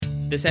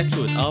This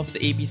episode of the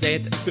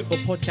ABZ Football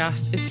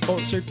Podcast is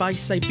sponsored by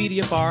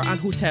Siberia Bar and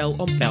Hotel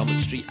on Belmont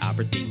Street,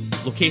 Aberdeen.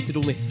 Located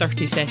only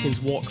 30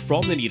 seconds walk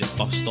from the nearest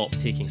bus stop,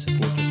 taking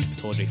supporters to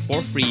Pittodrie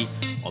for free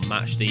on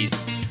match days.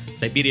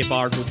 Siberia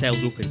Bar and Hotel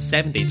is open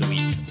 7 days a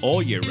week,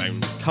 all year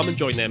round. Come and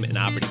join them in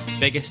Aberdeen's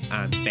biggest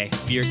and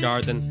best beer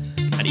garden.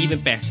 And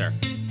even better,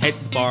 head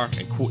to the bar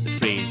and quote the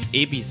phrase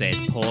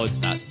ABZ Pod,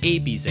 that's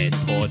ABZ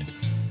Pod,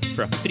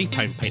 for a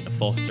 £3 pint of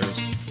Foster's,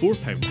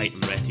 £4 pint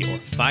of Moretti, or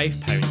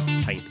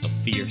 £5 pint of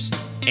Fierce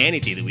any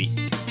day of the week,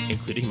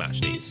 including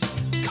match days.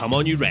 Come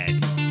on, you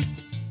Reds!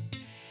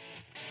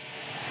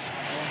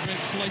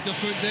 Red slight of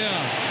foot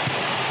there.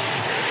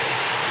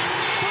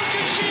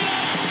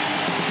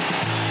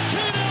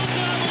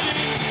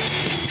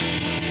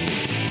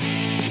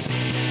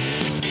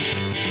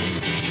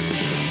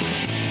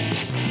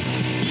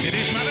 It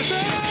is Madison!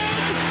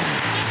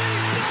 And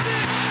he's done it!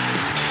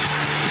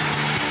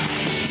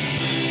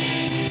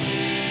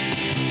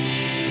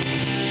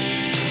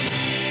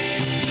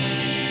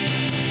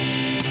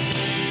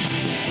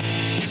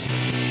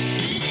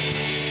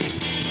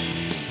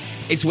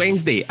 It's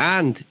Wednesday,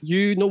 and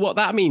you know what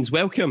that means.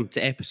 Welcome to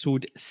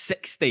episode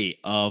 60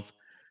 of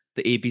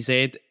the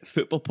ABZ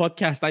Football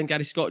Podcast. I'm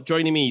Gary Scott.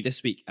 Joining me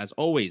this week, as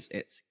always,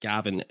 it's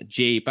Gavin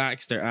J.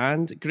 Baxter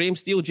and Graham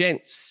Steele.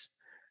 Gents,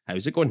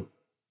 how's it going?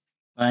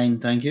 Fine,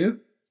 thank you.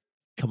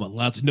 Come on,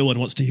 lads. No one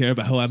wants to hear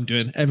about how I'm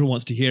doing. Everyone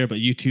wants to hear about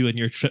you two and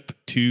your trip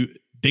to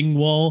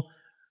Dingwall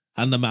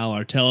and the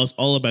Mallard. Tell us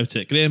all about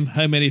it. Graham,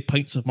 how many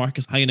pints of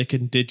Marcus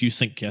Heineken did you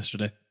sink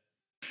yesterday?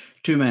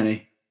 Too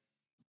many.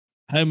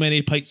 How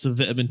many pints of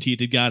vitamin T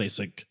did Gary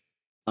sink?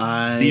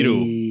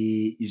 Zero,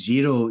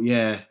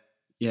 yeah.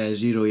 Yeah,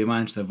 zero. You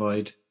managed to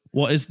avoid.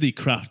 What is the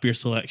craft beer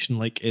selection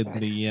like in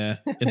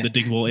the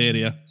Dingwall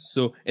area?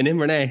 So in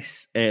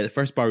Inverness, the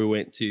first bar we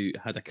went to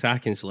had a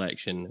cracking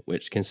selection,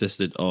 which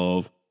consisted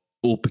of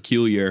Old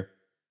Peculiar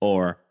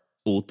or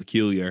Old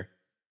Peculiar,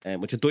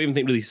 which I don't even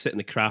think really sit in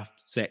the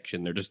craft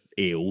section. They're just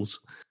ales.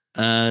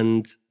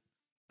 And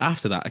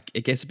after that,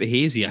 it gets a bit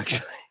hazy,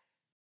 actually.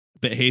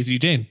 Bit hazy,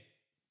 Jane.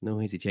 No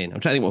hazy Jane.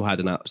 I'm trying to think what we had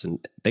in apps and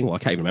Dingwall. I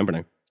can't even remember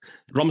now.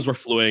 The rums were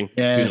flowing.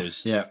 Yeah, who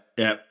knows? Yeah.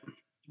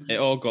 It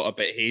all got a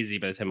bit hazy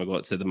by the time I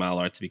got to the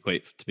Mallard. To be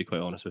quite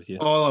honest with you,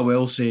 All I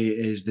will say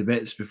is the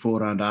bits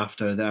before and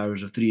after the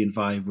hours of 3 and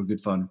 5 were good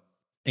fun.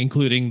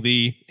 Including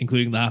the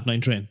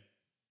half-9 train.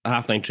 the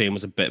half-9 train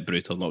was a bit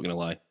brutal. Not going to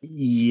lie.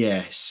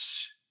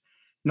 Yes.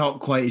 Not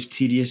quite as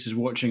tedious as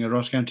watching a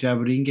Ross County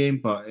Aberdeen game,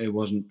 but it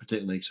wasn't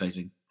particularly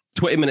exciting.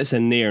 20 minutes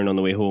in there and on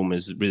the way home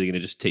is really going to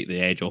just take the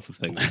edge off of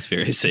things, it's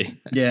fair to say.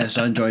 Yes,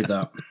 I enjoyed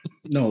that.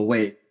 No,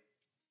 wait.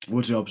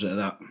 What's the opposite of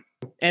that?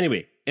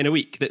 Anyway, in a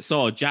week that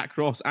saw Jack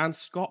Ross and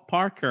Scott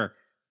Parker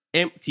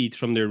emptied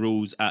from their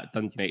roles at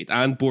Dundee United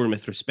and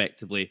Bournemouth,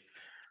 respectively,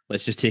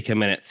 let's just take a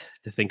minute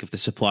to think of the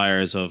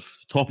suppliers of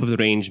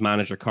top-of-the-range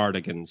manager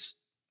cardigans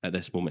at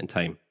this moment in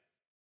time.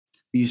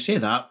 You say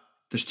that,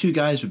 there's two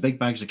guys with big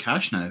bags of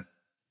cash now.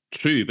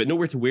 True, but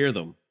nowhere to wear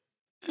them.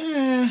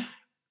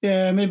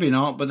 Yeah, maybe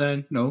not, but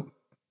then, no.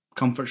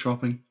 Comfort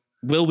shopping.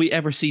 Will we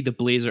ever see the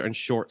blazer and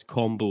short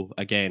combo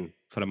again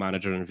for a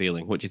manager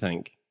unveiling? What do you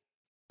think?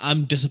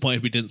 I'm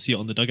disappointed we didn't see it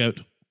on the dugout.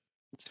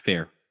 It's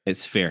fair.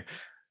 It's fair.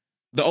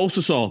 They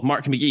also saw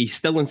Mark McGee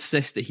still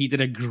insist that he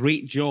did a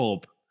great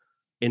job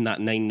in that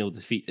 9-0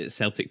 defeat at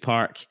Celtic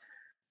Park.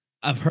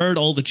 I've heard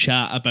all the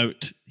chat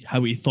about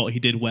how he thought he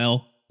did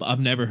well, but I've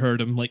never heard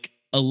him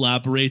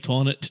elaborate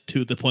on it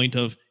to the point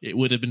of it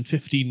would have been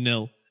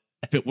 15-0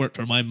 if it weren't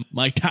for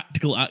my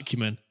tactical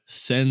acumen.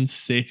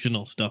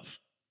 Sensational stuff.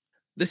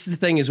 This is the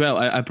thing as well.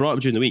 I brought up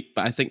during the week,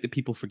 but I think that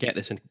people forget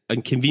this, and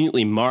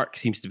conveniently Mark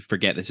seems to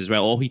forget this as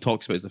well. All he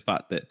talks about is the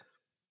fact that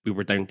we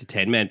were down to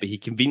 10 men, but he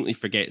conveniently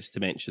forgets to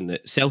mention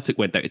that Celtic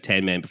went down to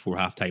 10 men before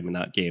halftime in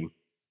that game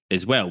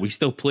as well. We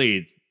still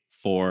played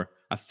for,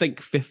 I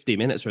think, 50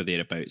 minutes or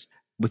thereabouts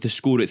with the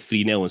score at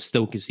 3-0 and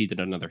still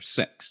conceded another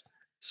 6.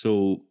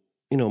 So,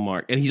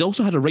 Mark, and he's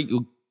also had a right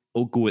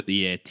go at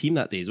the team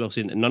that day as well,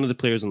 saying that none of the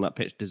players on that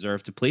pitch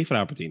deserve to play for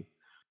Aberdeen.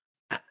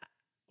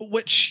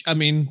 Which, I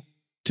mean,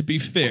 to be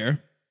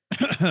fair,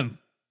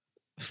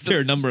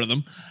 fair number of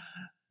them,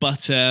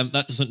 but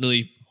that doesn't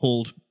really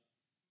hold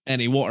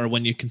any water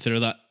when you consider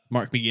that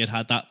Mark McGee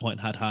had that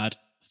point had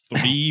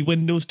 3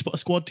 windows to put a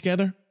squad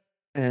together.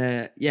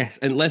 Yes,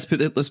 and let's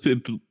put it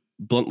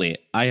bluntly.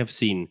 I have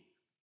seen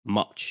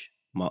much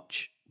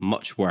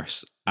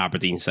worse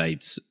Aberdeen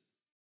sides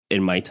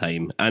in my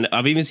time, and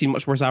I've even seen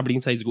much worse Aberdeen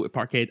sides go to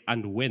Parkhead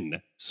and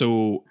win.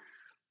 So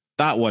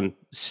that one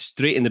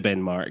straight in the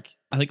bin, Mark.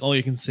 I think all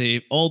you can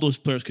say, all those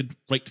players could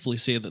rightfully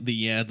say that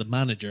the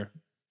manager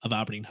of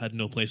Aberdeen had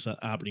no place at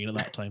Aberdeen at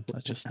that time.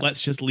 Let's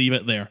just leave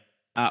it there.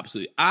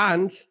 Absolutely,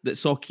 and that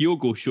saw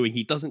Kyogo showing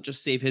he doesn't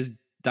just save his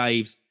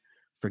dives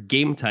for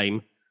game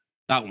time.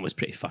 That one was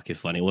pretty fucking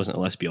funny, wasn't it?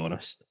 Let's be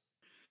honest.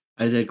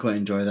 I did quite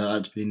enjoy that.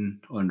 That's been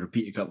on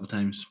repeat a couple of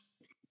times.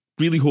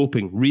 really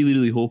hoping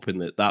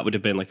that would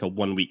have been like a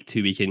 1 week,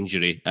 2 week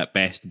injury at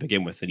best to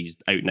begin with, and he's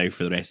out now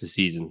for the rest of the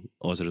season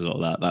as a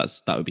result of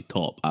that. That would be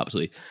top,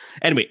 absolutely.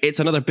 Anyway, it's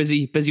another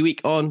busy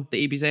week on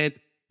the ABZ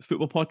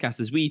Football Podcast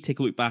as we take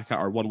a look back at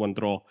our 1-1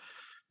 draw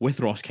with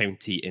Ross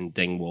County in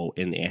Dingwall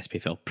in the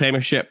SPFL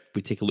Premiership.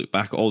 We take a look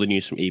back at all the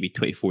news from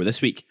AB24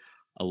 this week,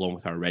 along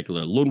with our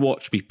regular Loan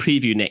Watch. We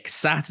preview next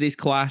Saturday's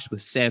clash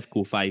with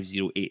Sevco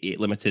 5088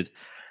 Limited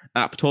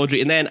at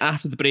Pittodrie. And then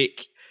after the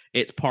break,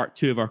 it's part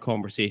 2 of our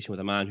conversation with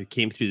a man who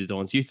came through the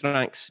Dons youth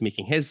ranks,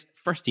 making his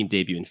first team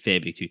debut in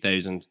February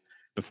 2000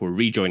 before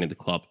rejoining the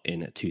club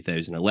in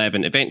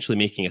 2011, eventually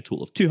making a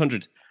total of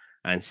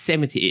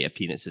 278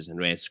 appearances in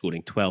red,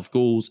 scoring 12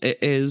 goals. It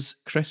is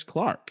Chris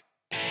Clark.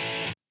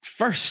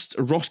 First,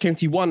 Ross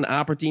County 1,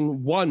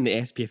 Aberdeen 1, the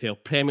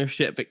SPFL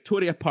Premiership,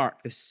 Victoria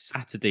Park this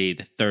Saturday,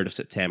 the 3rd of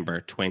September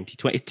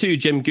 2022.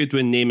 Jim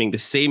Goodwin naming the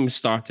same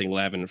starting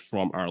 11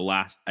 from our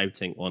last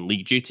outing on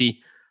league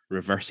duty,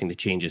 reversing the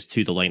changes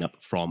to the lineup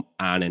from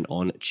Annan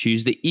on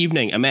Tuesday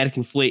evening.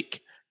 American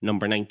Flake,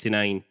 number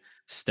 99,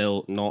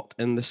 still not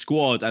in the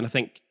squad. And I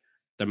think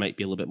there might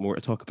be a little bit more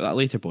to talk about that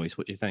later, boys.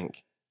 What do you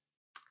think?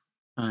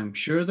 I'm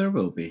sure there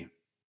will be.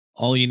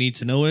 All you need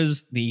to know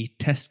is the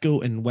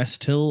Tesco in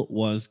West Hill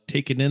was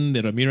taking in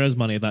the Ramirez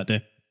money that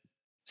day.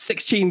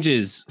 6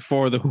 changes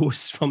for the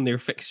hosts from their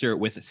fixture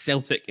with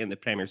Celtic in the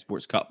Premier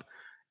Sports Cup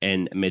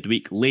in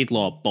midweek.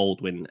 Laidlaw,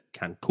 Baldwin,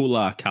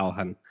 Cancola,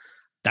 Callahan,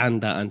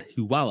 Danda and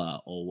Huwala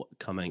all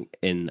coming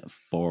in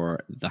for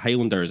the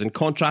Highlanders. In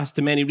contrast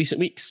to many recent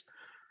weeks,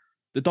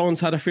 the Dons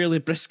had a fairly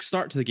brisk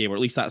start to the game, or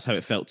at least that's how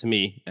it felt to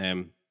me.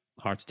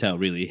 Hard to tell,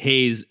 really.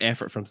 Hayes'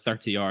 effort from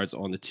 30 yards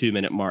on the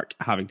 2-minute mark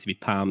having to be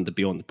palmed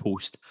beyond the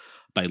post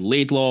by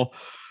Laidlaw.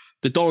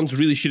 The Dons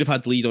really should have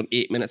had the lead on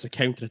 8 minutes. A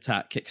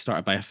counter-attack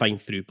kick-started by a fine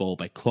through ball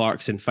by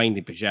Clarkson,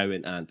 finding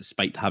Bajauin, and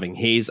despite having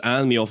Hayes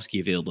and Miovski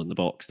available in the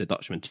box, the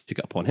Dutchman took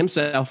it upon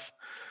himself,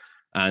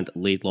 and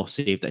Laidlaw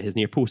saved at his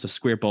near post. A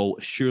square ball,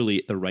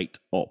 surely the right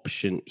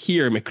option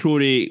here.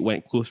 McCrory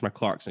went close from a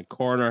Clarkson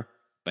corner,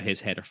 but his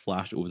header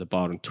flashed over the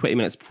bar. And 20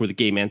 minutes before the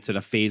game entered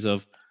a phase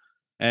of,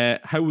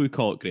 how would we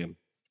call it, Graham?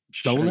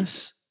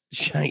 Dullness?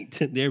 Shite.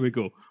 There we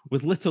go.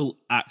 With little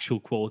actual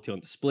quality on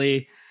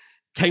display.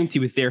 County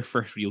with their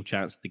first real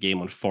chance of the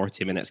game on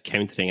 40 minutes,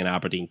 countering an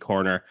Aberdeen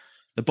corner.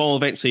 The ball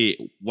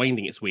eventually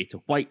winding its way to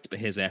White, but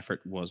his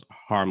effort was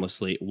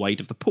harmlessly wide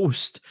of the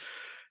post.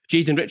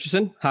 Jaden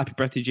Richardson, happy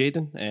birthday,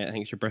 Jaden. I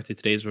think it's your birthday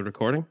today as we're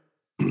recording.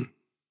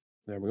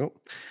 There we go.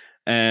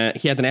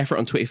 He had an effort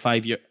on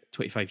 25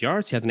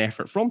 yards. He had an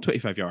effort from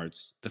 25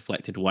 yards,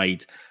 deflected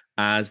wide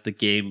as the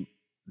game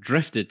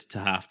drifted to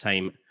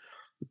halftime.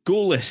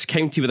 Goalless,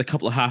 County with a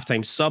couple of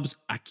halftime subs,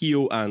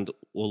 Akio and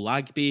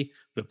Olagbe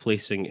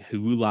replacing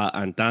Huula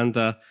and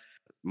Danda.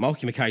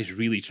 Malky Mackay's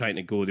really trying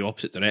to go the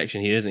opposite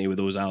direction here, isn't he, with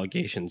those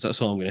allegations?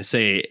 That's all I'm going to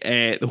say.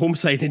 The home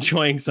side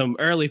enjoying some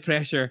early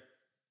pressure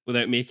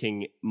without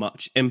making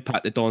much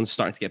impact. The Dons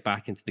starting to get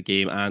back into the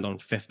game, and on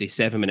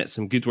 57 minutes,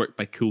 some good work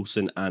by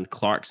Coulson and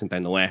Clarkson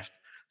down the left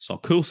saw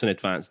Coulson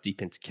advance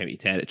deep into County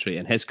territory,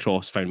 and his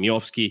cross found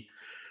Miovski,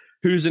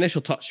 whose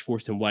initial touch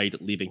forced him wide,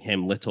 leaving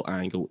him little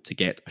angle to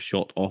get a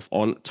shot off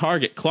on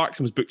target.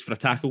 Clarkson was booked for a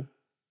tackle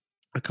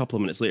a couple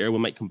of minutes later. We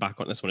might come back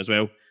on this one as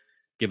well,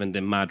 given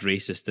the mad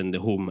racist in the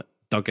home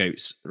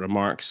dugouts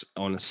remarks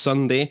on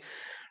Sunday.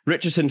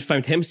 Richardson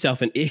found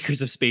himself in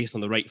acres of space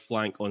on the right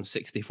flank on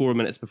 64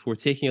 minutes before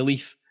taking a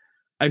leaf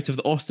out of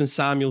the Austin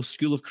Samuel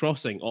School of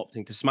Crossing,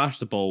 opting to smash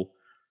the ball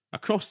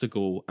across the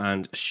goal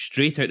and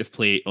straight out of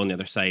play on the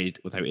other side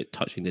without it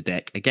touching the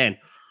deck again.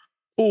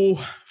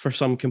 Oh, for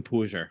some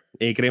composure.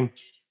 Graham?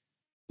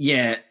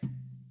 Yeah.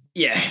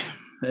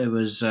 It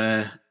was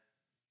a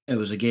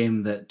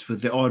game that,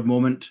 with the odd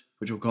moment,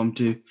 which we'll come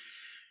to,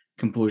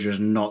 composure is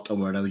not a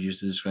word I would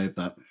use to describe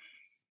that.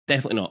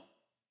 Definitely not.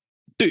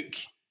 Duke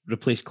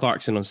replaced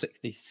Clarkson on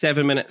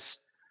 67 minutes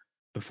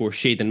before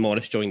Shaden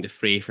Morris joined the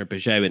fray for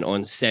Bajauin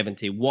on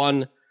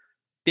 71.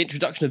 The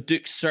introduction of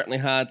Duke certainly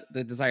had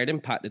the desired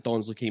impact. The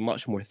Dons looking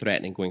much more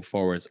threatening going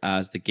forwards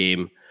as the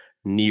game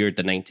neared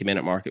the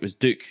 90-minute mark. It was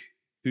Duke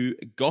who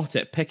got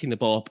it, picking the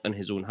ball up in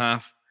his own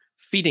half,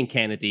 feeding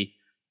Kennedy,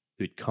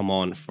 who'd come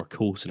on for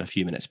Coulson a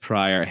few minutes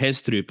prior. His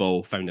through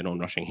ball found an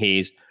on-rushing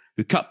Hayes,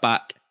 who cut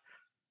back,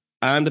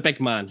 and the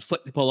big man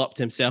flicked the ball up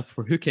to himself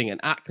for hooking an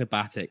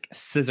acrobatic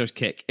scissors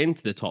kick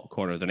into the top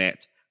corner of the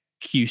net.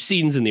 Cue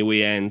scenes in the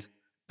away end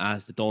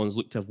as the Dons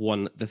looked to have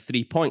won the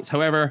 3 points.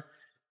 However,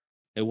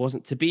 it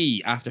wasn't to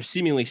be. After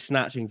seemingly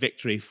snatching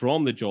victory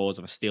from the jaws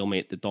of a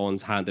stalemate, the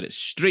Dons handed it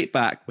straight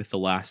back with the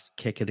last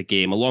kick of the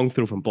game. A long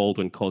throw from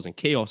Baldwin causing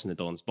chaos in the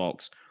Dons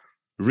box.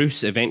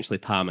 Roos eventually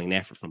palming an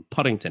effort from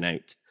Puddington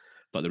out,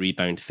 but the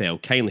rebound fell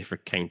kindly for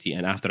County,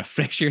 and after a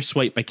fresh air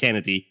swipe by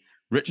Kennedy,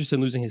 Richardson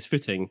losing his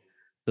footing,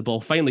 the ball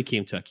finally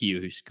came to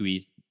Akio, who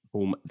squeezed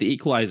home the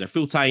equaliser.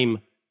 Full time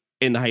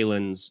in the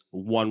Highlands,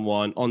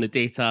 1-1. On the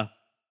data,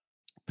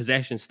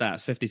 possession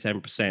stats,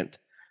 57%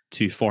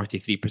 to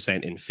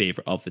 43% in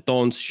favour of the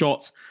Dons.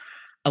 Shots,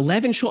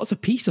 11 shots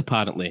apiece,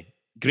 apparently.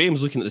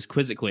 Graham's looking at this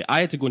quizzically. I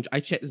had to go and I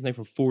checked this now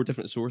from 4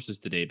 different sources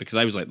today because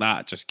I was like,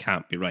 that just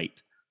can't be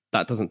right.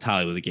 That doesn't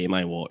tally with the game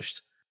I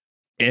watched.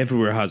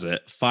 Everywhere has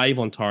it. 5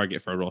 on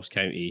target for Ross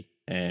County.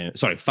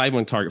 5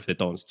 on target for the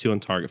Dons, 2 on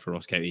target for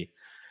Ross County.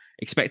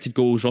 Expected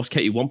goals, Ross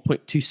County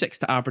 1.26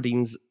 to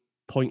Aberdeen's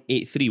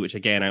 0.83, which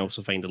again I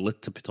also find a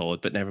little bit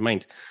odd, but never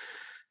mind.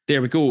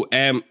 There we go.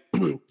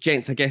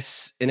 Gents, I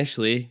guess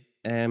initially,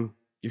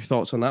 your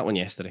thoughts on that one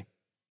yesterday?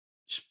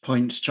 Just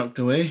points chucked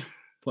away.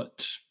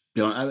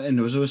 And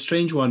it was a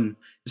strange one.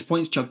 It's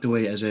points chucked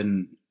away as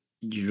in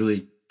you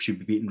really should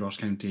be beating Ross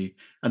County.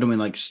 I don't mean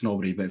like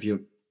snobbery, but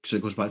so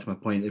it goes back to my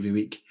point every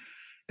week.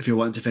 If you're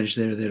wanting to finish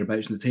there or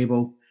thereabouts in the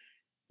table,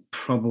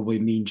 probably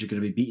means you're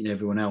going to be beating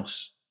everyone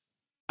else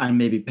and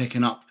maybe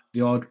picking up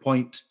the odd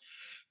point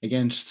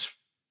against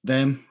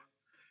them.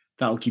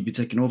 That'll keep you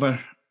ticking over.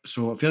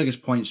 So I feel like his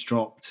points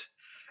dropped,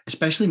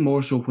 especially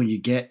more so when you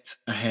get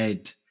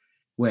ahead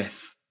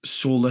with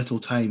so little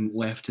time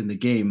left in the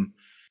game.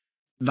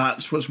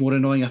 That's what's more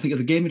annoying. I think if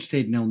the game had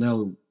stayed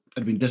 0-0,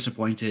 I'd been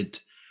disappointed.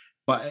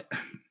 But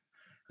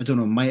I don't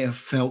know, might have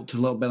felt a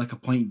little bit like a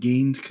point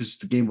gained because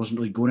the game wasn't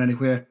really going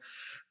anywhere.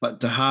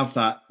 But to have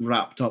that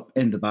wrapped up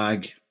in the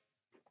bag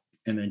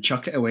and then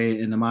chuck it away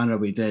in the manner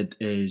we did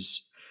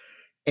is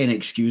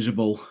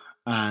inexcusable.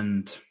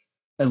 And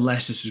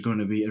unless this is going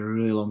to be a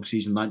really long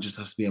season, that just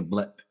has to be a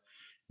blip.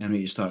 And we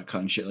need to start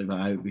cutting shit like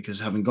that out, because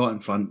having got in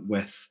front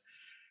with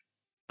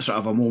sort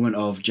of a moment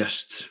of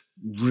just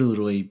really,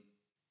 really,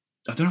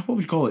 I don't know what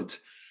we'd call it.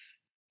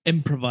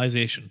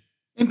 Improvisation,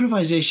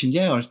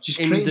 yeah, or just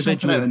creating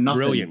something out of nothing.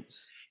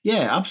 Brilliance.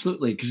 Yeah,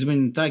 absolutely. Because I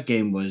mean, that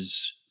game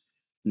was,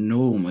 no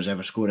one was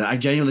ever scored. I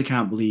genuinely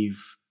can't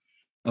believe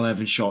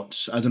 11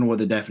 shots. I don't know what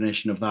the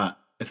definition of that.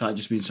 If that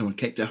just means someone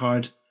kicked it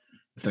hard,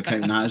 if they're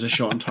counting that as a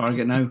shot on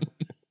target now,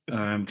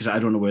 because I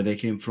don't know where they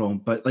came from.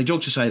 But like,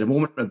 jokes aside, a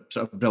moment of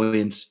sort of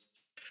brilliance,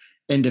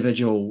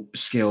 individual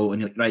skill,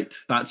 and you're like, right,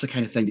 that's the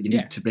kind of thing that you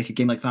need to break a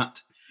game like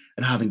that.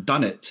 And having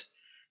done it,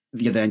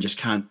 you then just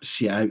can't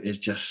see it out is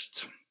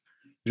just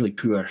really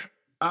poor.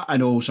 I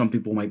know some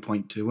people might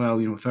point to, well,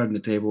 third in the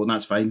table, and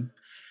that's fine.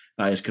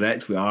 That is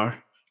correct, we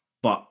are.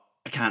 But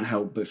I can't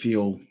help but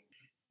feel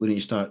we need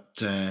to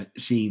start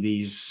seeing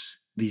these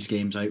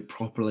games out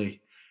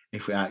properly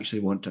if we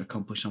actually want to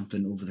accomplish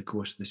something over the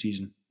course of the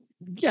season.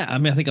 Yeah, I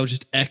mean, I think I would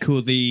just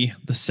echo the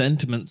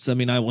sentiments. I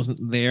mean, I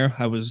wasn't there.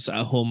 I was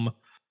at home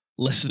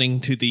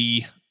listening to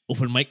the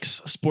open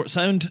mics sports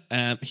sound,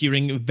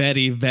 hearing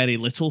very, very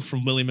little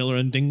from Willie Miller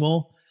and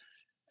Dingwall,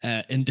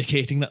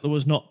 indicating that there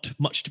was not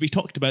much to be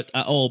talked about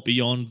at all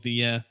beyond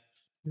the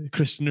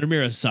Christian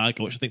Ramirez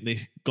saga, which I think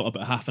they got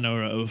about half an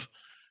hour out of.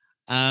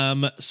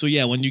 So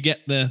yeah, when you get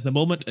the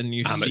moment and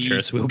you see...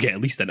 Amateurs, we'll get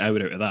at least an hour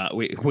out of that.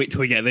 Wait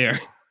till we get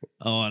there.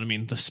 Oh, I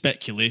mean, the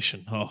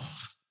speculation. Oh,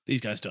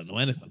 these guys don't know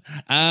anything.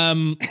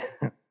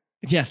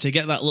 Yeah, to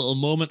get that little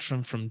moment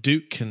from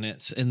Duke, and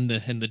it's in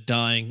the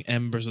dying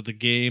embers of the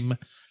game.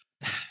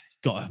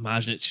 Got to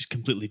imagine it just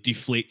completely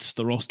deflates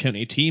the Ross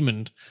County team,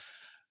 and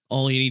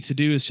all you need to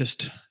do is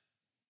just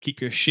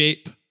keep your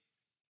shape,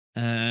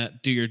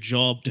 do your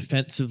job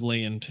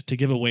defensively, and to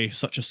give away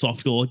such a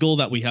soft goal, a goal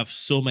that we have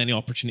so many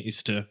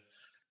opportunities to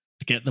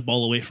get the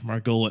ball away from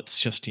our goal. It's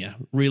just,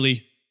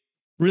 really,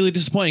 really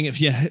disappointing.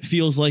 It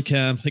feels like,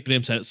 I think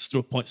Graham said, it's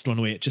points thrown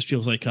away. It just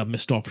feels like a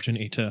missed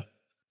opportunity to,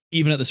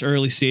 even at this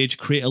early stage,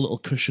 create a little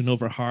cushion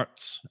over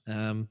Hearts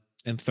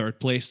in third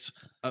place.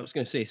 I was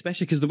going to say,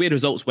 especially because the way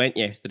results went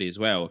yesterday as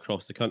well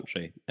across the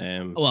country.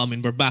 Well, I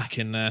mean, we're back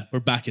in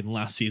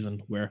last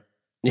season where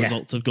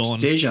results have gone.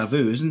 It's deja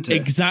vu, isn't it?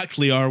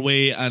 Exactly our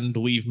way, and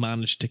we've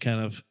managed to kind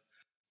of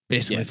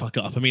basically fuck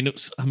it up.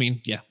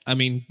 I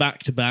mean,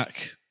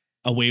 back-to-back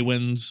away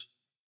wins,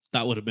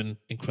 that would have been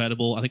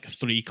incredible. I think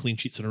 3 clean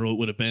sheets in a row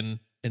would have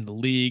been in the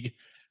league.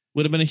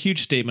 Would have been a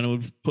huge statement. It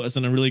would put us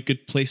in a really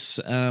good place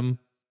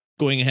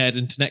going ahead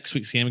into next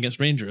week's game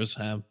against Rangers.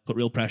 Put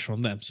real pressure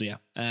on them. So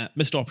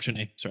missed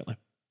opportunity, certainly.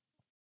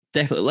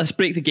 Definitely. Let's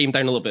break the game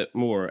down a little bit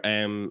more.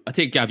 I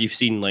take, Gav, you've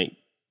seen like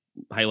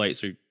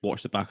highlights or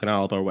watched it back on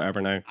Alba or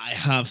whatever now. I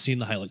have seen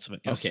the highlights of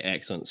it, yes. Okay,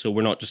 excellent. So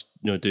we're not just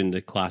doing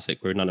the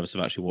classic where none of us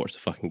have actually watched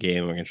the fucking game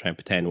and we're going to try and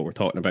pretend what we're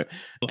talking about.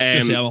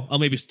 I'll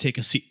maybe take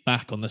a seat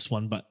back on this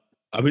one, but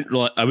I wouldn't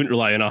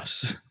rely on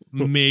us.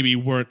 Maybe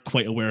weren't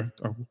quite aware,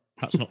 or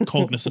perhaps not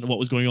cognizant of what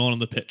was going on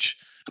the pitch.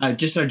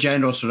 Just our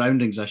general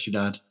surroundings, I should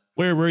add.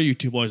 Where were you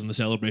two boys in the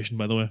celebration,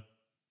 by the way?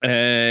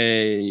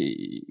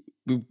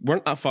 We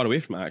weren't that far away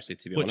from it, actually,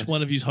 to be honest. Which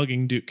one of you's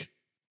hugging Duke?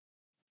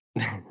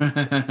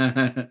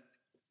 I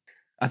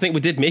think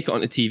we did make it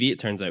onto TV, it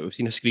turns out. We've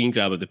seen a screen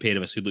grab of the pair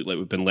of us who look like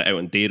we've been let out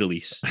on day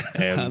release.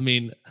 I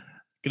mean,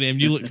 Graham,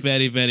 you look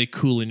very, very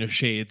cool in your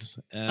shades.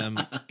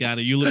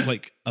 Gary, you look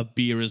like a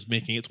beer is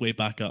making its way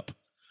back up.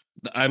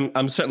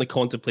 I'm certainly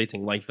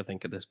contemplating life, I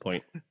think, at this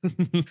point.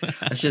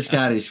 It's just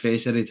Gary's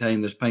face every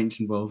time there's pints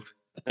involved.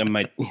 And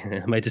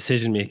my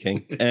decision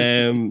making.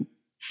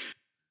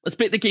 Let's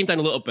break the game down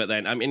a little bit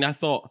then. I mean, I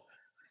thought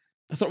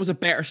I thought it was a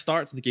better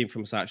start to the game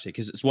from us, actually,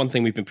 because it's one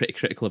thing we've been pretty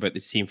critical about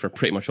this team for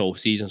pretty much all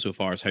season so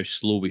far is how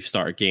slow we've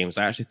started games.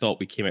 I actually thought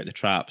we came out the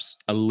traps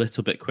a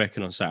little bit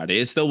quicker on Saturday.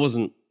 It still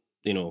wasn't,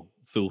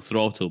 full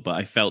throttle, but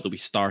I felt that we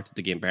started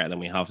the game better than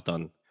we have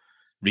done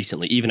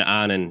recently. Even at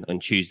Annan on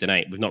Tuesday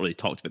night, we've not really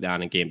talked about the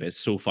Annan game, but it's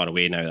so far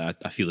away now that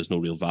I feel there's no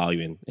real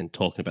value in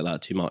talking about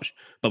that too much.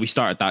 But we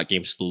started that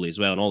game slowly as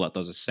well, and all that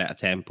does is set a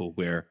tempo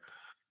where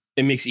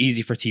it makes it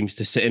easy for teams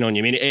to sit in on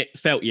you. I mean, it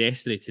felt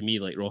yesterday to me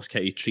like Ross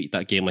County treated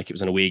that game like it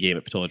was an away game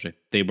at Pittodrie.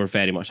 They were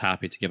very much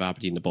happy to give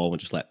Aberdeen the ball and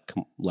just let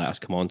us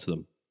come on to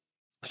them.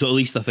 So at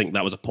least I think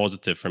that was a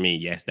positive for me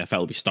yesterday. I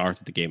felt we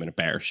started the game in a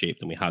better shape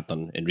than we had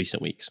done in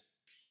recent weeks.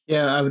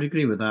 Yeah, I would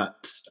agree with that.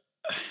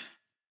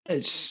 I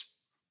suppose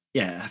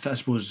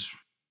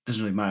it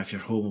doesn't really matter if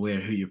you're home away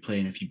or who you're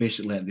playing. If you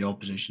basically let the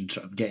opposition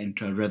sort of get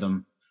into a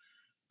rhythm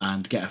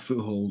and get a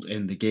foothold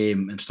in the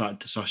game and start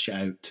to suss you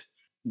out,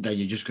 then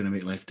you're just going to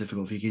make life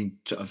difficult. If you can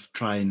sort of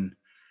try and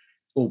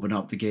open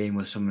up the game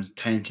with some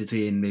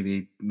intensity and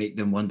maybe make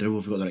them wonder, oh,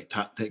 we've got the right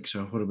tactics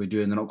or what are we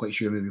doing? They're not quite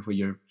sure maybe where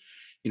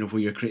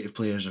your creative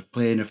players are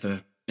playing, if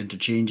they're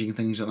interchanging and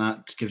things like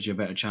that, gives you a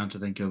better chance, I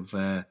think, of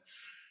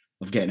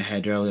getting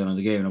ahead early on in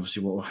the game. And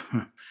obviously, what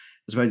I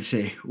was about to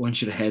say,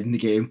 once you're ahead in the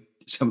game,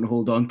 something to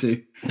hold on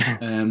to.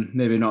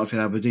 Maybe not if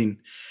you're Aberdeen.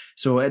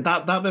 So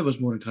that bit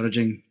was more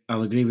encouraging.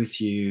 I'll agree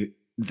with you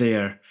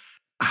there.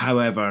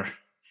 However,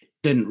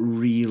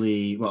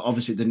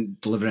 obviously it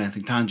didn't deliver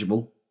anything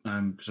tangible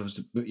because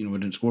obviously we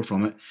didn't score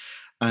from it,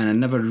 and I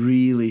never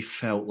really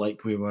felt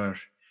like we were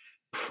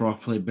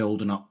properly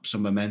building up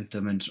some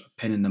momentum and sort of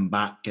pinning them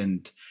back,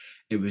 and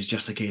it was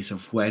just a case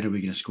of when are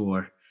we going to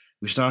score.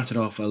 We started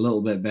off a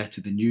little bit better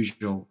than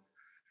usual,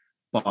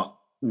 but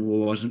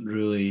wasn't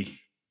really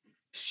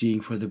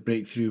seeing where the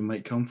breakthrough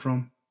might come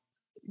from.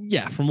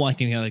 Yeah, from what I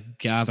can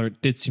gather,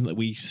 it did seem like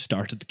we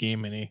started the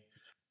game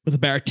with a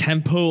better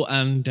tempo,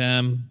 and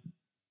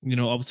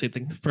obviously I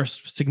think the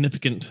first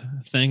significant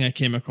thing I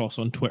came across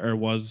on Twitter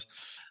was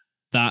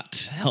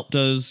that helped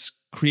us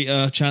create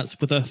a chance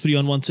with a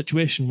 3-on-1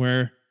 situation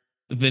where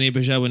Vinny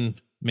Bajewin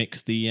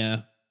makes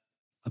a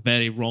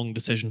very wrong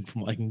decision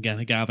from what I can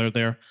gather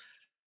there.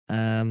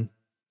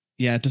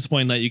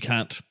 Disappointing that you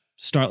can't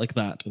start like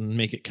that and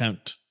make it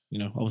count.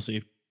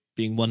 Obviously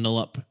being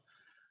 1-0 up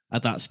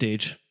at that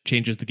stage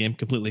changes the game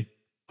completely.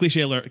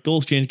 Cliche alert,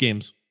 goals change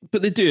games.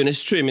 But they do, and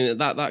it's true. I mean,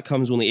 that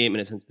comes only 8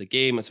 minutes into the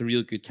game. It's a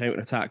real good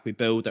counter-attack we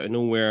build out of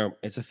nowhere.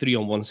 It's a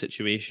 3-on-1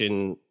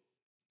 situation,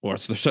 or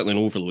there's certainly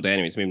an overload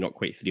anyways, maybe not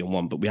quite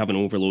 3-on-1, but we have an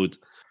overload.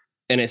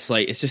 And it's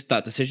just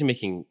that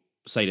decision-making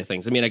side of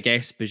things. I mean, I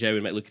guess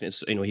Bajewin might look at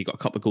it, he got a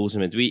couple of goals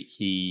in midweek.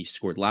 He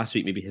scored last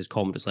week. Maybe his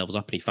confidence level's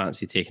up and he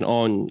fancied taking it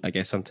on. I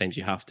guess sometimes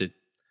you have to,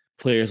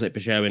 players like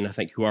Bajewin, I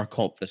think, who are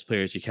confidence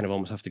players, you kind of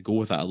almost have to go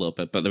with that a little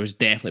bit. But there was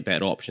definitely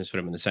better options for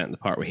him in the centre of the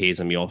park with Hayes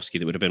and Miofsky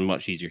that would have been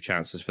much easier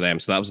chances for them.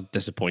 So that was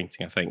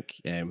disappointing, I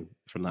think,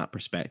 from that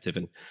perspective.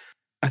 And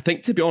I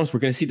think, to be honest, we're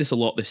going to see this a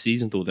lot this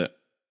season, though, that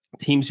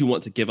teams who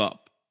want to give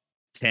up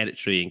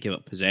territory and give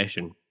up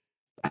possession,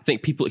 I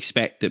think people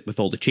expect that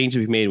with all the changes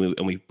we've made,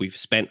 and we've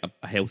spent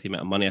a healthy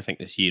amount of money, I think,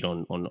 this year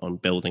on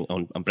building,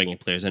 on bringing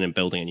players in and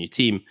building a new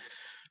team.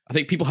 I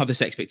think people have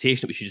this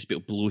expectation that we should just be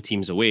able to blow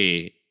teams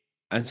away.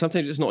 And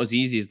sometimes it's not as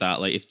easy as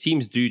that. Like, if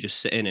teams do just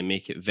sit in and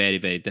make it very,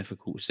 very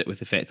difficult to sit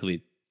with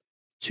effectively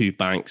 2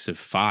 banks of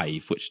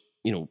 5, which,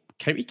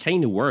 we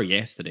kind of were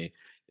yesterday.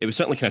 It was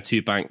certainly kind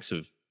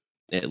of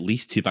at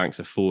least 2 banks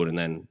of 4, and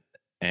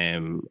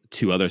then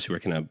 2 others who were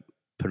kind of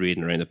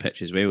parading around the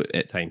pitch as well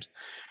at times.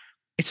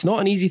 It's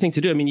not an easy thing to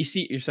do. I mean, you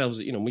see it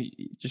yourselves,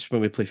 just when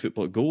we play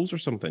football at goals or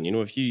something,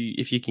 if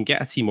you can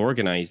get a team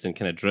organised and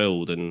kind of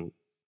drilled and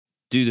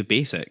do the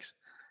basics,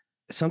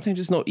 sometimes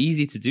it's not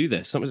easy to do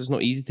this. Sometimes it's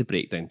not easy to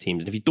break down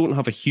teams. And if you don't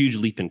have a huge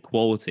leap in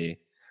quality,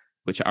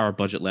 which at our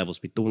budget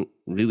levels, we don't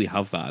really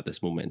have that at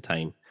this moment in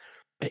time,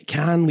 it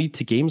can lead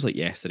to games like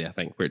yesterday, I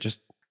think, where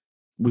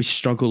we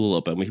struggle a little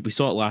bit. We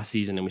saw it last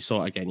season and we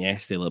saw it again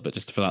yesterday a little bit,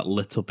 just for that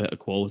little bit of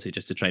quality,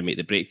 just to try and make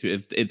the breakthrough.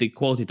 If the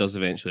quality does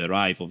eventually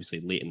arrive,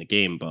 obviously late in the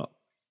game, but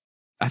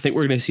I think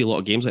we're going to see a lot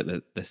of games like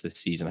this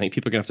season. I think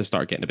people are going to have to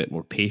start getting a bit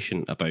more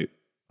patient about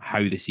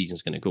how the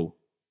season's going to go.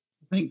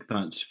 I think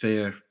that's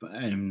fair, but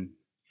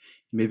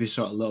maybe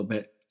saw it a little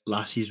bit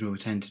last season where we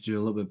tend to do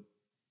a little bit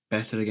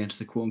better against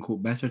the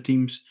quote-unquote better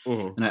teams.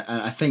 And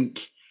I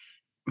think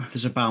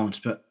there's a balance,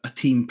 but a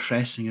team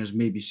pressing us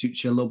maybe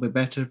suits you a little bit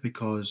better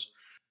because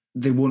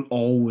they won't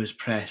always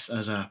press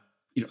as a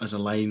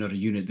line or a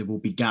unit. There will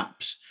be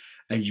gaps,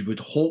 and you would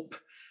hope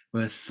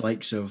with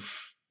likes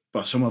of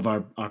some of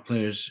our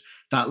players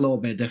that little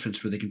bit of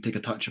difference where they can take a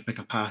touch or pick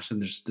a pass and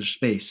there's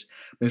space.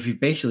 But if you've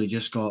basically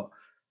just got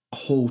a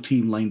whole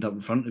team lined up in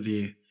front of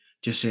you,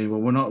 just saying, well,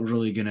 we're not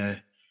really going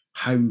to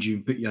hound you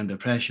and put you under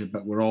pressure,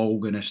 but we're all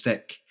going to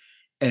stick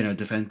in a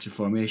defensive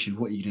formation.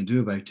 What are you going to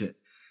do about it?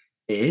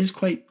 It is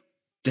quite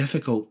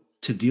difficult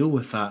to deal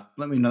with that.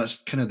 I mean, that's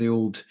kind of the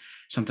old,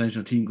 sometimes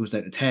when a team goes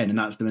down to 10, and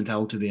that's the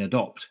mentality they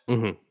adopt.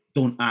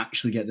 Don't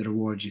actually get the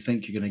rewards you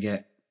think you're going to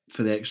get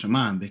for the extra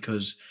man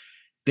because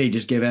they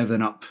just give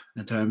everything up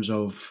in terms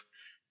of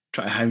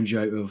try to hound you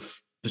out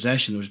of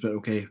possession. It was a bit,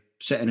 okay,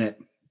 sit in it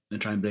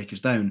and try and break us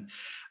down.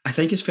 I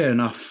think it's fair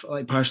enough.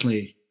 Like,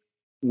 personally,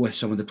 with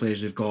some of the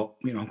players they've got,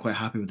 I'm quite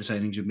happy with the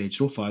signings we've made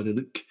so far. They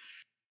look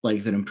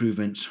like they're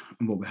improvements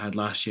on what we had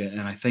last year,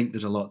 and I think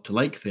there's a lot to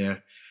like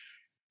there.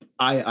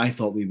 I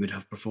thought we would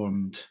have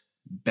performed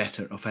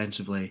better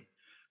offensively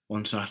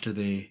on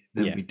Saturday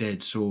than we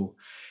did. So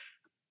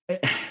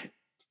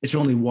it's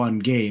only one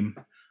game,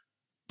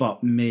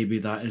 but maybe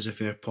that is a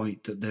fair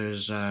point, that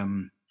there's not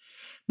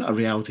a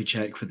reality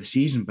check for the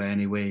season by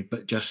any way,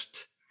 but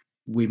just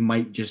we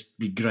might just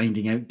be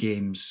grinding out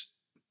games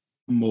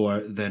more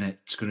than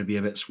it's going to be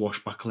a bit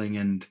swashbuckling,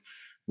 and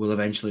we'll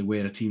eventually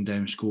wear a team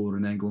down, score,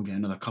 and then go and get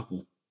another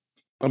couple.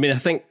 I mean, I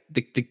think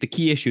the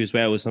key issue as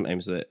well is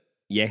sometimes that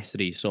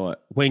yesterday you saw it,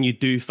 when you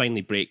do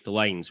finally break the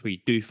lines, where you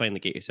do finally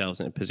get yourselves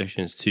into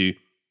positions to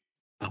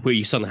where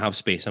you suddenly have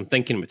space. I'm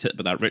thinking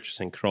about that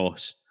Richardson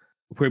cross,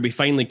 where we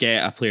finally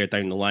get a player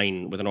down the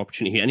line with an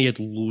opportunity, and he had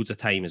loads of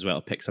time as well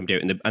to pick somebody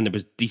out, and there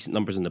was decent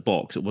numbers in the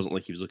box. It wasn't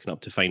like he was looking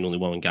up to find only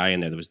one guy in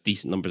there. There was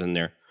decent numbers in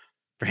there.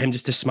 For him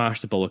just to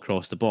smash the ball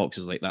across the box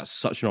is like, that's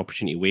such an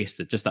opportunity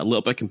wasted. Just that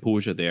little bit of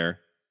composure there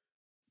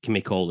can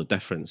make all the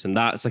difference. And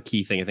that's a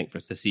key thing, I think, for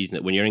us this season,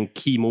 that when you're in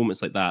key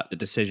moments like that, the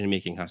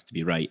decision-making has to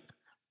be right.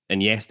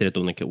 And yesterday, I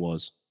don't think it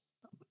was.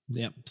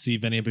 Yeah, see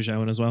Vinny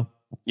Bourgeois as well.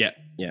 Yeah.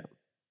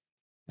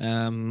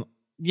 I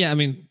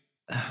mean,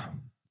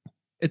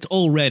 it's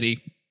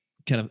already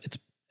kind of, it's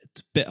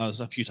bit us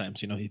a few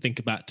times. You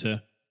think back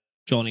to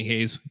Johnny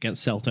Hayes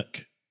against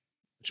Celtic,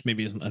 which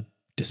maybe isn't a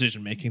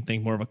decision-making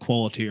thing, more of a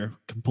quality or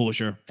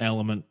composure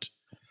element.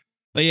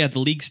 But yeah, the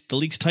league's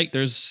tight.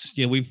 There's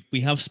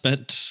we have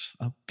spent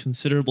a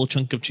considerable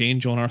chunk of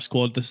change on our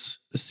squad this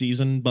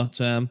season, but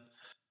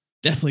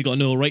definitely got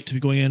no right to be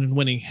going in and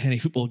winning any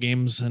football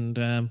games. And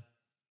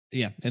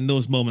in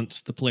those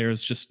moments, the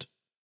players just,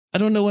 I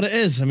don't know what it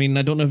is. I mean,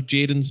 I don't know if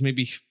Jadon's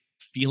maybe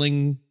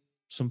feeling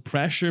some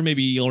pressure.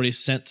 Maybe he already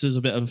senses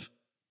a bit of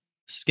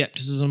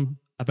skepticism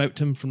about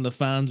him from the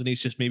fans, and he's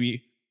just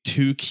maybe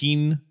too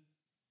keen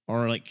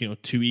or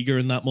too eager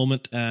in that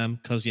moment.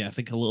 Because I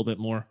think a little bit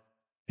more,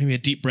 maybe a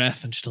deep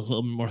breath and just a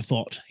little bit more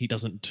thought. He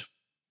doesn't,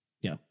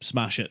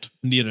 smash it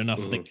near enough.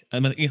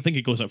 Mm-hmm. I think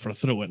it goes out for a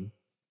throw-in.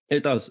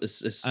 It does.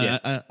 It's and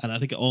I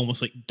think it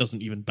almost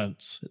doesn't even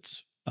bounce.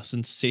 It's a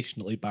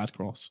sensationally bad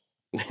cross.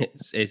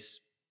 It's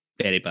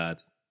very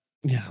bad.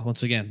 Yeah,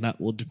 once again, that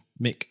would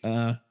make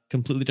a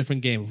completely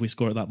different game if we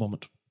score at that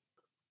moment.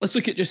 Let's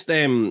look at just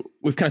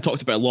we've kind of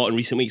talked about a lot in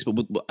recent weeks,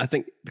 but I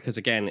think because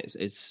again,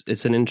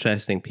 it's an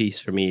interesting piece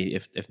for me,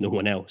 if no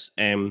one else.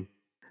 The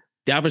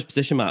average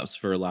position maps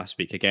for last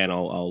week, again,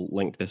 I'll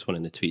link this one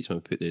in the tweets when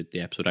we put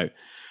the episode out.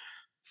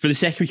 For the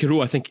second week in a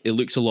row, I think it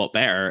looks a lot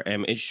better.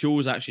 It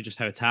shows actually just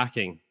how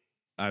attacking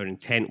our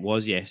intent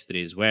was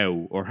yesterday as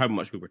well, or how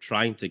much we were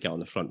trying to get on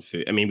the front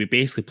foot. I mean, we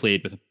basically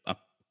played with a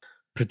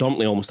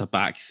predominantly almost a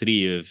back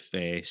three of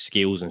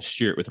Scales and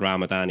Stewart, with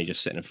Ramadani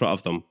just sitting in front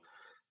of them.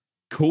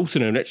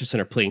 Coulson and Richardson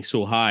are playing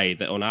so high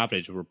that on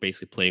average we're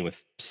basically playing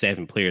with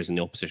 7 players in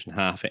the opposition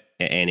half at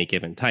any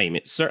given time.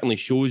 It certainly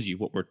shows you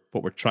what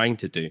we're trying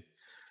to do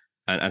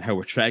and how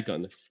we're trying to get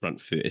on the front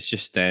foot. It's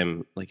just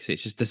like I say,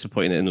 it's just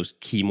disappointing that in those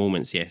key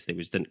moments yesterday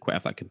we just didn't quite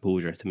have that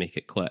composure to make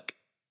it click.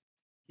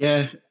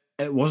 Yeah,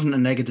 it wasn't a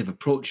negative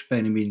approach by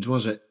any means,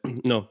 was it?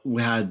 No.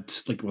 We had,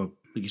 like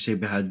you say,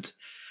 we had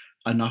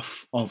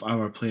enough of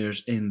our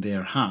players in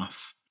their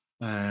half,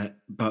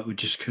 but we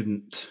just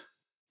couldn't,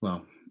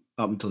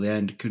 up until the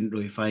end, couldn't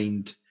really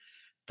find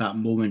that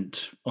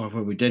moment, or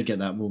where we did get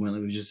that moment,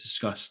 like we just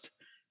discussed,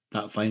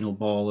 that final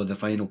ball or the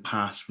final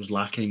pass was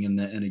lacking, and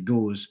it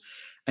goes.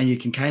 And you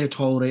can kind of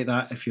tolerate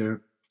that if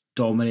you're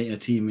dominating a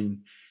team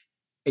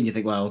and you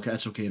think, well, okay,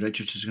 that's okay,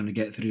 Richardson's going to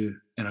get through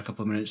in a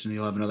couple of minutes and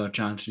he'll have another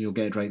chance and he'll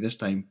get it right this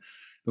time.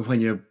 But when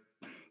you're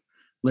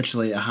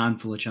literally a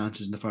handful of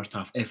chances in the first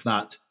half, if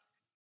that,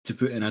 to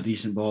put in a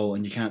decent ball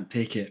and you can't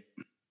take it,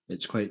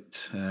 it's quite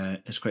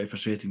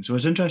frustrating. So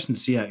it's interesting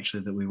to see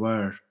actually that we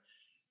were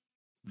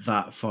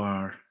that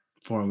far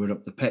forward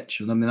up the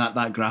pitch. And I mean,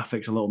 that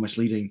graphic's a little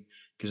misleading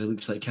because it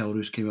looks like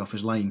Kelroos came off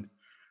his line.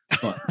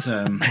 But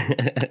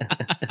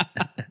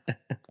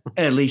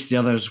at least the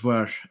others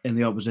were in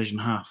the opposition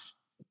half.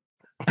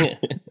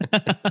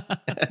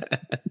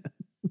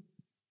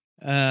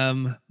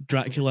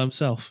 Dracula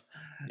himself.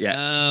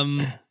 Yeah.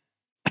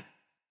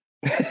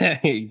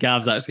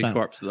 Gav's actually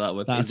corpse to that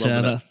one.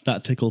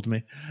 That tickled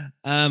me.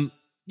 I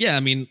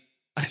mean,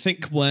 I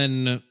think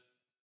when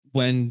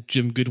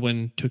Jim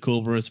Goodwin took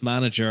over as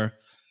manager,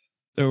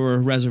 there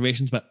were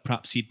reservations about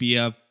perhaps he'd be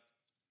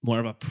more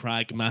of a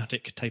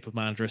pragmatic type of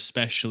manager,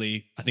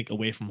 especially I think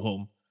away from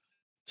home.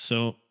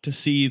 So to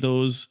see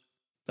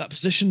that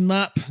position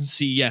map and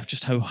see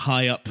just how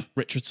high up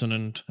Richardson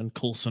and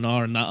Coulson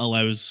are, and that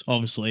allows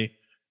obviously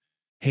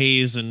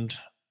Hayes and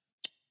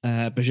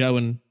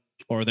Bajawan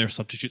or their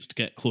substitutes to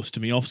get close to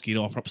Miofsky to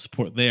offer up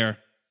support there,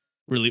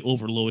 really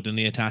overload in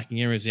the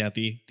attacking areas. Yeah,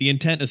 the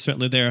intent is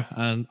certainly there,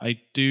 and I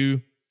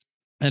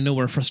know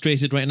we're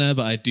frustrated right now,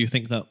 but I do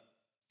think that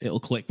it'll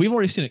click. We've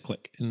already seen it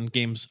click in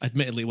games,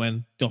 admittedly,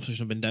 when the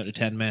opposition have been down to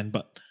 10 men,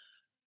 but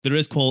there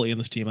is quality in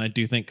this team. I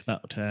do think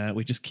that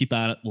we just keep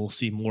at it. We'll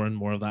see more and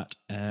more of that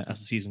as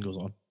the season goes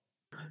on.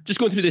 Just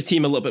going through the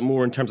team a little bit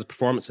more in terms of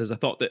performances, I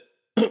thought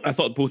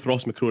both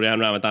Ross McCrory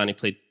and Ramadani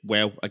played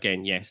well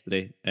again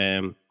yesterday.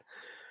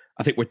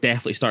 I think we're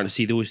definitely starting to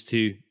see those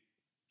two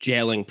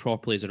gelling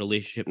properly as a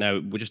relationship now.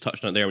 We just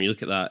touched on it there. When you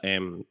look at that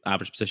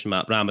average position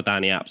map,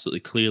 Ramadani absolutely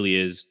clearly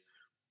is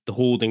the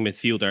holding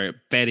midfielder,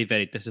 very,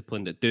 very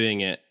disciplined at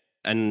doing it.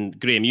 And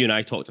Graham, you and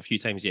I talked a few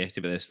times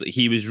yesterday about this, that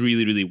he was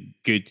really, really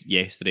good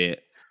yesterday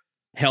at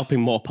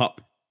helping mop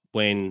up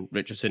when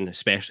Richardson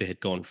especially had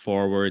gone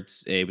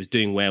forwards. He was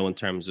doing well in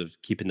terms of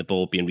keeping the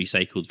ball being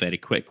recycled very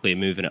quickly,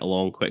 moving it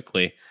along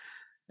quickly.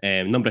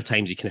 A number of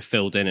times he kind of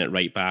filled in at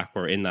right back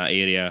or in that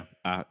area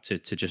to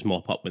just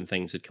mop up when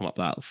things had come up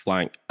that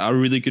flank. A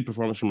really good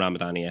performance from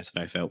Ramadani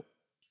yesterday, I felt.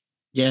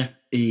 Yeah,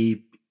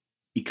 he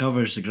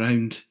covers the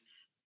ground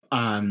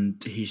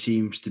and he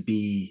seems to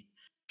be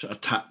sort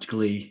of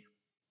tactically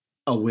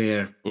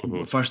aware,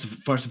 first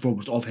and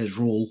foremost, of his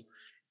role.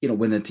 You know,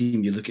 when the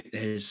team, you look at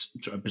his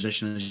sort of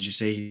position, as you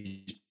say,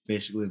 he's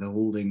basically the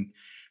holding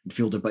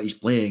midfielder, but he's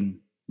playing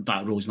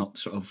that role. He's not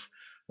sort of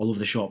all over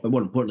the shop. But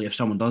more importantly, if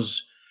someone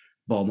does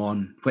bomb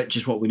on, which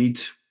is what we need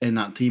in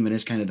that team, and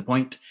is kind of the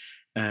point,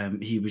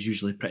 he was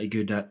usually pretty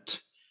good at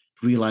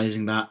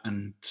realising that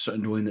and sort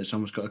of knowing that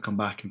someone's got to come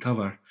back and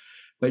cover,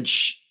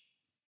 which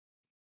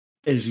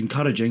is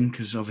encouraging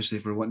because obviously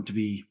if we're wanting to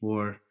be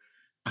more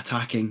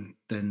attacking,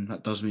 then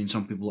that does mean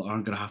some people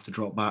aren't going to have to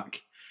drop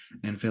back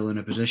and fill in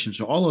a position.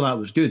 So all of that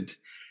was good.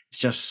 It's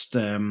just,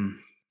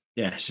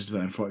 it's just a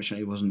bit unfortunate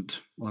he wasn't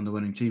on the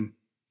winning team.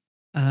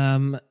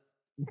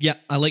 Yeah,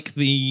 I like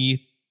the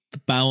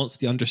balance,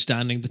 the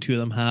understanding the two of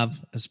them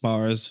have as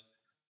far as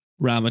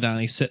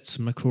Ramadani sits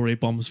and McCrory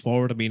bombs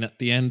forward. I mean, at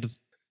the end of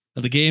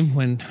the game,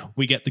 when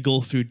we get the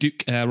goal through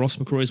Duke, Ross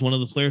McCrory is one of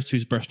the players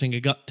who's bursting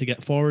a gut to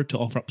get forward, to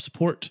offer up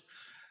support.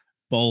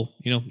 Ball,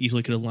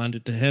 easily could have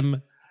landed to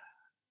him.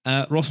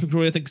 Ross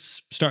McCrory, I think,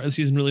 started the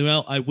season really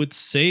well. I would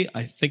say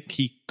I think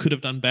he could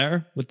have done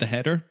better with the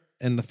header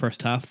in the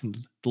first half from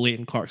the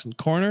Leighton Clarkson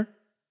corner.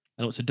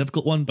 I know it's a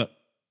difficult one, but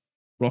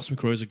Ross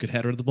McCrory is a good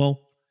header of the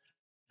ball.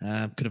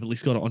 Could have at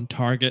least got it on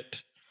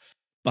target.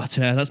 But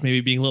that's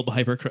maybe being a little bit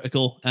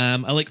hypercritical. I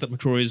like that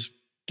McCrory's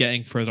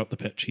getting further up the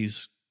pitch.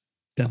 He's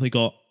definitely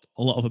got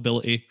a lot of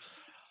ability,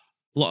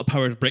 a lot of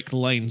power to break the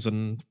lines.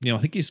 And, I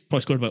think he's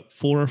probably scored about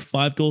 4 or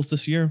 5 goals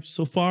this year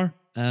so far.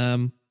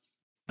 I'm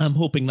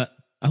hoping that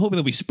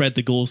we spread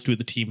the goals through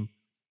the team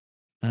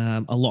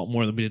a lot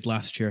more than we did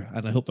last year.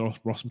 And I hope that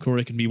Ross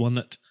McCrory can be one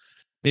that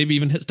maybe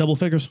even hits double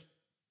figures.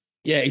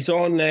 Yeah, he's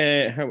on,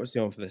 how much is he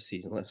on for this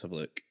season? Let's have a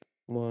look.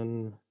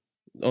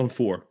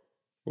 4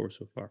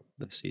 so far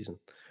this season.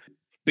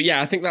 But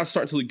yeah, I think that's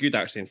starting to look good,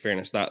 actually, in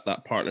fairness,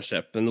 that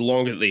partnership. And the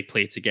longer that they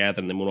play together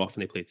and the more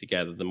often they play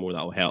together, the more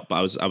that will help.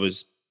 But I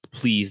was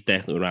pleased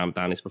definitely with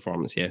Ramadani's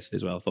performance yesterday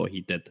as well. I thought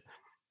he did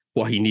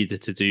what he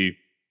needed to do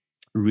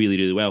really,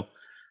 really well.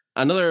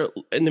 Another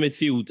in the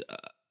midfield,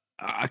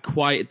 a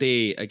quiet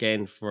day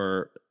again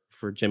for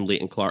Jim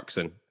Leighton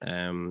Clarkson.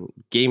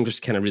 Game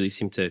just kind of really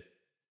seemed to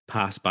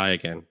pass by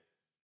again.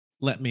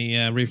 Let me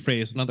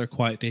rephrase, another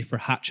quiet day for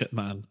Hatchet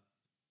Man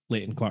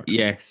Leighton Clarkson.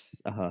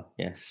 Yes,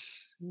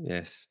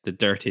 yes, the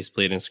dirtiest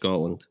player in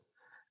Scotland.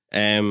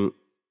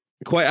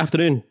 Quiet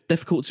afternoon.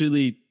 Difficult to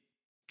really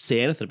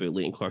say anything about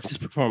Leighton Clarkson's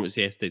performance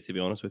yesterday, to be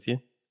honest with you.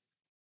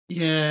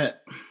 Yeah,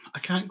 I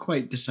can't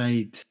quite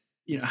decide.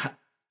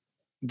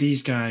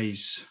 These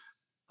guys,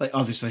 like,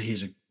 obviously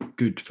he's a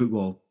good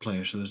football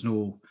player, so there's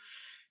no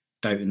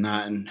doubt in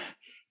that, and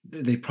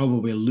they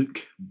probably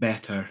look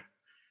better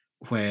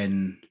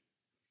when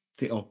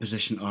the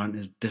opposition aren't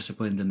as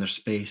disciplined in their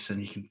space, and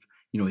he can,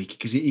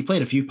 because he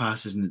played a few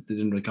passes and it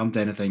didn't really come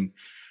to anything,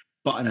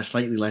 but in a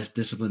slightly less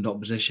disciplined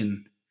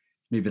opposition,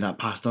 maybe that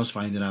pass does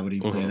find an Aberdeen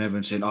player, and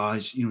everyone's saying,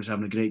 he's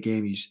having a great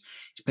game, he's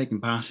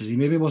picking passes. He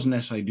maybe wasn't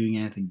necessarily doing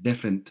anything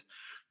different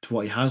to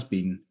what he has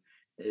been.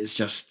 It's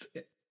just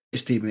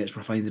his teammates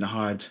were finding it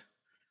hard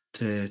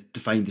to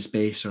find the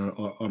space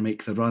or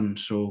make the run.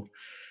 So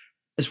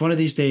it's one of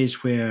these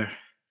days where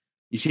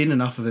you've seen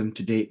enough of him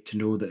to date to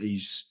know that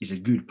he's a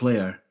good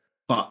player,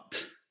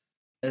 but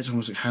it's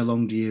almost like, how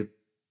long do you...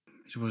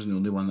 He wasn't the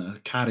only one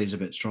that carries a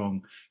bit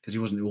strong, because he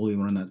wasn't the only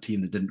one on that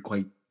team that didn't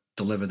quite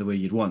deliver the way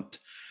you'd want.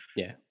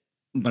 Yeah.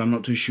 But I'm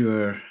not too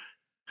sure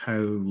how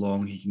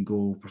long he can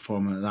go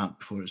performing at that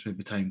before it's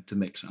maybe time to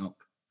mix it up.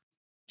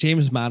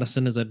 James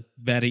Maddison is a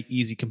very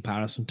easy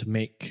comparison to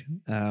make,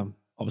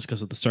 obviously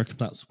because of the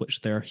circumstances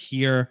which they're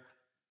here,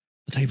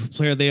 the type of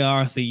player they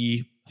are,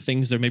 the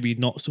things they're maybe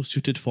not so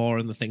suited for,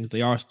 and the things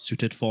they are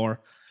suited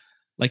for.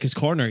 Like his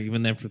corner,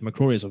 even then for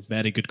McCrory, is a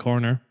very good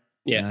corner.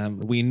 Yeah.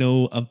 We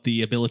know of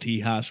the ability he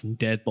has from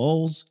dead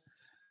balls.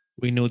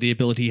 We know the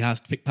ability he has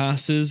to pick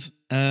passes,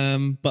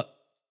 but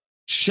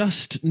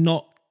just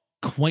not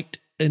quite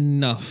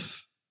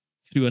enough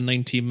through a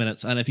 19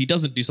 minutes. And if he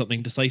doesn't do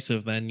something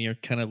decisive, then you're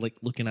kind of like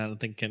looking at it and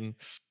thinking,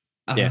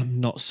 Yeah. I'm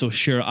not so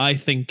sure. I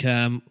think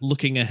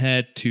looking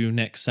ahead to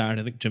next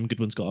Saturday, I think Jim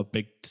Goodwin's got a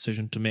big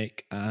decision to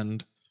make,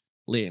 and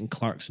Leighton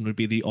Clarkson would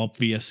be the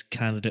obvious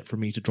candidate for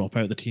me to drop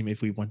out of the team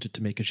if we wanted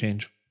to make a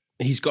change.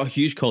 He's got a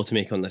huge call to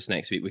make on this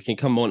next week. We can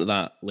come on to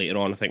that later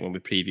on, I think, when we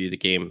preview the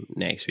game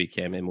next week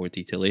in more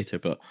detail later.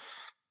 But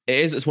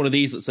it's one of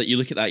these, it's like you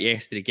look at that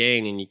yesterday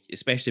again, and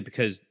especially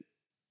because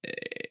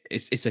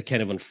it's a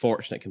kind of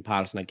unfortunate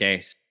comparison, I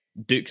guess.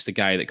 Duke's the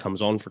guy that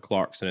comes on for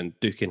Clarkson, and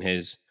Duke in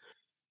his,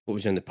 what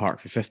was in the park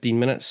for 15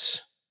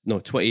 minutes? No,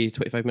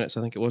 25 minutes,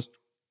 I think it was.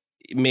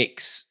 It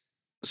makes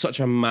such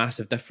a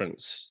massive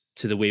difference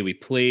to the way we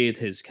played,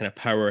 his kind of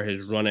power,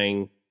 his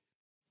running,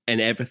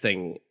 and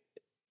everything.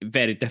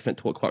 Very different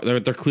to what Clark. They're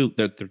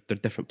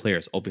different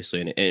players,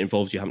 obviously, and it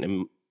involves you having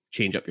to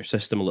change up your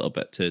system a little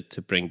bit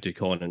to bring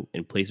Duke on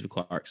in place of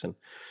Clarkson.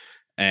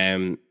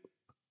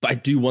 But I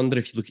do wonder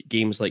if you look at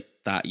games like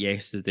that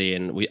yesterday,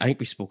 and I think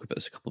we spoke about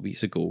this a couple of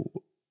weeks ago,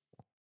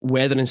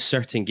 whether in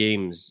certain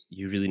games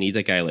you really need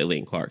a guy like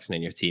Leighton Clarkson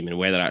in your team, and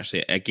whether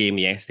actually a game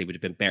yesterday would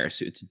have been better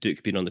suited to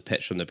Duke being on the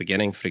pitch from the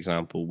beginning, for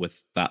example,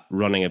 with that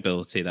running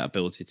ability, that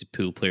ability to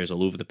pull players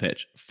all over the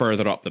pitch,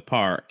 further up the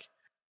park.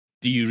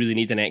 Do you really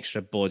need an extra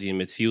body in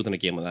midfield in a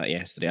game like that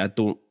yesterday? I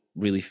don't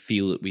really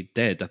feel that we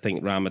did. I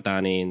think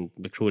Ramadani and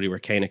McCrory were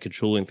kind of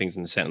controlling things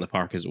in the centre of the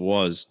park as it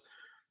was.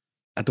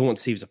 I don't want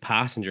to say he was a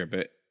passenger,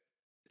 but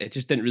it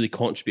just didn't really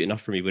contribute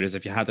enough for me. Whereas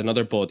if you had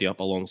another body up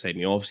alongside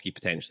Miovski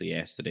potentially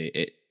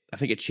yesterday, I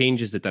think it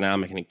changes the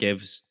dynamic and it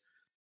gives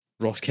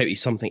Ross County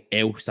something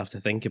else to have to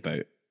think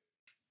about.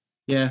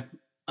 Yeah,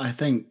 I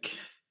think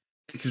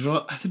because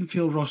I didn't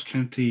feel Ross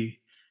County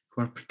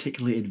were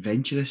particularly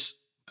adventurous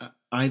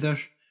either.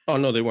 Oh,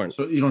 no, they weren't.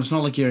 So, it's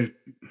not like you're,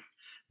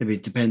 maybe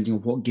depending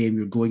on what game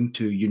you're going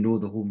to,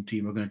 the home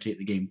team are going to take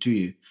the game to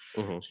you.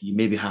 Mm-hmm. So you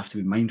maybe have to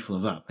be mindful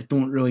of that. I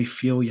don't really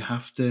feel you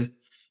have to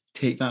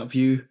take that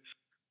view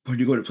when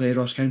you go to play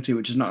Ross County,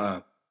 which is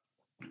not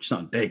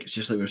big. It's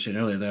just like we were saying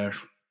earlier,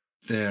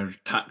 their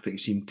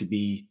tactics seem to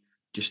be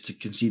just to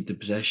concede the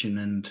possession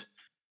and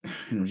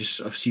just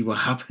sort of see what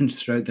happens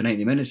throughout the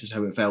 90 minutes is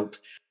how it felt.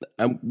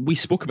 We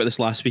spoke about this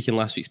last week in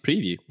last week's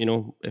preview.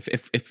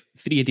 If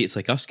three idiots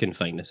like us can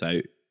find this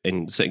out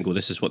and sit and go,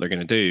 this is what they're going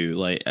to do,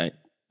 like, it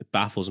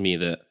baffles me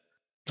that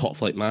top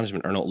flight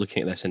management are not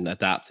looking at this and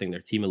adapting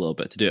their team a little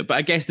bit to do it. But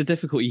I guess the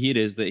difficulty here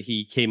is that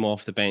he came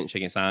off the bench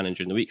against Annan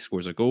during the week,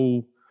 scores a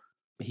goal.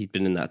 He'd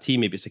been in that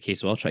team. Maybe it's a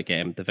case of I'll try to get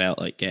him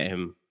developed, get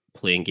him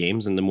playing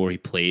games, and the more he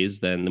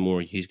plays, then the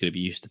more he's going to be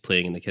used to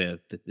playing in the kind of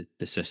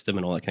the system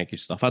and all that kind of good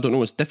stuff. I don't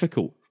know. It's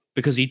difficult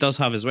because he does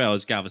have, as well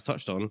as Gav has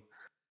touched on,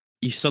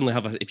 you suddenly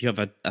have if you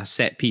have a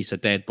set piece, a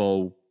dead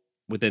ball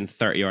within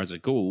 30 yards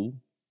of goal,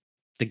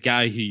 the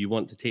guy who you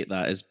want to take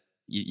that is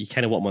you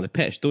kind of want him on the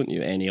pitch, don't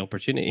you? Any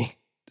opportunity.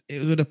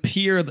 It would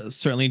appear that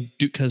certainly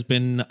Duke has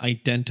been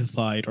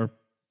identified, or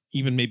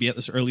even maybe at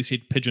this early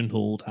stage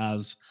pigeonholed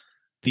as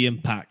the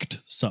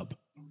impact sub.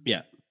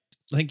 Yeah,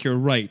 I think you're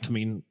right. I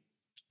mean,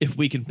 if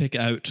we can pick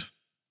it out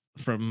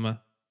from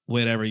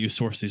wherever you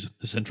source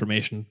this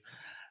information,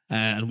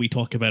 and we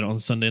talk about it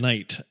on Sunday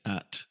night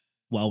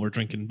while we're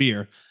drinking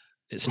beer,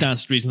 it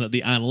stands to reason that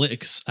the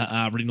analytics at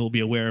Aberdeen will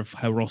be aware of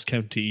how Ross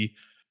County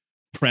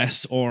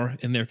press, or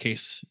in their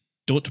case,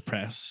 don't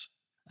press.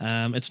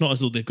 It's not as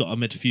though they've got a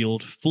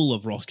midfield full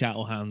of Ross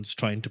Cattle hands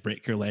trying to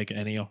break your leg at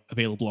any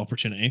available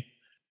opportunity.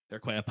 They're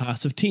quite a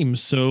passive team.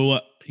 So,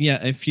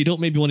 if you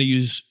don't maybe want to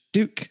use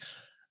Duke,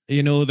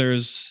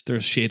 there's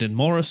Shaden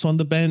Morris on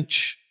the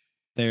bench.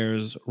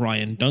 There's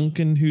Ryan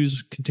Duncan, who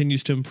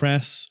continues to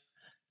impress.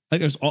 I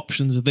think there's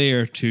options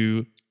there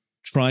to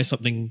try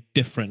something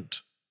different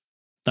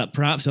that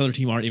perhaps the other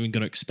team aren't even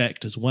going to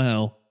expect as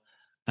well.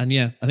 And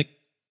I think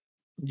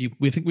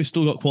we've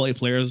still got quality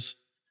players.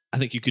 I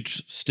think you could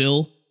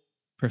still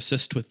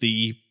persist with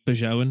the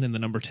Bajowan in the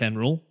number 10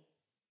 role.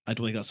 I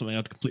don't think that's something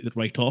I'd completely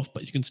write off,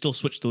 but you can still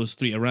switch those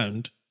three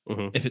around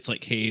if it's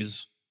like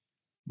Hayes,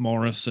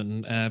 Morris,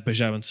 and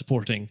Bajowan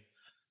supporting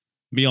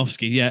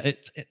Miovski.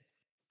 It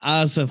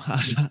as a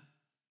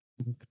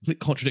complete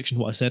contradiction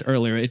to what I said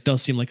earlier, it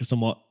does seem like a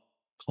somewhat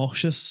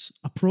cautious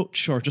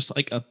approach, or just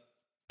like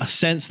a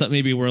sense that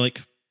maybe we're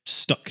like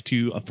stuck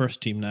to a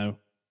first team now.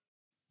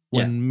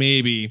 When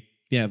maybe,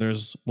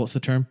 there's, what's the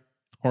term?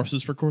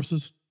 Horses for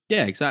courses?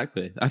 Yeah,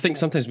 exactly. I think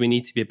sometimes we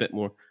need to be a bit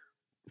more,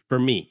 for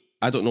me,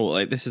 I don't know,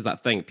 like, this is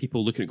that thing,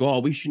 people looking at go,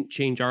 we shouldn't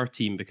change our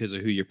team because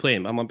of who you're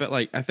playing. I'm a bit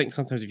like, I think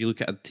sometimes if you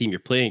look at a team you're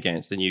playing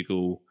against and you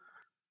go,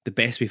 the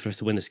best way for us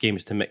to win this game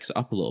is to mix it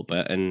up a little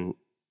bit, and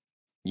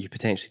you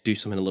potentially do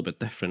something a little bit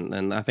different.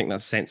 And I think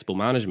that's sensible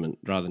management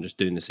rather than just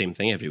doing the same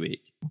thing every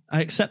week. I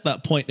accept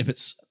that point if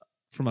it's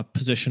from a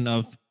position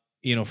of,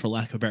 for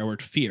lack of a better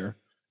word, fear.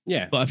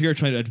 Yeah. But if you're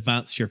trying to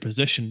advance your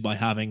position by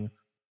having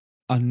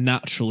a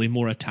naturally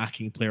more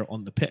attacking player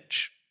on the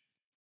pitch,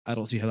 I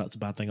don't see how that's a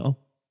bad thing at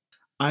all.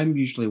 I'm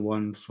usually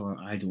one for,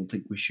 I don't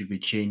think we should be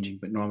changing,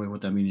 but normally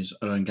what I mean is,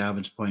 around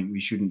Gavin's point, we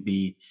shouldn't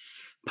be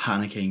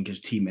panicking because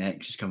Team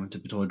X is coming to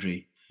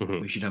Pittodrie.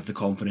 We should have the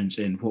confidence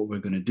in what we're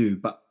going to do.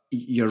 But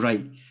you're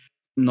right,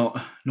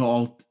 not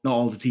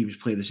all the teams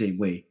play the same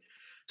way.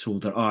 So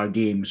there are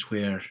games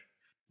where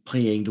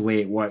playing the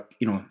way it worked,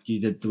 you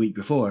did the week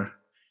before,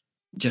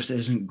 just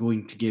isn't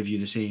going to give you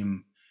the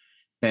same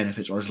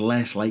benefits, or is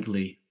less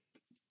likely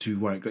to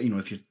work.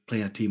 If you're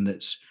playing a team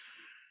that's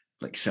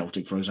like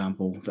Celtic, for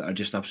example, that are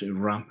just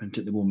absolutely rampant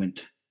at the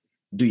moment,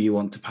 do you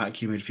want to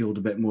pack your midfield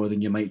a bit more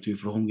than you might do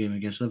for a home game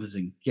against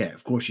Livingston? Yeah,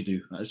 of course you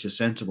do. That's just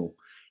sensible.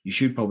 You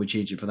should probably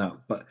change it for that.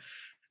 But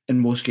in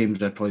most games,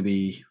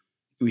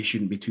 we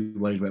shouldn't be too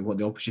worried about what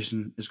the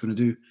opposition is going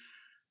to do.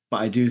 But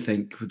I do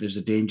think there's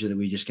a danger that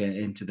we just get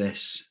into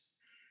this.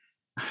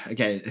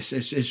 Again,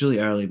 it's really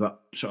early,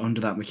 but sort of under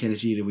that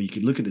McInnes era where you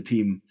could look at the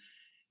team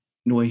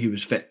knowing who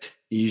was fit.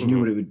 You just knew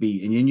what it would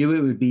be. And you knew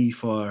it would be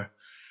for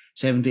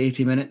 70,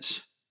 80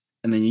 minutes.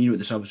 And then you knew what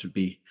the subs would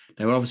be.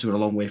 Now, obviously, we're a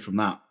long way from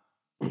that.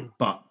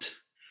 But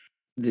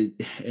the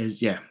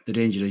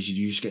danger is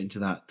you just get into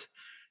that.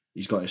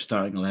 He's got his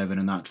starting 11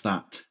 and that's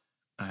that.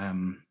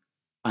 And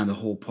the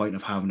whole point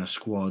of having a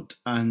squad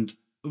and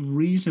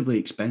reasonably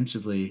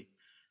expensively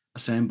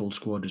assembled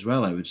squad as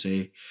well, I would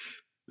say,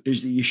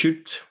 is that you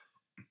should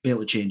be able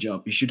to change it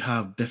up. You should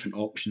have different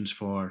options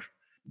for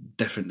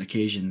different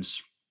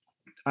occasions.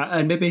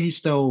 And maybe he's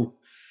still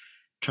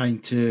trying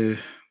to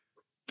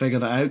figure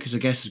that out, because I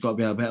guess there's got to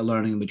be a bit of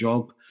learning on the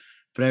job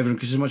for everyone,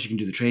 because as much as you can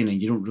do the training,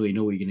 you don't really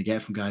know what you're going to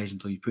get from guys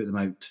until you put them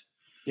out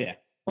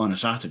on a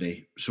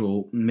Saturday.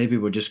 So maybe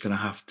we're just going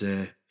to have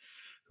to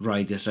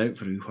ride this out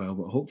for a while,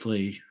 but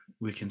hopefully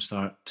we can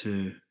start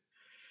to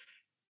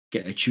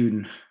get a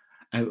tune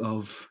out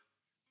of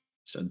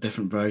sort of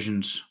different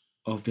versions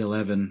of the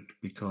 11,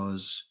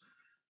 because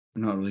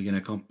we're not really going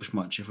to accomplish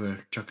much if we're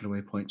chucking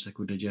away points like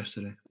we did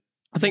yesterday.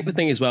 I think the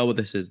thing as well with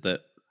this is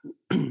that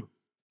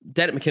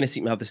Derek McInnes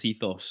seemed to have this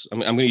ethos. I'm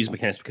going to use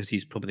McInnes because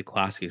he's probably the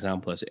classic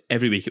example.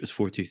 Every week it was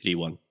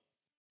 4-2-3-1.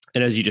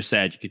 And as you just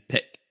said, you could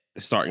pick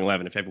the starting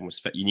 11 if everyone was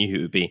fit, you knew who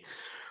it would be.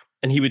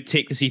 And he would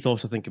take this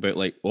ethos to think about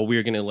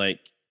we're going to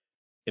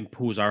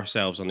impose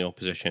ourselves on the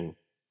opposition.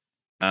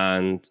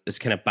 And it's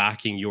kind of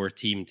backing your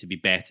team to be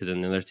better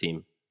than the other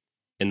team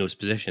in those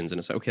positions. And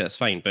it's okay, that's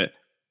fine. But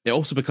it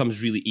also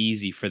becomes really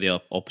easy for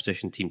the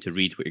opposition team to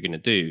read what you're going to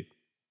do.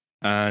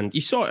 And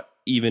you saw it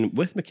even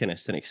with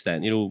McInnes to an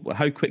extent.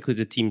 How quickly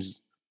did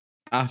teams,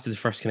 after the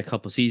first kind of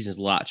couple of seasons,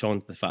 latch on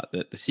to the fact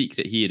that the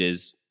secret here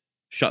is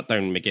shut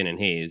down McGinn and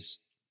Hayes,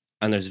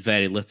 and there's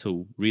very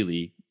little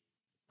really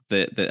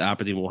that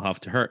Aberdeen will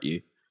have to hurt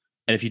you.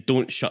 And if you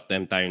don't shut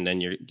them down,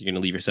 then you're going to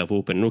leave yourself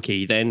open. And okay,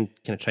 you then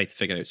kind of try to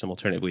figure out some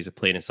alternative ways of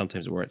playing, and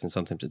sometimes it worked and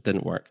sometimes it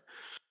didn't work.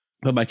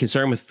 But my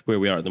concern with where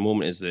we are at the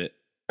moment is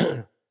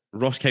that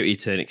Ross County,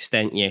 to an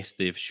extent, yes,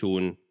 they've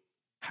shown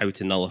how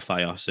to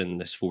nullify us in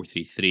this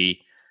 4-3-3.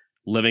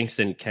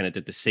 Livingston kind of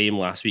did the same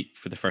last week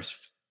for the first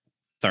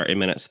 30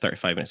 minutes,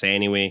 35 minutes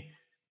anyway.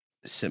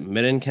 St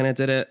Mirren kind of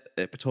did it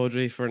at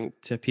Pittodrie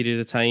to a period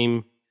of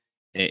time.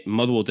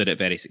 Motherwell did it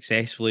very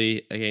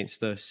successfully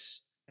against us.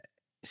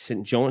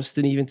 St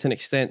Johnstone, even to an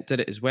extent,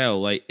 did it as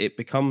well. It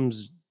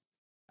becomes,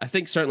 I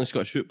think, certainly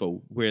Scottish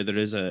football, where there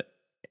is an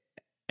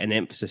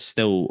emphasis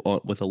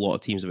still with a lot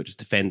of teams about just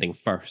defending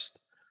first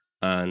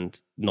and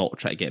not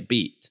try to get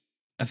beat.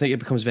 I think it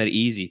becomes very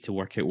easy to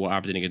work out what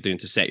Aberdeen are doing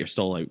to set your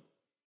stall out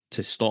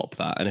to stop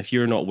that. And if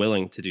you're not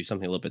willing to do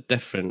something a little bit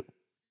different,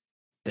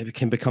 it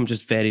can become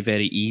just very,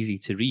 very easy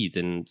to read.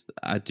 And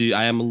I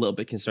am a little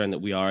bit concerned that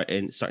we are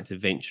starting to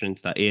venture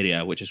into that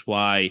area, which is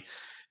why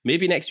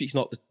maybe next week's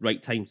not the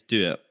right time to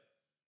do it.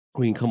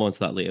 We can come on to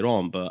that later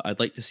on, but I'd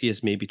like to see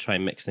us maybe try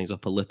and mix things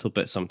up a little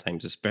bit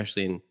sometimes,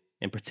 especially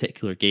in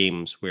particular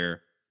games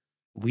where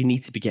we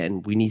need to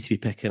be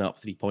picking up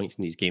 3 points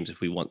in these games if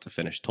we want to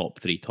finish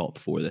top 3, top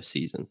 4 this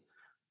season.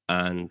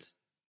 And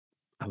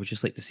I would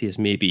just like to see us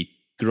maybe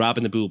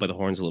grabbing the bull by the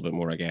horns a little bit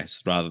more, I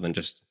guess, rather than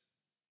just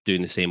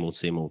doing the same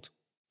old.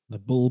 The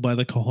bull by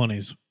the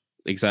cojones.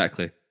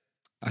 Exactly.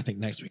 I think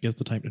next week is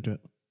the time to do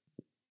it.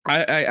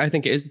 I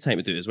think it is the time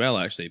to do it as well,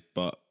 actually,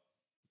 but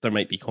there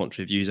might be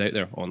contrary views out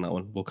there on that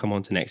one. We'll come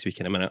on to next week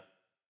in a minute.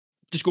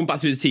 Just going back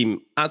through the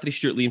team, Anthony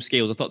Stewart, Liam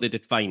Scales, I thought they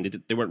did fine.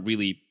 They weren't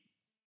really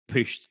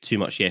pushed too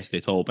much yesterday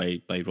at all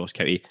by Ross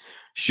County.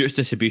 Stewart's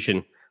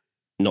distribution,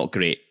 not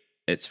great.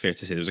 It's fair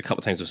to say there was a couple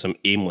of times with some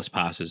aimless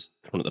passes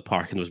thrown at the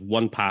park, and there was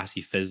one pass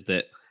he fizzed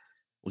at,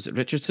 was it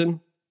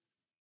Richardson?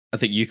 I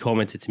think you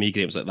commented to me,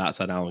 Graham, was like, that's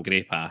an Alan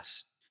Gray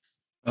pass.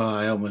 Oh,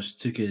 I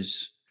almost took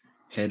his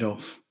head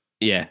off.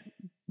 Yeah,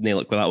 nail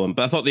it with that one.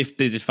 But I thought they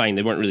did fine.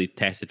 They weren't really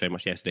tested very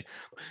much yesterday.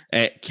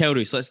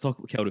 Kelroos, let's talk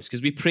about Kelroos,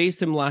 because we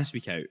praised him last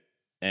week out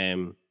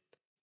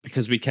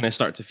because we kind of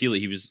started to feel that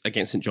he was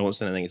against St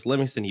Johnstone and against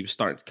Livingston. He was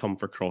starting to come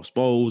for cross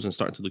balls and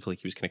starting to look like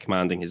he was kind of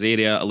commanding his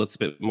area a little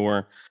bit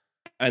more.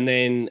 And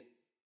then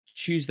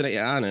Tuesday night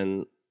at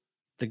Annan,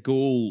 the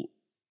goal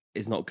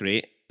is not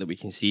great that we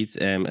concede.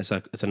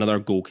 It's another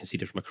goal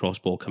conceded from a cross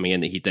ball coming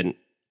in that he didn't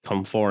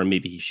come for, and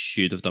maybe he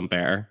should have done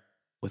better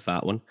with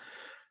that one.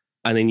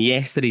 And then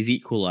yesterday's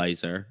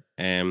equaliser,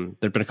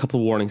 there'd been a couple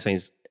of warning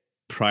signs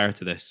prior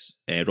to this.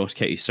 Ross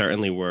County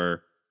certainly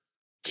were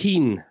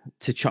keen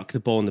to chuck the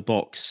ball in the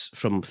box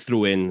from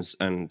throw-ins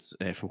and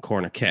from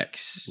corner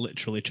kicks.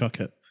 Literally chuck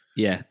it.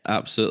 Yeah,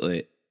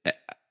 absolutely.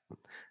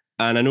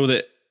 And I know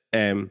that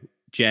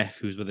Jeff,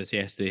 who was with us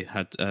yesterday,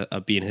 had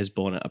a bee in his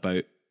bonnet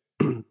about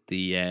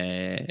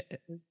the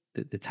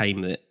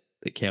time that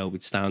Kel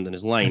would stand in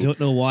his line. I don't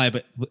know why,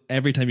 but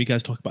every time you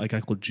guys talk about a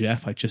guy called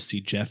Jeff, I just see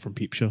Jeff from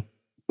Peep Show.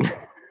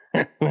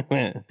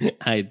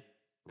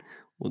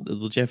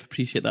 Will Jeff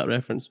appreciate that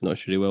reference? I'm not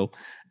sure he will.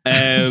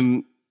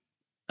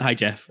 Hi,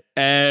 Jeff.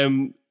 I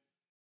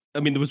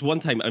mean, there was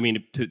one time,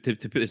 to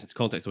put this into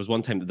context, there was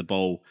one time that the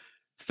ball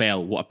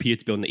fell what appeared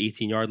to be on the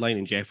 18-yard line,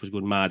 and Jeff was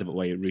going mad about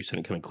why Roos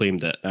hadn't come and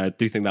claimed it. I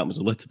do think that was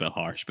a little bit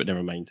harsh, but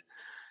never mind.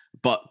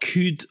 But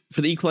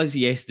for the equaliser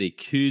yesterday,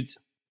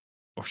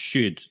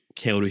 should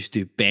Kel Roos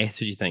do better,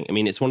 do you think? I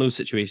mean, it's one of those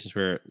situations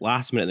where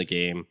last minute of the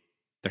game,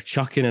 they're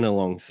chucking in a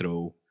long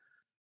throw.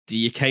 Do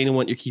you kind of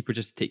want your keeper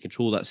just to take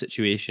control of that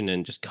situation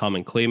and just come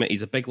and claim it?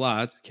 He's a big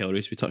lad, Kel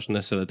Roos. We touched on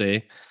this the other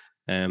day.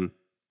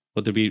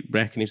 What did we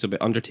reckon? He was a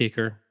bit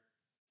Undertaker,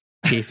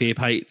 kayfabe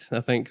height,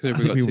 I think.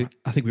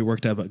 I think we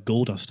worked out about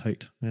Goldust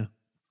height. Yeah.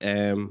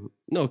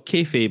 No,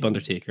 kayfabe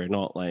Undertaker,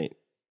 not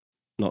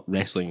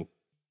wrestling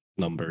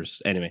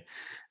numbers. Anyway,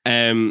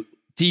 do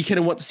you kind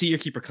of want to see your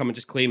keeper come and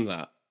just claim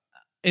that?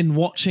 In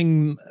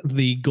watching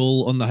the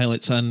goal on the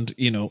highlights, and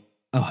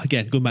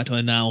again going back to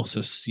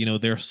analysis,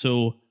 they're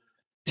so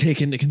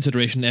take into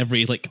consideration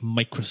every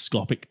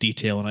microscopic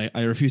detail, and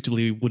I refuse to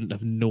believe we wouldn't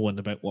have known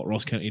about what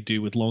Ross County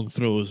do with long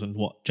throws and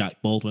what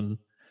Jack Baldwin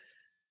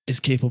is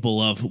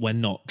capable of when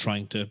not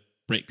trying to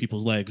break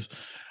people's legs.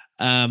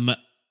 It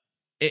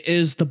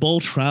is the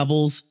ball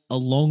travels a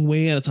long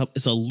way, and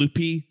it's a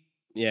loopy,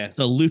 it's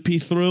a loopy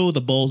throw.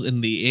 The ball's in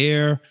the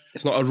air.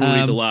 It's not a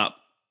Rory Delap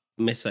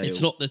missile.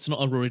 It's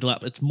not a Rory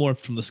Delap. It's more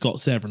from the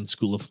Scott Severn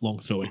school of long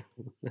throwing.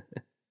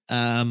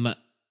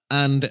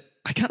 And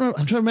I can't remember.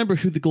 I'm trying to remember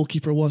who the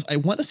goalkeeper was. I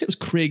want to say it was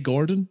Craig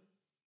Gordon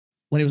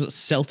when he was at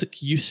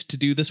Celtic. Used to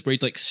do this where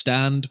he'd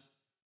stand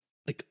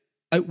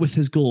out with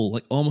his goal,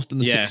 almost in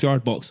the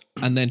 6-yard box,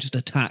 and then just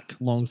attack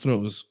long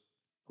throws.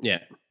 Yeah,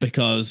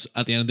 because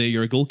at the end of the day,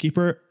 you're a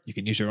goalkeeper. You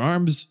can use your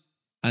arms,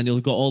 and you'll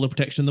got all the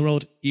protection in the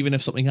world, even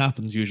if something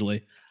happens.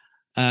 Usually,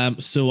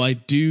 so I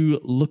do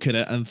look at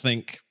it and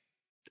think,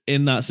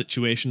 in that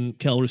situation,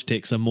 Kel Roos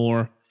takes a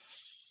more,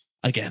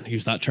 again,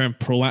 use that term,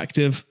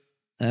 proactive.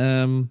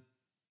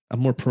 A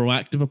more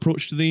proactive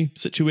approach to the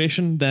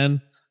situation,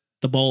 then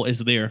the ball is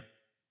there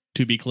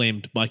to be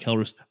claimed by Kel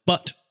Roos.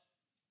 But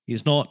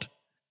he's not.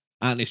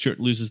 Anthony Stewart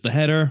loses the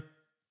header.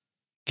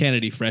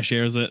 Kennedy fresh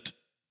airs it.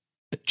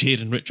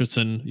 Jaden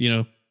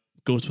Richardson,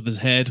 goes with his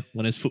head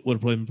when his foot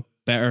would have been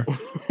better.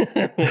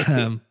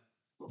 It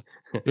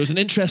was an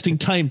interesting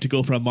time to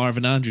go for a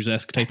Marvin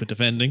Andrews-esque type of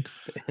defending.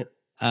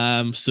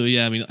 I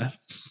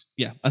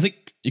think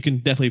you can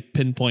definitely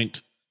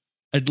pinpoint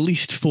at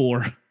least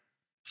four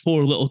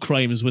little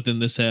crimes within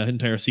this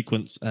entire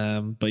sequence.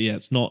 But yeah,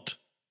 it's not.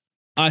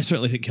 I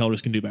certainly think Kel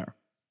Roos can do better.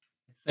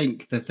 I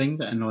think the thing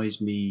that annoys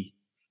me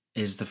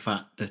is the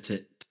fact that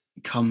it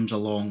comes a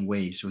long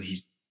way. So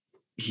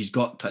he's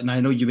got. And I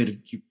know you made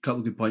a couple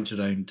of good points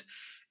around.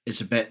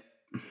 It's a bit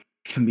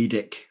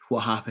comedic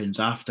what happens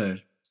after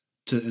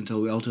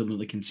until we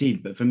ultimately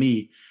concede. But for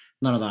me,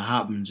 none of that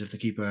happens if the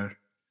keeper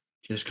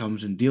just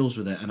comes and deals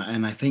with it.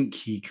 And I think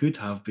he could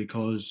have,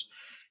 because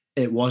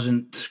it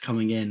wasn't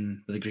coming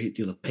in with a great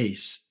deal of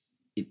pace.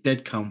 It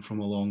did come from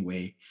a long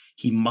way.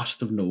 He must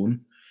have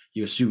known.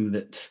 You assume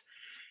that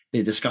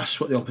they discuss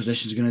what the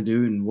opposition is going to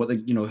do and what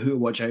who to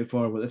watch out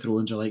for, what the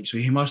throw-ins are like. So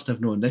he must have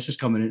known this is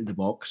coming into the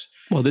box.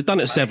 Well, they've done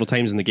it several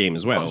times in the game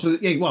as well.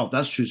 Well,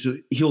 that's true. So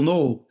he'll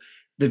know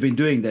they've been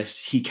doing this.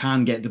 He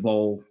can get the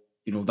ball,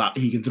 that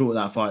he can throw it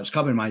that far. It's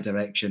coming in my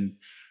direction.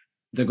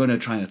 They're going to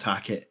try and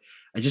attack it.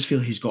 I just feel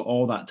he's got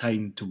all that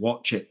time to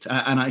watch it.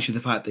 And actually the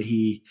fact that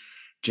he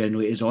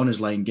generally is on his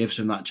line gives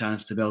him that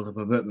chance to build up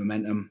a bit of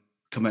momentum,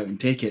 come out and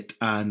take it.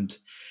 And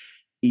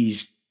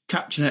he's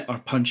catching it or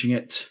punching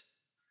it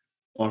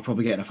or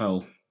probably getting a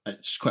foul.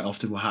 It's quite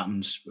often what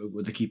happens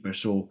with the keeper.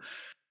 So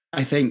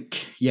I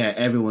think,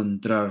 everyone,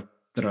 there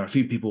are a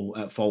few people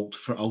at fault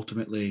for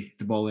ultimately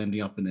the ball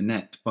ending up in the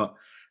net. But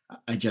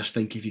I just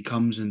think if he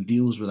comes and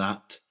deals with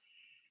that,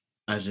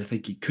 as I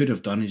think he could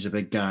have done, he's a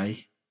big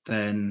guy,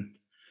 then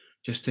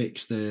just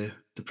takes the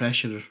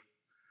pressure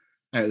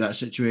out of that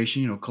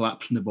situation,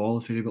 collapsing the ball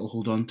if you're able to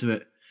hold on to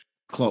it.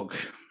 Clock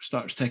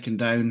starts ticking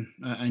down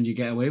and you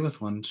get away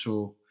with one.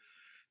 So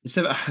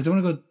I don't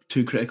want to go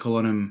too critical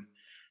on him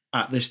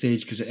at this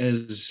stage because it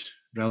is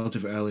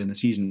relatively early in the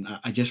season.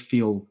 I just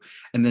feel,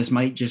 and this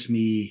might just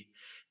maybe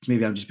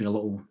I'm just being a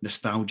little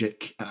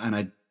nostalgic, and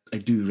I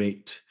do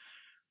rate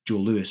Joe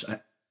Lewis.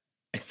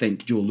 I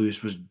think Joe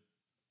Lewis was,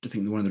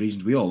 one of the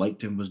reasons we all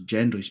liked him was,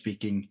 generally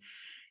speaking,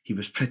 he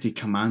was pretty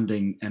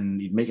commanding and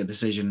he'd make a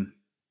decision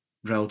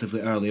relatively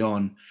early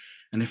on.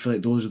 And I feel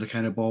like those are the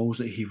kind of balls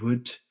that he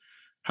would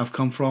have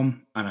come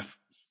from. And I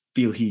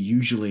feel he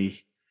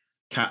usually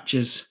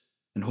catches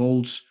and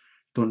holds.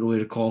 Don't really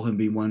recall him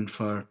being one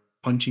for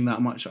punching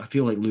that much. I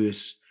feel like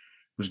Lewis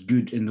was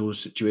good in those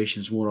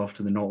situations more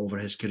often than not over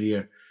his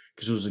career,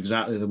 because those are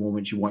exactly the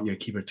moments you want your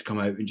keeper to come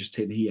out and just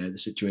take the heat out of the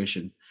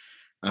situation.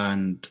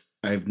 And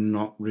I've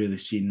not really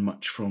seen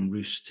much from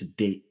Roos to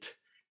date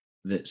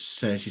that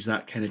says he's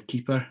that kind of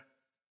keeper.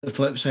 The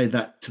flip side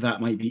to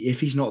that might be, if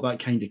he's not that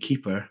kind of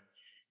keeper,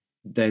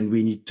 then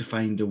we need to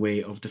find a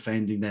way of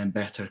defending them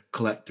better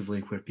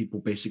collectively, where people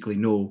basically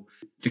know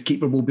the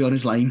keeper will be on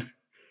his line.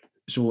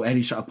 So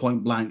any sort of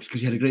point blanks,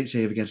 because he had a great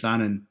save against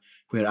Annan,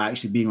 where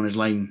actually being on his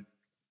line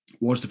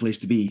was the place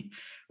to be.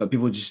 But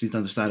people just need to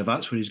understand if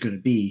that's where he's going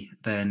to be,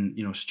 then,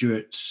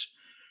 Stewart's,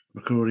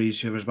 McCrory's,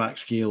 whoever's back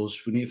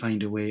Scales, we need to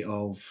find a way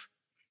of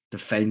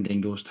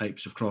defending those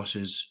types of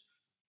crosses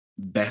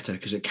better,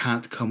 because it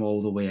can't come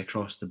all the way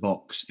across the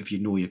box if you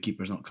know your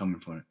keeper's not coming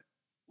for it.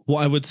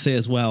 What I would say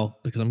as well,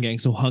 because I'm getting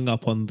so hung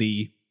up on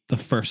the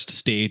first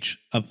stage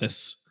of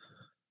this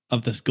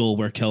goal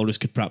where Kelrus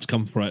could perhaps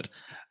come for it,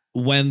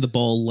 when the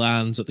ball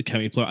lands at the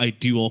county player, I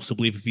do also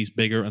believe if he's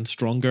bigger and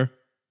stronger,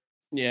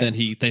 then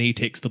he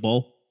takes the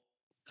ball.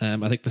 I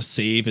think the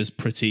save is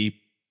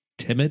pretty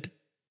timid.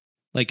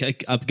 Like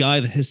a guy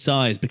that his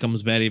size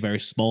becomes very, very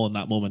small in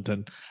that moment.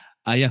 And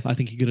I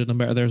think he could have done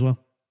better there as well.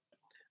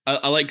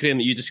 I like, Graham,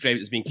 that you described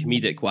it as being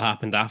comedic, what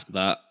happened after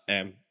that.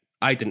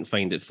 I didn't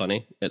find it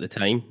funny at the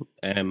time.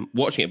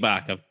 Watching it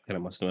back, I've had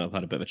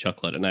a bit of a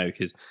chuckle at it now,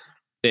 because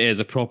it is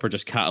a proper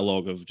just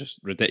catalogue of just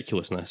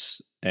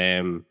ridiculousness.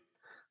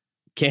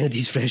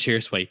 Kennedy's fresh air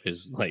swipe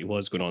is like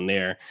what's going on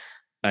there,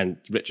 and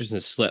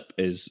Richardson's slip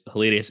is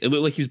hilarious. It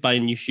looked like he was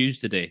buying new shoes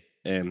today,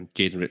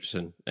 Jaden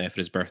Richardson, for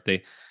his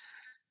birthday.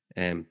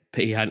 But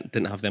he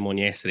didn't have them on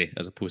yesterday,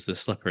 as opposed to the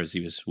slippers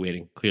he was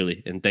wearing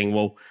clearly in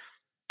Dingwall.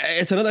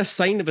 It's another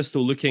sign of us though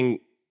looking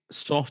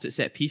soft at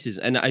set pieces,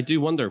 and I do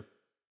wonder.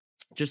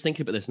 Just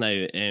thinking about this now,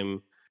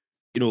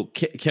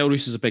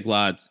 Kelrus is a big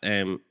lad.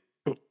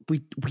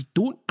 We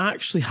don't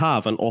actually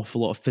have an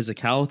awful lot of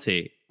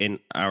physicality in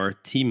our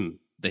team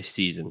this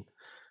season.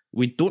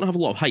 We don't have a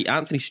lot of height.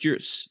 Anthony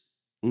Stewart's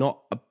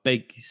not a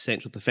big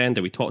central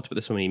defender. We talked about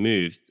this when he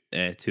moved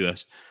to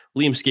us.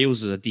 Liam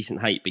Scales is a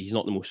decent height, but he's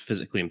not the most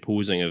physically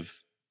imposing of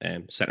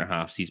centre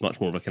halves. He's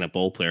much more of a kind of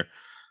ball player.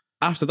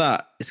 After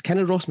that, it's kind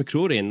of Ross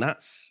McCrory, and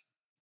that's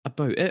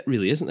about it,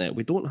 really, isn't it?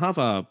 We don't have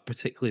a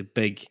particularly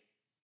big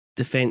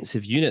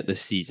defensive unit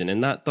this season,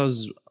 and that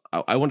does.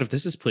 I wonder if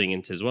this is playing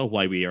into as well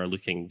why we are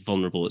looking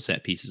vulnerable at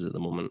set pieces at the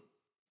moment.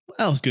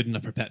 Well, it's good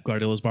enough for Pep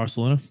Guardiola's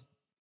Barcelona.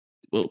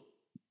 Well,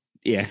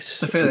 yes,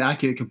 it's a fairly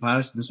accurate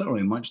comparison. There's not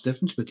really much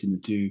difference between the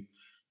two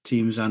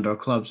teams and our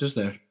clubs, is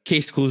there?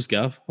 Case closed,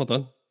 Gav. Well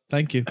done.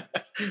 Thank you.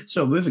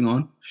 So moving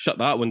on. Shut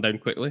that one down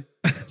quickly.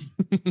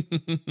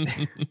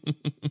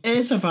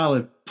 It's a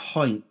valid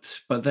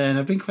point, but then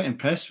I've been quite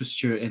impressed with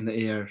Stewart in the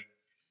air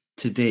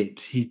to date.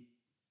 He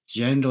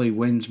generally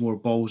wins more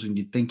balls than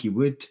you'd think he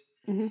would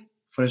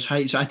for his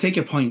height. So I take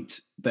your point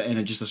that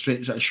in just a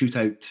straight sort of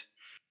shootout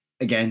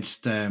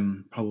against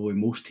probably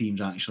most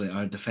teams, actually,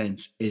 our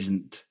defence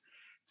isn't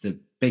the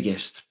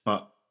biggest,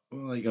 but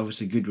like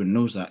obviously Goodwin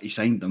knows that. He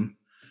signed them.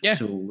 Yeah.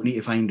 So we need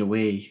to find a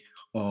way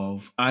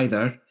of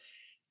either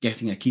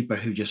getting a keeper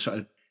who just sort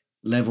of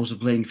levels the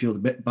playing field a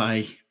bit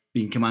by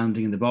being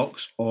commanding in the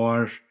box,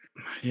 or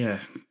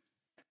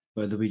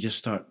whether we just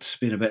start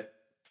being a bit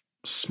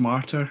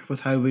smarter with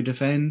how we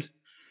defend.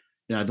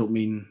 I don't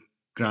mean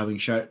grabbing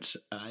shirts,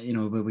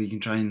 where we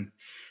can try and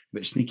a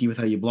bit sneaky with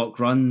how you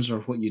block runs or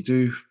what you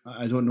do.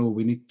 I don't know.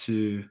 We need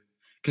to,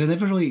 because I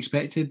never really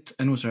expected,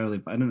 I know it's early,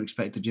 but I don't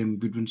expect the Jim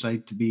Goodwin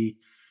side to be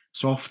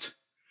soft.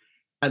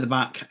 At the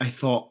back, I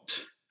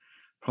thought,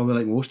 probably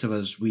like most of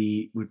us,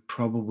 we would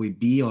probably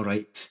be all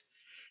right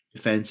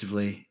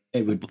defensively.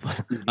 It would.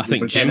 I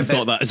think Jim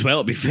thought that as well,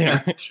 to be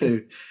fair. Yeah,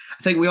 true.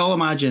 I think we all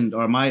imagined,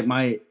 or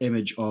my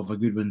image of a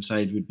Goodwin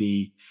side would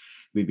be,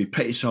 we'd be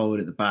pretty solid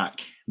at the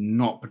back,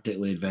 not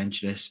particularly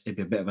adventurous. It'd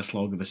be a bit of a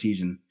slog of a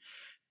season.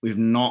 We've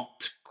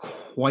not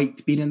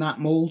quite been in that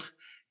mould.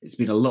 It's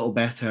been a little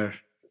better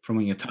from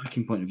an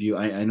attacking point of view.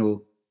 I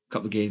know a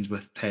couple of games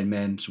with 10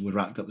 men, so we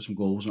racked up with some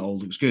goals and it all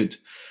looks good.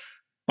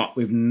 But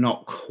we've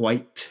not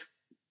quite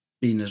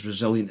been as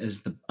resilient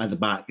at the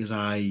back as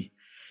I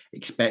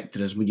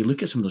expected us. When you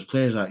look at some of those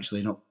players,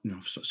 actually, not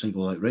sort of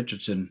single out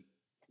Richardson,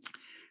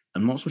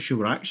 I'm not so sure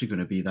we're actually going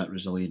to be that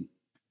resilient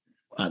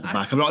at the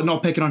back. I'm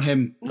not picking on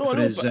him for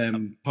his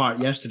part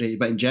yesterday,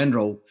 but in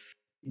general,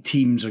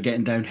 teams are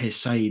getting down his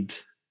side,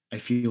 I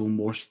feel,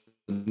 more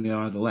than they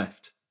are the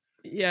left.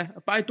 Yeah,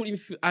 but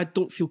I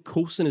don't feel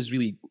Coulson is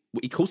really.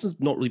 Coulson's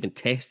not really been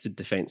tested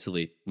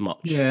defensively much.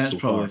 Yeah, that's so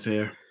probably far.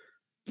 fair.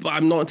 But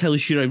I'm not entirely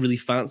sure I really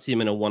fancy him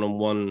in a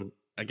one-on-one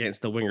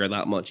against the winger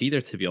that much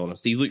either, to be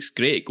honest. He looks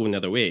great going the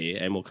other way,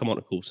 and we'll come on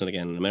to Coulson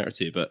again in a minute or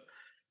two. But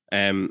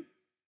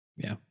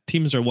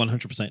teams are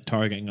 100%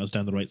 targeting us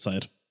down the right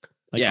side.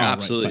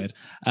 Absolutely. Right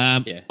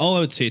side. All I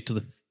would say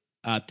to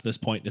this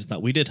point is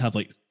that we did have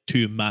like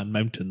 2-man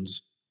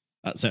mountains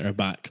at centre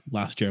back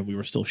last year. We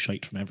were still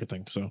shite from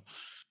everything. So,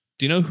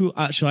 do you know who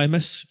actually I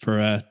miss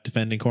for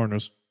defending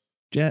corners?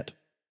 Jet.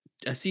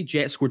 I see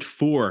Jet scored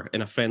 4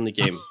 in a friendly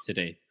game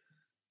today.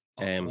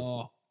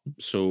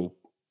 So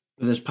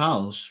with his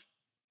pals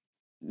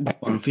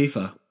on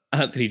FIFA,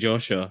 Anthony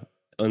Joshua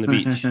on the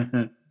beach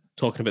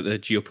talking about the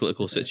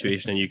geopolitical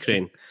situation in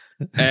Ukraine.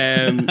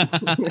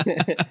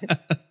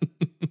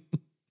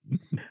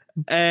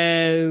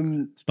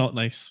 It's not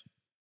nice.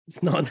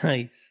 It's not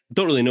nice.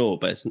 Don't really know,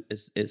 but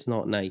it's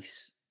not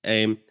nice.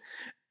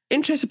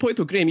 Interesting point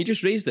though, Graham. You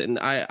just raised it, and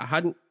I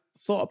hadn't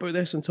thought about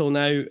this until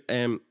now.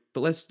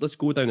 But let's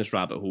go down this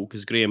rabbit hole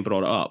because Graham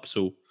brought it up.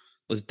 So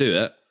let's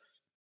do it.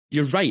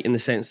 You're right in the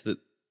sense that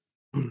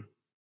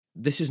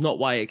this is not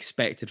what I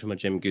expected from a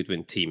Jim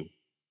Goodwin team.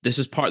 This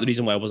is part of the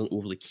reason why I wasn't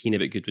overly keen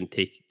about Goodwin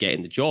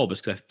getting the job,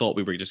 is because I thought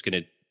we were just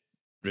going to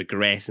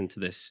regress into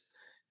this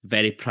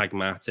very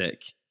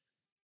pragmatic,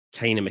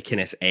 kind of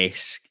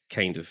McInnes-esque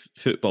kind of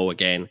football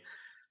again.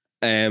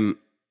 And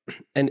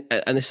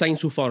the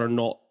signs so far are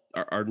not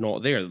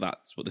there.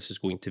 That's what this is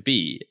going to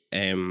be.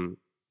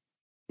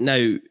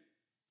 Now,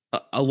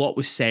 a lot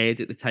was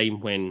said at the time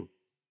when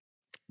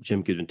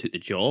Jim Goodwin took the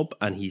job,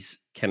 and he's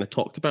kind of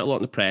talked about it a lot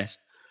in the press.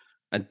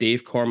 And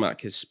Dave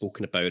Cormack has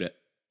spoken about it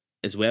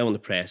as well in the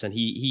press, and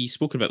he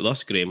spoke about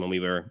us, Graham, when we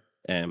were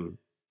in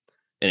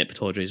at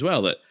Pittodrie as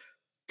well, that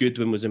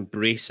Goodwin was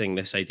embracing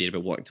this idea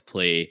about wanting to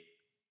play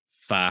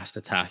fast,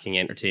 attacking,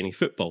 entertaining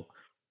football,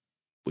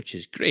 which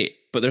is great.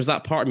 But there's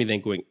that part of me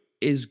then going,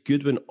 is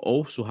Goodwin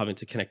also having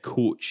to kind of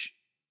coach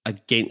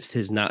against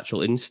his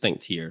natural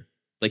instinct here?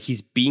 Like,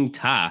 he's being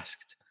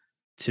tasked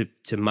to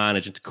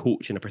manage and to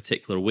coach in a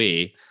particular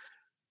way,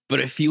 but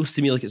it feels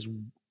to me like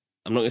I'm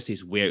not going to say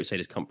it's way outside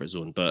his comfort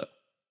zone, but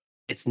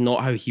it's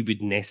not how he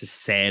would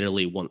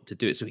necessarily want to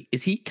do it. So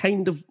is he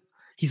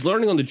he's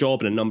learning on the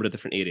job in a number of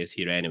different areas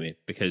here anyway,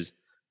 because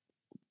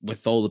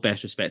with all the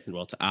best respect in the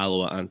world to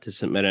Alloa and to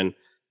St Mirren,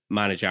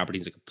 manage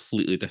Aberdeen's a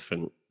completely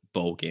different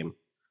ball game.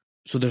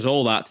 So there's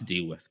all that to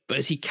deal with. But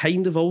is he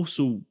kind of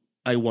also,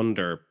 I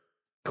wonder,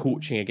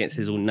 coaching against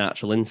his own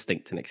natural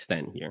instinct to an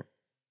extent here?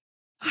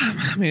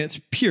 I mean,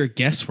 it's pure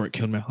guesswork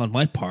on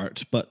my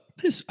part, but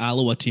this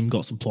Alloa team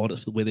got some plaudits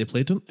for the way they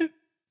played, didn't they?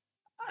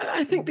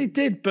 I think they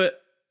did,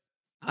 but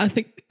I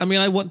think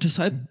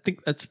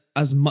that's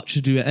as much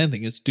to do with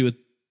anything. It's to do with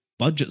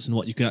budgets and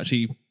what you can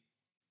actually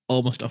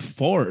almost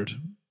afford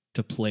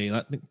to play.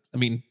 I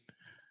mean,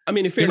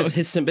 in fairness,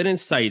 his St Mirren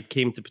side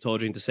came to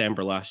Pittodrie in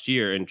December last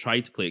year and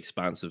tried to play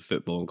expansive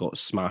football and got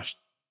smashed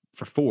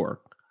for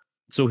 4.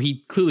 So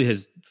he clearly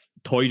has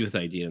toyed with the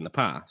idea in the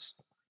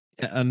past.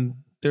 And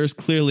there's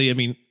clearly,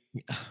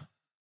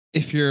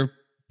 if your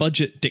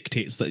budget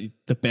dictates that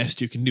the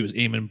best you can do is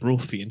Eamon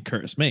Brophy and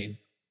Curtis Main,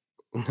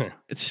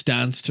 it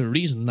stands to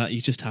reason that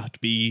you just have to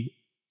be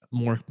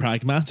more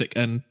pragmatic.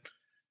 And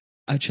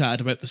I chatted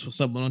about this with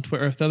someone on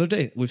Twitter the other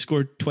day. We've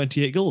scored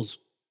 28 goals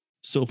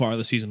so far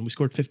this season. We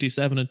scored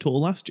 57 in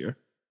total last year.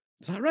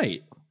 Is that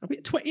right? Are we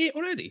at 28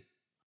 already?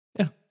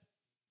 Yeah.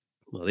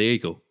 Well, there you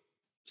go.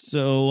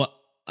 So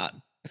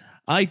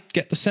I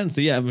get the sense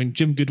that,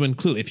 Jim Goodwin,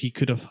 clearly, if he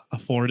could have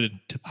afforded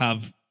to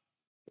have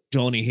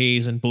Johnny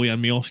Hayes and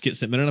Bojan Miovski at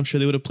St Mirren, I'm sure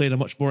they would have played a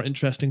much more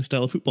interesting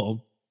style of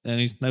football.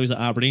 And now he's at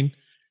Aberdeen,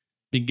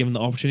 being given the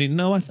opportunity.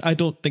 No, I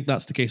don't think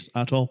that's the case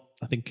at all.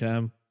 I think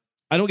I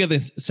don't get the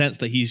sense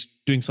that he's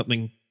doing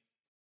something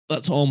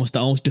that almost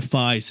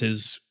defies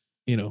his,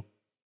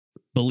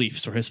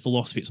 beliefs or his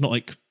philosophy. It's not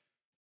like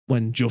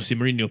when Jose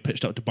Mourinho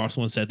pitched out to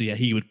Barcelona and said that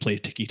he would play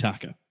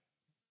tiki-taka,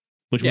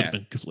 which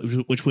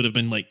would have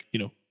been like,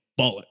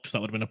 bollocks.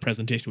 That would have been a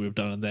presentation we've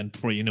done, and then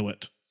before you know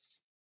it,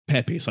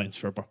 Pepe signs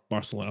for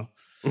Barcelona.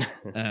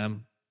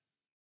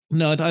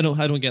 No, I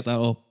don't get that at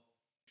all.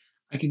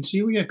 I can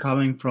see where you're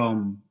coming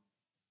from,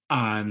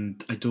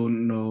 and I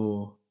don't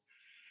know.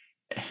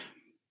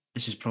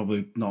 This is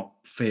probably not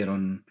fair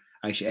on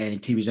actually any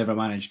team he's ever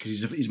managed, because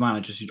he's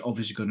managed. He's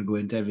obviously going to go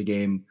into every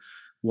game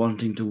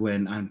wanting to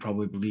win and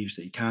probably believes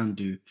that he can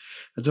do.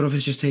 I don't know if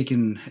it's just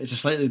it's a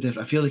slightly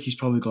different. I feel like he's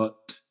probably got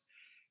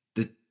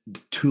the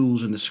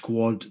tools in the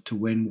squad to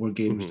win more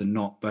games than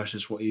not,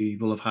 versus what he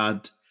will have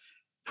had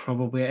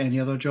probably at any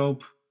other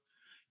job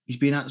he's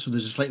been at. So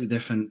there's a slightly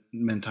different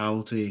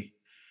mentality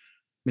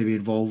maybe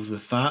involved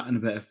with that, and a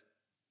bit of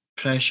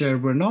pressure.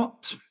 We're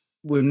not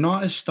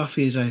as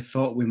stuffy as I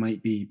thought we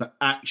might be, but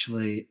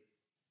actually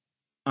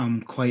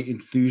I'm quite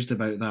enthused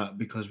about that,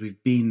 because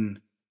we've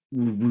been a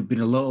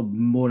little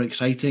more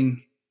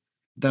exciting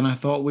than I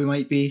thought we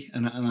might be,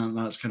 and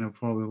that's kind of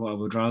probably what I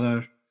would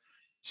rather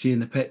see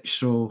in the pitch.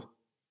 So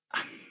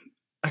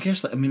I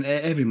guess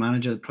every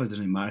manager, it probably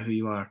doesn't matter who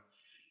you are,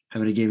 how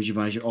many games you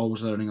manage, you're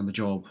always learning on the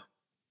job.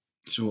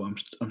 So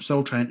I'm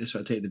still trying to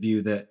sort of take the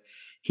view that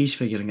he's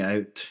figuring it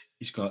out.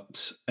 He's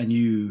got a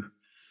new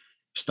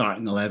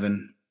starting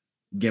 11,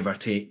 give or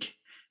take.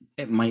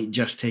 It might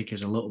just take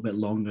us a little bit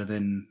longer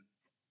than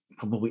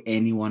probably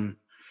anyone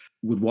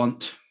would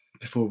want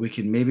before we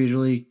can maybe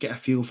really get a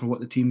feel for what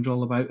the team's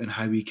all about and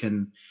how we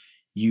can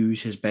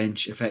use his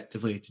bench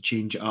effectively to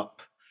change it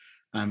up,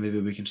 and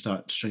maybe we can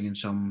start stringing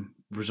some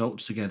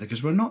results together,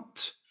 because we're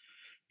not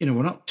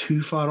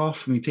too far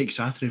off. When we take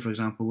Saturday, for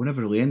example, we're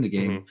never really in the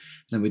game.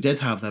 Then we did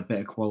have that bit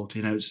of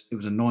quality. Now it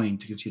was annoying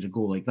to concede a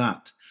goal like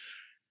that,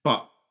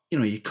 but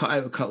you cut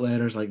out a couple of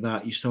errors like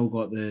that, you still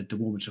got the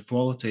moments of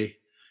quality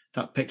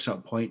that picks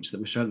up points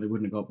that we certainly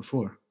wouldn't have got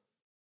before.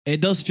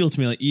 It does feel to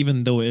me like,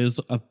 even though it is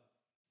a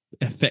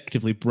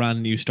effectively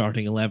brand new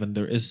starting 11,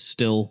 there is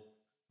still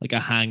like a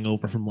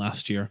hangover from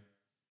last year.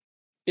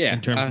 Yeah,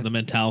 in terms of the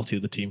mentality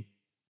of the team.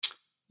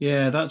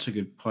 Yeah, that's a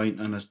good point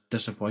and a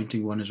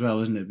disappointing one as well,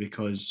 isn't it?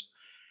 Because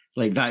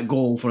like that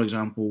goal, for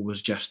example,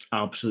 was just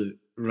absolute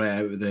right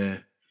out of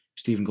the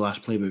Stephen Glass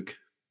playbook.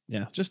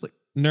 Yeah, just like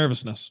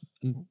nervousness.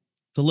 And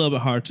it's a little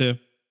bit hard to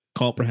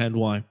comprehend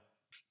why.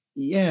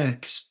 Yeah,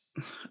 because,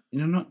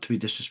 not to be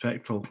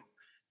disrespectful,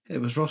 it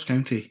was Ross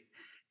County.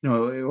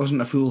 It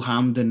wasn't a full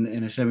Hampden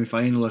in a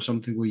semi-final or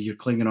something where you're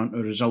clinging on to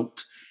a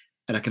result.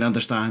 And I can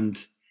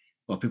understand,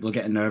 people are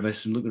getting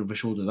nervous and looking over the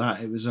shoulder at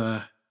that. It was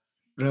a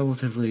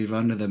relatively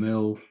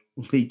run-of-the-mill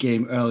league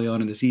game early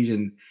on in the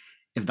season.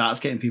 If that's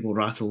getting people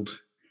rattled,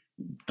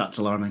 that's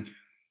alarming.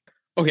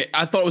 Okay,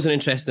 I thought it was an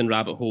interesting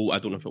rabbit hole. I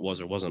don't know if it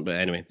was or wasn't, but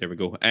anyway, there we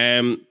go.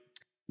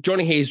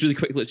 Johnny Hayes, really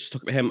quickly, let's just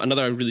talk about him.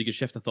 Another really good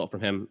shift I thought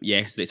from him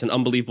yesterday. It's an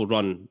unbelievable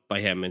run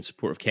by him in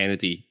support of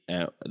Kennedy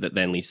that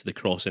then leads to the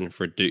crossing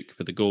for Duke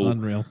for the goal.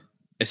 Unreal.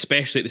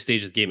 Especially at the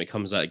stage of the game it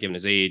comes at, given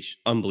his age.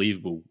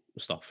 Unbelievable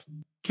stuff.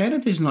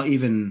 Kennedy's not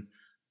even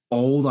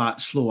all that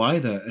slow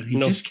either, and he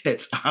just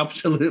gets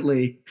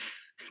absolutely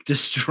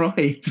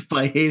destroyed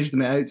by Hayes on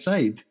the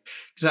outside.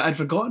 Because I'd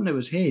forgotten it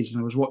was Hayes,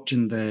 and I was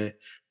watching the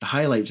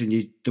highlights, and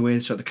the way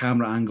sort of the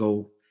camera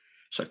angle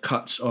sort of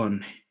cuts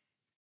on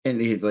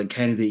into like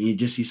Kennedy, you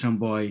just see some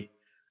boy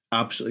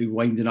absolutely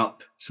winding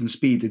up some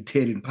speed and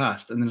tearing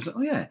past, and then it's like,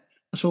 oh yeah,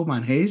 that's old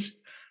man Hayes.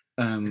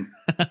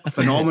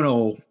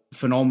 Phenomenal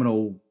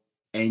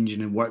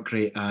engine and work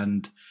rate,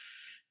 and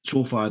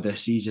so far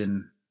this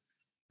season,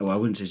 well, I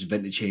wouldn't say it's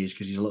vintage Hayes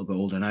because he's a little bit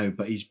older now,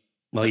 but he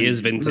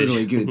is vintage.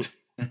 Really good.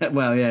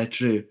 Well, yeah,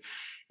 true.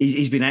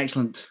 He's been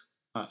excellent.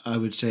 I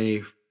would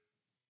say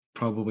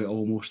probably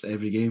almost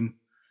every game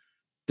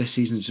this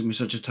season. It's been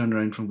such a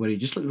turnaround from where he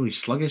just looked really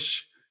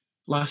sluggish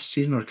last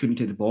season, or couldn't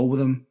take the ball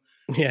with him.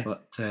 Yeah,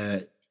 but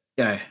it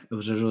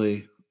was a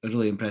really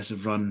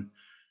impressive run,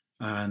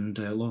 and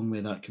long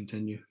may that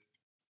continue.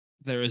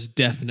 There is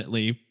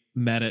definitely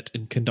merit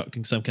in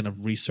conducting some kind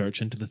of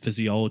research into the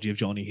physiology of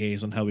Johnny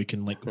Hayes and how we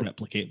can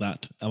replicate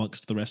that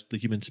amongst the rest of the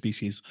human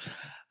species.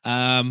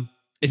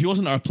 If he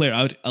wasn't our player,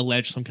 I would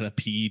allege some kind of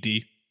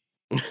PED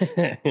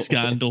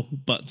scandal,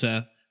 but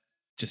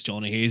just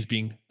Johnny Hayes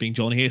being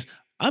Johnny Hayes.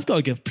 I've got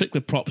to give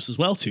particular props as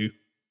well to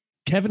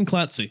Kevin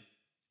Clancy,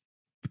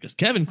 because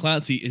Kevin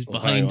Clancy is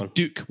behind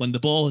Duke when the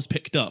ball is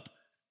picked up,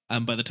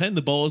 and by the time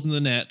the ball is in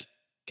the net,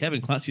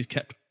 Kevin Clancy is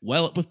kept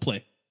well up with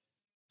play.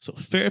 So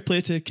fair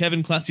play to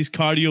Kevin Clancy's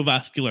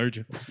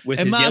cardiovascular. With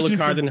his yellow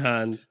card in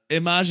hand.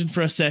 Imagine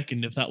for a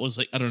second if that was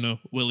like, I don't know,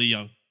 Willie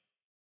Young.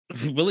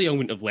 Willie Young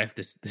wouldn't have left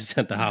this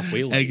at the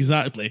halfway line.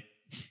 Exactly.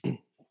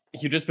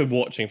 He'd just been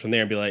watching from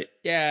there and be like,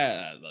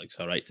 yeah, that looks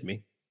all right to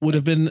me. Would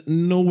have been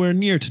nowhere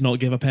near to not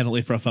give a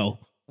penalty for a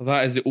foul. Well,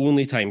 that is the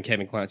only time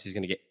Kevin Clancy is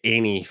going to get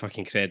any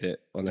fucking credit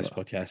on this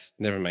podcast.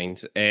 Never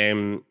mind.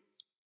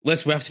 We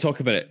have to talk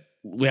about it.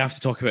 We have to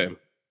talk about him.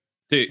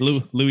 Dude,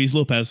 Luis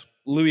Lopez.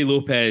 Louis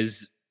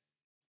Lopez.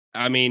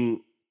 I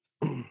mean,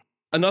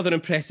 another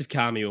impressive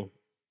cameo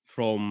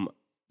from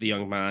the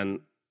young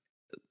man.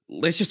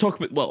 Let's just talk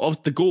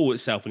about, the goal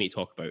itself we need to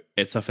talk about.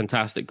 It's a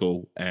fantastic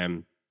goal.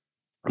 I'm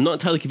not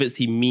entirely convinced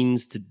he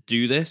means to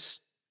do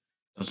this.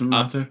 Doesn't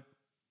matter.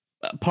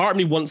 Part of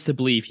me wants to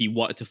believe he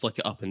wanted to flick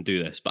it up and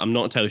do this, but I'm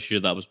not entirely sure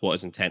that was what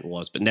his intent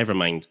was. But never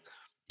mind.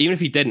 Even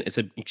if he didn't,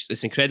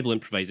 it's incredible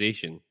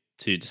improvisation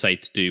to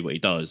decide to do what he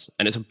does.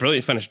 And it's a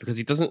brilliant finish because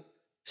he doesn't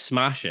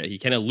smash it. He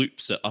kind of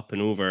loops it up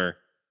and over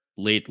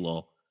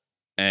Laidlaw.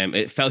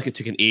 It felt like it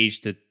took an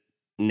age to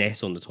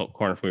nestle in the top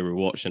corner from where we were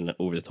watching it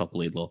over the top of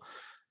Laidlaw.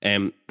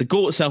 The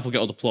goal itself will get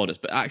all the plaudits,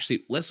 but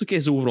actually, let's look at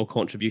his overall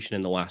contribution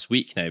in the last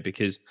week now,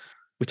 because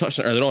we touched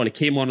on it earlier on. He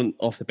came on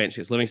off the bench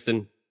against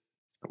Livingston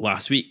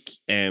last week,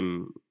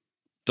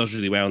 does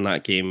really well in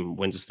that game,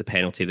 wins us the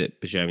penalty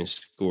that Bajawian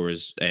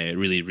scores,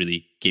 really,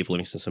 really gave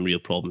Livingston some real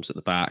problems at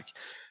the back.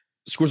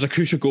 Scores a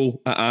crucial goal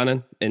at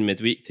Annan in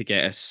midweek to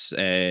get us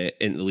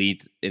in the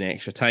lead in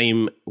extra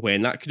time,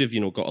 when that could have,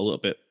 got a little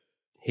bit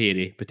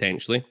hairy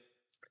potentially,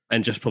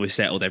 and just probably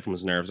settled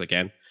everyone's nerves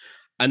again.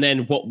 And then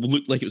what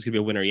looked like it was going to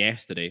be a winner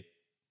yesterday.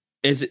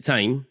 Is it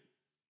time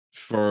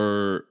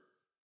for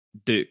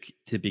Duke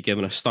to be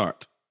given a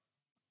start?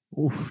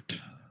 Oof.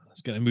 I was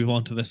going to move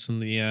on to this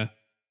in the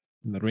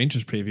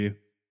Rangers preview.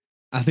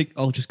 I think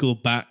I'll just go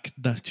back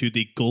to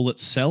the goal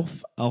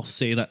itself. I'll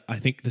say that I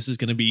think this is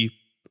going to be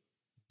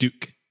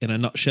Duke in a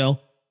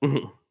nutshell.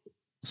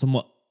 Mm-hmm.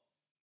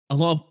 A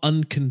lot of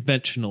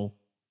unconventional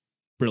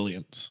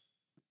brilliance.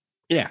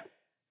 Yeah.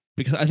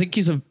 Because I think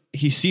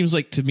he seems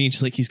like, to me,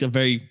 just like he's got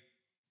very,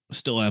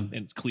 still, and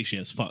it's cliche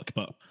as fuck,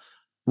 but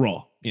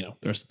raw.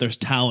 There's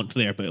talent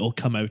there, but it'll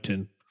come out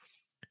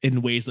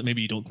in ways that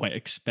maybe you don't quite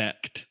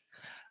expect.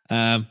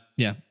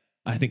 Yeah,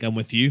 I think I'm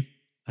with you.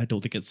 I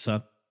don't think it's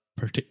a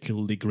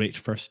particularly great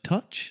first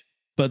touch,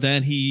 but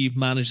then he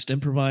managed to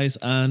improvise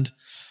and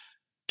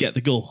get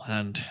the goal,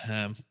 and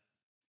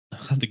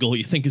the goal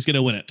you think is going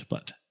to win it,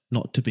 but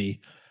not to be.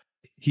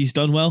 He's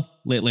done well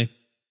lately,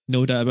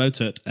 no doubt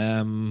about it.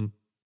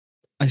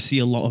 I see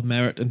a lot of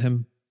merit in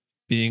him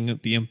being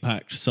the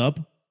Impact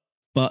sub.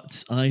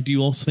 But I do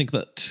also think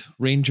that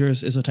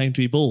Rangers is a time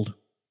to be bold.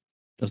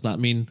 Does that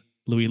mean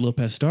Louis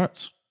Lopez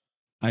starts?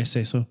 I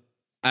say so.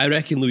 I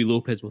reckon Louis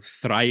Lopez will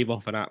thrive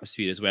off an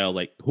atmosphere as well.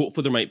 Like,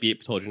 hopefully there might be a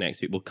Pataudry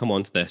next week. We'll come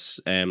on to this.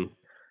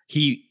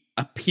 He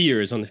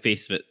appears on the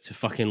face of it to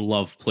fucking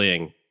love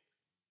playing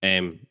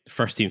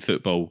first team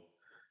football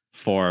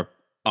for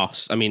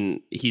us. I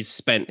mean, he's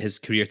spent his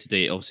career to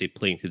date obviously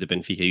playing through the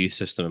Benfica youth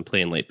system and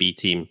playing like B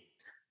team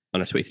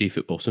under 23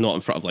 football, so not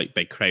in front of like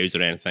big crowds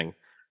or anything.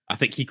 I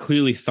think he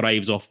clearly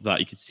thrives off of that.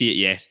 You could see it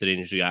yesterday in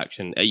his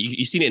reaction.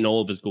 You've seen it in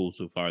all of his goals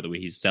so far, the way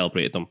he's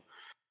celebrated them.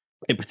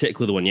 In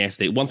particular, the one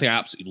yesterday. One thing I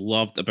absolutely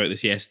loved about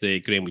this yesterday,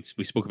 Graham,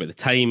 we spoke about the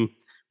time,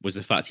 was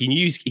the fact he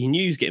knew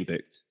he was getting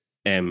booked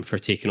for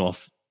taking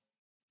off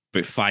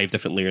about 5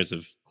 different layers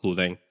of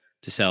clothing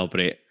to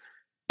celebrate.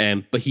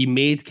 But he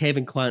made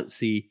Kevin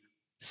Clancy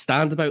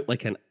stand about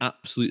like an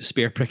absolute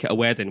spare prick at a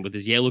wedding with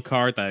his yellow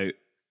card out,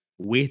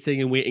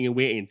 waiting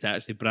to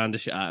actually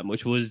brandish it at him,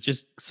 which was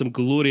just some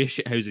glorious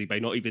shithousery by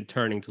not even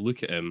turning to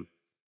look at him.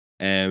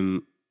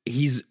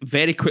 He's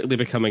very quickly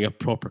becoming a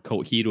proper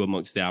cult hero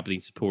amongst the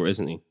Aberdeen support,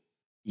 isn't he?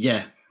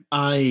 Yeah,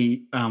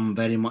 I am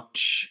very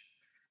much.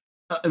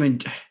 I mean,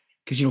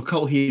 because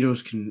cult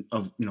heroes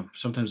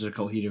sometimes they're a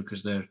cult hero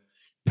because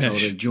it's all a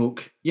big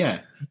joke.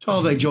 Yeah, it's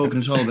all a big joke and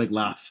it's all a big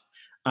laugh,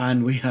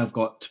 and we have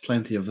got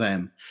plenty of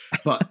them.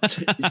 But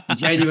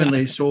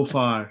genuinely, so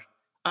far,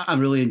 I'm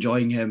really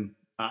enjoying him.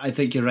 I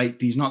think you're right.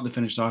 He's not the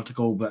finished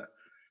article, but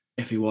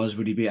if he was,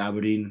 would he be at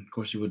Aberdeen? Of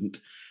course he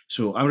wouldn't.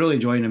 So I'm really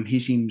enjoying him. He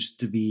seems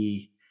to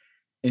be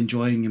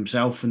enjoying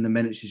himself in the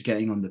minutes he's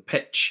getting on the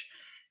pitch.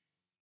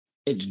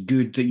 It's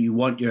good that you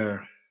want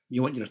your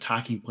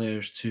attacking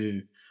players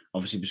to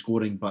obviously be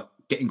scoring, but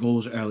getting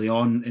goals early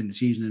on in the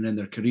season and in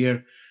their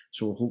career.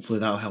 So hopefully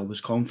that'll help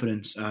his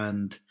confidence.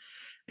 And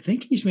I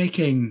think he's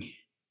making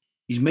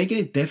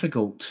it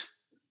difficult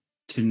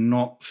to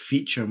not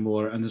feature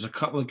more. And there's a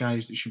couple of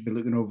guys that should be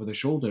looking over their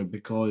shoulder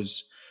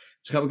because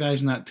there's a couple of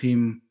guys in that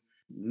team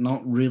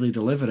not really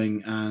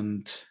delivering.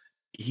 And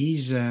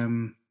he's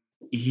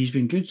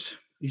been good.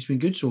 He's been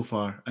good so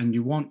far. And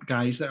you want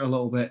guys that are a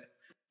little bit,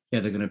 they're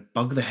going to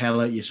bug the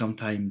hell out of you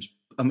sometimes.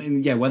 I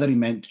mean, whether he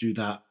meant to do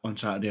that on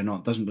Saturday or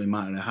not doesn't really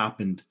matter. It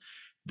happened.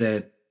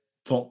 The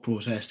thought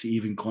process to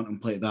even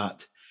contemplate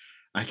that,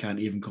 I can't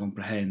even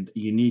comprehend.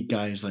 You need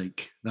guys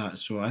like that.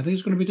 So I think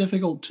it's going to be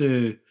difficult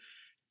to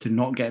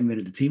not get him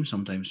into the team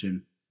sometime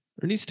soon.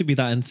 There needs to be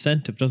that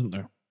incentive, doesn't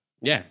there?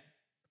 Yeah.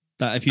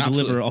 That if you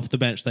deliver off the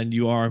bench, then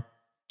your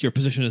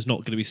position is not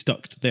going to be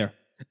stuck to there.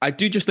 I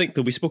do just think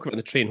that we spoke about on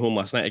the train home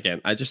last night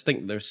again. I just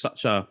think there's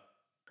such a,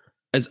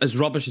 as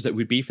rubbish as it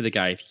would be for the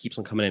guy if he keeps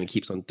on coming in and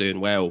keeps on doing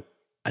well,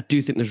 I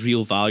do think there's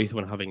real value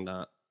to having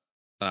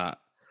that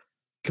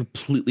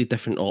completely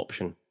different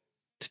option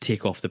to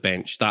take off the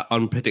bench, that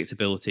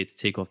unpredictability to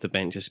take off the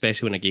bench,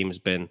 especially when a game has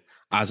been,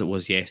 as it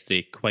was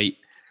yesterday, quite,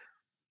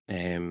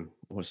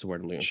 what's the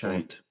word I'm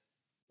looking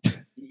for?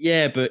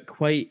 Yeah, but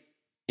quite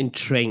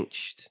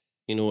entrenched.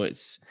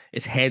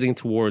 It's heading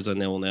towards a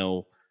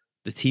 0-0.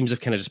 The teams have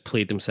kind of just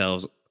played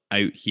themselves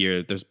out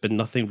here. There's been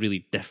nothing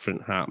really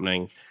different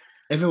happening.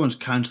 Everyone's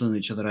cancelling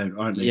each other out,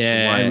 aren't they?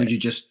 Yeah. So why would you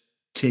just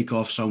take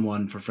off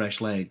someone for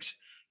fresh legs?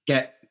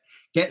 Get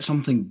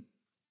something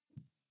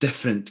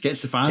different.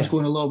 Gets the fans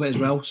going a little bit as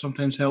well.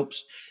 Sometimes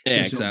helps. Yeah,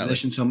 gives the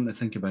opposition something to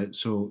think about.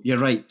 So you're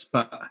right,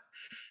 but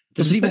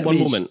there was even one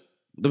moment.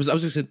 There was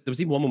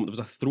even one moment. There was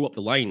a throw up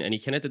the line, and he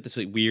kind of did this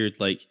like weird,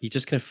 like he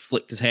just kind of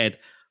flicked his head,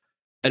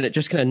 and it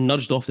just kind of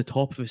nudged off the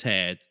top of his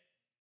head,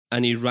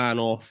 and he ran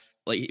off.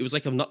 Like it was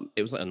like a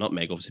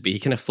nutmeg, obviously, but he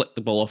kind of flicked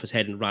the ball off his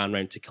head and ran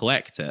around to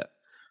collect it.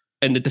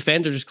 And the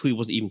defender just clearly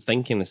wasn't even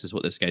thinking this is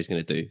what this guy's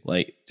going to do.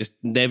 Like, just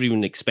never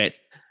even expect.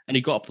 And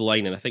he got up the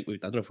line, and I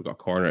don't know if we got a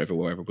corner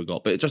wherever we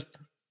got, but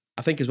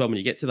I think as well, when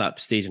you get to that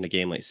stage in the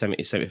game, like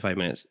 70, 75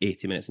 minutes,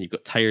 80 minutes, and you've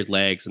got tired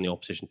legs and the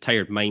opposition,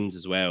 tired minds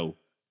as well,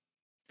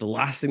 the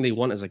last thing they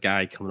want is a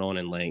guy coming on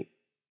and like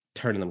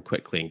turning them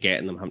quickly and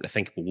getting them having to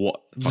think about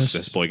what the fuck is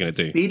this boy going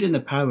to do. Speed and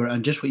the power,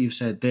 and just what you've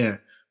said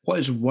there. What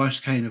is the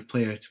worst kind of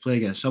player to play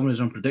against? Someone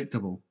who's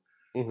unpredictable.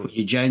 Mm-hmm.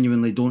 You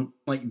genuinely don't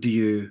like. Do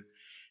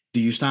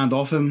you stand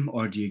off him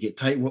or do you get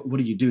tight? What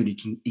do you do? And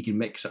he can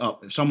mix it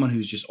up. If someone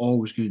who's just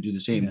always going to do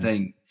the same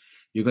thing,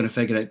 you're going to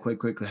figure out quite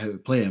quickly how to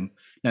play him.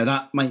 Now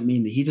that might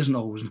mean that he doesn't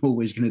always know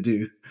what he's going to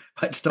do,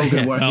 but it's still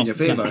going to work in your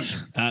favour.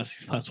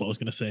 That's what I was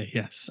going to say.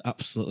 Yes,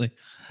 absolutely.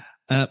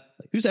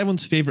 Who's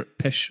everyone's favourite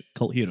Pish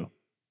cult hero?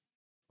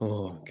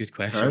 Oh, good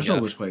question. Curzo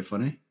was quite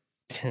funny.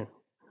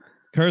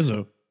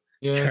 Curzo.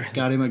 Yeah,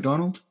 Gary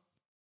McDonald.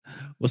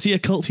 Was he a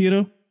cult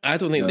hero? I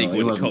don't think they go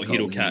in the cult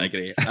hero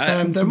category.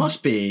 There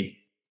must be.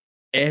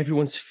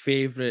 Everyone's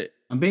favourite.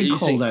 I'm being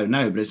called out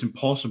now, but it's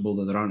impossible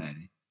that there aren't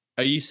any.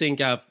 Are you saying,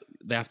 Gav,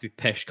 they have to be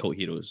Pish cult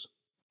heroes?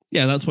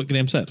 Yeah, that's what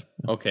Graham said.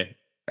 Okay.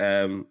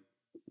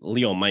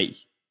 Leon Mike.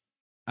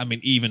 I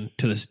mean, even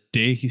to this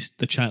day,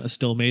 the chant is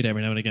still made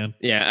every now and again.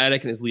 Yeah, I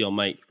reckon it's Leon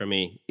Mike for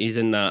me. He's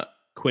in that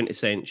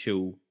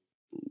quintessential,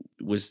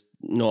 was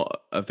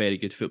not a very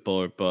good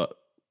footballer, but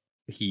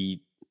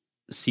he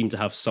seemed to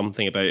have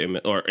something about him,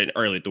 or in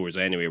early doors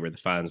anyway, where the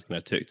fans kind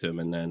of took to him,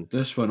 and then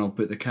This one, I'll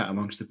put the cat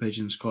amongst the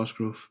pigeons,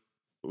 Cosgrove.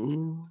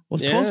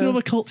 Was Cosgrove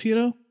a cult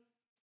hero?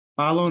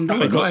 Ballon d'Or.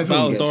 Not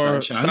everyone gets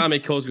that chance. Sammy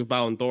Cosgrove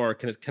Ballon d'Or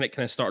kind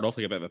of started off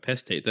like a bit of a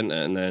piss take, didn't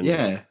it? And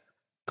then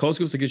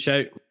Cosgrove's a good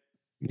shout.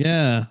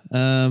 Yeah.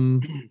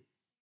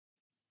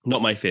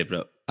 Not my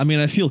favourite. I mean,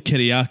 I feel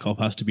Kiriakov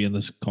has to be in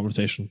this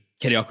conversation.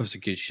 Kiriakov's a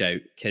good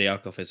shout.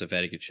 Kiriakov is a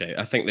very good shout.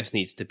 I think this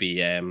needs to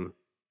be.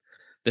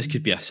 This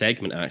could be a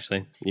segment,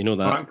 actually. You know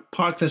that.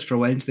 Park this for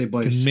Wednesday,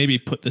 boys. Can maybe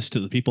put this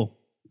to the people.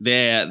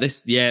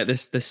 This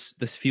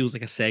feels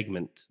like a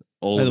segment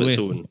all of its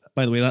own.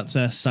 By the way, that's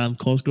Sam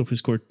Cosgrove, who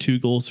scored 2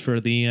 goals for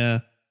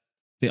the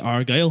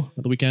Argyle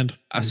at the weekend.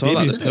 I saw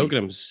that, the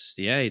Pilgrims.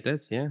 Yeah, he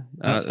did. Yeah,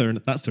 that's their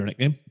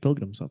nickname,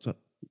 Pilgrims. That's it.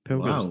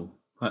 Pilgrims. Wow,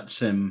 that's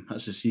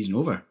the season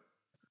over.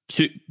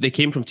 They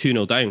came from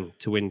 2-0 down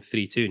to win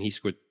 3-2, and he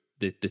scored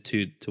the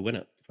 2 to win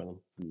it for them.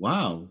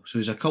 Wow, so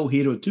he's a cult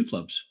hero at 2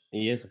 clubs.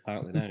 He is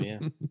apparently now. Yeah,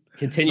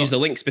 continues the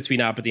links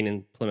between Aberdeen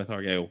and Plymouth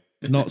Argyle.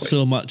 Not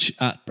so much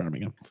at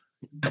Birmingham,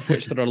 of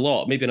which there are a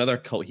lot. Maybe another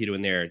cult hero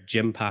in there,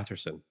 Jim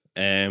Patterson,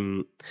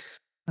 and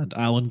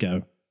Alan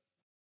Gow.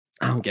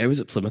 Alan Gow was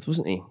at Plymouth,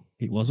 wasn't he?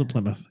 He was at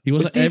Plymouth. He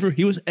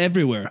was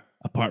everywhere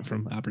apart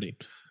from Aberdeen.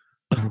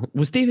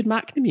 Was David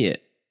McNamee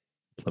at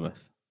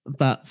Plymouth?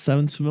 That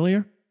sounds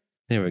familiar.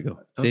 There we go.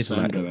 That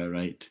sounds about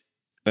right.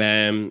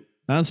 And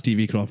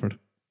Stevie Crawford.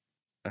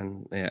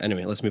 And yeah,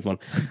 anyway, let's move on.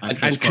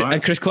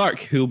 And Chris Clark,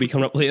 who will be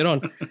coming up later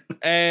on.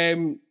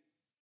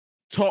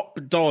 Top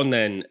Don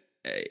then.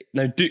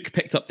 Now, Duke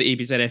picked up the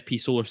ABZFP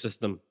Solar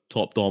System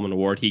Top Domin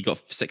Award. He got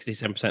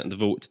 67% of the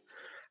vote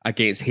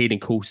against Hayden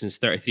Coulson's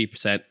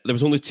 33%. There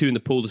was only 2 in the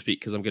poll this week,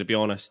 because I'm going to be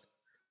honest,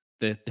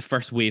 the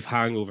first wave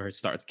hangover had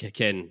started to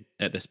kick in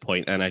at this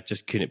point, and I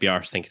just couldn't be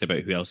arsed thinking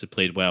about who else had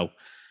played well.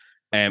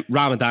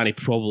 Ramadani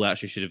probably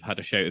actually should have had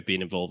a shout of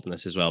being involved in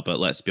this as well, but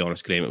let's be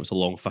honest, Graham, it was a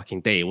long fucking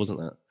day,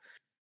 wasn't it?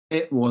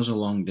 It was a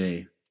long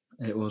day.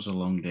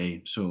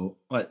 So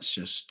let's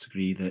just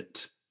agree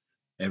that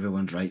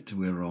everyone's right and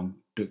we're wrong.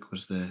 Duke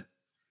was the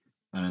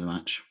man of the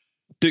match.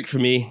 Duke for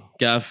me,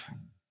 Gav.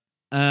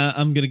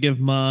 I'm going to give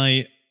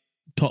my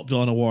Top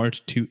Don Award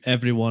to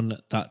everyone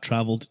that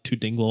travelled to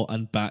Dingwall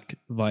and back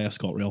via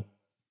ScotRail.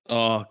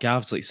 Oh,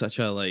 Gav's like such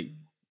a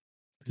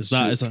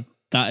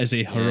that is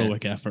a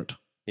heroic effort.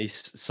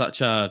 He's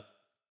such a,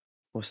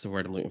 what's the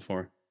word I'm looking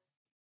for?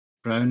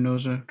 Brown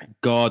noser.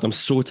 God, I'm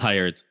so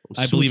tired.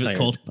 I believe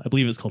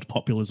it's called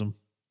populism.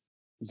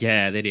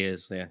 Yeah, that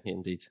is. Yeah,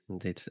 indeed.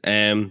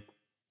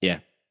 Yeah,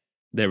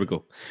 there we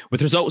go.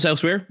 With results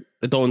elsewhere,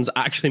 the Dons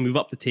actually move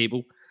up the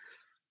table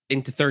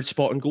into 3rd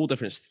spot in goal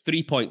difference,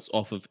 3 points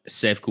off of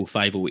Sevco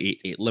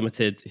 5088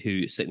 Limited,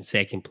 who sit in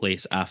 2nd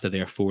place after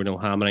their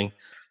 4-0 hammering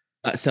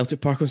at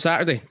Celtic Park on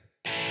Saturday.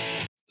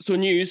 So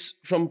news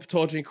from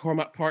Pittodrie and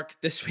Cormac Park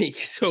this week.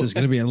 So this is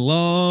going to be a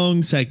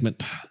long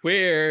segment.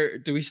 Where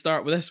do we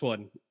start with this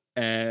one?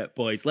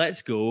 Boys,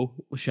 let's go,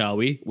 shall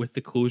we, with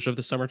the closure of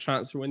the summer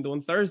transfer window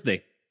on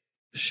Thursday.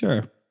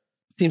 Sure.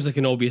 Seems like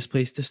an obvious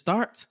place to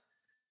start.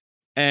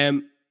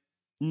 None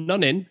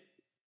in,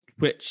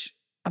 which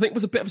I think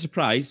was a bit of a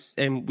surprise.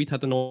 We'd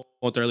had an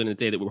odd earlier in the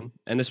day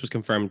and this was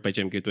confirmed by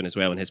Jim Goodwin as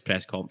well in his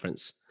press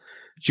conference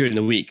during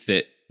the week,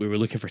 that we were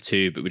looking for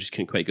 2, but we just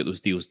couldn't quite get those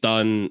deals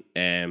done.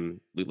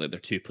 Looked like there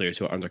are 2 players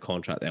who are under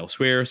contract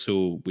elsewhere,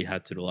 so we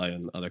had to rely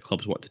on other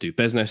clubs wanting to do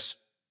business.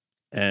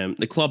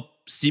 The club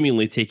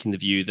seemingly taking the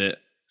view that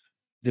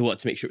they wanted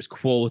to make sure it was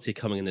quality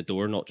coming in the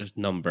door, not just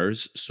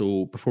numbers.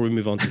 So before we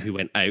move on to who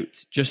went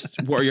out,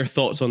 just what are your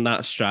thoughts on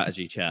that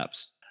strategy,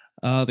 chaps?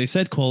 They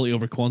said quality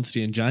over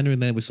quantity in January,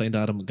 and then we signed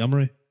Adam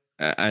Montgomery.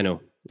 I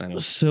know.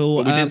 So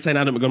but we didn't sign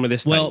Adam Montgomery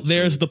this time. Well,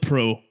 there's the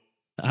pro.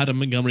 Adam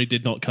Montgomery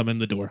did not come in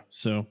the door.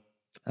 So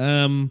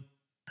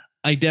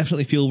I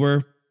definitely feel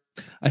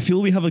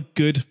we have a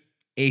good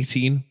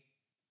 18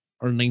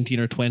 or 19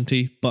 or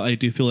 20, but I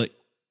do feel like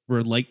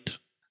we're liked.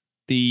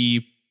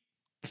 The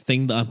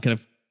thing that I'm kind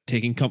of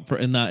taking comfort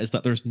in that is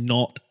that there's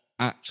not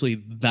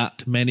actually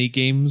that many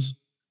games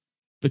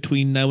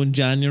between now and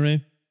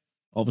January.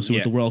 Obviously,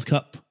 with the World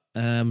Cup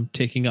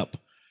taking up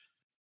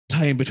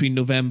time between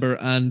November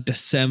and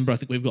December, I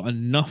think we've got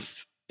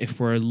enough if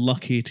we're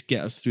lucky to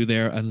get us through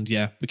there. And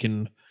we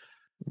can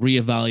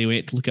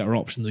reevaluate, look at our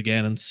options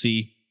again and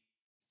see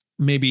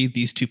maybe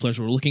these 2 players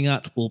we're looking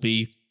at will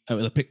be out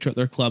of the picture at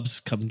their clubs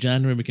come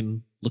January. We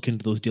can look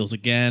into those deals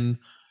again.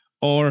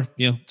 Or,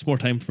 it's more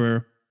time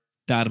for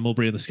Dad and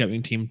Mowbray and the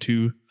scouting team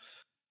to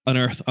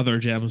unearth other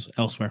gems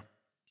elsewhere.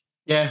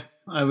 Yeah,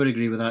 I would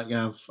agree with that,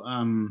 Gav.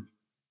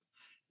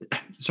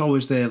 It's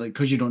always there,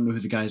 because you don't know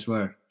who the guys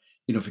were.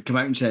 If you come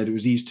out and said it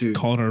was these 2.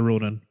 Connor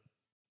Ronan.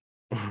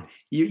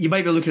 You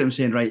might be looking at them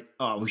saying, right,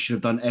 we should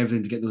have done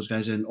everything to get those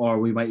guys in. Or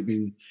we might have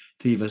been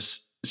 3 of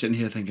us sitting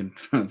here thinking,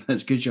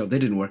 that's a good job. They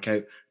didn't work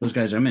out. Those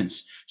guys are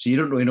mints. So you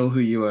don't really know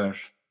who you were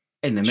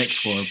in the mix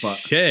for. But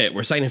shit,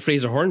 we're signing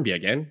Fraser Hornby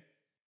again.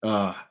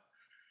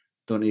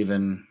 Don't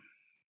even.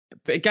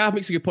 But Gav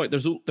makes a good point.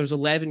 There's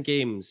 11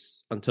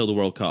 games until the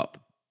World Cup.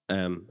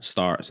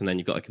 starts, and then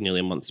you've got like nearly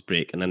a month's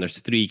break, and then there's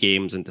 3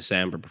 games in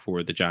December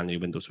before the January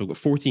window. So we've got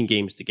 14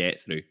 games to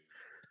get through.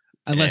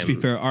 And let's be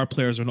fair, our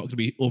players are not going to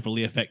be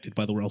overly affected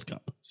by the World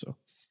Cup. So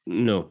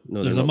no,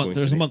 there's a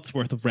month's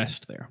worth of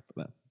rest there.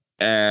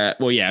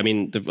 Well, yeah, I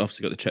mean, they've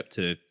obviously got the trip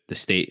to the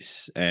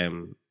States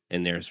in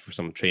there for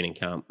some training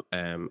camp,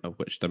 of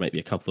which there might be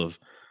a couple of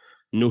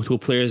notable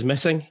players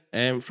missing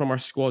from our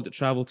squad that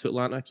travel to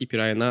Atlanta. Keep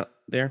your eye on that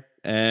there.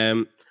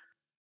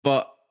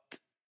 But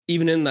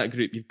even in that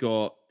group, you've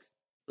got,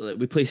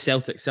 we play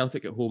Celtic.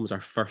 Celtic at home is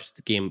our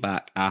first game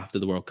back after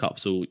the World Cup.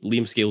 So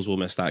Liam Scales will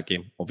miss that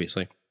game,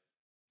 obviously.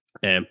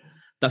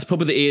 That's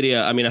probably the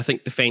area. I mean, I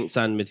think defence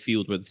and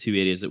midfield were the 2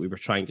 areas that we were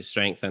trying to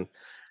strengthen.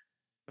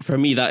 For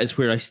me, that is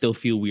where I still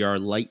feel we are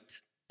light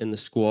in the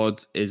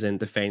squad, is in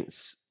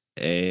defence,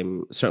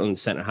 certainly in the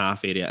centre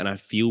half area. And I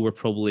feel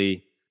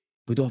we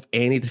don't have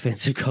any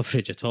defensive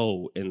coverage at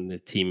all in the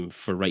team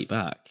for right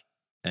back.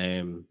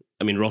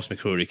 I mean, Ross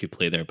McCrory could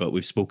play there, but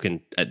we've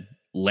spoken at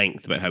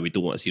length about how we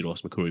don't want to see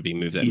Ross McCrory being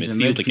moved out of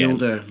midfield again.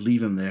 He's a midfielder,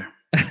 leave him there.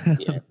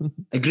 Yeah.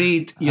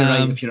 Agreed, you're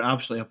right. If you're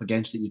absolutely up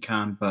against it, you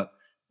can, but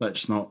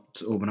let's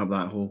not open up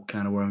that whole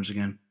can of worms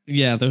again.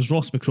 Yeah, there's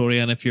Ross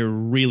McCrory, and if you're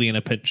really in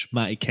a pinch,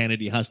 Matty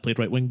Kennedy has played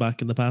right wing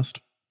back in the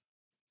past.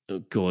 Oh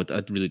God,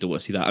 I really don't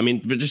want to see that. I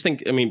mean, but just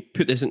think, I mean,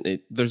 put this in,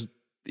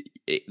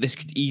 this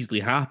could easily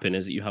happen,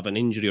 is that you have an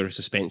injury or a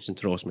suspension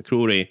to Ross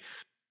McCrory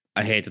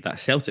ahead of that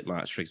Celtic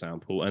match, for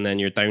example, and then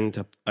you're down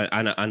to,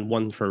 and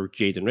one for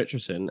Jayden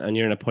Richardson, and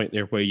you're in a point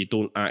there where you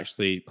don't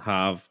actually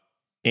have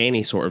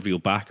any sort of real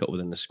backup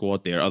within the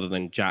squad there other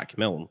than Jack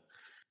Milne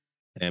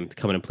to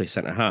come in and play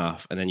centre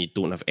half, and then you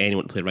don't have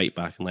anyone to play right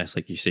back unless,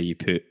 like you say, you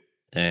put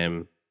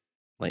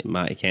like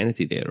Matty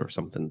Kennedy there or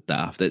something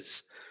daft.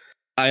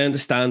 I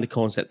understand the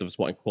concept of us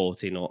wanting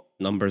quality, not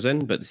numbers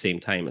in, but at the same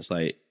time, it's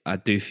like, I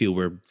do feel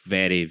we're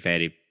very,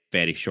 very,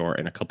 very short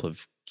in a couple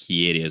of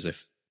key areas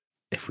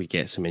if we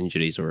get some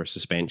injuries or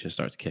suspension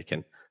starts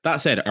kicking.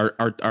 That said,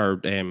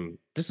 our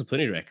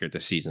disciplinary record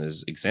this season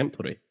is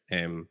exemplary,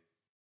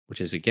 which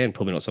is, again,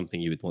 probably not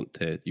something you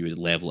would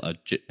level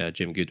a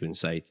Jim Goodwin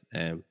side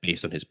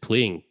based on his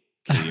playing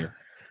career.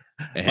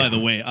 By the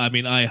way, I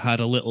mean, I had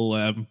a little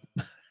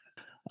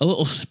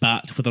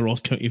spat with a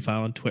Ross County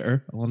fan on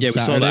Twitter on Saturday.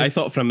 We saw that. I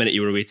thought for a minute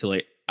you were away to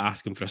like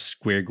ask him for a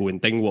square going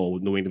Dingwall,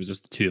 knowing there was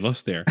just the 2 of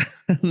us there.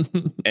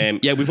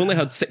 We've only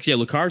had 6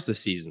 yellow cards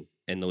this season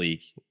in the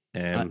league.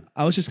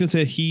 I was just going to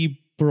say,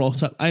 he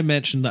brought up, I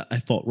mentioned that I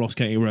thought Ross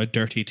County were a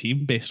dirty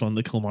team based on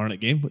the Kilmarnock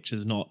game, which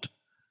is not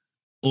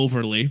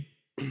overly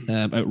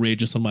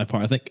outrageous on my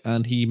part, I think.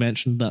 And he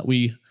mentioned that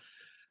we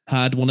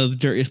had one of the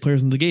dirtiest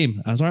players in the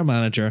game as our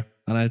manager.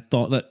 And I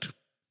thought that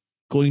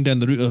going down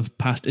the route of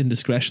past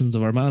indiscretions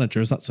of our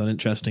managers, that's an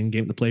interesting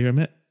game to play here,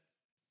 mate.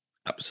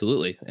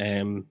 Absolutely.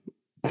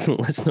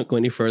 Let's not go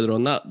any further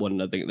on that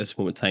one, I think, at this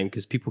moment in time,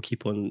 because people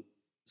keep on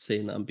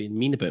saying that I'm being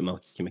mean about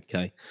Malky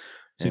Mackay.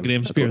 So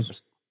Graham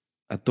Spears.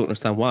 I don't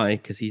understand why,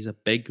 because he's a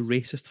big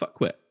racist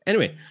fuckwit.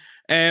 Anyway,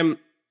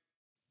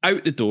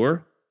 out the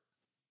door.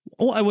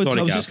 I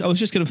was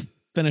just going to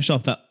finish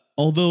off that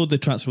although the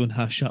transfer window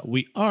has shut,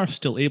 we are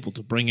still able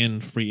to bring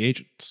in free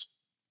agents.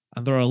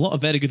 And there are a lot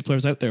of very good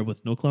players out there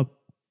with no club.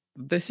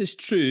 This is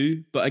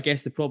true, but I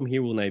guess the problem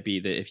here will now be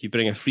that if you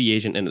bring a free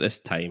agent in at this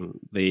time,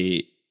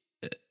 they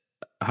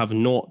have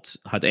not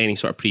had any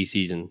sort of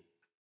pre-season.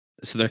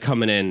 So they're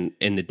coming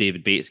in the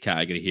David Bates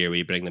category here, where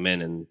you bring them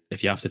in, and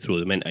if you have to throw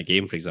them into a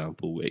game, for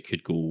example, it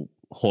could go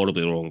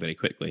horribly wrong very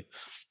quickly.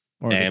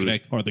 Or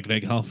the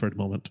Greg Halford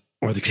moment.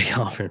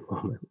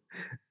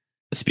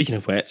 Speaking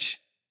of which,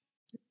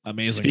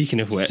 amazing. Speaking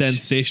of which,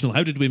 sensational.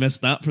 How did we miss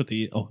that for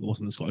the? Oh, it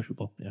wasn't the Scottish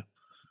football. Yeah,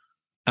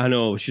 I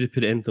know. We should have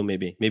put it in though.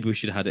 Maybe we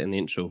should have had it in the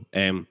intro.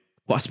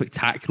 What a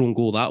spectacular own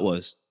goal that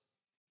was.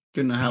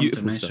 Couldn't have helped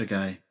a nicer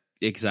guy.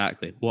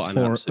 Exactly. What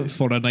an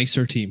for a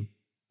nicer team.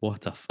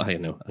 I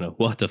know.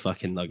 What a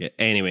fucking nugget.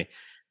 Anyway,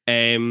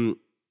 what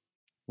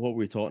were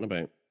we talking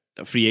about?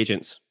 Free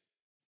agents.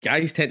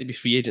 Guys tend to be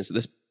free agents at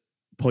this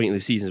point in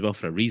the season as well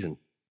for a reason.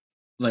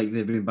 Like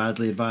they've been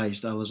badly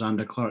advised,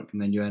 Alexander Clark,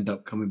 and then you end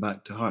up coming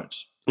back to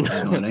Hearts, which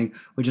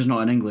is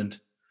not in England.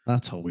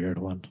 That's a weird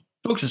one.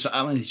 He's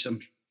a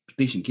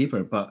decent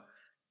keeper, but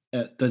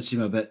it did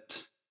seem a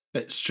bit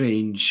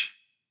strange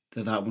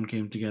that one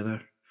came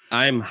together.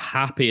 I'm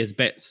happy as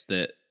bits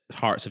that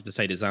Hearts have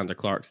decided Xander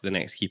Clark's the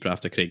next keeper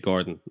after Craig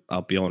Gordon.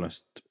 I'll be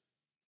honest.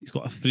 He's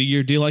got a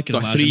 3-year deal. I can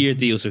imagine. A 3-year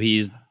deal, so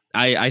he's.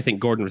 I think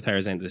Gordon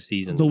retires end of the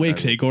season. The way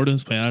Craig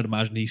Gordon's playing, I'd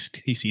imagine he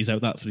sees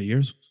out that 3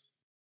 years.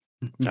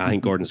 I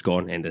think Gordon's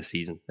gone end of the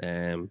season.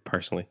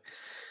 Personally.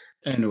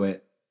 Anyway,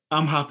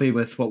 I'm happy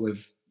with what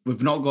we've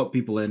not got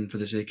people in for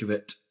the sake of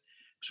it,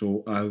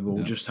 so I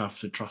will just have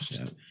to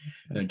trust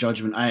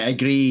judgment. I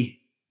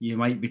agree. You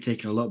might be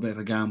taking a little bit of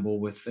a gamble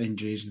with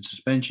injuries and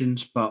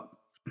suspensions, but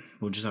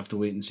we'll just have to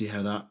wait and see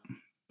how that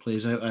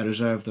plays out. I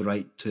reserve the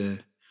right to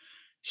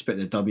spit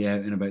the W out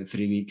in about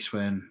 3 weeks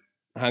when...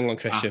 Hang on,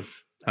 Christian.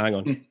 Hang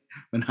on.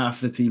 When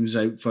half the team's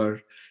out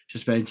for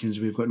suspensions,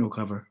 we've got no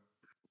cover.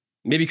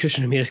 Maybe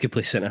Christian Ramirez could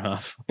play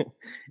centre-half.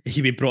 He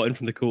could be brought in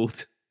from the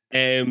cold.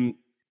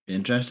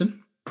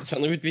 Interesting.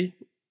 Certainly would be.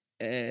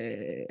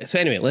 So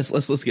anyway, let's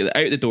get it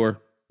out the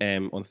door.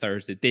 On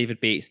Thursday, David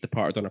Bates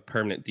departed on a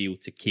permanent deal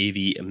to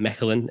KV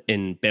Mechelen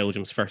in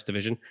Belgium's first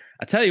division.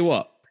 I tell you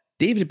what,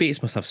 David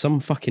Bates must have some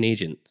fucking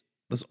agent.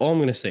 That's all I'm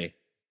going to say.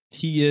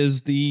 He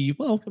is you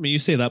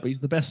say that, but he's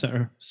the best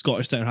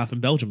Scottish centre half in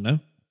Belgium now.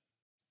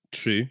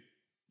 True.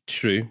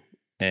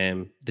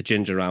 The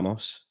Ginger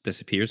Ramos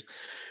disappears.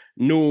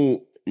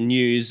 No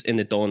news in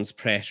the Don's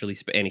press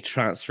release about any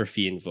transfer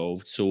fee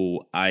involved.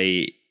 So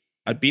I'd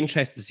be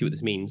interested to see what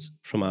this means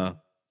from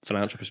a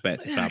financial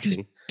perspective. Yeah, because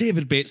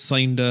David Bates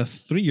signed a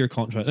 3-year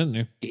contract, didn't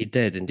he? He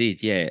did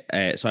indeed, yeah.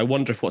 So I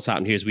wonder if what's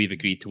happened here is we've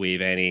agreed to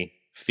waive any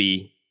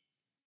fee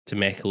to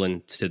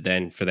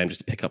Mechelen for them just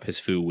to pick up his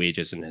full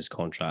wages in his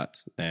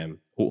contract.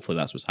 Hopefully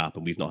that's what's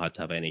happened. We've not had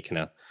to have any kind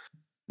of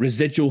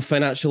residual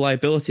financial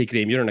liability.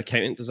 Graham, you're an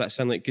accountant. Does that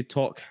sound like good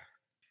talk?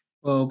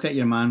 Well, get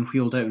your man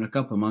wheeled out in a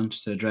couple of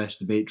months to address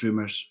the Bates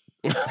rumours.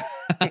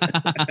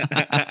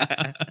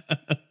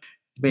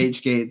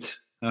 Batesgate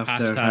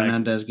after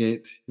Hernandez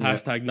Gate. Yeah.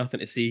 Hashtag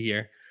nothing to see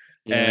here.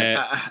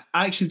 Yeah,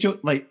 I actually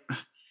don't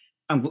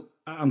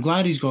I'm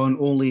glad he's gone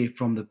only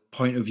from the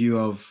point of view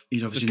of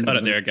he's obviously just got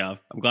it there,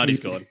 Gav. I'm glad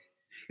he's gone.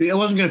 I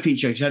wasn't going to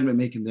feature because he hadn't been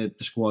making the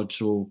squad,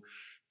 so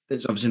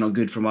it's obviously not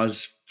good from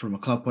us from a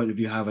club point of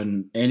view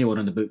having anyone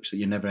on the books that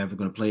you're never ever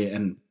going to play it,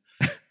 and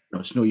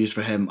it's no use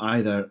for him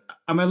either.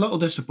 I'm a little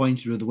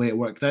disappointed with the way it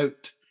worked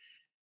out.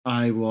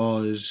 I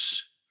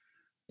was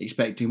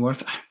expecting more.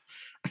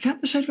 I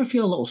can't decide if I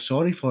feel a little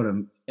sorry for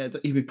him.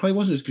 He probably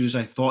wasn't as good as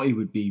I thought he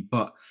would be,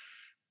 but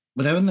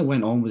with everything that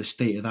went on with the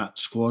state of that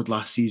squad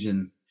last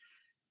season,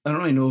 I don't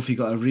really know if he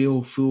got a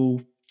real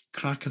full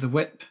crack of the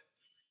whip.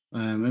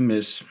 I mean,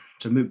 it's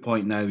a moot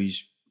point now.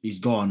 He's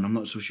gone. I'm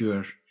not so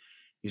sure.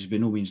 He's by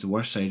no means the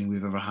worst signing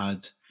we've ever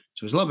had.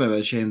 So it's a little bit of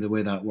a shame the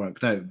way that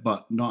worked out,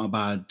 but not a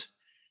bad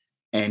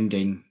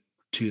ending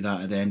to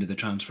that at the end of the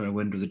transfer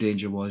window. The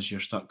danger was you're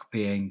stuck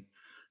paying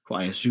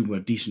what I assume were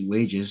decent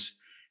wages,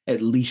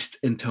 at least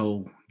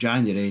until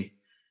January.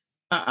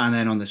 And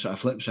then on the sort of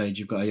flip side,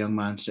 you've got a young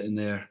man sitting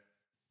there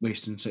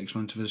wasting 6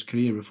 months of his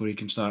career before he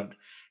can start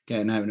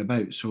getting out and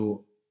about.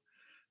 So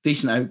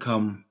decent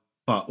outcome,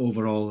 but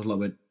overall a little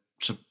bit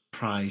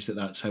surprised that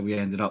that's how we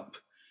ended up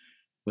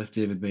with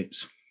David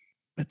Bates.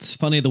 It's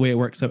funny the way it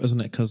works out,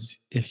 isn't it? Because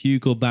if you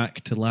go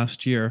back to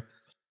last year,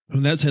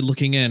 from the outside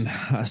looking in,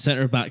 a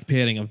centre-back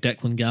pairing of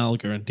Declan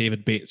Gallagher and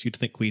David Bates, you'd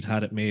think we'd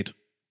had it made,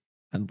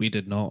 and we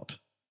did not.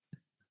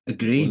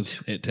 Agreed.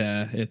 It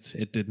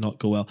did not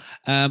go well.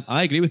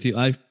 I agree with you.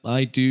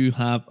 I do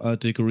have a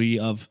degree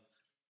of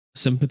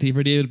sympathy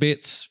for David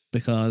Bates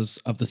because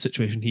of the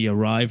situation he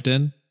arrived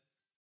in.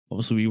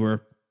 Obviously, we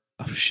were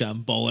a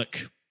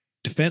shambolic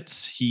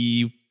defence.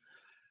 He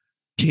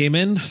came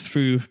in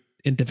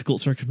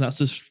difficult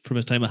circumstances from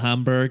his time at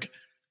Hamburg.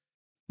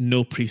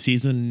 No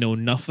preseason, no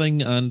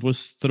nothing, and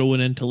was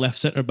thrown into left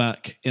centre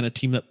back in a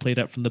team that played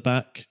out from the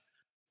back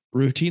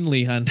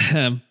routinely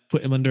and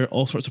put him under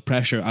all sorts of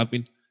pressure.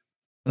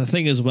 The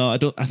thing is, well,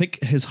 I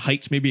think his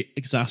height maybe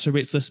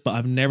exacerbates this, but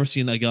I've never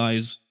seen a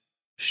guy's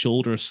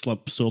shoulders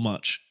slump so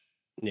much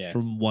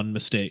from one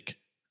mistake.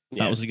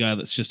 That was a guy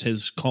that's just,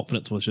 his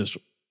confidence was just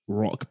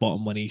rock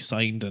bottom when he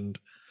signed, and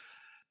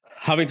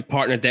having to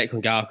partner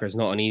Declan Gallagher is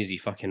not an easy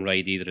fucking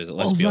ride either, is it?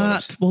 Let's be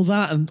honest. Well,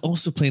 that and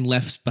also playing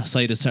left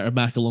beside a centre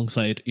back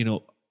alongside,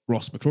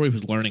 Ross McCrory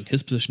was learning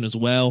his position as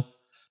well.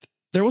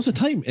 There was a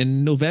time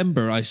in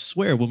November, I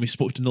swear, when we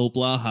spoke to Noel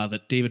Blaha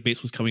that David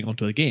Bates was coming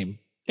onto a game.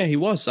 Yeah, he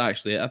was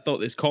actually. I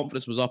thought his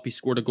confidence was up. He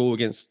scored a goal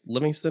against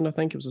Livingston, I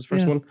think it was his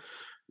first one.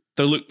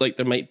 There looked like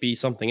there might be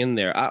something in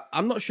there.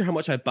 I'm not sure how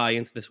much I buy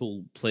into this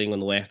whole playing on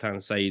the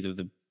left-hand side of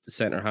the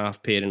centre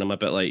half pairing. I'm a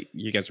bit like,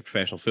 you guys are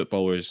professional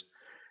footballers.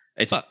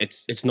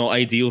 It's not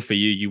ideal for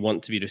you. You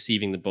want to be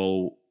receiving the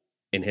ball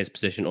in his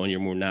position on your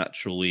more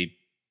naturally,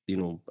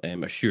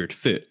 assured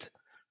foot.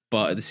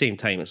 But at the same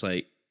time, it's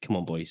like, come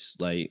on, boys.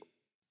 Like,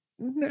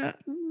 no.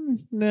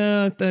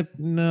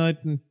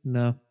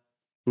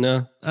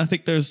 I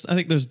think there's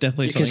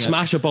definitely you can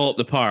smash a ball up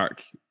the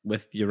park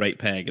with your right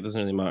peg. It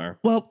doesn't really matter.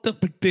 Well, but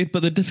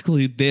the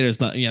difficulty there is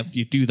that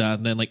you do that,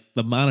 and then like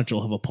the manager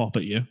will have a pop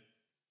at you.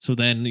 So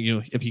then,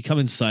 if you come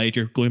inside,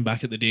 you're going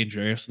back at the danger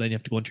area. So then you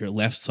have to go into your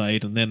left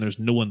side, and then there's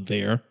no one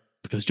there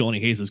because Johnny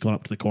Hayes has gone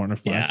up to the corner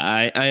flag.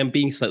 Yeah, I am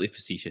being slightly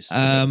facetious.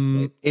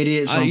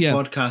 Idiots on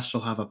podcasts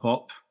will have a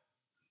pop.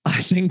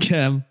 I think,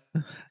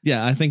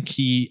 I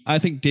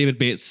think David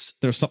Bates,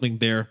 there's something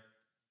there.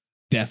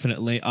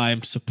 Definitely.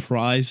 I'm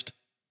surprised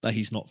that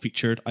he's not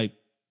featured.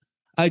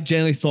 I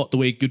generally thought the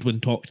way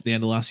Goodwin talked at the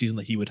end of last season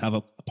that he would have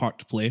a part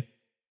to play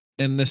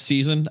in this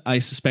season. I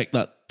suspect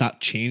that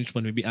changed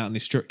when maybe Anthony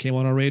Stewart came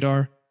on our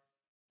radar.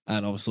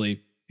 And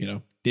obviously,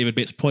 David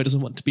Bates probably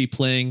doesn't want to be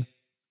playing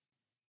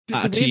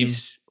at a team.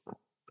 I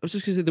was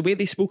just going to say, the way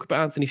they spoke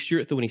about Anthony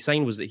Stewart, though, when he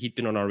signed, was that he'd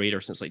been on our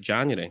radar since like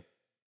January.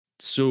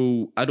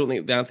 So I don't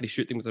think the Anthony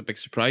Stewart thing was a big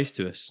surprise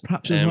to us.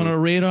 Perhaps it was on our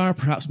radar.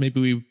 Perhaps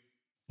maybe we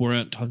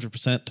weren't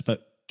 100% about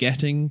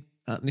getting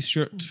Anthony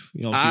Stewart.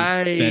 He was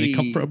very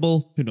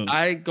comfortable. Who knows?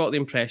 I got the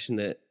impression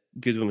that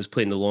Goodwin was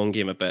playing the long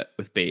game a bit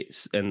with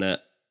Bates, in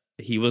that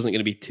he wasn't going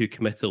to be too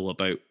committal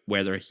about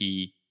whether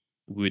he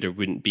would or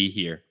wouldn't be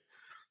here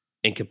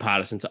in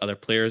comparison to other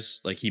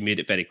players. Like, he made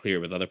it very clear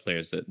with other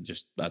players that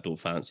just, I don't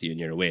fancy you and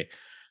you're away.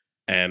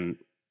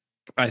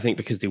 I think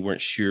because they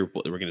weren't sure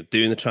what they were going to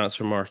do in the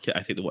transfer market,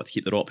 I think they wanted to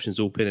keep their options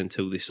open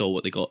until they saw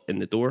what they got in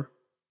the door.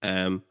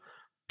 But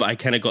I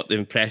kind of got the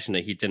impression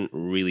that he didn't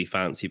really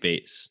fancy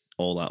Bates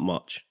all that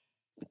much.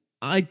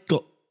 I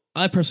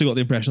personally got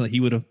the impression that he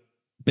would have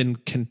been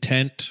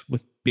content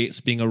with Bates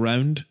being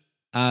around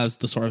as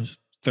the sort of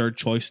third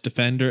choice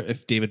defender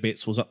if David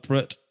Bates was up for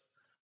it.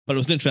 But it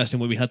was interesting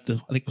when we had I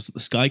think it was the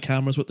Sky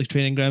cameras with the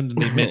training ground, and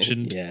they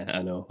mentioned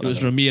I know. It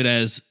was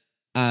Ramirez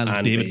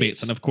and David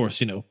Bates. And of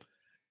course,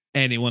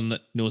 anyone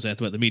that knows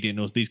anything about the media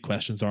knows these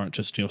questions aren't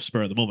just,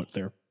 spur of the moment.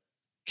 They're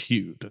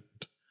cued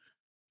and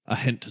a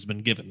hint has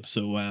been given.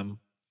 So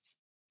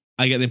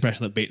I get the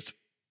impression that Bates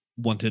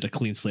wanted a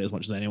clean slate as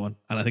much as anyone,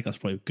 and I think that's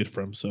probably good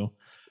for him. So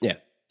yeah,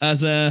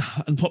 as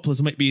unpopular as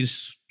it might be to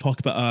talk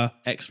about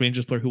a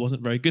ex-Rangers player who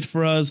wasn't very good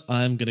for us,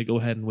 I'm going to go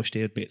ahead and wish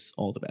David Bates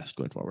all the best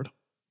going forward.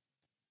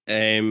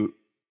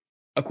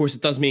 Of course,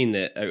 it does mean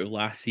that out of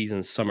last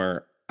season's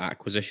summer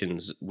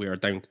acquisitions, we are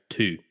down to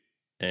 2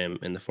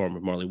 in the form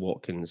of Marley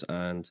Watkins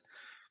and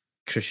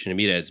Christian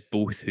Ramirez,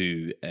 both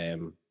who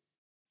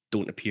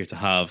don't appear to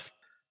have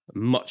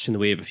much in the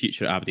way of a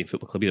future at Aberdeen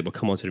Football Club either. We'll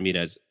come on to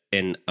Ramirez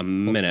in a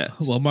minute.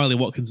 Well, Marley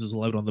Watkins is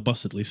allowed on the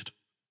bus at least.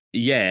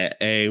 Yeah,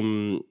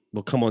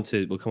 we'll come on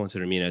to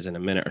Ramirez in a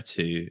minute or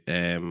two.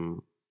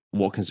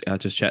 Watkins, I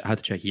just had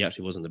to check. He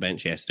actually was on the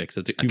bench yesterday because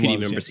I couldn't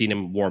even remember seeing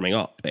him warming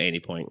up at any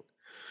point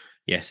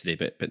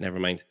yesterday. But never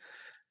mind.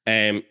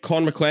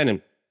 Con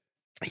McLennan,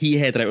 he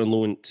headed out on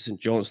loan to St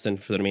Johnstone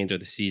for the remainder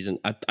of the season.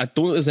 I don't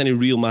think there's any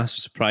real massive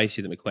surprise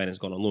here that McLennan's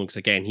gone on loan, because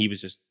again, he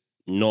was just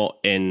not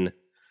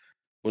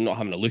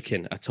having a look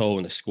in at all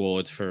in the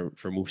squad for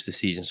most of the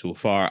season so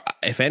far.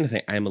 If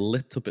anything, I'm a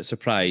little bit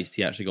surprised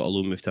he actually got a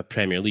loan move to a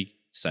Premier League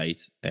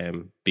side,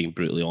 being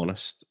brutally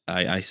honest.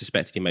 I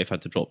suspected he might have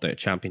had to drop down to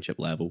Championship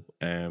level.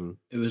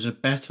 It was a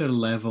better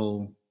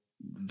level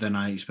than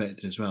I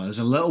expected as well. I was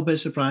a little bit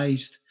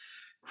surprised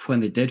when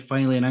they did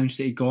finally announce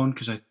that he'd gone,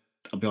 because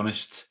I'll be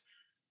honest,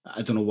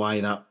 I don't know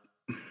why that.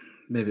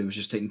 Maybe it was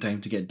just taking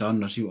time to get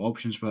done or see what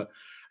options, but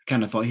I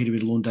kind of thought he'd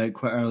been loaned out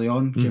quite early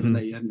on, given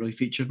that he hadn't really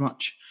featured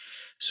much.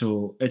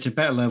 So it's a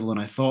better level than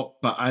I thought.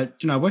 But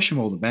I wish him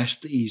all the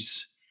best.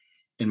 He's,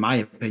 in my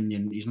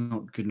opinion, he's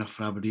not good enough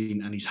for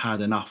Aberdeen, and he's had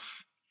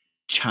enough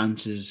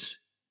chances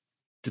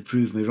to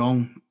prove me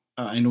wrong.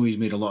 I know he's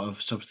made a lot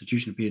of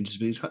substitution appearances,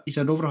 but he's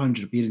had over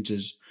 100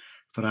 appearances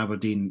for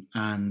Aberdeen.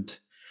 And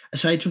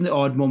aside from the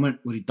odd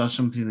moment where he does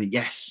something like,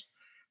 yes,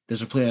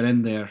 there's a player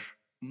in there,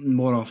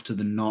 more often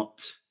than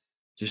not,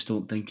 just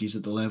don't think he's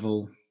at the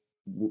level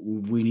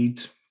we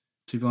need,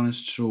 to be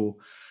honest. So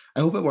I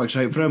hope it works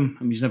out for him.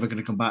 I mean, he's never going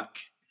to come back.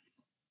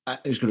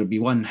 It's going to be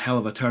one hell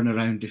of a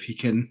turnaround if he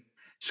can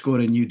score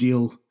a new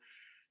deal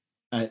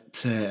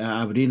at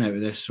Aberdeen out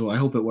of this. So I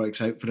hope it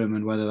works out for him,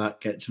 and whether that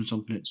gets him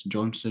something at St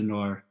Johnstone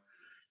or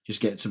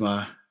just gets him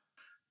a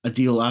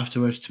deal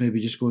afterwards to maybe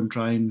just go and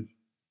try and,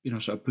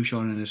 sort of push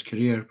on in his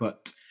career.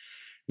 But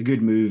a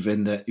good move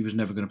in that he was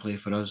never going to play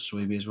for us, so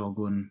he may as well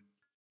go and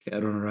get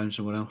a run around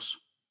somewhere else.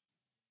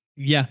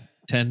 Yeah,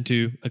 tend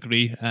to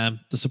agree.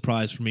 The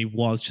surprise for me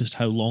was just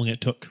how long it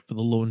took for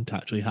the loan to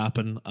actually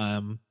happen.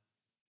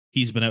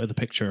 He's been out of the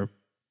picture,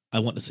 I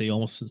want to say,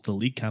 almost since the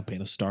league campaign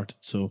has started.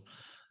 So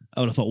I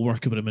would have thought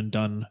work would have been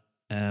done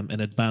in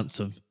advance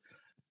of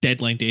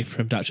deadline day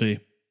for him to actually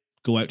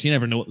go out. You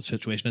never know what the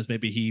situation is.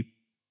 Maybe he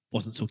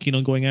wasn't so keen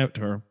on going out,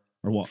 or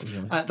what.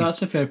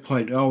 That's a fair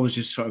point. I always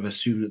just sort of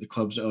assume that the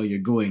club's, you're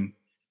going,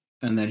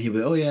 and then he'll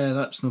be, oh yeah,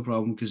 that's no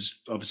problem, because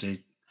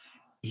obviously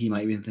he might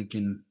have been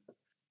thinking,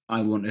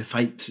 I want to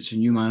fight, it's a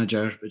new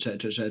manager,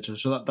 etc., etc.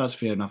 So that's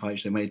fair enough,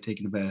 actually. It might have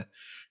taken a bit of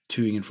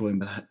toing and froing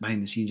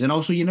behind the scenes. And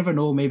also, you never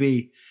know,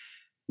 maybe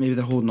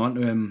they're holding on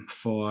to him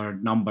for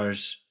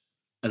numbers,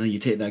 and then you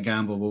take that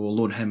gamble, well, we'll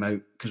loan him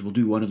out because we'll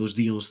do one of those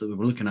deals that we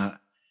were looking at,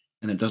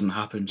 and it doesn't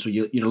happen. So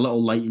you're a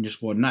little light in your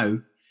squad now,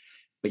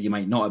 but you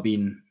might not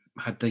have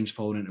had things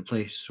fallen into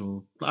place.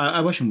 So I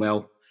wish him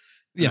well.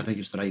 Yeah, I think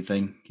it's the right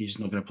thing. He's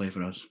not going to play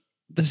for us.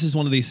 This is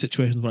one of these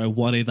situations where I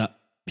worry that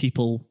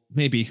people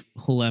maybe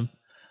will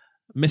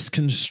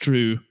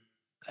misconstrue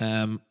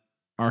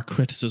our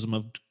criticism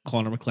of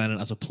Conor McLennan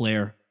as a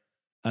player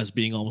as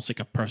being almost like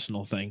a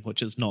personal thing,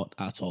 which is not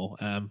at all.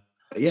 Not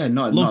at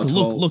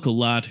all. Local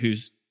lad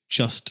who's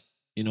just,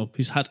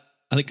 who's had,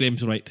 I think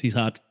Graham's right, he's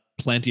had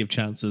plenty of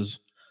chances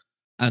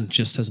and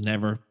just has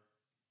never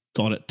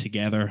got it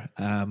together.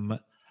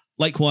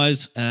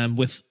 Likewise,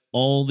 with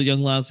all the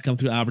young lads that come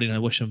through Aberdeen, I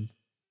wish him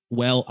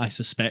well. I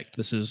suspect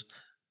this is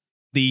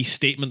the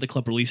statement the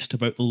club released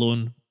about the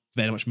loan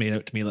very much made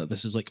out to me that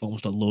this is like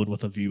almost a loan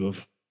with a view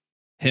of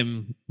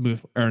him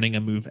earning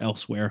a move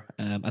elsewhere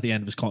at the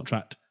end of his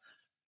contract,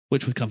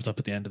 which comes up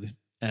at the end of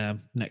the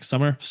next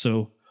summer.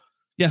 So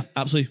yeah,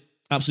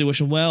 absolutely wish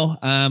him well.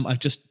 I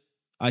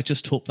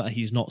just hope that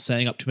he's not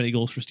setting up too many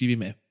goals for Stevie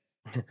May.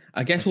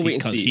 I guess we'll wait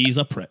and Because see. he's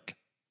a prick.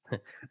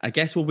 I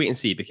guess we'll wait and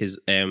see because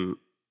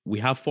we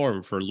have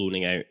form for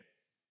loaning out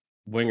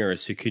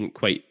wingers who couldn't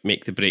quite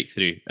make the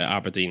breakthrough at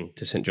Aberdeen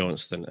to St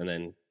Johnstone, and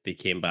then they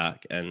came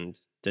back and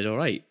did all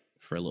right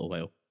for a little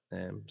while.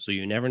 So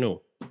you never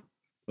know.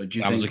 But do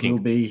you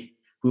think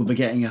we'll be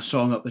getting a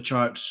song up the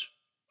charts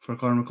for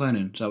Conor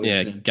McLennan? Is that what you're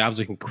saying? Gav's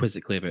looking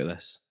quizzically about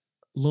this.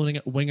 Loaning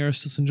at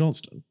wingers to St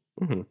Johnstone.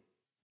 Mm-hmm.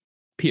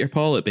 Peter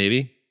Pollitt,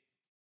 baby.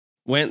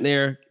 Went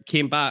there,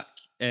 came back.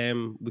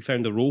 We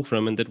found a role for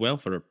him and did well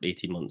for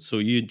 18 months. So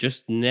you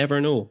just never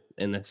know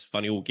in this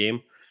funny old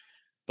game.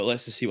 But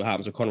let's just see what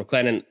happens with Conor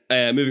McLennan.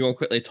 Moving on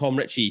quickly, Tom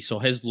Ritchie saw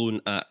his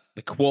loan at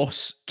the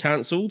Quass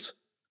cancelled,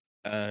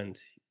 and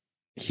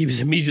he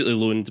was immediately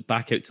loaned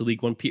back out to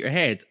League One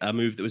Peterhead, a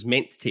move that was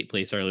meant to take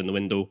place early in the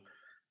window,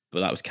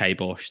 but that was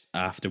kiboshed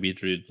after we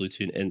drew Blue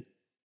Toon in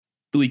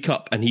the League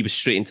Cup, and he was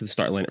straight into the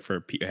starting lineup for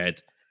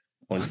Peterhead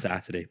on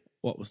Saturday.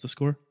 What was the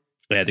score?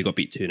 Yeah, they got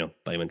beat 2-0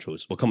 by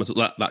Montrose. We'll come into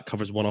that. That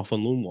covers one off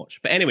on Loan Watch.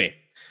 But anyway,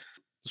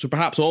 so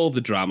perhaps all of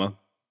the drama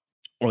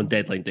on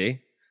deadline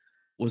day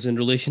was in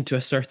relation to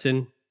a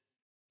certain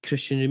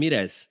Christian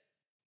Ramirez.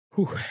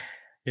 Whew.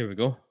 Here we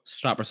go.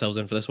 Strap ourselves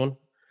in for this one.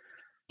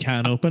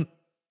 Can open.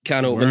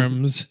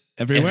 Worms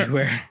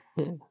everywhere.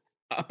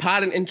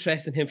 Apparent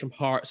interest in him from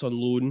Hearts on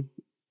loan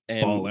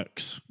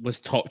was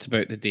talked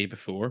about the day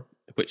before,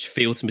 which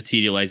failed to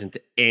materialise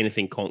into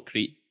anything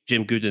concrete.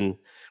 Jim Gooden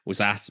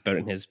was asked about it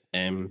in his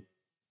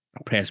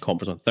press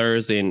conference on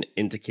Thursday and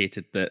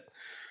indicated that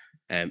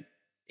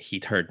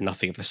he'd heard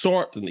nothing of the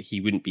sort and that he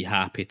wouldn't be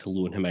happy to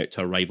loan him out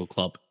to a rival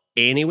club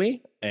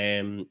anyway.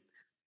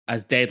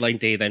 As deadline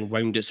day then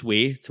wound its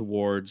way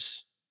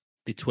towards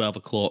the 12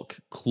 o'clock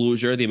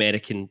closure, the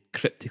American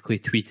cryptically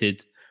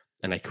tweeted,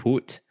 and I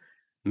quote,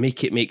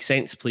 "Make it make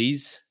sense,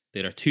 please.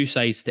 There are two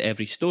sides to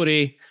every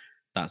story.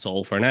 That's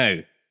all for now."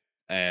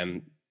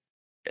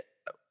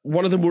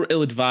 One of the more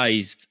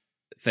ill-advised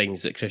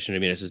things that Christian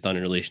Ramirez has done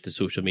in relation to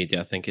social media,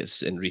 I think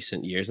it's in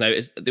recent years. Now,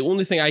 it's the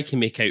only thing I can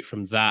make out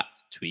from that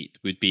tweet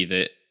would be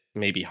that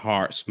maybe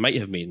Hearts might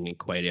have made an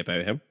inquiry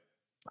about him,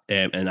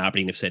 and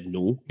Aberdeen have said,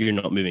 no, you're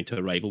not moving to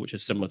a rival, which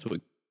is similar to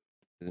what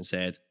he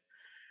said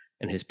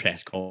in his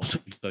press call. So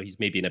he's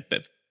maybe in a bit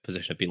of a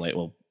position of being like,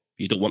 well,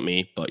 you don't want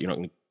me, but you're not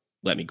going to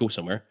let me go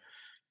somewhere.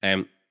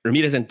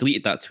 Ramirez then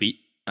deleted that tweet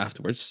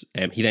afterwards.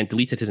 He then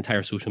deleted his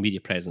entire social media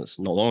presence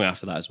not long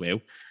after that as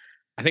well.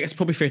 I think it's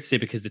probably fair to say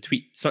because the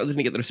tweet certainly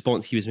didn't get the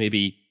response he was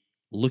maybe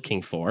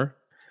looking for.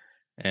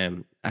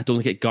 I don't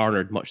think it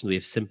garnered much in the way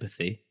of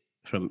sympathy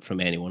from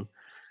anyone.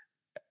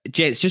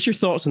 Gents, just your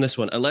thoughts on this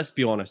one. And let's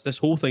be honest, this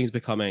whole thing's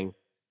becoming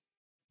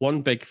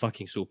one big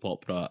fucking soap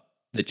opera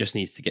that just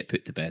needs to get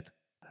put to bed.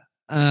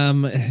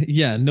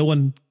 Yeah, no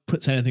one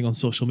puts anything on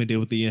social media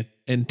with the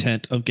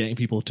intent of getting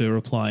people to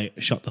reply,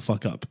 "Shut the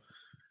fuck up."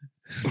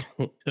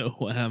 So,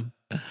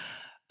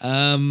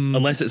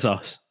 unless it's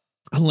us.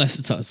 Unless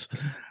it's us.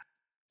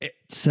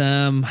 It's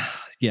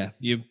yeah,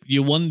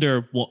 you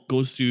wonder what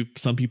goes through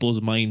some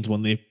people's minds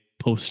when they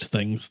post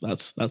things.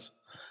 That's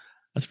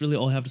really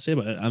all I have to say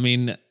about it. I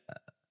mean,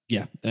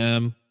 yeah,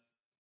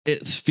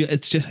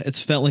 it's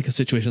felt like a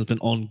situation that's been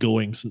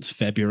ongoing since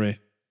February,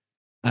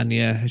 and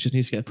yeah, it just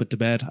needs to get put to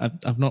bed.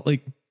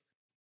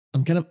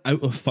 I'm kind of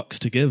out of fucks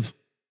to give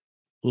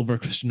over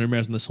Christian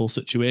Ramirez in this whole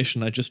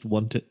situation. I just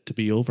want it to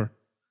be over.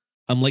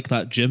 I'm like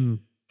that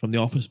Jim from The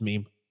Office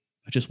meme.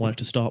 I just want it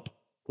to stop.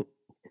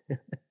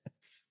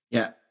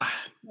 Yeah,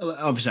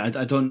 obviously,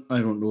 I don't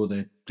know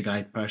the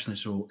guy personally,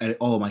 so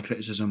all of my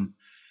criticism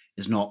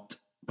is not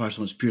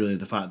personal. It's purely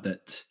the fact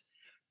that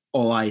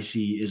all I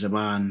see is a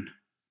man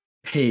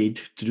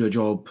paid to do a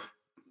job.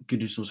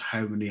 Goodness knows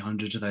how many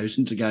hundreds of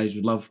thousands of guys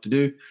would love to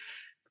do,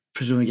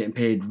 presumably getting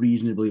paid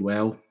reasonably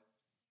well.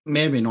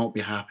 Maybe not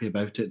be happy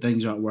about it.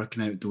 Things aren't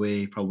working out the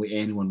way probably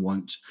anyone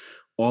wants.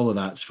 All of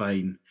that's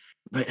fine.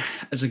 But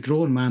as a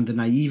grown man, the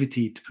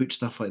naivety to put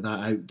stuff like that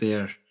out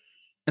there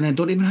and then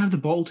don't even have the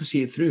ball to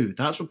see it through.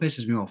 That's what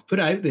pisses me off. Put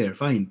it out there,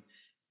 fine.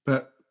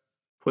 But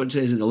what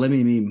is it, the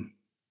Lemmy meme?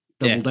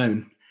 Double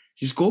down.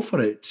 Just go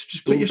for it.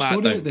 Just put your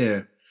story out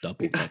there.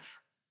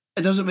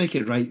 It doesn't make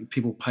it right,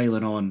 people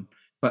piling on.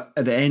 But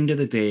at the end of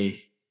the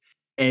day,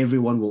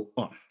 everyone will,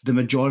 the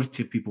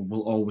majority of people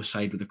will always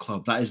side with the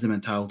club. That is the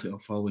mentality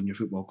of following your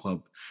football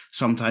club.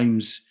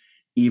 Sometimes,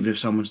 even if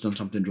someone's done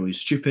something really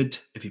stupid,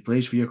 if he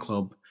plays for your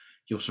club,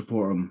 you'll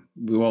support him.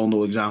 We all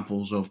know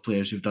examples of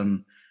players who've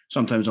done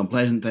sometimes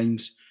unpleasant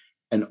things,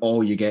 and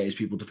all you get is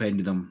people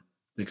defending them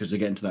because they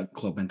get into that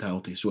club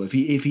mentality. So if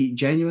he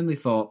genuinely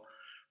thought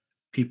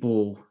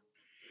people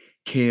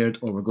cared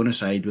or were going to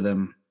side with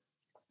him,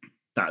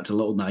 that's a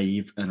little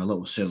naive and a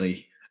little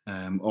silly.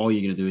 All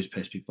you're going to do is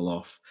piss people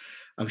off.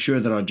 I'm sure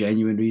there are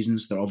genuine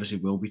reasons. There obviously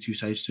will be two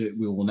sides to it.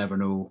 We will never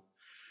know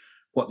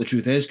what the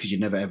truth is because you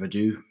never ever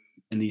do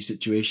in these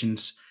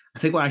situations. I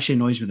think what actually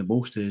annoys me the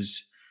most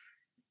is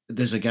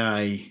there's a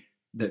guy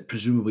that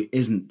presumably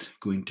isn't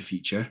going to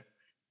feature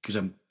because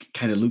it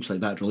kind of looks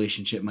like that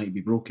relationship might be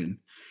broken,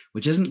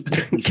 which isn't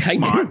particularly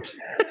smart.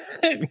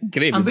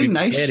 Great, I'm being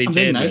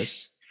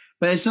nice.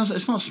 But it's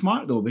not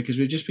smart though, because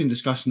we've just been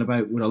discussing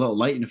about we're a little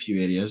light in a few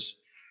areas,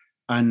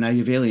 and now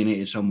you've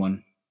alienated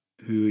someone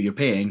who you're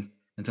paying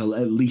until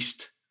at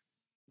least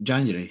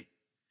January.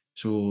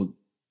 So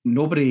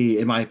nobody,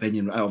 in my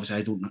opinion, obviously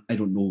I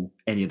don't know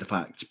any of the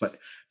facts, but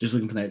just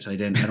looking from the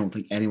outside in, I don't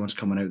think anyone's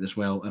coming out this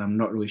well, and I'm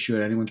not really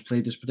sure anyone's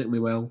played this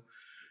particularly well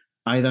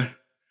either.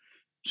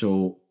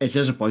 So it's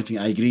disappointing.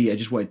 I agree. I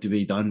just wanted to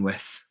be done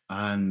with,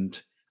 and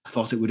I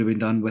thought it would have been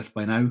done with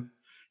by now.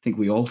 I think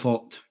we all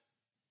thought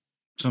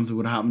something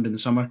would have happened in the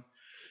summer.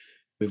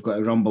 We've got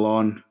to rumble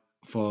on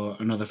for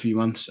another few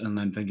months, and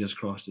then fingers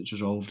crossed it's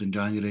resolved in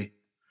January,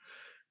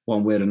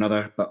 one way or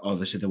another. But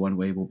obviously, the one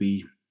way will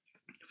be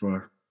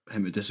for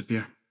him to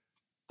disappear.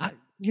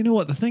 You know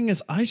what? The thing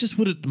is, I just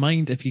wouldn't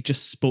mind if he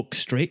just spoke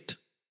straight,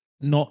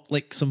 not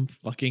like some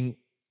fucking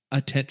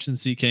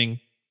attention-seeking,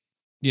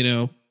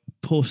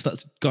 post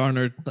that's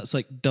garnered, that's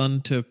like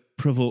done to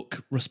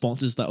provoke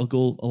responses that'll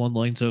go along the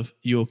lines of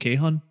 "You okay,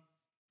 hun?"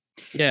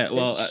 Yeah,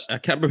 well, I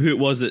can't remember who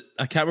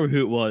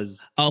it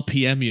was. I'll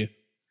PM you.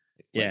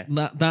 Yeah,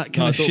 that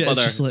kind of shit is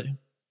just like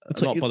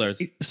it's not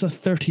bothers. It's a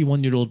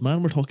 31-year-old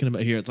man we're talking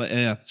about here. It's like,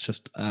 it's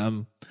just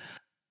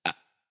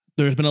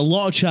there's been a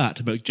lot of chat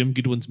about Jim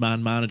Goodwin's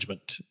man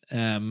management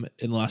in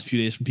the last few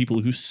days from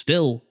people who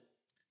still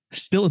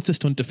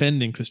insist on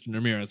defending Christian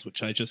Ramirez,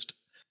 which I just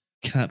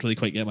can't really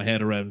quite get my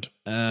head around.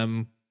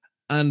 And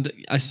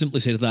I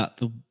simply say to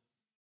that,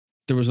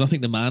 there was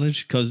nothing to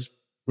manage because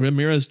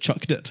Ramirez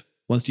chucked it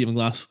once Stephen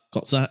Glass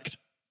got sacked.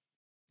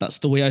 That's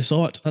the way I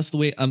saw it. That's the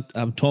way I'm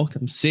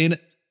saying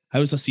it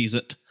how I sees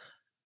it.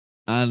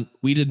 And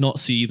we did not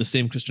see the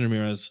same Christian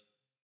Ramirez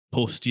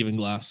post Stephen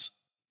Glass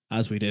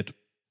as we did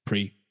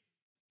pre.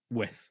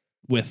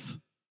 With.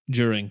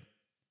 During.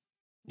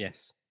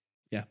 Yes.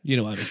 Yeah, you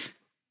know what I mean.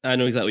 I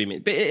know exactly what you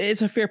mean. But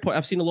it's a fair point.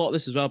 I've seen a lot of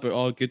this as well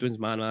about, Goodwin's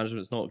man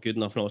management is not good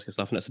enough and all this kind of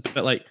stuff. And it's a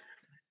bit like...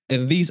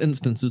 In these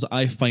instances,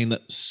 I find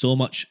that so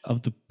much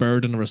of the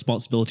burden and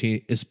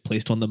responsibility is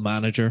placed on the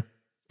manager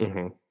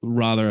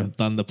rather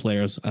than the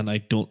players, and I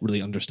don't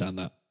really understand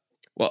that.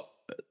 Well,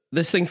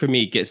 this thing for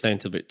me gets down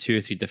to about 2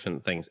 or 3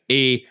 different things.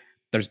 A,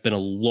 there's been a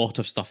lot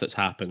of stuff that's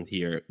happened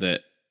here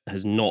that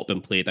has not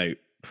been played out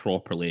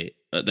properly,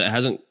 that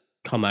hasn't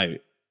come out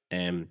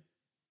in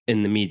the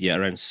media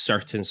around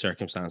certain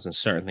circumstances and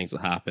certain things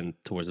that happened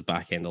towards the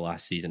back end of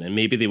last season, and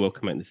maybe they will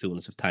come out in the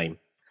fullness of time.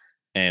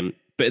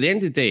 But at the end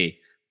of the day,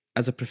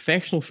 as a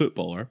professional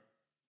footballer,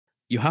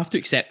 you have to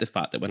accept the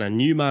fact that when a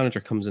new manager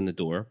comes in the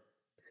door,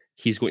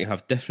 he's going to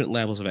have different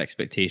levels of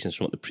expectations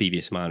from what the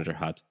previous manager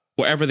had,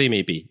 whatever they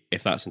may be.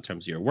 If that's in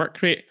terms of your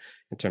work rate,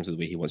 in terms of the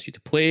way he wants you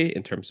to play,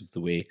 in terms of the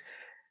way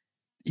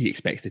he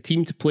expects the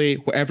team to play,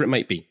 whatever it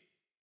might be,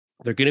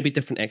 there are going to be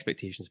different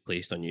expectations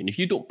placed on you. And if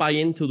you don't buy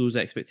into those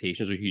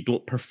expectations, or you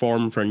don't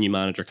perform for a new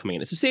manager coming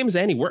in, it's the same as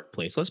any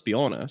workplace, let's be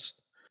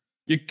honest.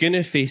 You're going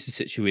to face a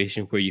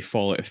situation where you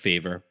fall out of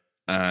favour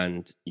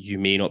and you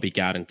may not be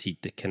guaranteed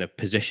the kind of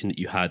position that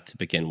you had to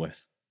begin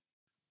with.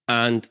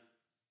 And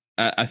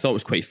I thought it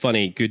was quite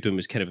funny. Goodwin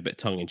was kind of a bit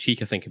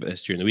tongue-in-cheek, I think, about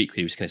this during the week,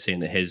 where he was kind of saying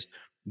that his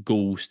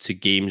goals to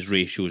games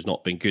ratio has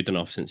not been good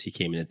enough since he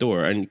came in the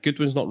door. And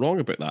Goodwin's not wrong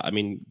about that. I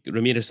mean,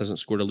 Ramirez hasn't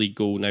scored a league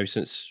goal now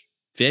since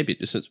February.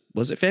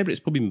 Was it February?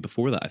 It's probably been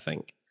before that, I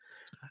think.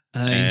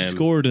 He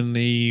scored in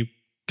the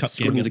cup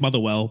game against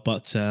Motherwell,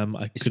 but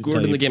I couldn't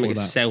scored in the game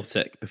against that.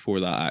 Celtic before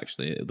that,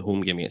 actually. The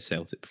home game against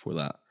Celtic before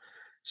that.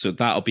 So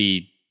that'll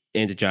be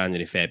end of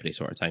January, February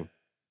sort of time.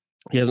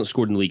 He hasn't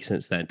scored in the league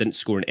since then. Didn't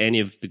score in any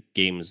of the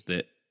games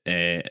that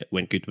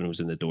when Goodwin was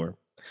in the door.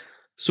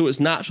 So it's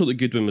natural that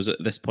Goodwin was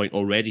at this point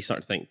already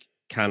starting to think,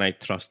 can I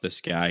trust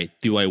this guy?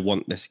 Do I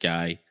want this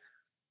guy?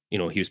 He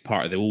was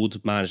part of the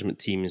old management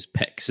team's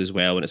picks as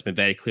well. And it's been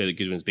very clear that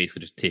Goodwin's basically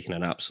just taken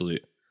an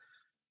absolute,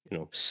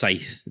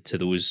 scythe to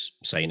those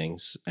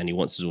signings, and he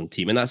wants his own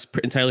team. And that's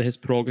entirely his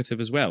prerogative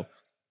as well.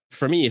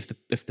 For me,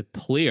 if the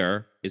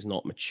player is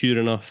not mature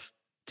enough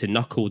to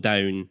knuckle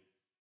down,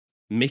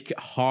 make it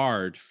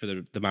hard for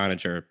the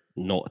manager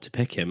not to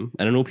pick him.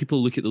 And I know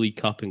people look at the League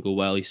Cup and go,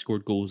 well, he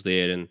scored goals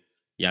there and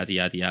yada,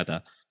 yada,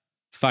 yada.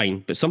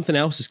 Fine. But something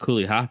else has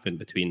clearly happened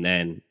between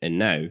then and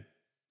now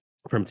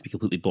for him to be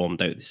completely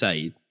bombed out the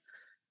side.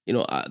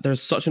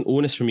 There's such an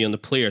onus for me on the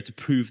player to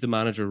prove the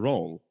manager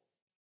wrong.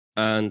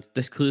 And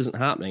this clearly isn't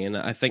happening. And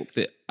I think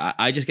that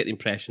I just get the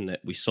impression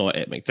that we saw it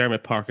at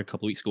McDermott Park a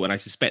couple of weeks ago. And I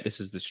suspect this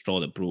is the straw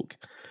that broke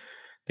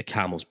the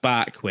camel's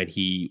back when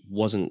he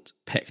wasn't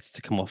picked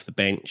to come off the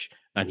bench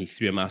and he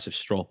threw a massive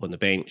strop on the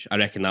bench. I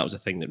reckon that was the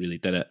thing that really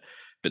did it.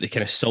 But the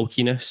kind of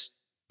sulkiness,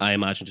 I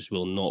imagine, just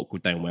will not go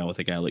down well with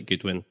a guy like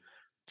Goodwin.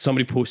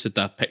 Somebody posted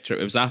that picture.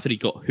 It was after he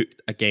got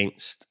hooked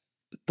against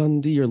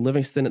Dundee or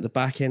Livingston at the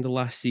back end of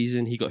last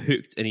season. He got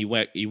hooked and he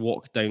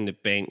walked down the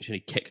bench and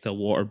he kicked a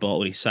water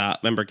bottle and he sat.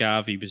 Remember,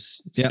 Gav? He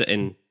was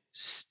sitting,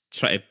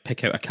 trying to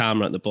pick out a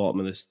camera at the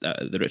bottom of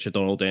the Richard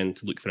Donald end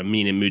to look for a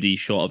mean and moody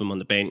shot of him on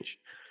the bench.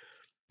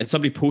 And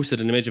somebody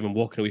posted an image of him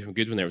walking away from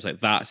Goodwin there. It was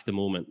like, that's the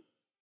moment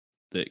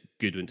that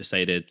Goodwin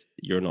decided,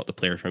 you're not the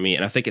player for me.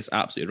 And I think it's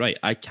absolutely right.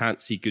 I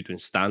can't see Goodwin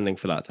standing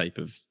for that type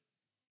of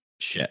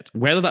shit.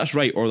 Whether that's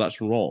right or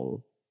that's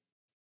wrong,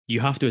 you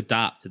have to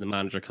adapt to the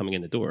manager coming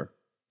in the door.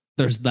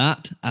 There's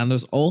that, and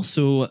there's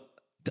also,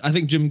 I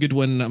think Jim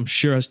Goodwin, I'm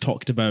sure, has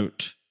talked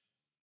about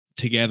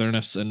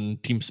togetherness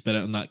and team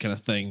spirit and that kind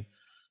of thing,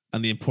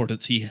 and the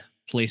importance he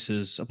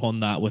places upon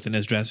that within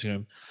his dressing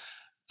room.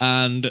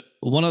 And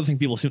one other thing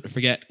people seem to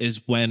forget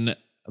is when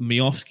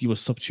Miofsky was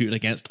substituted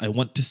against, I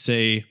want to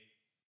say,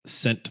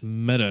 St.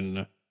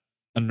 Mirren,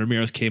 and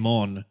Ramirez came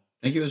on.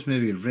 I think it was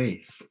maybe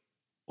Wraith.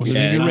 Was it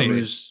maybe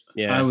Wraith?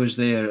 I was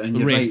there, and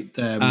you're Wraith.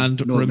 right.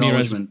 And no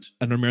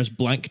Ramirez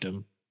blanked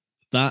him.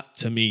 That,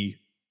 to me,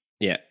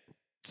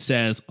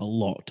 says a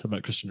lot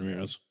about Christian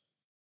Ramirez.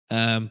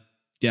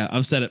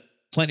 I've said it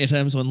plenty of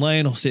times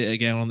online. I'll say it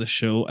again on this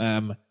show.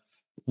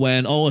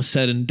 When all is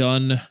said and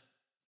done,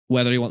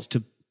 whether he wants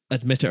to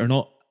admit it or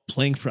not,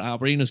 playing for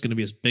Aberdeen is going to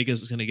be as big as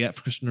it's going to get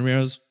for Christian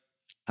Ramirez,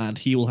 and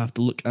he will have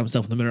to look at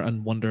himself in the mirror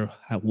and wonder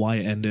why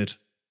it ended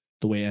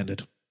the way it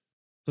ended.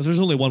 Because there's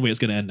only one way it's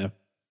going to end now.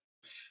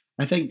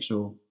 I think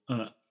so.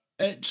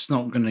 It's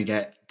not going to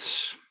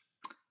get.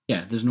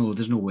 Yeah, there's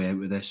no way out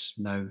with this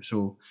now.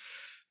 So,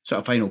 sort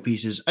of final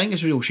pieces. I think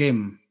it's a real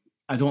shame.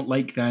 I don't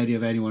like the idea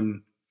of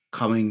anyone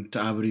coming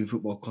to Aberdeen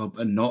Football Club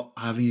and not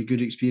having a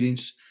good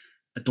experience.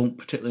 I don't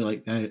particularly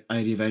like the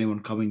idea of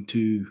anyone coming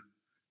to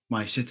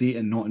my city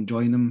and not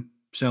enjoying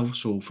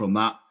themselves. So from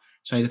that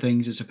side of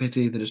things, it's a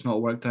pity that it's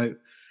not worked out.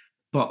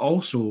 But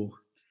also,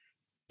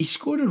 he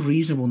scored a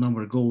reasonable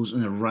number of goals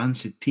in a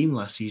rancid team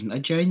last season. I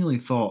genuinely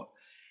thought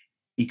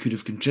he could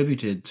have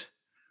contributed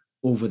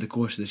over the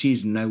course of the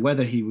season. Now,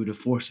 whether he would have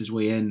forced his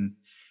way in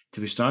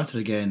to be started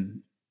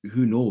again,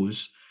 who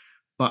knows?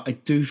 But I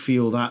do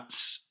feel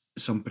that's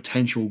some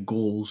potential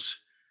goals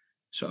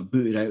sort of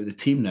booted out of the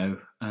team now,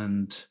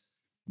 and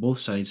both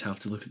sides have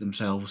to look at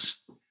themselves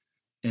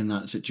in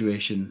that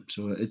situation.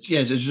 So it's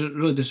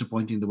really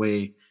disappointing the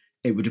way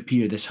it would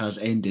appear this has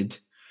ended,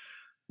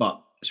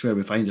 but it's where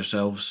we find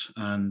ourselves,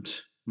 and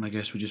I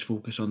guess we just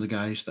focus on the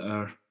guys that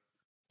are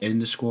in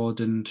the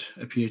squad and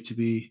appear to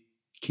be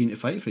keen to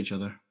fight for each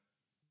other.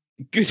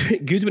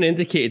 Goodwin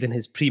indicated in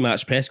his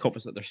pre-match press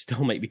conference that there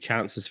still might be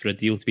chances for a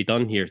deal to be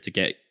done here to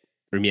get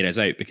Ramirez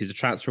out, because the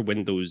transfer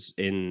windows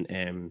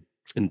in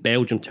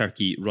Belgium,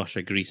 Turkey,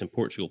 Russia, Greece, and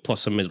Portugal,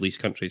 plus some Middle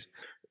East countries,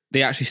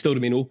 they actually still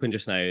remain open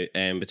just now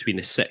between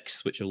the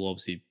 6th, which will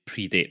obviously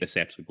predate this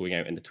episode going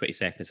out, and the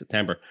 22nd of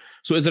September.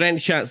 So is there any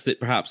chance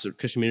that perhaps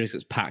Christian Ramirez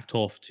gets packed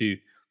off to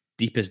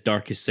deepest,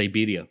 darkest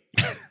Siberia?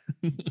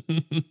 I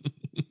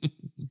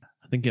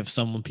think if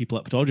people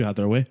at Pataudry had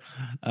their way,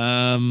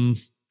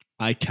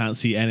 I can't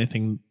see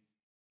anything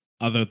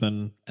other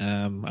than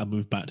a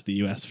move back to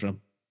the US for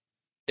him.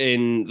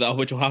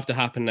 Which will have to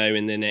happen now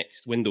in the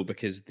next window,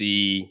 because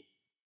the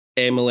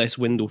MLS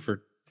window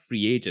for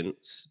free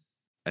agents,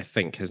 I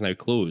think, has now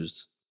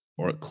closed,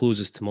 or it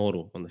closes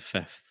tomorrow on the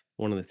 5th.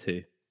 One of the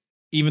two.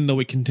 Even though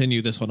we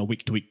continue this on a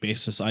week-to-week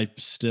basis, I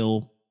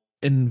still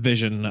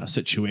envision a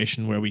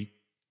situation where we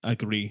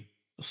agree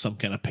some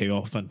kind of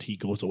payoff and he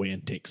goes away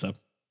and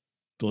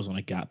goes on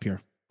a gap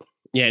year.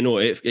 Yeah, no,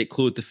 it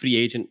closed. The free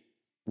agent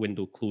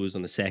window closed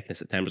on the 2nd of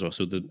September as well.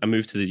 So a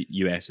move to the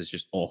US is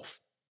just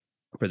off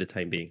for the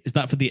time being. Is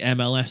that for the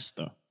MLS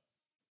though?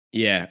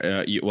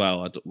 Yeah.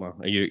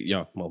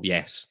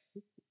 Yes.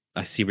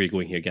 I see where you're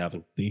going here,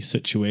 Gavin. The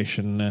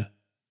situation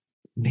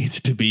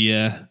needs to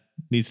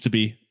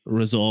be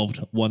resolved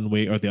one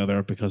way or the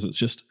other, because it's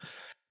just.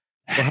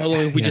 Well, how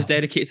long have we just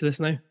dedicated to this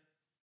now?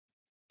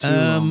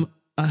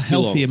 A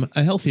healthy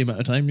amount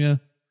of time. Yeah.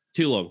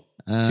 Too long.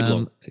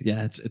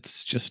 Yeah,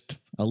 it's just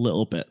a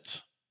little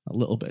bit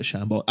of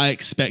shambles. I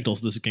expect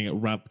also this is going to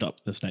get ramped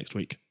up this next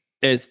week.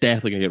 It's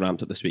definitely going to get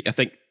ramped up this week. I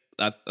think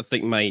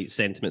my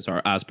sentiments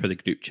are as per the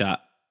group chat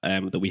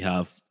that we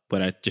have,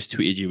 when I just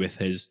tweeted you with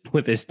his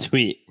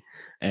tweet,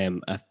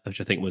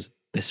 which I think was,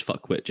 this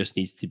fuckwit just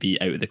needs to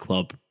be out of the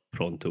club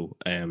pronto.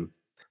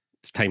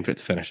 It's time for it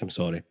to finish. I'm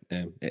sorry.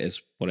 It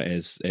is what it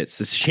is. It's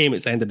a shame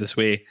it's ended this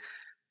way.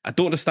 I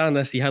don't understand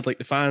this. He had the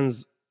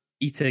fans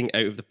eating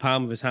out of the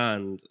palm of his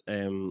hand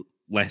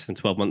less than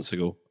 12 months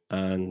ago,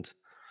 and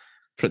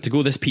for it to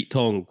go this Pete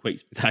Tong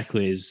quite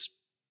spectacularly is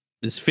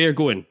fair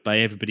going by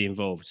everybody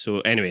involved.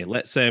 So anyway,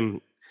 let's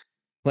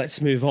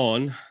move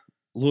on.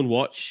 Lone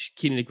watch,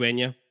 Keenan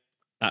Iguena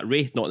at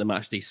Wraith, not in the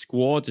matchday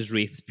squad, as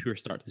Wraith's poor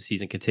start to the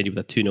season continued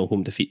with a 2-0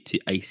 home defeat to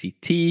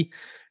ICT.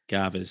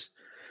 Gav is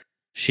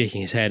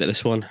shaking his head at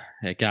this one.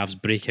 Gav's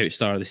breakout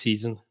star of the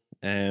season.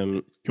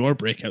 Your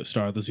breakout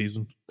star of the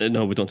season.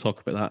 No, we don't talk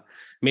about that.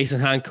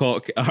 Mason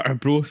Hancock are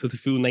both with a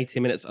full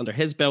 90 minutes under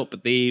his belt,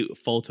 but they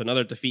fall to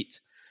another defeat.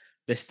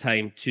 This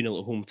time 2-0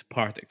 at home to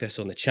Partick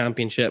Thistle in the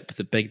championship.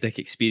 The Big Dick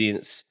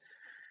experience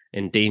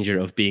in danger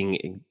of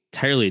being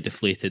entirely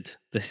deflated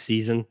this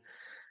season.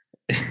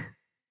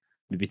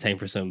 Maybe time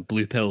for some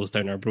blue pills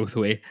down our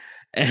Brothway.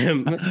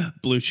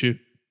 Blue Chew.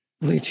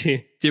 Blue Chew.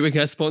 Do we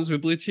get a sponsor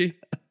with Blue Chew?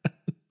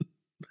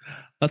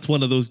 That's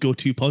one of those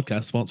go-to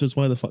podcast sponsors.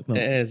 Why the fuck not?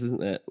 It is,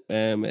 isn't it?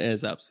 It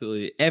is,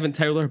 absolutely. Evan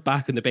Towler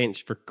back on the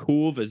bench for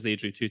Cove as they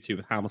drew 2-2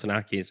 with Hamilton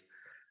Accies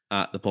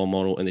at the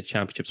Balmoral in the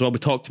Championship. So, well, we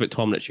talked about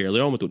Tom Ritchie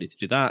earlier on. We don't need to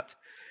do that.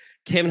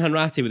 Kevin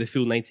Hanratty with a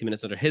full 90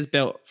 minutes under his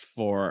belt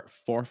for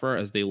Forfar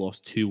as they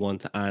lost 2-1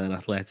 to Annan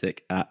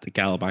Athletic at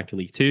Gallowbank in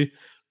League 2.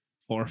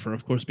 Forfar,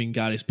 of course, being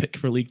Gary's pick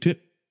for League 2.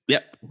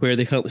 Yep, where are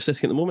they currently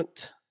sitting at the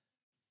moment?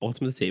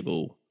 Bottom of the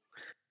table.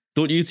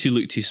 Don't you two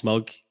look too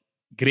smug.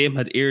 Graham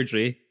had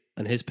Airdrie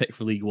and his pick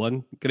for League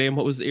 1. Graham,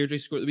 what was the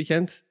Airdrie score at the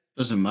weekend?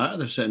 Doesn't matter,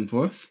 they're sitting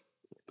fourth.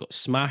 Got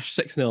smashed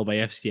 6-0 by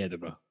FC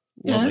Edinburgh.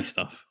 Lovely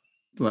stuff.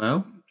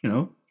 Well,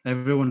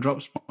 everyone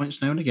drops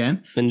points now and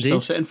again. Indeed.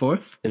 Still sitting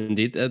fourth.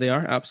 Indeed, they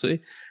are,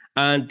 absolutely.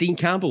 And Dean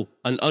Campbell,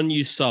 an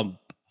unused sub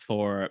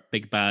for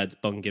big bad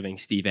bung-giving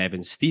Steve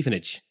Evans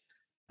Stevenage,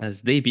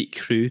 as they beat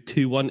Crewe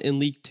 2-1 in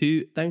League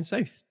 2 down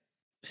south.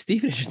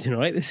 Stevenage is doing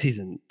all right this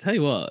season. Tell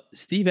you what,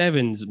 Steve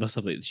Evans must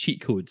have like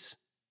cheat codes.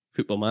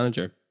 Football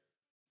Manager.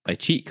 By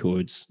cheat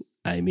codes,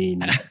 I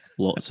mean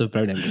lots of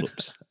brown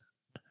envelopes.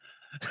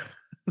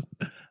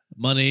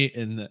 Money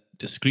in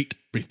discreet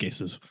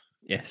briefcases.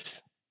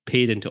 Yes.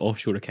 Paid into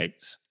offshore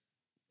accounts.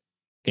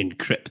 In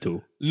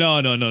crypto. No.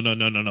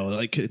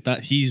 Like that,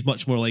 he's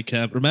much more like.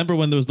 Remember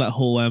when there was that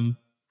whole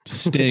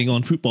staying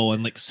on football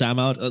and like cost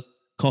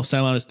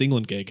Sam out his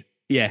England gig?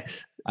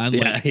 Yes. And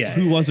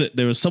who was it?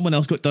 There was someone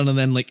else got done, and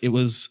then like it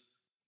was,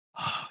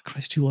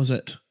 Christ, who was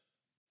it?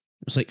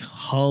 It was like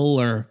Hull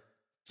or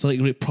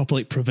something like proper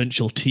like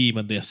provincial team,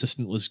 and the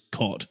assistant was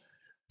caught,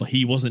 but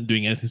he wasn't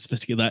doing anything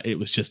sophisticated. That it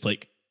was just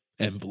like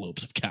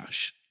envelopes of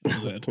cash.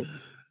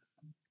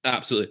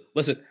 Absolutely.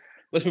 Listen,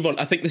 let's move on.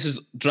 I think this is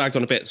dragged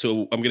on a bit,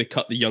 so I'm going to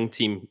cut the young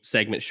team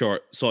segment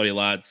short. Sorry,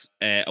 lads.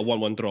 A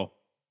 1-1 draw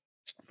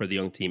for the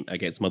young team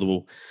against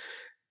Motherwell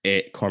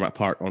at Cormac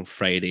Park on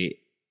Friday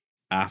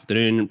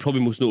afternoon.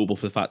 Probably most notable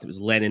for the fact it was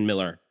Lennon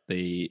Miller,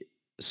 the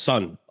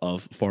son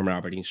of former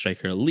Aberdeen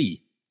striker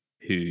Lee,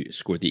 who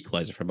scored the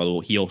equaliser for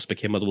Motherwell. He also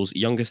became Motherwell's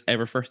youngest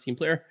ever first-team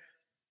player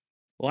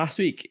last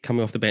week,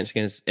 coming off the bench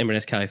against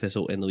Inverness Cali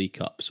Thistle in the League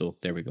Cup. So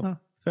there we go.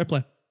 Fair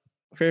play.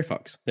 Fair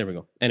fucks. There we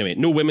go. Anyway,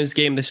 no women's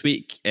game this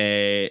week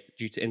due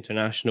to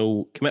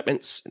international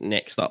commitments.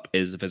 Next up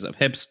is the visit of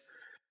Hibs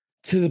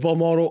to the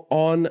Balmoral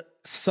on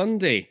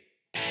Sunday.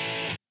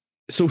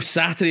 So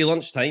Saturday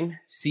lunchtime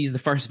sees the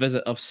first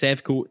visit of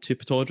Sevco to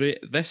Pittodrie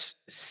this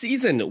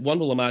season. One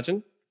will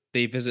imagine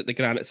they visit the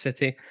Granite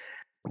City.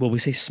 Will we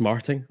say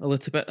smarting a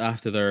little bit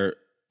after their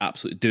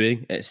absolute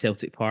doing at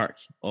Celtic Park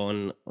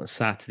on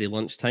Saturday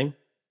lunchtime?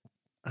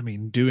 I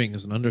mean, doing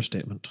is an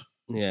understatement.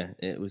 Yeah,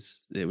 it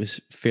was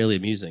fairly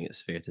amusing,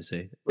 it's fair to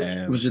say.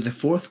 Was it the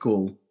fourth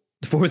goal?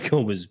 The fourth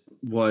goal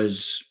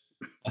was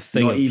a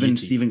thing not not even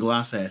beauty. Stephen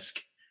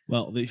Glass-esque.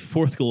 Well, the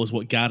fourth goal is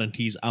what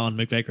guarantees Alan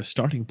McGregor's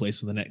starting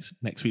place in the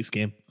next week's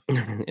game.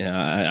 Yeah,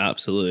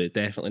 absolutely,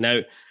 definitely.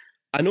 Now,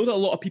 I know that a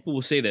lot of people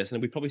will say this,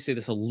 and we probably say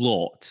this a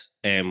lot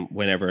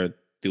whenever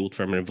the Old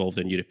Firm are involved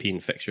in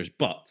European fixtures,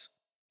 but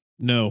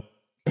no,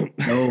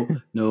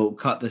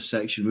 cut this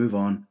section, move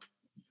on.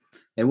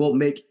 It won't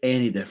make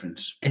any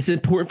difference. It's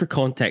important for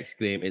context,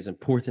 Graham. It's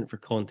important for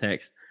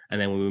context. And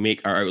then when we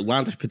make our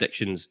outlandish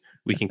predictions,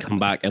 we can come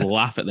back and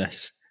laugh at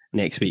this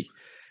next week.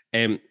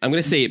 I'm going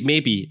to say it may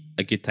be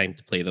a good time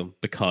to play them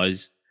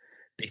because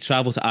they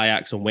travel to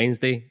Ajax on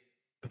Wednesday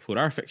before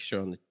our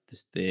fixture on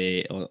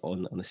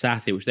the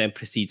Saturday, which then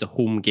precedes a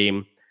home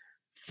game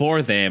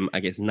for them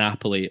against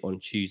Napoli on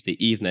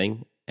Tuesday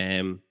evening.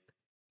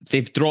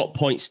 They've dropped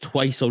points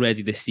twice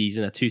already this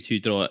season, a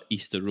 2-2 draw at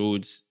Easter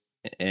Road.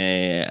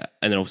 And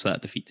then obviously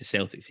that defeat to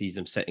Celtic sees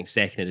them sitting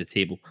second in the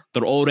table.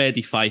 They're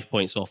already 5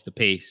 points off the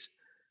pace.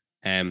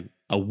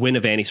 A win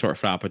of any sort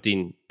for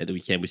Aberdeen at the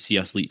weekend would see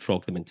us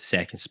leapfrog them into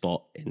second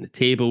spot in the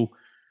table.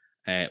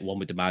 One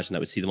would imagine that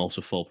would see them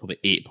also fall probably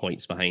 8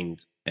 points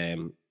behind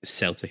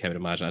Celtic. I would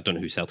imagine. I don't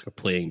know who Celtic are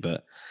playing,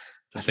 but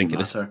I think at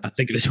this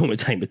moment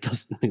in time it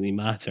doesn't really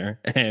matter.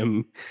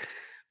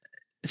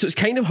 So it's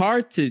kind of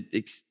hard to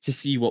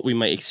see what we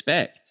might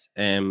expect.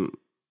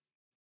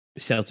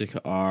 Celtic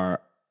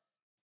are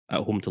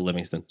at home to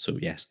Livingston, so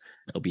yes,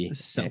 it'll be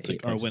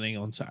Celtic are winning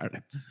on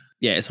Saturday.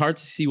 Yeah, it's hard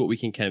to see what we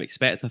can kind of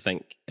expect, I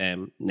think,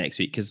 next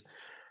week, because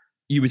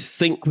you would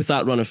think with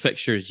that run of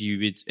fixtures, you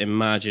would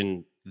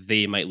imagine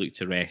they might look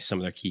to rest some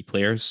of their key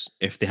players.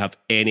 If they have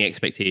any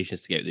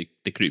expectations to get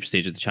the group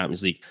stage of the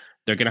Champions League,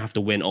 they're going to have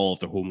to win all of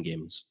their home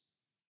games,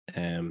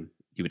 you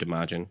would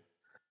imagine.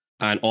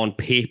 And on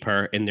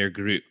paper, in their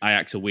group,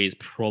 Ajax away is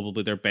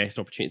probably their best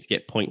opportunity to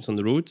get points on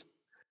the road.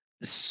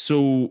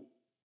 So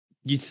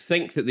you'd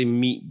think that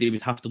they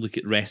would have to look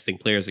at resting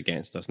players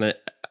against us.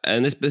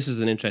 And this is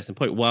an interesting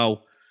point.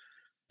 While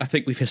I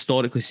think we've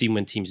historically seen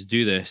when teams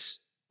do this,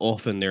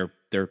 often their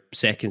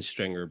second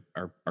string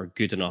are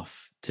good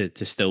enough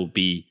to still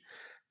be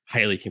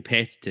highly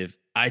competitive.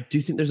 I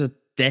do think there's a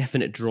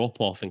definite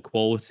drop-off in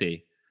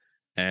quality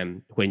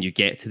when you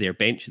get to their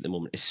bench at the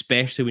moment,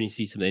 especially when you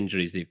see some of the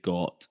injuries they've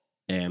got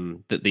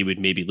that they would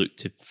maybe look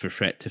to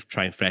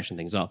try and freshen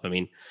things up. I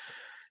mean,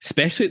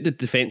 especially at the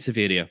defensive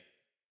area.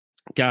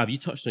 Gav, you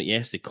touched on it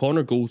yesterday.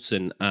 Connor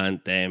Goldson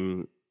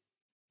and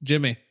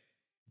Jimmy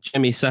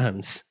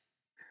Sands.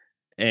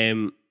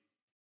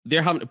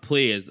 they're having to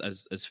play as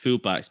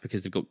fullbacks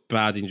because they've got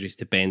bad injuries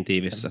to Ben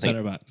Davis. I think.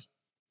 Centre backs,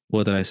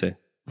 What did I say?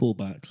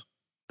 fullbacks.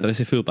 Did I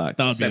say fullbacks?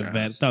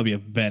 That would be a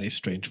very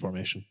strange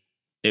formation.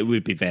 It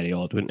would be very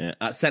odd, wouldn't it?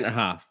 At centre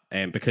half,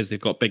 because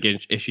they've got big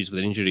issues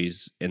with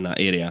injuries in that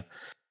area.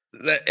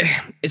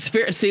 It's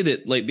fair to say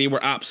that like they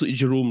were absolutely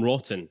Jerome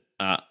Rotten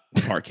at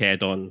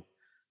Parkhead on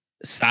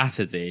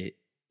Saturday,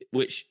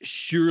 which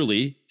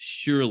surely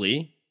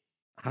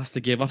has to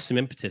give us some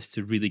impetus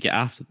to really get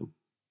after them.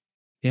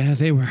 Yeah,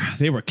 they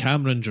were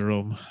Cameron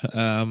Jerome.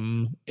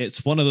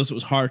 It's one of those that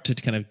was hard to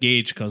kind of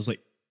gauge because, like,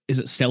 is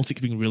it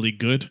Celtic being really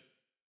good?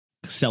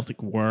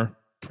 Celtic were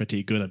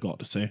pretty good, I've got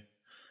to say.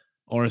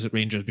 Or is it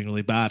Rangers being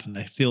really bad? And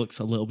I feel it's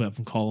a little bit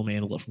from column A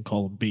and a little from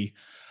column B.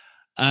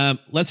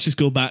 Let's just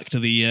go back to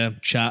the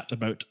chat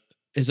about,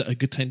 is it a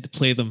good time to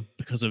play them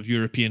because of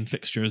European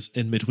fixtures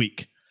in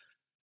midweek?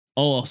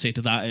 All I'll say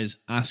to that is,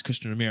 ask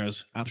Christian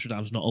Ramirez.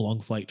 Amsterdam's not a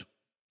long flight.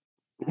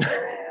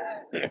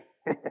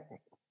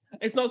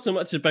 It's not so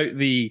much about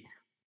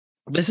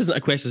this isn't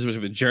a question so much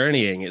about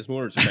journeying. It's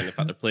more just about the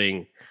fact they're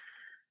playing.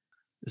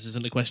 This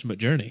isn't a question about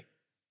journey.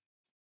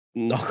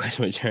 Not a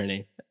question about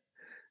journey.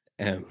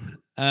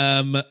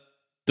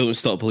 Don't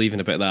stop believing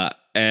about that.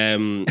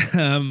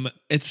 The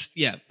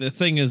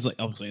thing is, like,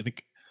 obviously, I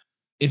think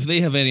if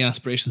they have any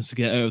aspirations to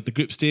get out of the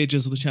group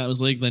stages of the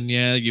Champions League, then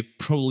yeah, you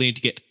probably need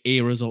to get a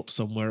result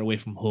somewhere away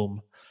from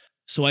home.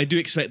 So I do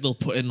expect they'll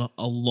put in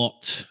a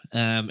lot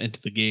into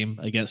the game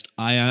against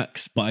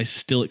Ajax, but I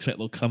still expect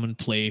they'll come and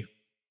play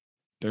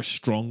their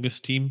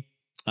strongest team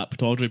at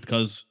Pittodrie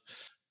because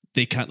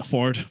they can't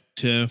afford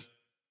to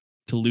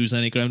lose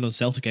any ground on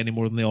Celtic any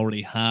more than they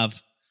already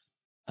have.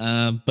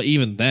 But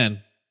even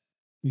then,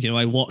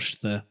 I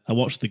watched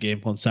the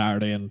game on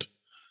Saturday, and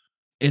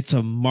it's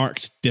a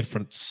marked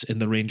difference in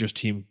the Rangers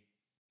team,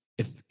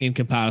 if in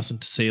comparison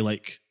to say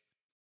like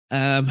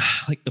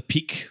the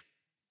peak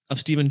of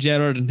Steven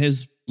Gerrard and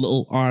his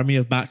little army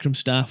of backroom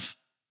staff.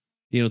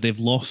 They've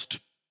lost.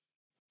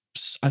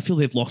 I feel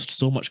they've lost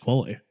so much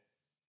quality.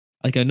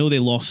 Like, I know they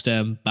lost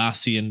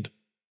Bassi and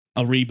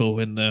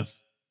Aribo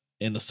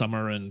in the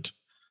summer, and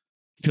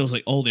it feels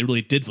like all they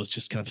really did was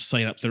just kind of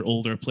sign up their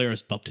older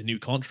players up to new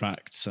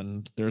contracts,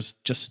 and there's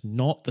just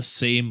not the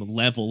same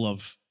level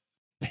of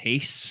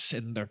pace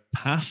in their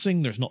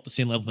passing. There's not the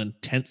same level of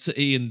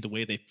intensity in the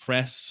way they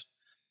press.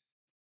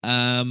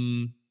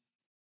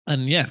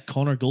 And yeah,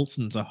 Connor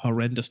Goldson's a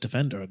horrendous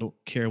defender. I don't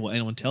care what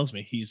anyone tells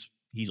me. He's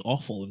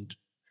awful, and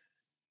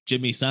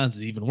Jimmy Sands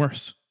is even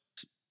worse.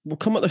 We'll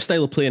come at their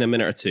style of play in a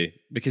minute or two,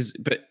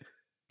 but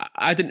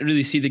I didn't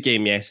really see the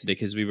game yesterday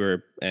because we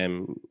were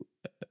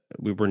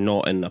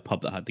not in a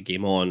pub that had the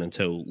game on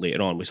until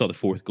later on. We saw the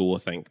fourth goal, I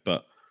think,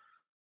 but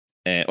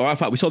or in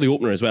fact, we saw the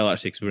opener as well,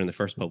 actually, because we were in the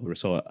first pub where we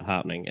saw it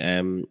happening.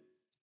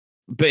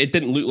 But it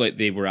didn't look like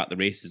they were at the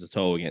races at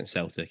all against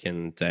Celtic,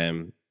 and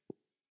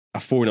a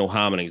 4-0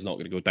 hammering is not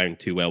going to go down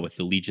too well with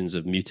the legions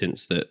of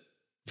mutants that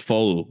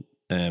follow.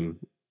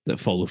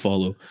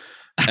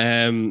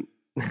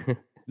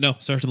 No,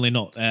 certainly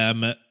not.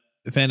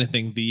 If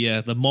anything,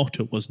 the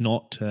motto was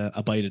not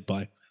abided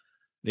by.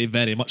 They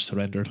very much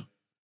surrendered.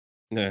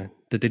 Yeah.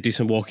 Did they do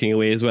some walking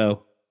away as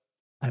well?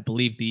 I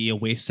believe the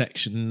away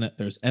section,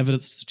 there's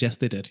evidence to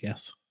suggest they did,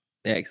 yes.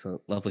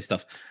 Excellent. Lovely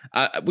stuff.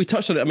 We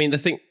touched on it. I mean, I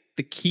think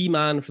the key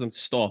man for them to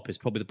stop is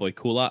probably the boy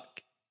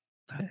Kolak.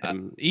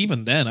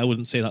 Even then, I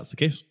wouldn't say that's the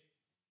case.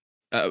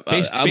 I'm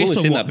only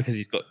saying that because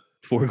he's got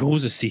 4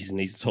 goals this season.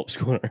 He's the top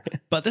scorer.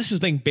 But this is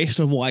the thing, based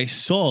on what I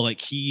saw, like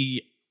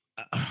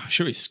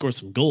sure he scored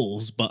some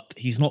goals, but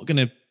he's not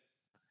gonna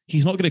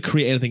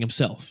create anything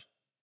himself.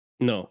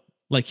 No.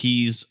 Like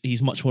he's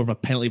much more of a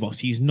penalty box.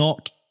 He's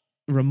not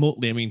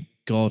remotely, I mean,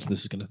 God,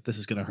 this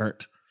is gonna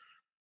hurt.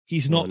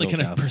 He's not the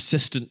kind of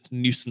persistent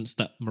nuisance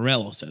that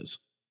Morelos is.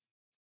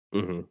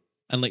 Mm-hmm.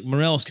 And like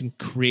Morelos can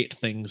create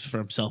things for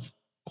himself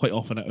quite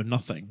often out of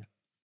nothing.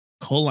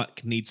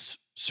 Kolak needs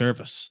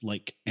service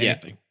like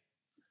anything.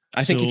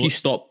 I think if you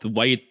stop the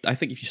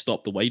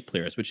wide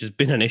players, which has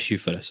been an issue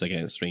for us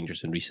against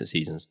Rangers in recent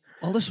seasons.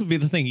 Well, this would be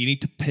the thing. You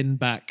need to pin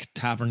back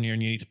Tavernier,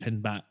 and you need to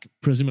pin back,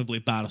 presumably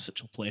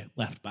Barisic will play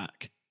left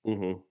back.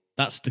 Mm-hmm.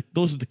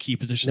 Those are the key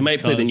positions. They might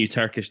play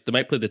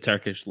the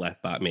Turkish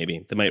left back.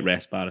 Maybe they might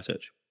rest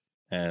Barisic.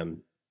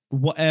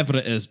 Whatever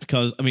it is,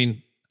 because I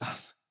mean,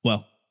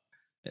 well,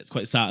 it's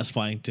quite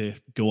satisfying to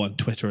go on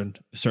Twitter and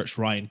search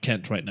Ryan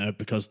Kent right now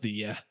because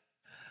the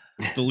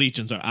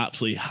Legions are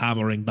absolutely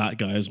hammering that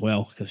guy as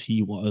well because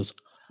he was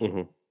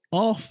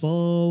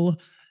awful.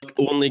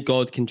 Only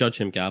God can judge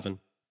him, Gavin.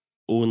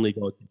 Only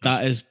God.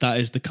 That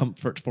is the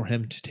comfort for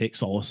him to take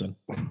solace in.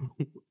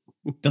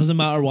 Doesn't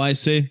matter what I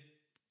say.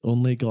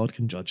 Only God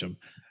can judge him.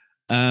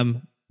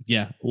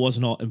 Was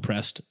not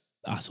impressed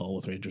at all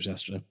with Rangers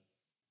yesterday.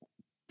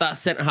 That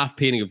centre half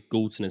pairing of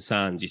Goldson and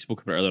Sands you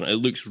spoke about earlier on, it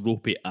looks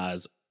ropey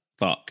as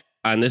fuck.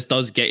 And this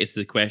does get us to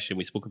the question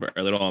we spoke about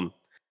earlier on.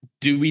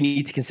 Do we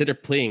need to consider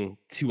playing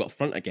 2 up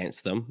front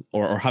against them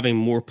or having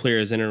more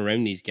players in and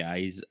around these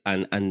guys?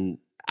 And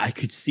I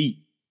could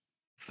see,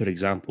 for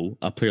example,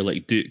 a player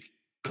like Duke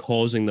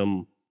causing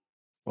them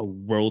a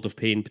world of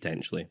pain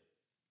potentially.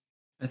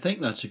 I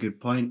think that's a good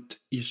point.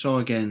 You saw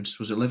against,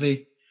 was it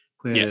Livy,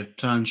 where Yeah.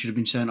 Tran should have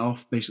been sent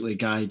off. Basically, a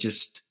guy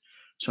just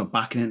sort of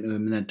backing into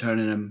him and then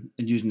turning him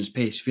and using his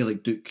pace. I feel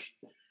like Duke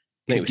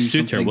I think it could do was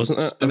Suter, something wasn't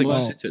it? I think similar.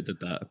 Suter did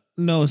that.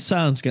 No,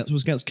 Sands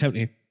was against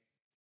County.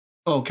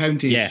 Oh,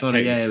 County. Yeah, Sorry,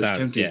 County, yeah, it was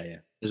Sands, County. yeah.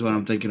 Is what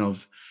I'm thinking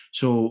of.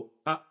 So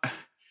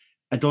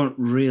I don't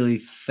really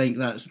think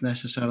that's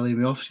necessarily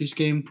my office's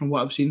game from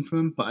what I've seen from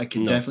him, but I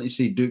can No. definitely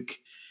see Duke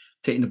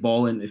taking the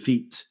ball into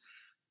feet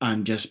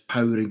and just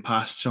powering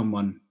past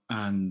someone.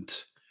 And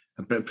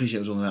I appreciate it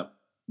was only that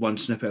one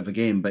snippet of a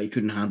game, but he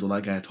couldn't handle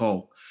that guy at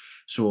all.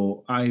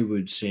 So I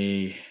would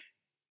say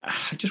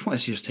I just want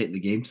to see us take the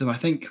game to them. I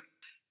think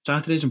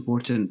Saturday's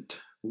important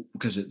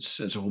because it's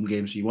a home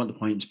game, so you want the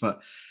points,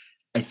 but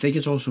I think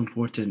it's also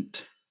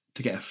important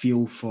to get a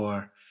feel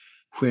for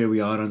where we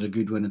are under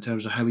Goodwin in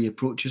terms of how he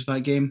approaches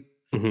that game.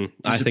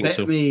 I think bit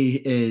so. of me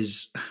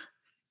is,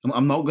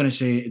 I'm not going to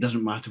say it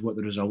doesn't matter what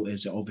the result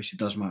is. It obviously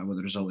does matter what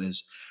the result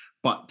is.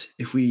 But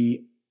if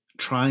we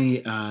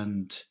try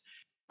and,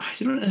 I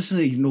don't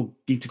necessarily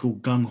need to go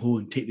gung-ho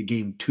and take the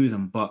game to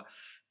them, but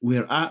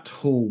we're at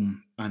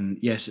home, and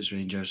yes, it's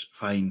Rangers,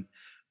 fine.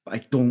 But I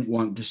don't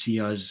want to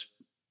see us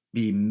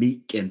be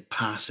meek and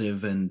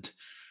passive and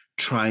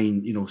try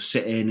and,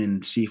 sit in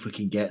and see if we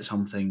can get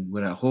something.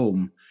 We're at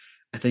home.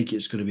 I think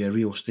it's going to be a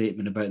real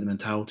statement about the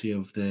mentality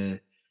of the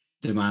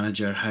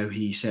manager, how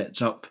he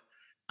sets up,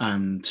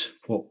 and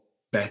what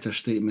better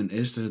statement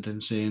is there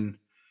than saying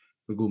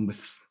we're going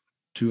with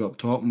two up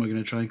top and we're going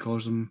to try and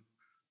cause them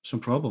some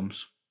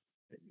problems.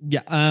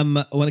 Yeah.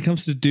 When it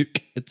comes to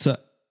Duke,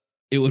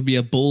 it would be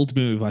a bold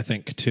move, I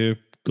think, to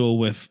go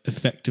with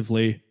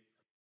effectively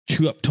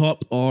two up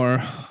top,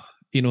 or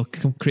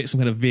create some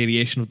kind of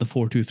variation of the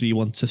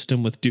 4-2-3-1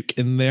 system with Duke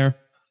in there.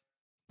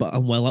 But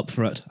I'm well up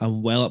for it.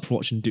 I'm well up for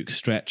watching Duke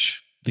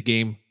stretch the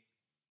game,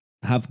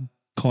 have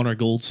Connor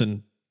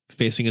Goldson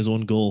facing his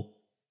own goal,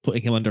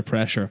 putting him under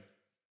pressure,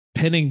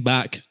 pinning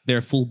back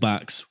their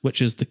fullbacks,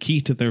 which is the key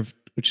to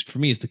which for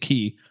me is the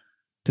key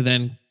to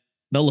then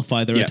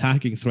nullify their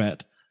attacking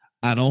threat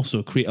and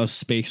also create us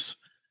space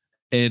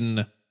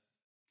in,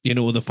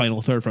 the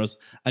final third for us.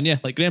 And yeah,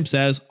 like Graham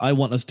says, I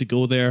want us to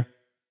go there.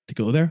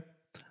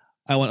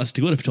 I want us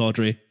to go to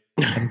Pittodrie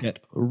and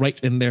get right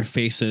in their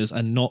faces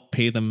and not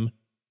pay them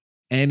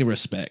any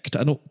respect.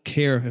 I don't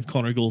care if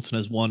Connor Goldson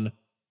has won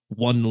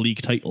one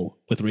league title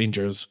with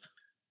Rangers.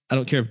 I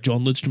don't care if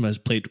John Lidstrom has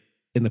played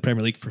in the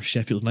Premier League for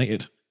Sheffield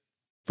United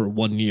for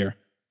 1 year.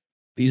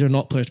 These are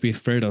not players to be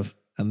afraid of.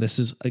 And this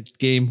is a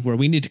game where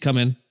we need to come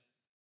in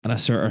and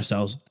assert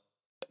ourselves.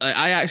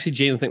 I actually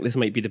genuinely think this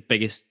might be the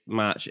biggest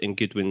match in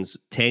Goodwin's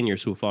tenure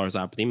so far as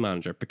Aberdeen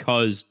manager,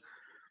 because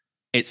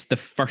it's the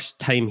first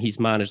time he's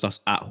managed us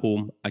at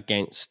home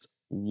against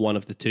one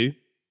of the two.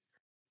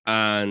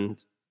 And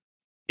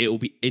it will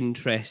be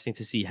interesting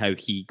to see how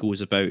he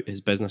goes about his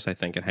business, I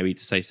think, and how he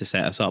decides to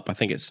set us up. I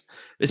think it's,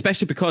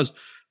 especially because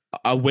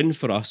a win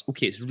for us,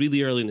 okay, it's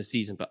really early in the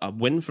season, but a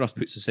win for us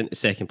puts us into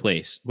second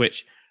place,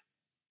 which,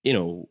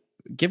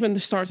 given the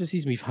start of the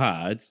season we've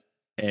had,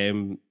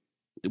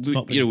 it's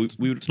not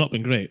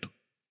been great.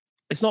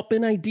 It's not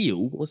been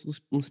ideal.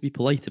 Let's be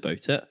polite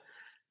about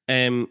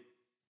it.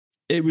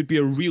 It would be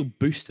a real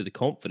boost to the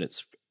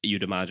confidence,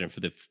 you'd imagine, for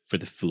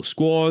the full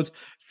squad,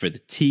 for the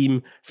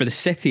team, for the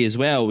city as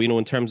well,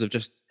 in terms of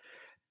just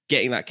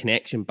getting that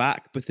connection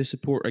back with the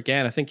support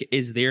again. I think it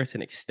is there to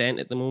an extent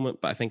at the moment,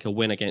 but I think a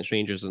win against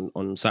Rangers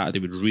on Saturday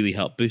would really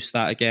help boost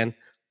that again.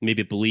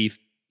 Maybe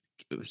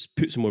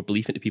put some more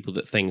belief into people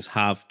that things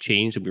have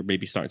changed and we're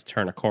maybe starting to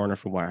turn a corner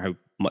from how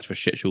much of a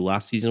shit show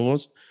last season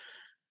was.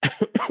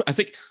 I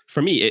think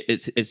for me,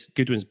 it's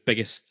Goodwin's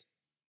biggest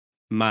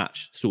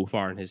match so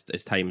far in his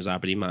time as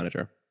Aberdeen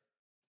manager.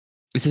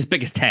 It's his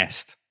biggest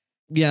test.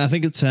 Yeah, I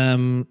think it's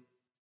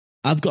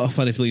I've got a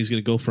funny feeling he's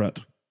going to go for it.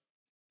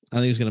 I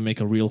think he's going to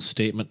make a real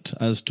statement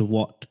as to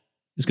what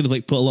he's going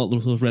to put a lot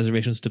of those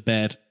reservations to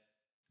bed.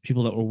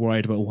 People that were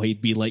worried about what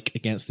he'd be like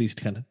against these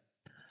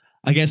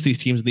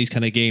teams, these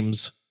kind of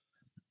games,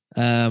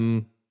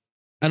 and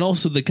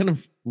also the kind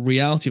of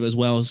reality of it as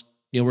well is,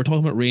 we're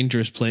talking about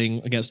Rangers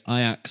playing against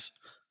Ajax.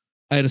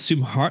 I'd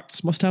assume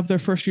Hearts must have their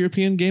first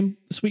European game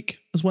this week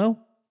as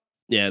well.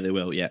 Yeah, they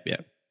will. Yeah.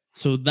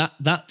 So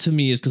that to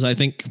me is because I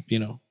think,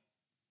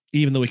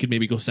 even though we could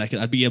maybe go second,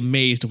 I'd be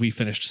amazed if we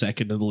finished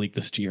second in the league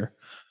this year.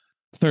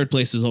 Third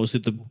place is obviously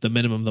the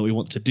minimum that we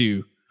want to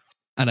do.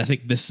 And I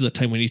think this is a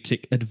time we need to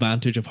take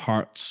advantage of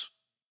Hearts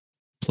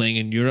playing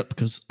in Europe,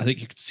 because I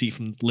think you could see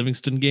from the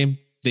Livingston game,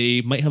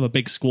 they might have a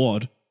big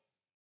squad,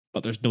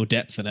 but there's no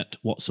depth in it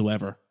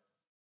whatsoever.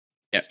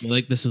 Yeah. So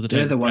this is the time.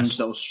 They're the ones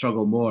that will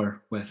struggle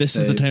more with this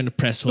is the time to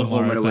press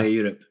home and away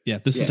Europe. Yeah,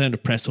 this is the time to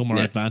press home our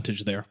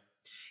advantage there.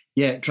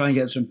 Yeah, try and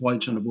get some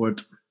points on the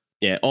board.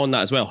 Yeah, on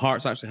that as well,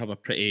 Hearts actually have a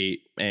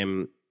pretty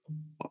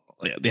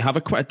they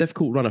have quite a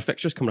difficult run of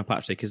fixtures coming up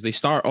actually, because they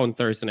start on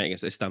Thursday night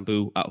against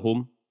Istanbul at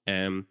home.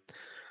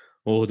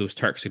 Those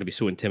Turks are going to be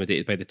so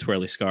intimidated by the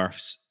twirly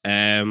scarves.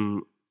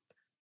 Then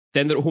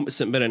they're at home at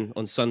St Mirren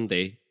on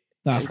Sunday.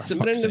 For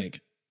fuck's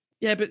sake.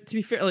 Yeah, but to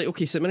be fair, like,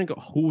 okay, St Mirren got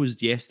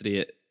hosed yesterday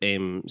at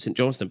St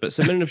Johnstone, but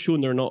St Mirren have shown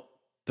they're not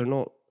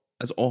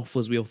as awful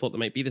as we all thought they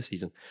might be this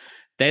season.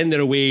 Then they're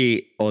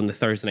away on the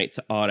Thursday night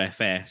to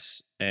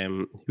RFS.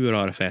 Who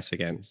are RFS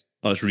against?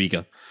 Oh, it's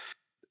Riga.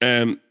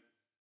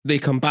 They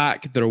come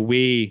back, they're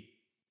away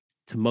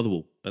to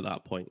Motherwell at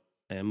that point.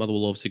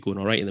 Motherwell obviously going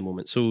all right in the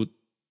moment. So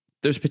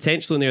there's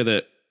potential in there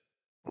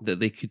that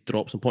they could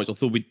drop some points.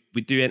 Although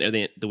we do enter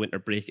the winter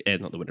break,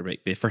 not the winter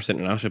break, the first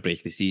international break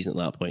of the season at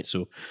that point.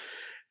 So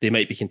they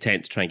might be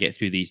content to try and get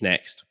through these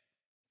next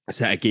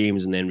set of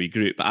games and then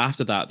regroup. But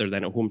after that, they're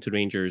then at home to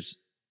Rangers.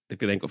 They've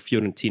then got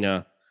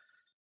Fiorentina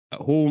at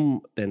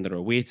home. Then they're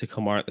away to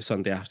Kilmarnock the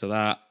Sunday after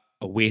that,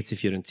 away to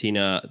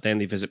Fiorentina. Then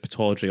they visit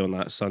Pittodrie on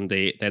that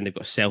Sunday. Then they've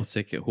got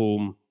Celtic at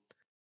home.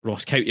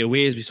 Ross County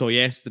away, as we saw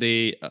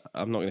yesterday.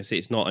 I'm not going to say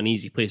it's not an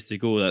easy place to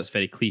go. That's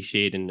very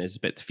cliched and is a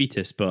bit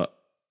defeatist, but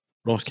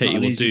Ross County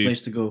will do.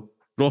 Place to go.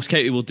 Ross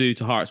County will do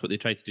to Hearts what they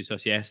tried to do to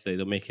us yesterday.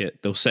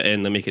 They'll sit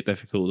in, they'll make it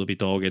difficult, they'll be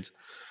dogged.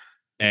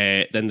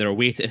 Then they're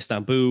away to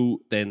Istanbul,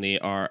 then they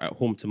are at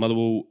home to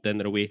Motherwell, then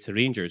they're away to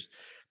Rangers.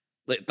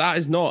 Like, that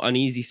is not an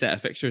easy set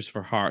of fixtures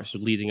for Hearts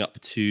leading up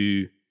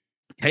to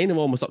kind of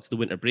almost up to the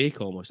winter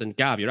break almost. And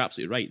Gav, you're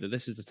absolutely right that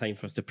this is the time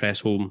for us to press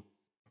home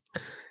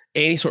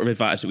any sort of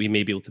advantage that we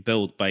may be able to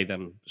build by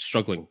them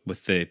struggling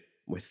with the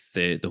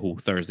whole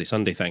Thursday,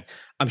 Sunday thing.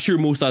 I'm sure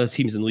most other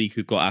teams in the league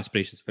who've got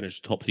aspirations to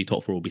finish top 3,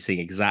 top 4 will be saying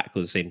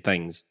exactly the same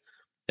things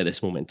at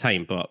this moment in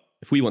time. But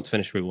if we want to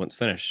finish where we want to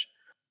finish,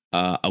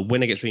 a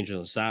win against Rangers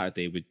on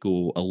Saturday would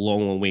go a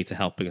long, long way to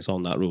helping us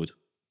on that road.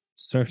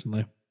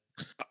 Certainly.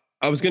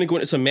 I was going to go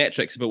into some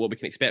metrics about what we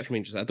can expect from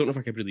Rangers. I don't know if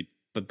I could really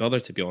bother,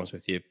 to be honest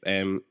with you.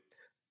 The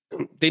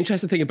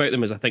interesting thing about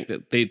them is I think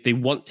that they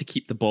want to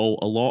keep the ball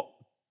a lot,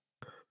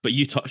 but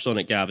you touched on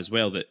it, Gav, as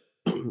well, that,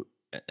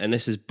 and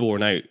this is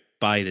borne out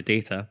by the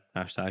data,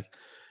 hashtag,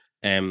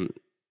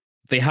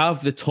 they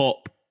have the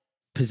top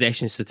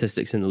possession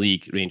statistics in the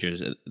league,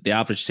 Rangers. They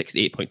average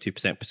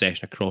 68.2%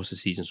 possession across the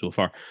season so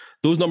far.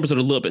 Those numbers are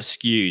a little bit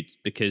skewed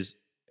because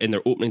in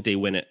their opening day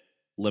win at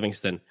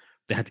Livingston,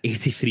 they had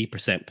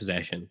 83%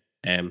 possession,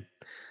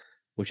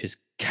 which is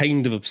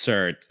kind of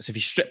absurd. So if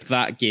you strip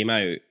that game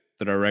out,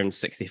 they're around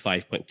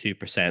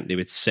 65.2%. They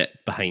would sit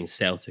behind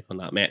Celtic on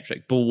that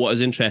metric. But what is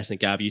interesting,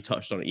 Gav, you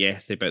touched on it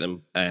yesterday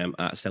about them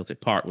at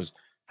Celtic Park, was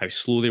how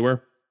slow they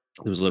were.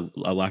 There was a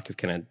lack of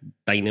kind of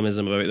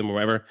dynamism about them or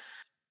whatever.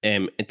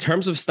 In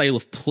terms of style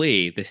of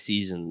play this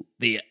season,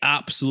 they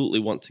absolutely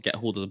want to get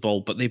hold of the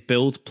ball, but they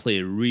build play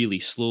really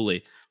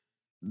slowly.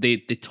 They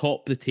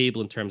top the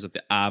table in terms of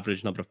the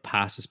average number of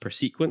passes per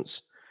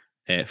sequence,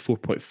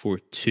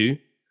 4.42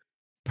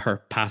 per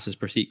passes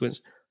per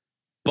sequence.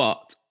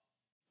 But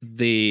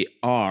they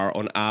are,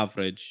 on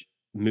average,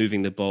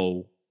 moving the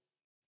ball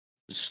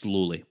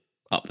slowly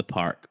up the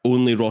park.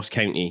 Only Ross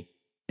County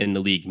in the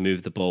league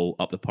move the ball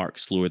up the park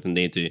slower than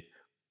they do.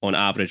 On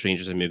average,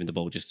 Rangers are moving the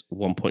ball just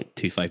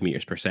 1.25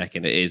 meters per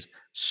second. It is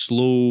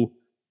slow,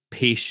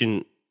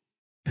 patient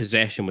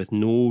possession with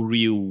no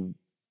real,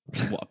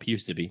 what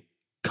appears to be,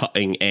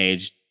 cutting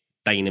edge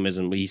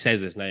dynamism. He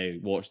says this now,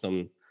 watch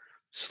them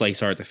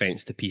slice our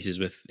defence to pieces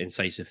with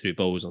incisive through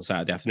balls on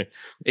Saturday afternoon.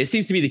 It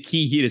seems to me the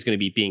key here is going to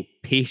be being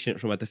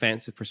patient from a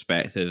defensive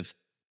perspective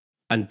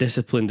and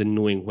disciplined in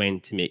knowing when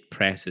to make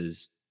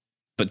presses,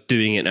 but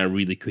doing it in a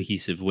really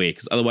cohesive way.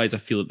 Because otherwise I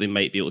feel that they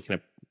might be able to kind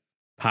of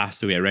pass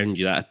the way around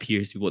you. That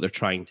appears to be what they're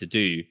trying to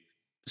do.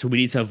 So we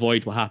need to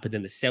avoid what happened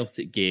in the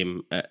Celtic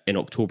game in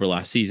October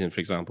last season,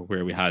 for example,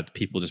 where we had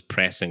people just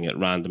pressing at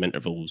random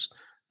intervals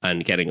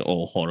and getting it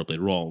all horribly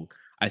wrong.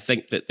 I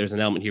think that there's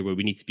an element here where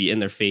we need to be in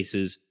their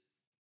faces,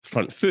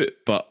 front foot,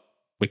 but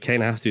we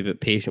kind of have to be a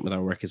bit patient with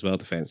our work as well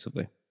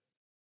defensively.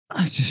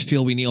 I just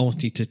feel we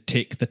almost need to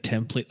take the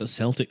template that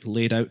Celtic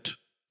laid out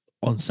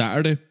on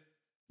Saturday,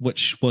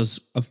 which was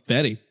a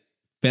very,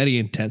 very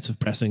intensive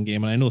pressing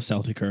game. And I know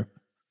Celtic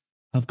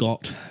have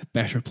got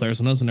better players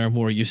than us and are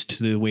more used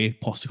to the way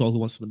Postecoglou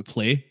wants them to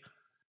play.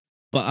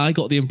 But I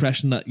got the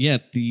impression that,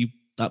 the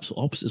absolute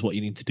opposite is what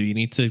you need to do. You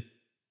need to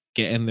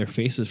get in their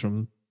faces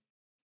from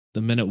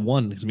the minute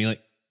one. Because I mean,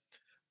 like,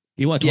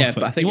 you want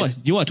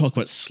to talk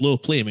about slow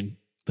play. I mean,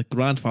 the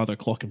grandfather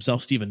clock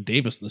himself, Stephen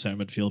Davis in the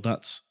centre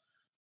midfield.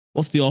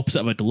 What's the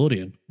opposite of a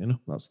DeLorean? You know,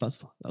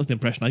 that was the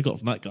impression I got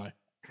from that guy.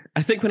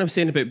 I think when I'm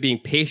saying about being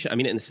patient, I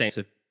mean it in the sense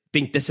of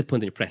being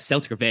disciplined in your press.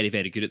 Celtic are very,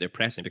 very good at their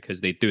pressing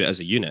because they do it as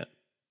a unit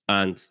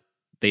and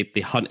they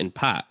hunt in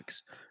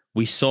packs.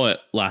 We saw it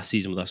last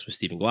season with us with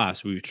Stephen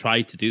Glass. We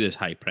tried to do this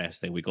high press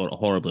thing. We got it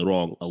horribly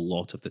wrong a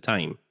lot of the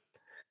time.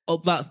 Oh,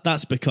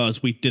 that's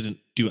because we didn't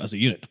do it as a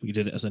unit. We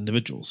did it as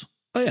individuals.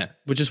 Oh, yeah.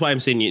 Which is why I'm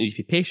saying you need to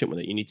be patient with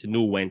it. You need to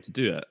know when to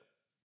do it.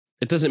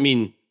 It doesn't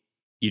mean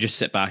you just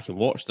sit back and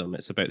watch them.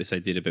 It's about this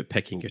idea about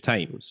picking your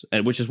times,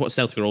 and which is what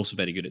Celtic are also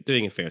very good at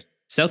doing, in fairness.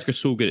 Celtic are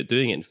so good at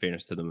doing it, in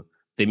fairness to them,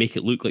 they make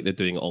it look like they're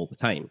doing it all the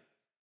time,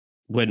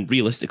 when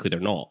realistically they're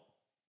not.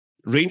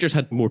 Rangers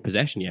had more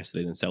possession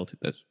yesterday than Celtic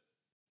did.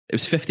 It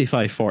was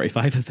 55-45,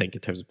 I think,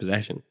 in terms of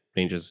possession.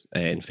 Rangers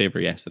in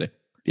favour yesterday.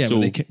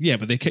 Yeah,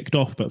 but they kicked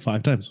off about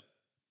 5 times.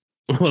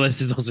 Well,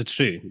 this is also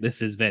true.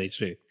 This is very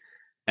true.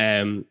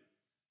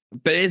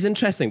 But it is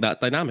interesting,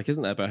 that dynamic,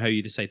 isn't it, about how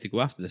you decide to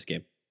go after this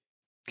game?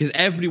 Because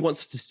everyone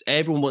wants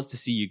to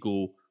see you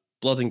go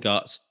blood and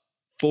guts,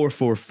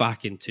 4-4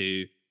 fucking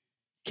 2,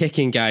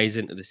 kicking guys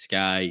into the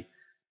sky.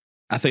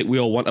 I think we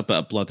all want a bit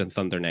of blood and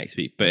thunder next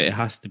week, but it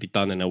has to be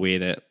done in a way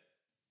that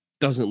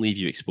doesn't leave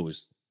you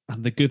exposed.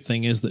 And the good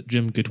thing is that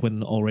Jim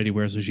Goodwin already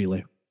wears a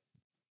gilet.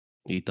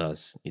 He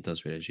does. He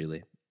does wear a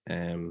gilet.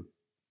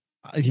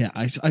 Yeah,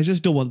 I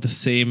just don't want the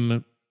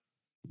same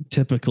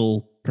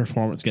typical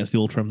performance against the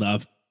Old Firm that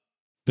I've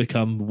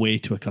become way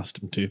too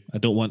accustomed to. I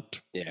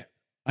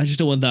just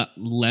don't want that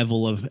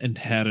level of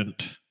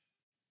inherent,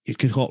 you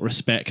could call it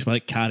respect,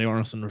 like Carrie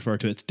Arneson referred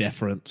to it as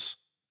deference.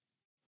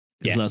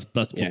 Yeah.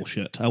 That's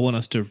bullshit. I want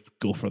us to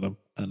go for them.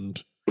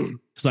 And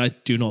because I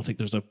do not think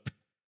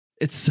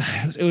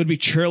it would be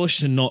churlish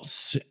to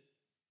not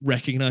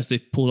recognize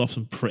they've pulled off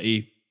some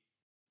pretty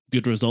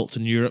good results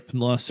in Europe in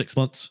the last 6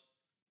 months.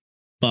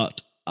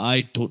 But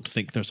I don't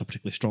think there's a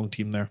particularly strong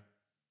team there.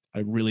 I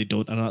really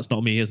don't. And that's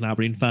not me as an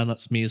Aberdeen fan.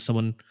 That's me as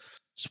someone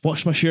who's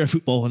watched my share of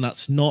football, and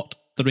that's not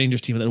the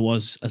Rangers team that it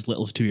was as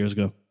little as 2 years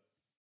ago.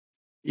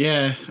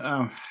 Yeah,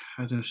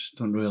 I just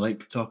don't really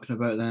like talking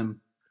about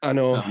them. I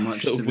know. That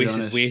much, I've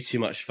wasted way too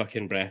much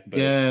fucking breath.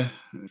 Yeah,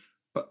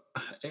 but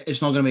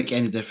it's not going to make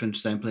any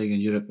difference them playing in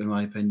Europe, in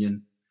my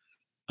opinion.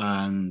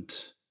 And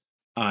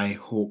I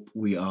hope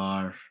we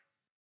are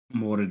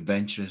more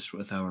adventurous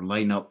with our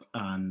lineup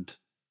and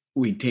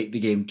we take the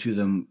game to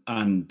them.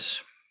 And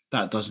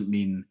that doesn't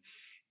mean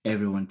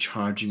everyone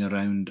charging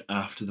around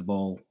after the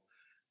ball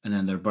and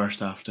then they're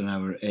burst after an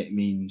hour. It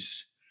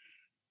means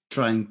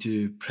trying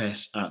to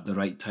press at the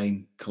right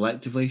time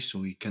collectively.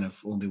 So it kind of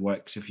only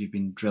works if you've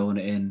been drilling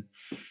it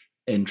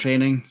in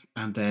training.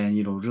 And then,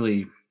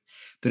 really,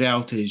 the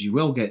reality is you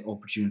will get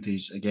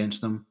opportunities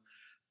against them,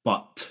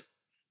 but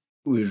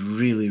we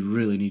really,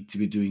 really need to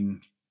be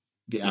doing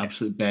the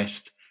absolute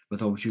best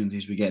with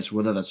opportunities we get. So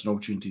whether that's an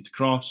opportunity to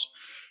cross,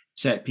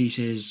 set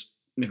pieces,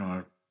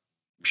 our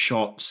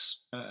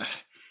shots, you're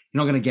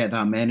not going to get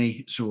that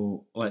many.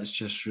 So let's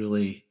just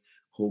really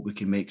hope we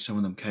can make some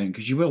of them count,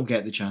 because you will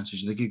get the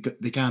chances.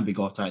 They can be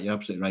got at. You're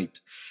absolutely right.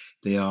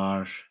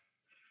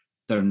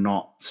 They're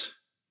not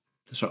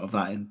the sort of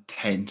that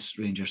intense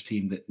Rangers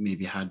team that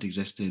maybe had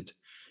existed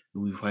a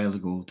wee while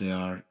ago. They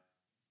are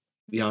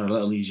a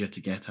little easier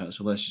to get at.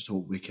 So let's just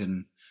hope we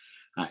can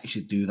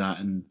actually do that.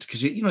 And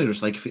because you're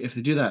just like, if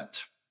they do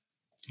that,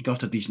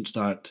 got a decent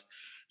start.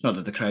 Not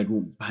that the crowd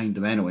won't be behind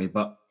them anyway,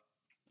 but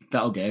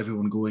that'll get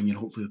everyone going, and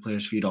hopefully the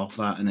players feed off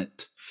that, and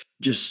it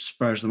just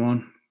spurs them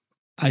on.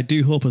 I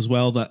do hope as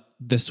well that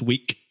this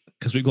week,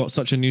 because we've got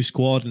such a new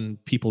squad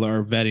and people that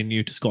are very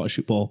new to Scottish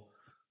football,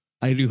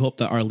 I do hope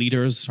that our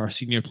leaders, our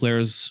senior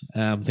players,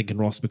 thinking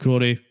Ross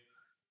McCrory,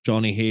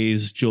 Johnny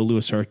Hayes, Joe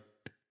Lewis, are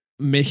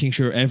making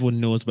sure everyone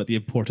knows about the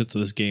importance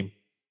of this game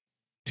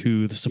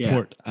to the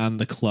support and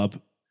the club.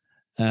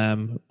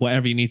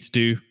 Whatever you need to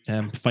do,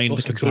 find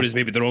Ross McCrory is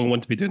maybe the wrong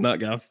one to be doing that,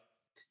 Gav.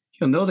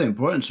 He'll know the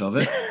importance of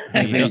it.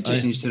 He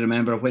just needs to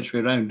remember which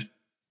way round.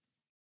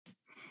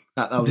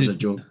 That was a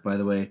joke, by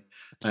the way.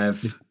 I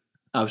have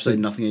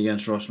absolutely nothing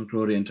against Ross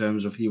McCrory in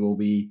terms of he will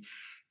be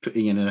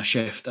putting in a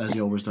shift, as he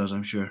always does,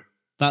 I'm sure.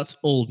 That's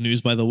old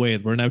news, by the way.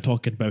 We're now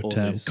talking about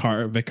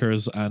Carter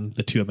Vickers and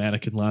the two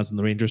American lads in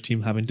the Rangers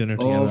team having dinner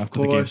together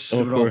after the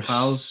game. We're all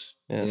pals.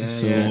 Yeah.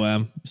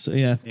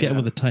 So get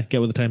with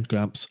the times,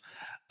 Gramps.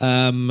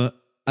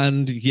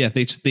 And yeah,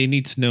 they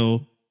need to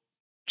know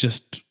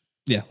just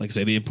like I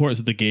say, the importance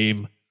of the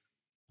game,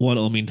 what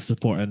it'll mean to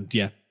support, and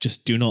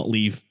just do not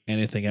leave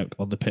anything out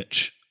on the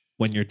pitch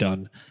when you're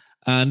done.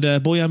 And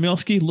Bojan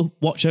Miovski,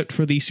 watch out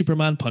for the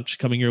Superman punch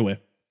coming your way.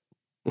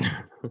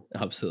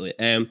 Absolutely.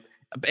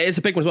 It's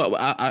a big one as well.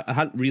 I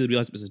hadn't really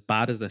realised it was as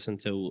bad as this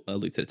until I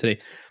looked at it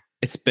today.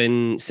 It's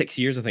been 6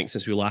 years, I think,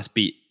 since we last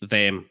beat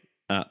them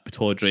at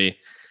Pittodrie.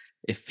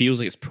 It feels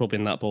like it's probably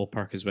in that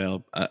ballpark as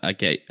well. I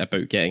get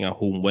about getting a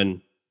home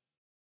win.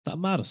 That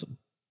Madison,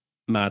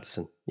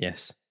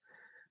 yes.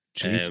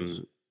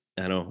 Jesus.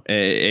 I know.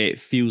 It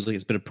feels like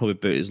it's been probably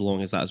about as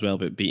long as that as well,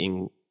 about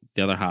beating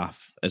the other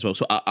half as well.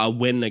 So a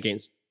win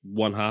against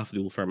one half of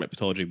the Old Firm at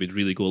Pittodrie would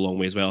really go a long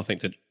way as well, I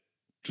think, to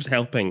just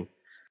helping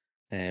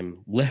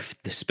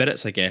lift the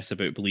spirits, I guess,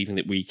 about believing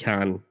that we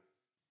can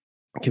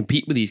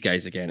compete with these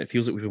guys again. It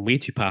feels like we've been way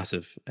too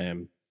passive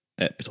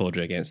at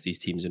Pittodrie against these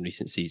teams in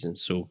recent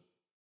seasons. So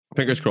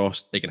fingers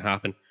crossed it can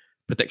happen.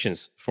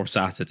 Predictions for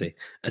Saturday.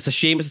 It's a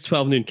shame it's a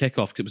 12 noon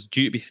kickoff because it was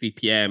due to be 3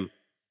 p.m.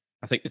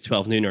 I think the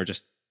 12 nooner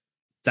just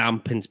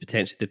dampens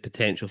potentially the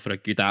potential for a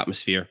good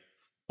atmosphere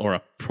or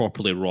a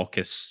properly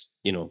raucous,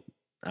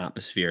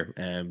 atmosphere.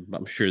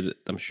 But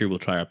I'm sure we'll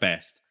try our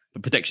best.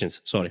 But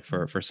predictions,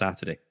 for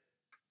Saturday.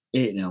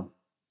 8-0.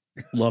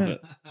 Love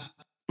it.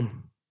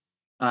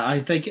 I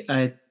think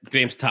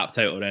Graham's tapped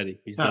out already.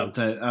 He's tapped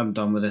done. out. I'm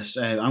done with this.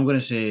 I'm going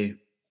to say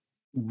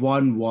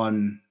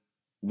 1-1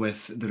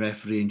 with the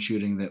referee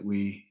ensuring that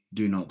we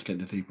do not get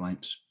the 3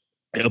 points.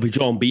 It'll be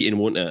John Beaton,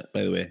 won't it?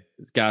 By the way,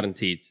 it's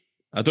guaranteed.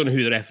 I don't know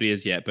who the referee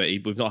is yet, but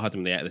we've not had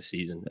him yet this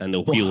season, and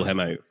they'll wheel him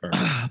out for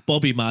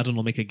Bobby Madden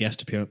will make a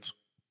guest appearance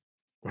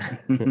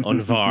on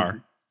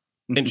VAR,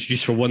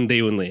 introduced for one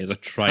day only as a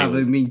trial.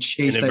 Having been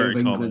chased out of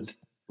England. Commas.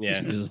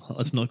 Yeah, Jesus,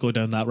 let's not go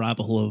down that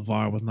rabbit hole of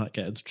VAR when that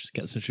gets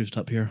introduced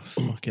up here.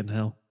 Fucking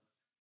hell.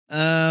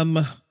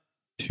 2-1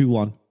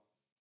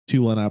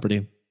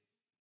 Aberdeen.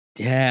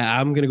 Yeah,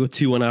 I'm going to go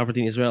 2-1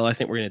 Aberdeen as well. I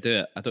think we're going to do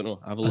it. I don't know.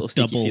 I have a little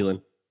sneaky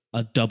feeling.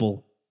 A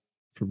double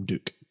from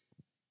Duke.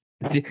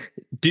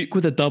 Duke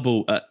with a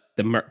double at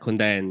the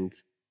Merkland end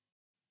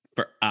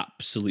for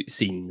absolute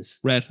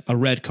scenes. A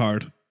red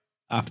card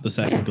after the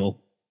second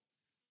goal.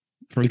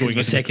 For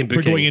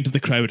going into the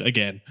crowd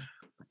again.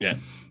 Yeah,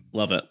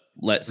 love it.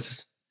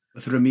 Let's...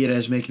 With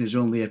Ramirez making his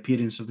only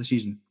appearance of the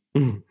season.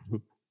 Doing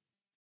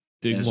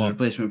as a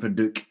replacement for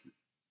Duke.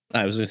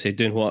 I was going to say,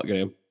 doing what,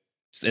 Graham?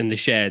 Just in the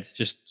shed,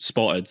 just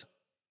spotted.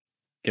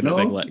 Giving it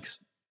big licks.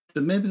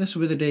 But maybe this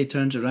will be the day he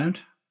turns it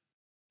around.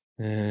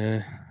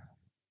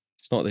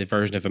 It's not the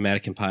version of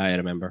American Pie I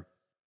remember.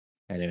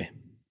 Anyway,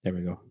 there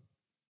we go.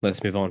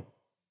 Let's move on.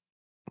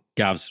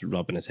 Gav's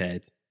rubbing his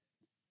head. It's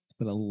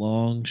been a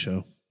long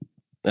show.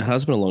 It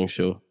has been a long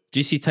show.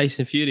 Did you see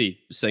Tyson Fury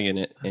singing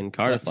it in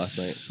Cardiff last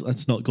night?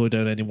 Let's not go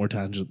down any more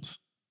tangents.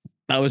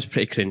 That was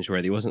pretty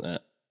cringeworthy, wasn't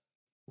it?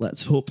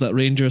 Let's hope that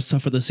Rangers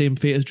suffer the same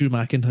fate as Drew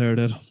McIntyre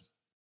did.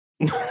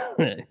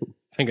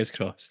 Fingers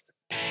crossed.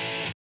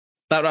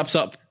 That wraps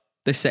up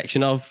this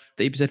section of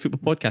the ABZ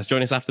Football Podcast.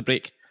 Join us after the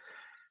break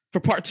for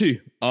part 2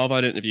 of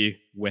our interview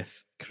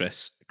with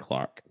Chris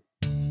Clark.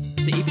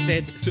 The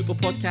ABZ Football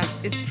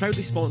Podcast is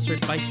proudly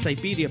sponsored by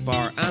Siberia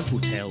Bar and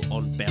Hotel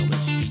on Belmont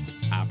Street,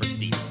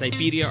 Aberdeen.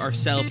 Siberia are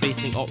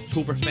celebrating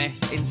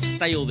Oktoberfest in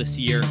style this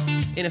year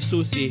in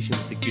association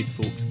with the good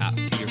folks at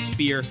Fierce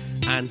Beer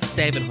and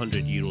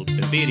 700-year-old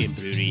Bavarian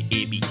brewery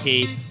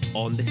ABK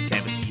on the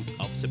 17th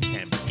of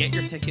September. Get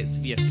your tickets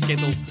via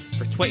Skiddle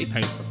for £20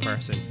 per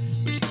person,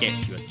 which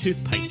gets you a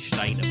 2-pint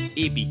stein of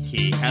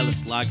ABK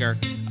Helles Lager,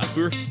 a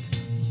Wurst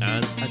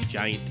and a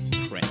giant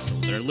pretzel.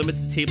 There are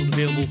limited tables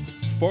available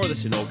for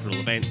this inaugural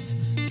event.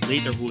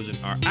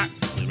 Lederhosen are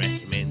actively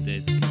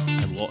recommended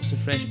and lots of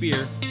fresh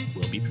beer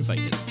will be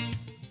provided.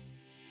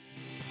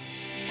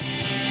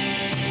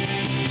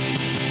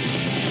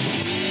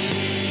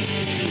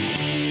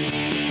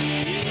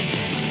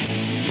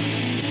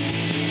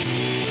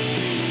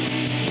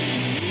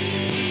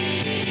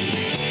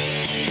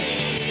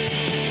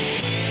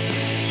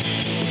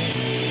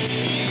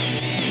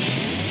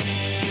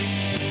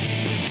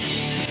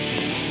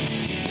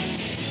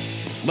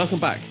 Welcome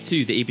back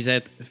to the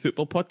ABZ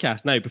Football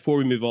Podcast. Now, before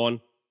we move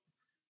on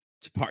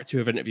to part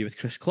 2 of our interview with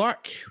Chris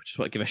Clark, I just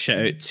want to give a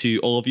shout out to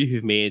all of you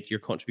who've made your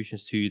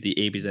contributions to the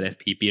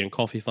ABZFP Beer and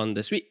Coffee Fund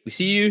this week. We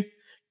see you.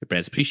 Your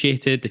bread's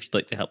appreciated. If you'd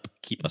like to help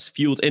keep us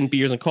fueled in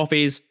beers and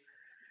coffees,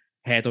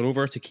 head on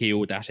over to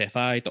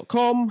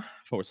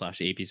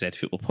ko-fi.com/ABZ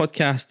Football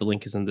Podcast. The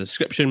link is in the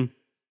description.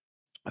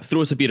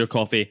 Throw us a beer or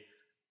coffee.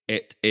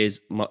 It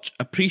is much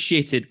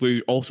appreciated.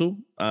 We also,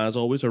 as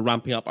always, are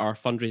ramping up our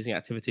fundraising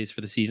activities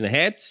for the season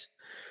ahead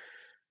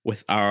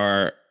with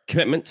our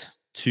commitment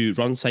to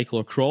run, cycle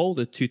or crawl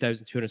the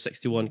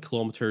 2,261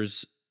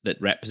 kilometres that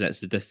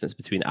represents the distance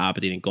between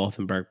Aberdeen and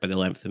Gothenburg by the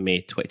 11th of May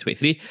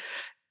 2023.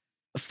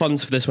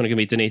 Funds for this one are going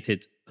to be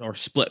donated or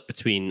split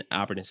between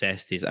Aberdeen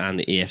Necessities and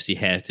the AFC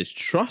Heritage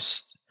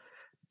Trust.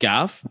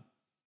 Gav,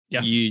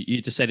 yes,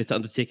 you decided to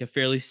undertake a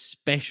fairly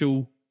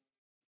special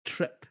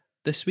trip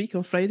this week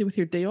on Friday with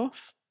your day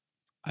off?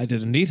 I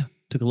did indeed.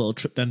 Took a little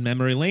trip down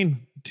memory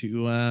lane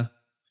to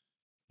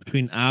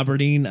between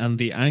Aberdeen and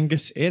the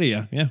Angus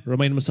area. Yeah,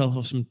 reminding myself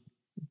of some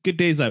good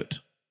days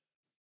out.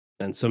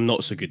 And some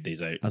not so good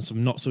days out. And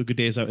some not so good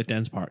days out at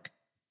Dens Park.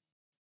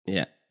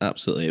 Yeah,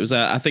 absolutely. It was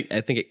I think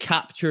it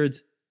captured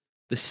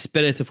the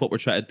spirit of what we're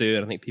trying to do,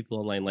 and I think people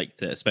online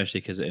liked it, especially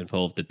because it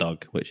involved the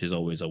Doug, which is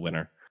always a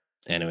winner.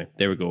 Anyway,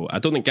 there we go. I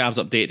don't think Gav's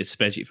updated his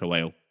spreadsheet for a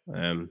while.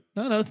 No,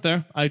 it's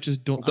there. I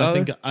just don't. I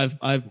think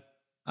I'm.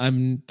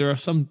 There are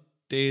some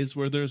days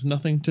where there's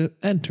nothing to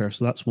enter,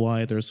 so that's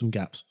why there's some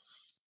gaps.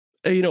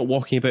 Are you not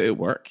walking about at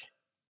work?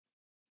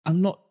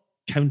 I'm not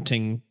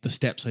counting the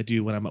steps I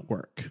do when I'm at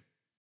work.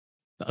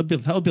 That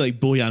would be like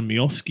Bojan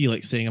Miofsky,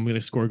 like saying I'm going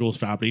to score goals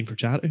for Aberdeen for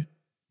charity.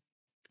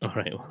 All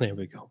right, well there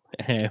we go.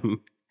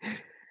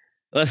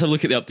 Let's have a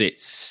look at the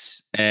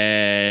updates.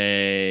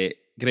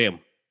 Graham,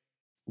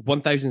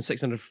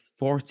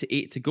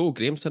 1,648 to go.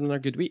 Graham's had another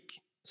good week.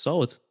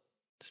 Solid.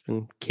 It's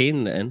been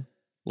caning it in.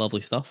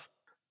 Lovely stuff.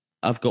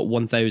 I've got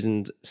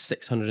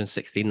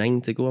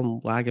 1,669 to go.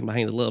 I'm lagging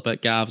behind a little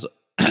bit. Gav's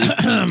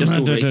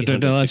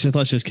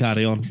let's just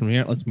carry on from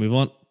here. Let's move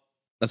on.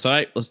 That's all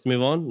right. Let's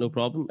move on. No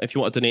problem. If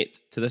you want to donate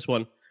to this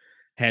one,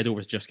 head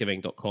over to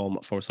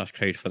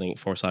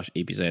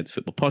justgiving.com/crowdfunding/ABZ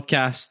Football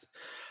Podcast.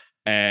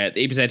 The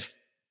ABZ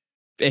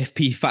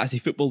FP Fantasy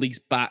Football League's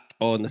back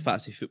on the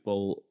Fantasy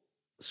Football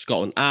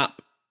Scotland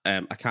app.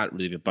 I can't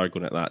really be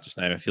burgling at that just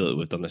now. I feel like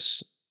we've done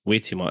this way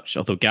too much.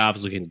 Although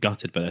Gav's looking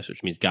gutted by this,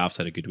 which means Gav's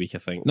had a good week, I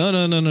think. No.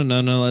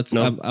 That's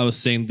no. I was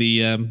saying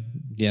the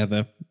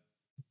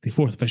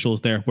fourth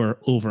officials there were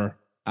over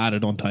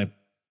added on time.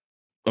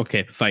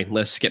 Okay, fine.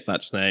 Let's skip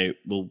that just now.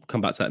 We'll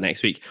come back to that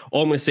next week.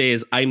 All I'm going to say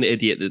is I'm the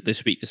idiot that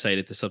this week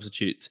decided to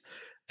substitute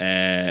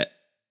Giacomakis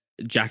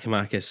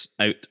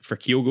out for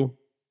Kyogo,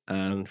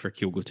 and for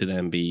Kyogo to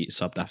then be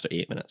subbed after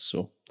 8 minutes.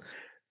 So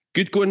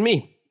good going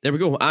me. There we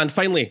go. And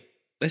finally,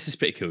 this is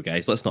pretty cool,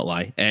 guys. Let's not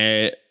lie.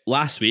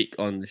 Last week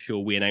on the show,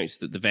 we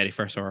announced that the very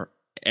first of our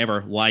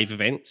ever live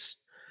events,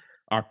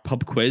 our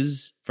pub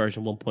quiz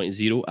version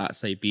 1.0 at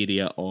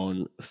Siberia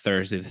on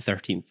Thursday, the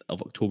 13th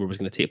of October, was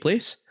going to take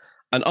place.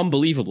 And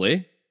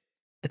unbelievably,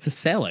 it's a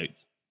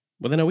sellout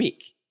within a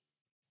week.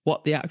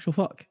 What the actual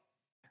fuck?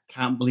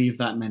 Can't believe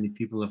that many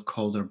people have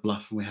called our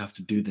bluff and we have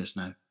to do this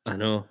now. I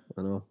know.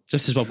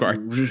 Just as well we've got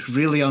our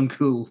really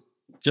uncool.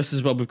 Just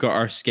as well we've got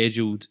our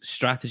scheduled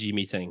strategy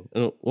meeting.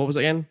 Oh, what was it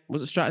again?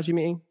 Was it strategy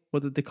meeting?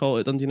 What did they call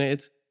it at Dundee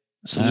United?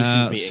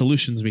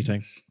 Solutions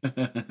meeting.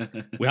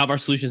 We have our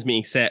solutions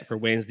meeting set for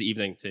Wednesday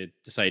evening to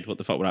decide what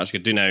the fuck we're actually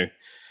going to do now.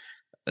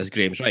 As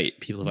Graham's right,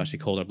 people have actually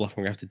called our bluff and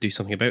we're going to have to do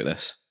something about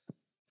this.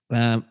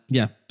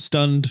 Yeah,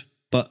 stunned,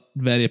 but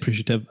very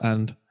appreciative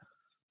and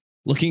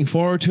looking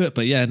forward to it.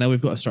 But yeah, now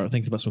we've got to start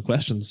thinking about some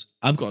questions.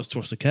 I've got to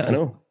toss a kettle. I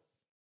know.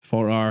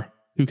 For our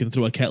who can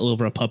throw a kettle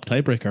over a pub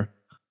tiebreaker.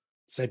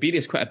 Siberia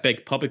is quite a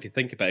big pub if you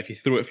think about it. If you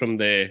throw it from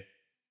the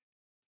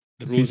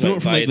if you throw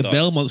it from like the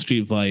Belmont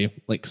Street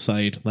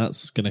side,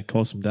 that's going to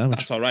cause some damage.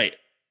 That's all right.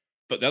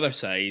 But the other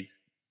side,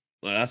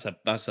 well,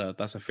 that's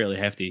a fairly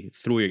hefty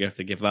throw. You're going to have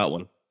to give that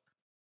one.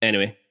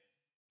 Anyway,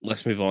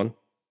 let's move on.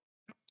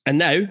 And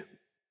now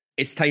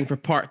it's time for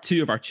part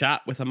 2 of our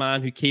chat with a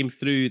man who came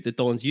through the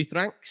Dons youth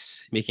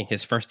ranks, making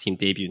his first team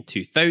debut in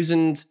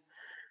 2000,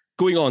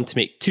 going on to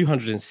make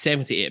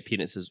 278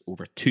 appearances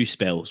over 2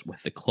 spells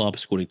with the club,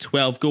 scoring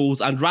 12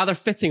 goals, and rather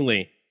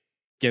fittingly,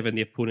 given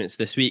the opponents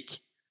this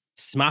week,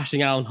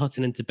 smashing Alan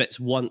Hutton into bits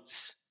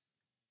once.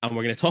 And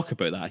we're going to talk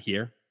about that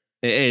here.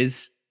 It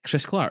is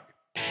Chris Clark.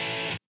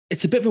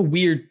 It's a bit of a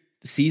weird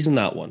season,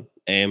 that one,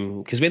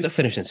 because we ended up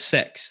finishing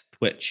 6th,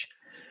 which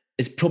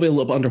is probably a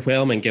little bit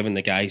underwhelming given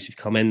the guys who've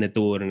come in the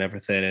door and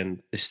everything.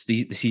 And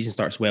the season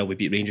starts well. We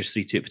beat Rangers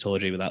 3-2 at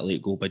Pittodrie with that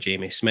late goal by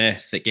Jamie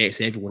Smith. It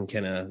gets everyone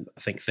kind of,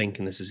 I think,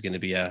 thinking this is going to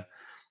be a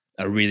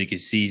really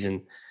good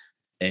season.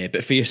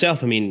 But for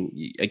yourself, I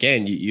mean,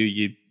 again,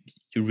 you're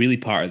really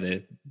part of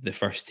the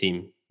first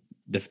team,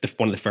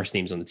 one of the first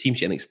names on the team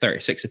sheet. I think it's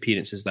 36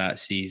 appearances that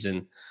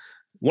season.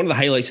 One of the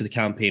highlights of the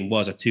campaign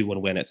was a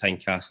 2-1 win at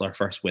Tynecastle, our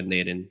first win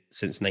there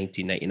since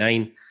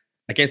 1999.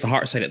 Against the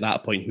Heartside at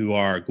that point, who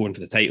are going for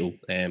the title.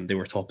 They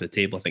were top of the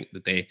table, I think, the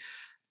day.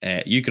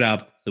 You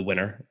grabbed the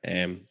winner,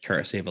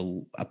 courtesy of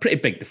a pretty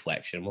big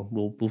deflection.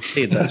 We'll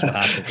say that's what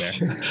happened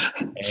there.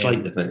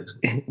 Slight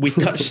deflection. We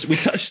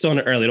touched on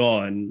it earlier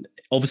on.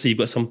 Obviously, you've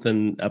got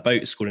something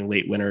about scoring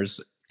late winners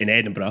in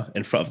Edinburgh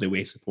in front of the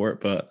away support,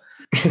 but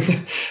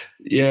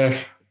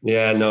no,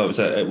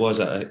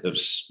 it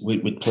was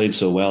we played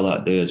so well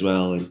that day as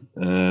well,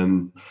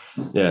 and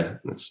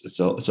it's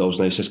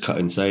always nice just cut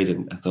inside.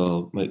 And I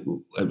thought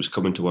it was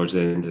coming towards the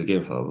end of the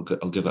game. I thought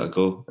I'll give it a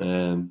go,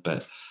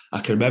 but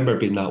I can remember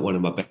being that one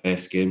of my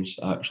best games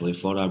actually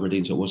for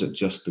Aberdeen. So it wasn't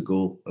just the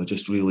goal. I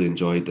just really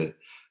enjoyed the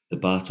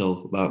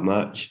battle that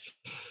match.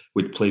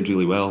 We'd played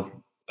really well,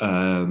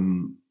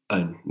 and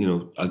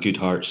a good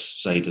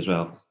Hearts side as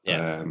well.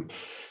 Yeah.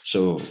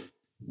 So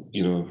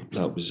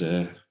that was.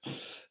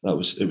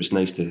 It was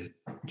nice to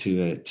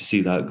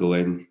see that go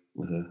in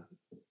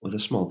with a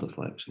small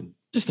deflection.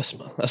 Just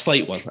a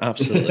slight one,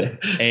 absolutely.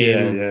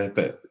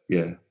 But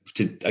to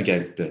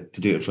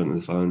do it in front of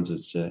the fans,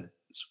 it's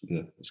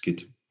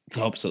good.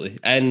 Absolutely.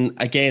 And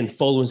again,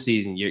 following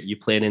season, you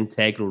play an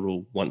integral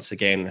role once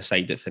again in a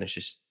side that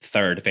finishes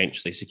 3rd,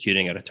 eventually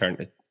securing a return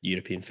to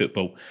European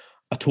football.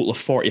 A total of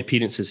 40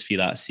 appearances for you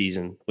that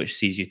season, which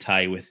sees you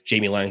tie with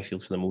Jamie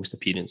Langfield for the most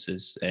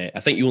appearances. I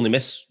think you only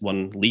miss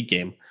one league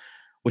game,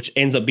 which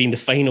ends up being the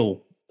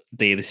final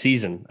day of the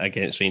season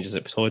against Rangers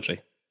at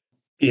Pittodrie.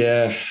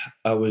 Yeah,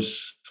 I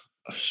was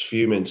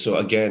fuming. So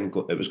again,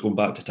 it was going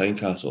back to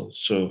Tynecastle.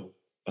 So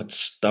I'd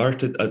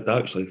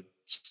actually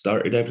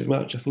started every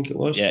match, I think it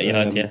was. Yeah, you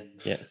had,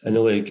 yeah. In the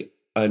league.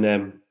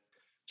 And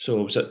so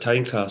I was at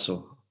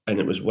Tynecastle, and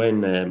it was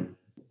when I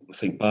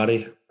think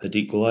Barry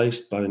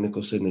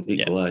Nicholson had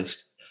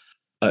equalised.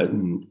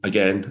 And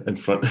again, in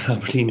front of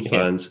Aberdeen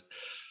fans.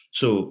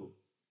 So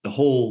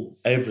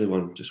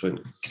everyone just went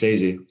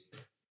crazy.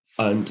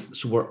 And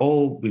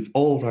so we've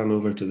all ran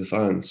over to the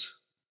fans,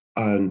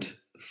 and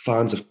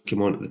fans have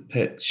come onto the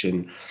pitch,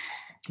 and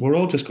we're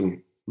all just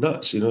going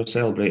nuts,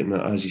 celebrating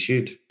that as you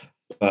should.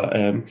 But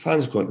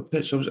fans have gone to the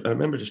pitch. So I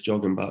remember just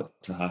jogging back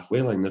to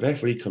halfway line. The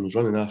referee comes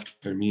running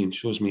after me and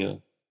shows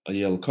me a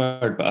yellow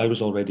card, but I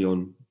was already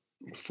on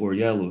 4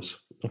 yellows.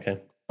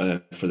 Okay.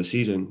 For the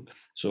season.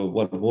 So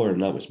one more,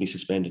 and that was me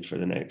suspended for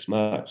the next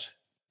match.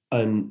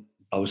 And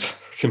I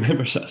can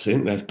remember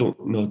saying,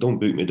 don't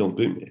boot me.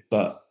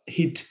 But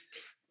I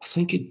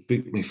think he'd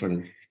booked me for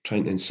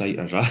trying to incite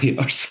a riot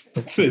or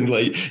something.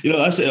 Like,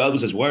 that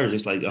was his words.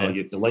 It's like, there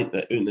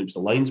was the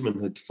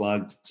linesman had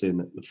flagged saying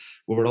that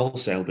we were all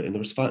celebrating. There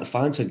was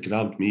fans had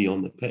grabbed me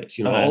on the pitch.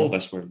 All of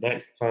us were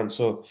next fans.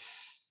 So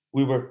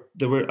I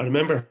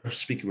remember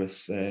speaking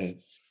with the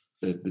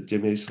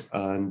Jimmies,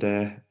 and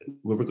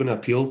we were going to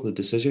appeal the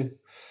decision.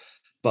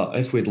 But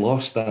if we'd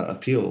lost that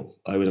appeal,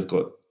 I would have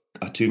got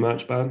a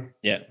 2-match ban.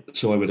 Yeah.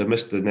 So I would have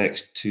missed the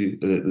next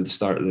the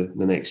start of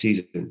the next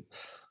season.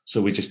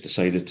 So we just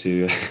decided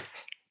to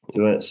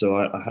do it. So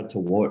I had to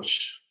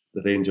watch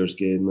the Rangers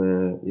game,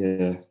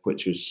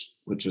 which was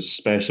a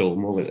special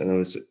moment, and I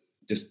was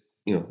just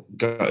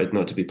gutted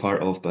not to be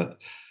part of. But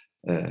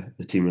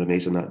the team were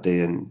amazing that day,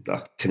 and I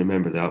can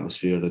remember the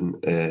atmosphere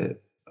in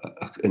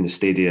the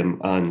stadium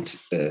and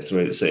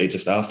throughout the city.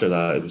 Just after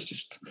that, it was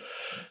just,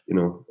 it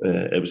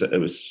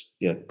was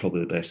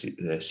probably the best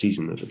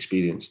season I've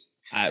experienced.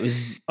 It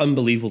was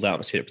unbelievable, the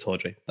atmosphere at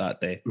Pittodrie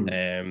that day.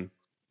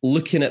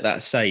 Looking at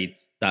that side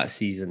that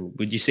season,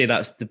 would you say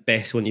that's the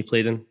best one you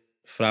played in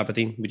for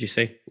Aberdeen? Would you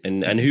say?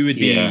 And who would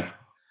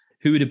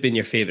have been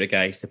your favourite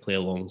guys to play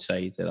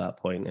alongside at that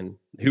point? And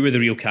who were the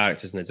real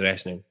characters in the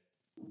dressing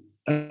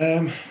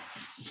room?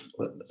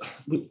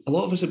 A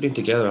lot of us have been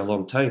together a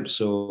long time,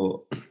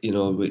 so I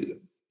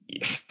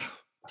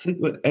think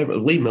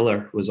Lee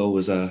Miller was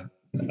always up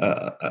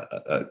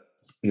to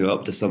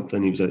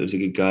something. He was a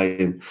good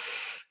guy,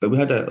 but we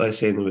had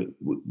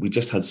we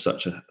just had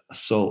such a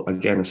solid.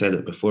 Again, I said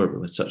it before, but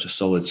we had such a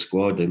solid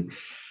squad, and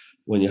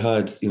when you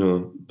had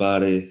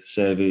Barry,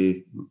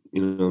 Sevy,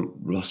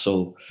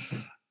 Russell,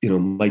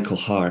 Michael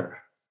Hart,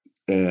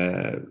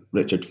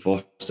 Richard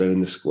Foster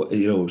in the squad,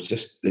 it was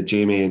just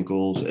Jamie in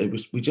goals.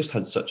 We just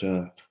had such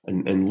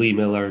and Lee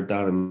Miller,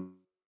 Darren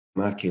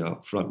Mackey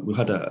up front. We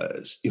had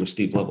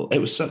Steve Lovell. It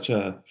was such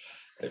an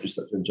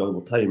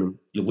enjoyable time, and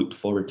you looked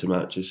forward to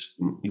matches,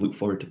 you looked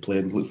forward to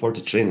playing, you looked forward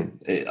to training.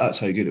 That's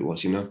how good it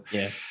was,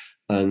 Yeah.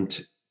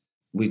 And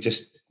we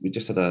just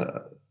had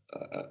a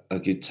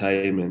good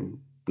time, and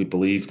we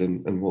believed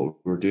in what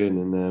we were doing,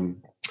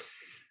 and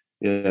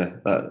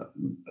I'll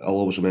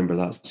always remember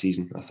that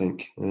season, I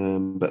think.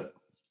 But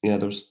yeah,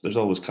 there's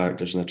always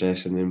characters in a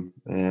dressing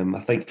room.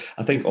 I think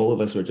all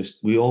of us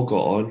we all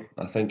got on,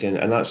 I think,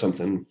 and that's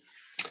something.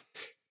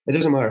 It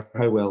doesn't matter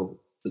how well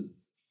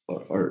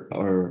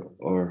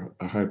or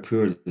how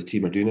poor the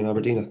team are doing in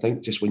Aberdeen. I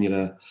think just when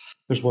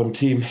there's one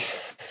team,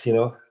 in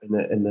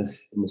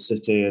the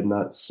city, and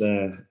that's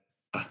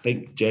I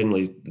think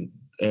generally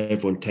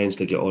everyone tends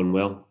to get on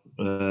well,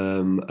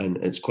 and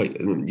it's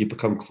quite, you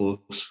become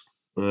close.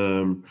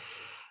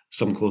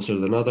 Some closer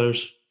than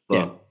others,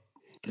 but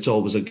it's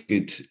always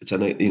it's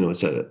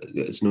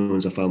known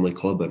as a family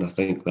club, and I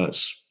think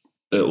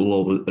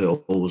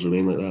it'll always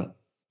remain like that.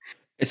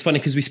 It's funny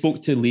because we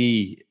spoke to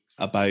Lee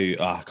about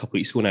a couple of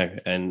weeks ago now,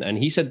 and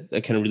he said a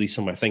kind of really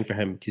similar thing for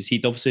him, because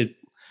he'd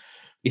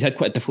had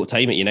quite a difficult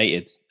time at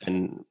United,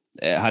 and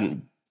it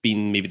hadn't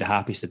been maybe the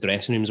happiest of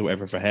dressing rooms or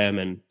whatever for him,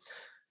 and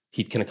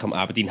he'd kind of come to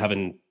Aberdeen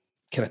having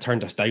kind of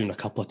turned us down a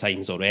couple of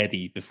times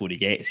already before he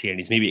gets here, and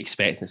he's maybe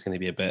expecting it's going to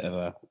be a bit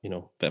of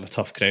a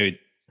tough crowd,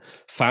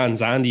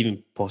 fans and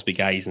even possibly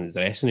guys in the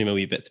dressing room a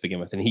wee bit to begin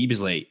with. And he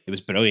was like, it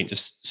was brilliant,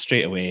 just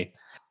straight away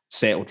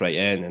settled right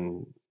in,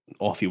 and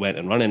off he went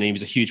and running. And he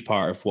was a huge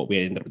part of what we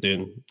ended up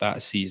doing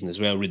that season as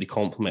well. Really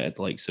complimented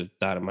the likes of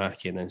Darren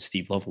Mackey and then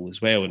Steve Lovell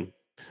as well. And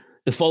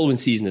the following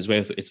season as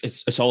well,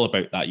 it's all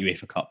about that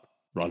UEFA Cup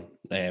run.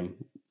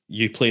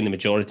 You playing the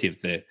majority of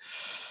the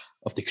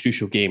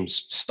crucial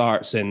games,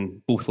 starts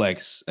in both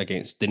legs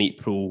against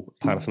Dnipro,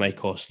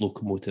 Panathinaikos,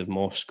 Lokomotiv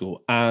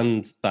Moscow,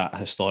 and that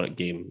historic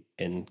game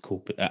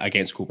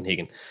against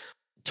Copenhagen.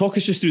 Talk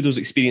us just through those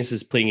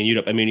experiences playing in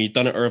Europe. I mean, you've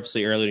done it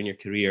obviously earlier in your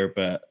career,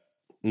 but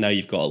now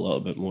you've got a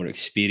little bit more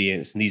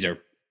experience, and these are,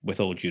 with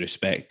all due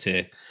respect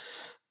to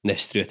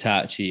Nistru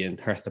Atachi and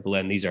Hertha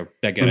Berlin, these are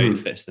bigger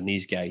outfits than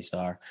these guys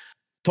are.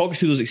 Talk us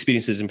through those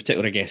experiences, in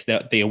particular, I guess,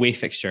 the away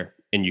fixture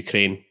in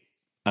Ukraine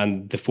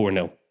and the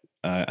 4-0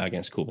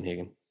 against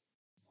Copenhagen.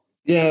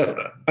 Yeah,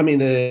 I mean,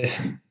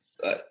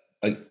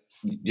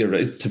 you're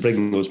right to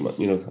bring those,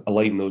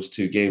 align those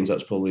two games.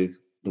 That's probably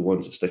the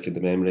ones that stick in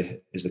the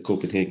memory, is the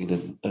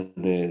Copenhagen and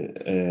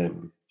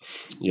the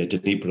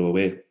Dnipro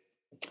away.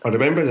 I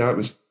remember the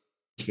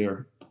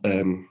atmosphere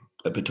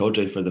at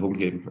Pittodrie for the home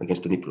game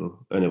against Dnipro,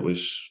 and it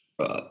was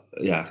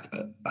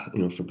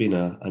for being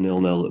a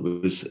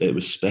 0-0, it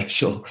was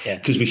special,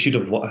 because we should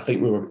have. I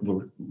think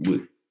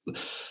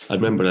I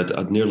remember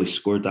I'd nearly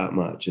scored that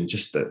match, and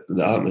just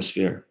the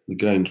atmosphere, the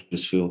ground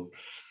was full,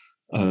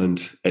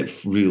 and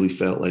it really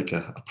felt like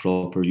a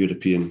proper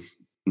European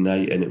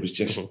night, and it was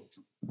just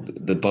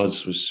the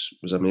buzz was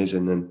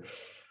amazing, and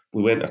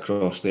we went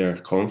across there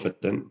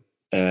confident,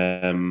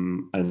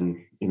 and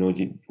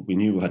we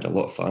knew we had a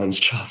lot of fans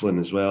travelling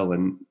as well,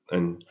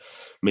 and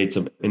made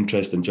some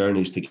interesting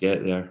journeys to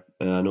get there.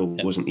 I know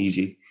it wasn't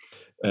easy,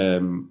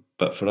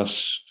 but for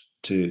us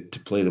to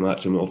play the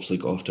match, and we obviously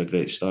got off to a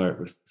great start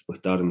with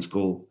Darren's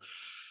goal.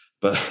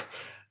 But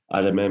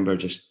I remember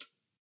just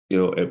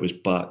it was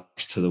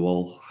backs to the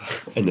wall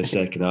in the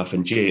second half,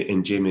 and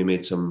Jamie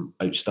made some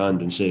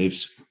outstanding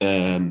saves.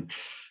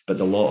 But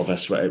a lot of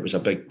us, it was a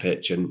big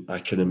pitch, and I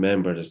can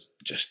remember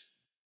just,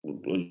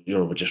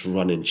 we're just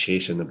running,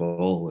 chasing the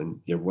ball, and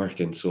you're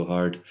working so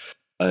hard.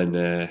 And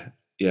I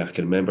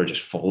can remember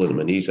just falling on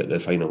my knees at the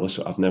final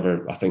whistle.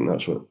 I think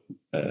that's what,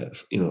 I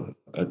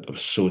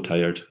was so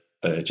tired.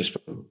 Just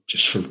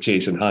from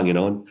chasing, hanging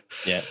on,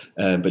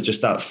 but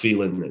just that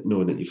feeling,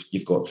 knowing that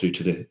you've got through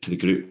to the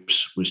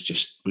groups was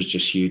just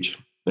huge,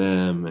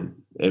 and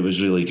it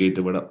was really good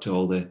that we're up to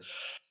all the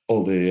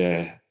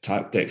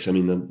tactics. I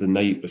mean, the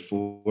night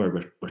before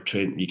we're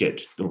training, you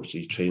get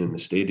obviously train in the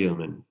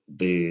stadium, and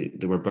they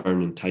were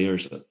burning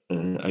tires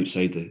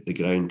outside the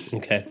ground,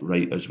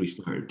 right as we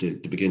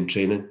started to begin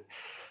training.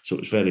 So it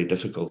was very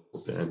difficult,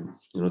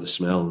 the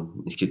smell,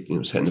 you could, it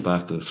was hitting the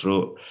back of the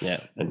throat,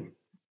 and.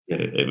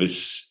 It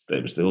was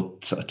the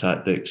old sort of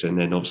tactics, and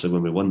then obviously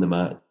when we won the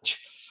match,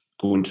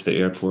 going to the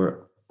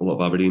airport, a lot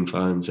of Aberdeen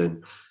fans,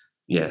 and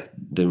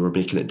they were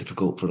making it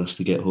difficult for us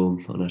to get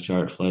home on a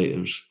charter flight. It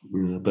was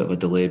a bit of a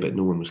delay, but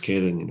no one was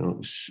caring. It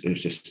was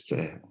just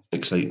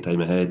exciting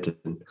time ahead,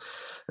 and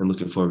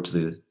looking forward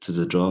to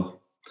the draw.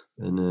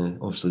 And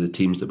obviously the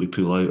teams that we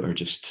pull out are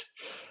just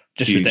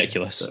huge.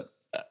 Ridiculous.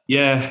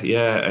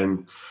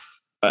 And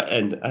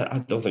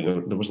I don't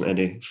think there wasn't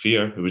any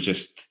fear. It was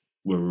just.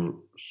 We're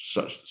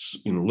such,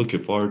 looking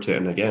forward to it,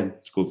 and again,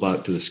 to go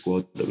back to the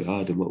squad that we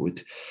had and what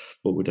we'd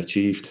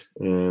achieved.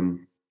 I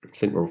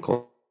think we're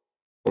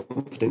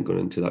confident going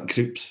into that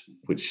group,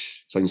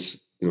 which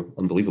sounds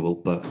unbelievable,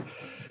 but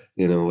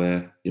you're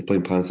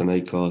playing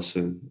Panathinaikos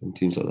and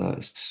teams like that.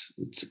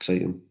 It's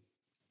exciting.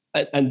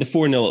 And the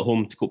 4-0 at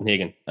home to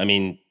Copenhagen. I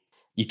mean,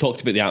 you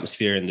talked about the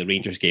atmosphere in the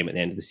Rangers game at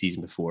the end of the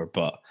season before,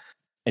 but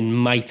in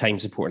my time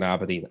supporting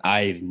Aberdeen,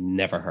 I've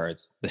never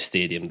heard the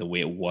stadium the way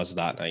it was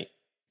that night.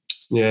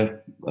 Yeah,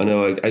 I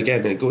know.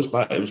 Again, it goes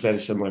back. It was very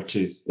similar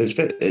to.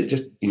 It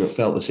just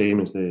felt the same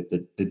as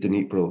the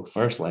Dnipro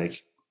first leg,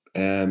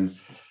 and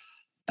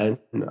I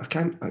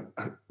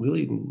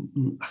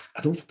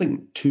don't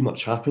think too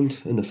much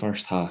happened in the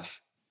first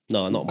half.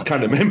 No, not much. I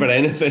can't remember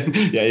anything.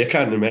 Yeah, you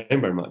can't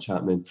remember much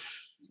happening,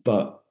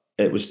 but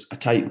it was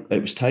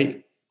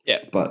tight. Yeah,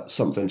 but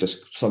something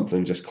just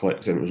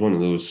clicked, and it was one of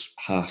those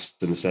halves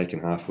in the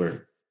second half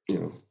where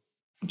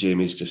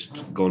Jamie's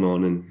just gone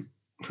on and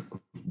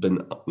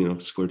been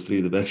scored 3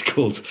 of the best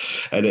goals,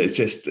 and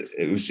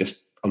it was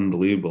just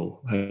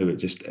unbelievable how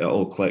it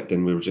all clicked,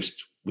 and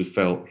we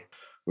felt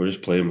we were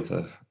just playing with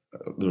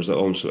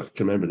almost, I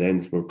can remember then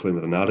we were playing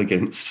with an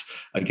arrogance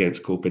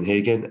against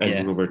Copenhagen,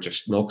 and we were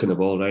just knocking the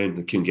ball around.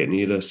 They couldn't get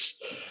near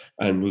us,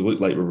 and we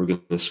looked like we were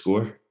going to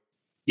score.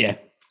 Yeah,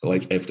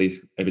 like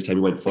every time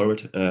we went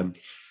forward, and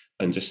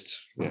just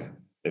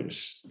it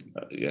was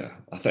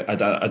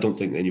I don't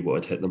think anyone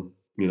had hit them.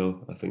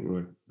 I think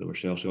they were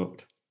shell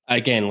shocked.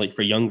 Again, like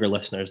for younger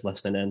listeners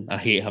listening in, I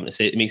hate having to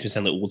say it makes me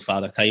sound like old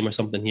father time or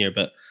something here,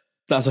 but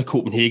that's a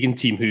Copenhagen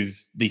team who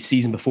the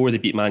season before they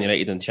beat Man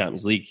United in the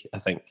Champions League, I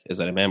think, as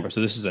I remember. So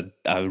this is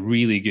a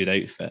really good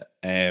outfit.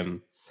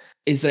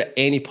 Is there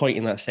any point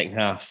in that second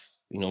half,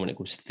 when it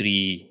goes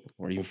 3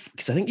 or even,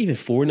 because I think even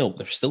 4-0,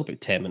 there's still about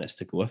 10 minutes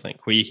to go, I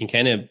think, where you can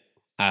kind of,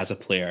 as a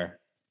player,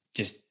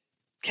 just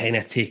kind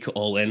of take it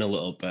all in a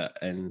little bit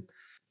and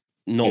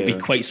not be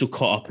quite so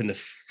caught up in the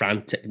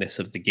franticness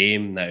of the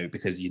game now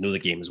because the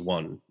game is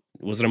won.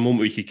 Was there a moment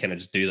where you could kind of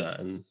just do that?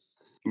 And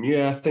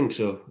I think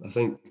so. I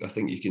think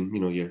you can.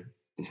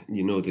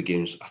 The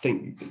games. I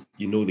think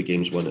the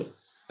game's won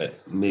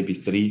at maybe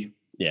 3.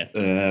 Yeah.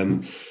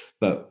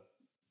 But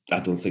I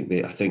don't think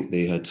they. I think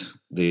they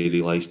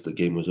realised the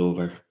game was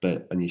over.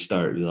 And you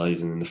start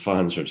realising, and the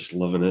fans are just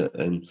loving it.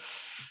 And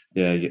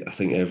I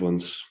think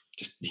everyone's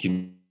just, you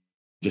can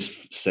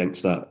just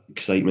sense that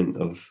excitement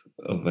of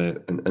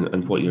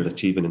and what you're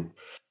achieving, and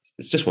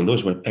it's just one of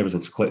those where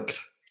everything's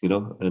clicked, and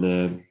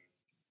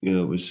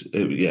it's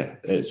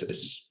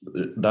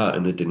that,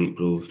 and the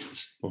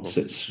Dnipro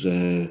sits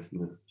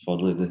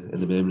fondly in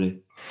the memory.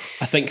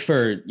 I think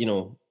for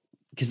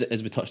because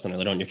as we touched on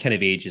earlier on, your kind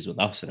of ages with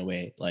us in a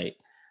way, like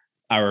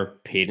our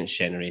parents'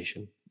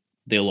 generation,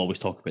 they'll always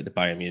talk about the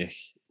Bayern Munich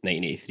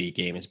 1983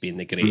 game as being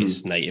the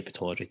greatest night of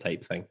Pittodrie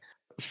type thing.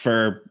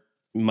 For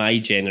my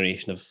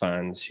generation of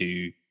fans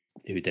who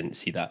didn't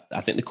see that,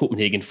 I think the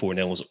Copenhagen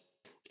 4-0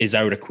 is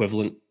our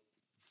equivalent.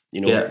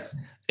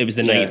 It was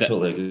the night that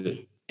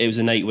totally. It was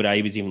a night where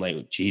I was even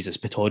like, Jesus,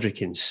 Pittodrie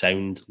can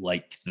sound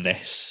like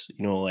this.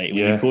 When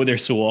you go there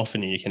so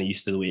often and you're kind of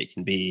used to the way it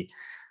can be.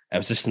 It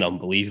was just an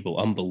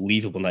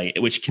unbelievable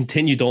night, which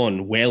continued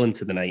on well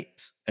into the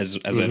night, as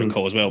I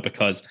recall as well,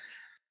 because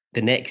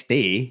the next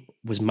day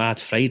was Mad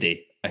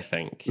Friday, I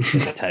think, at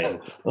the time.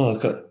 All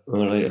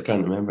right, I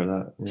can't remember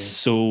that. Yeah.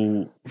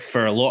 So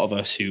for a lot of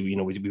us who, we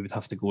would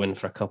have to go in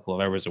for a couple of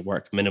hours of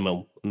work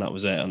minimum, and that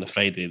was it on the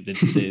Friday.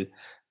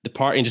 The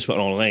partying just went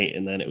on all night,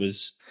 and then it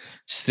was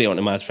straight on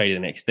to Mad Friday the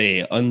next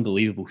day.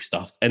 Unbelievable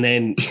stuff. And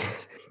then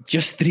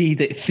just 3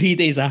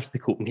 days after the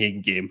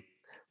Copenhagen game,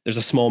 there's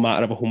a small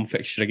matter of a home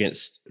fixture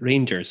against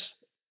Rangers.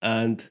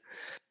 And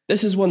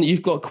This is one that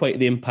you've got quite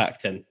the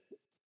impact in.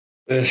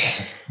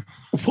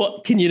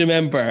 What can you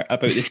remember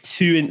about the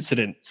two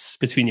incidents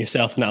between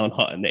yourself and Alan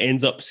Hutton that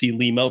ends up seeing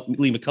Lee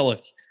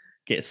McCulloch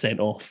get sent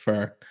off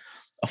for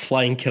a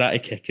flying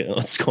karate kick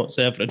on Scott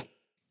Severin?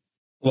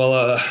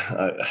 Well,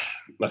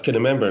 I can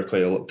remember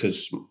quite a lot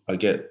because I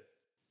get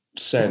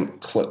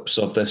sent clips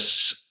of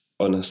this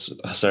on a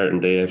certain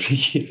day every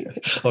year.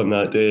 On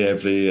that day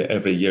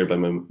every year by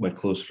my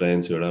close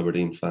friends who are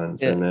Aberdeen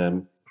fans,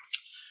 and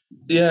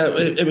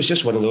it was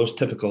just one of those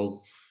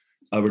typical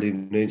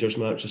Aberdeen Rangers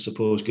match, I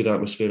suppose. Good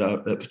atmosphere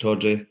at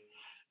Pittodrie,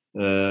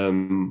 a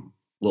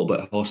little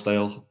bit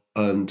hostile,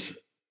 and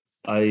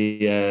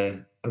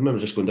I remember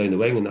just going down the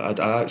wing, and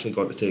I actually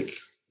got to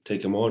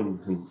take him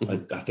on,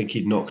 and I think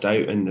he'd knocked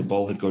out, and the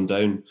ball had gone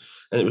down,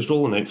 and it was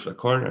rolling out for a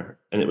corner,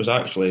 and it was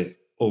actually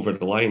over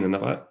the line, and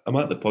I'm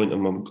at the point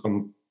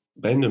I'm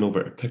bending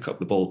over to pick up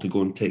the ball to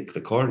go and take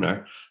the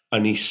corner,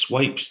 and he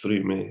swipes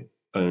through me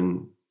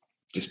and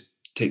just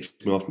takes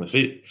me off my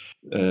feet.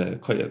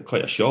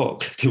 Quite a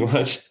shock, to be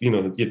honest. You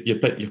know, you're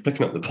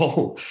picking up the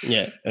ball.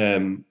 Yeah.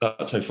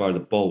 That's how far the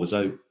ball was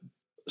out.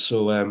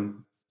 So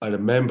I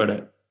remember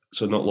it.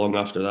 So not long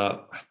after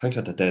that, I think I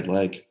had a dead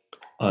leg,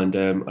 and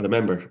I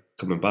remember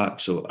coming back.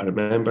 So I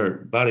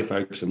remember Barry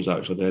Ferguson was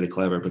actually very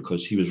clever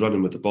because he was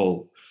running with the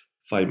ball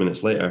 5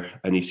 minutes later,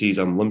 and he sees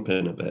I'm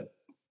limping a bit,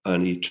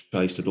 and he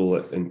tries to roll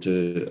it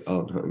into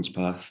Alan Hutton's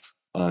path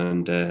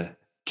and to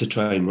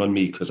try and run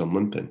me because I'm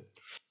limping.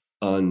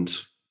 And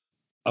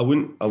I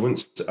wouldn't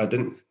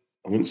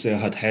say I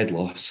had head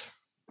loss,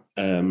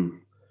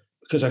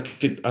 because I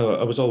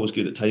was always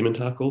good at timing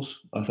tackles.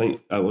 I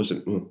think I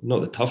wasn't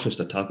not the toughest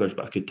of tacklers,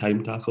 but I could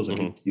time tackles. I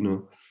could,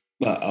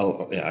 but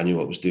I knew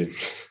what I was doing.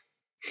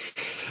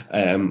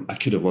 I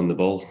could have won the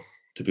ball,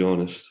 to be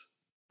honest.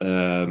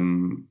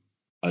 It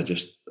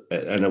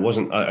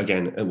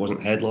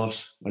wasn't head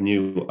loss. I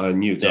knew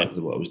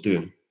exactly what I was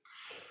doing.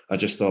 I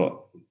just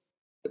thought,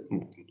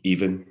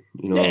 even,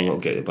 I'll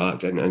get it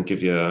back and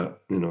give you I'll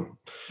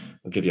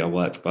give you a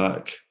whack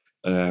back.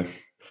 I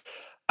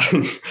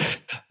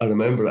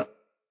remember it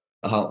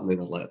happening.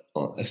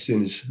 As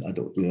soon as I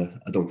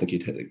don't think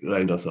he'd hit the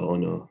ground, I thought, oh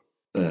no.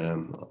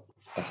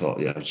 I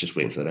thought, I was just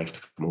waiting for the ref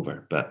to come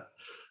over. But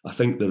I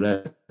think the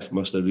ref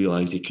must have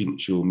realised he couldn't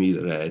show me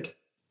the red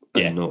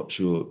and not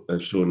shown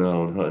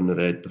Alan Hutton the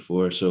red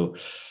before. So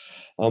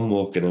I'm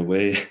walking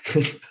away.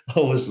 I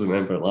always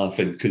remember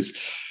laughing because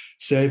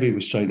Sevy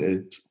was trying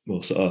to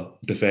sort of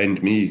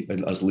defend me,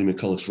 and as Lee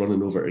McCulloch's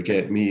running over to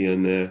get me,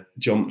 and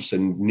jumps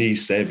and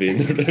knees Sevy in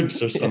the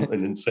ribs or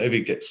something, and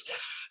Sevy gets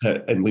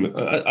hit. And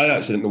I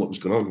actually didn't know what was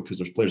going on because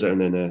there's players there,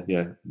 and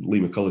then Lee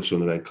McCulloch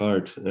showing the red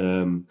card.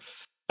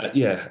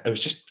 It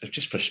was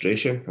just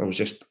frustration. I was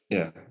just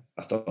I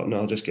thought,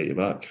 no, I'll just get you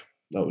back.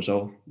 That was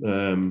all.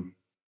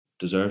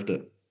 Deserved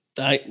it.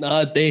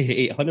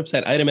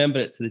 100%. I remember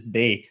it to this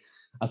day.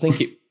 I think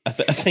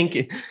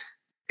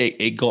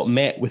it got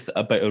met with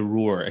about a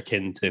roar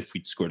akin to if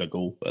we'd scored a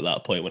goal at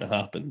that point when it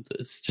happened.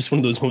 It's just one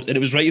of those moments, and it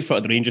was right in front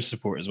of the Rangers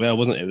support as well,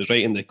 wasn't it? It was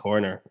right in the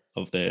corner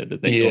of the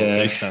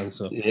South stand.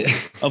 So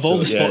of all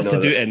the spots to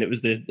do it in, it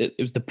was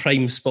the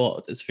prime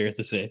spot. It's fair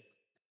to say.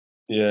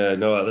 Yeah,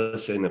 no, I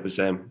was saying it was.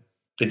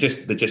 They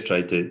just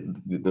tried to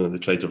they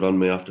tried to run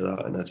me after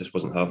that, and I just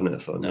wasn't having it. I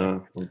thought,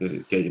 no, we'll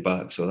get you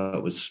back. So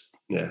that was.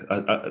 Yeah,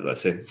 I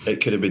say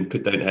it could have been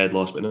put down to head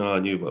loss, but no, I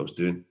knew what I was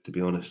doing, to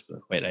be honest. But.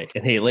 Right.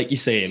 And hey, like you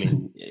say, I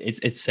mean, it's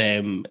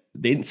the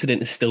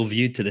incident is still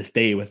viewed to this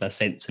day with a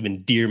sense of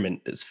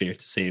endearment. It's fair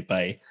to say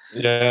by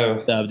these.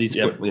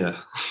 Yeah.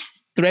 The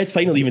Red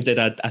Final even did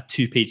a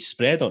 2-page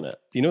spread on it.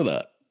 Do you know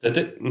that? Did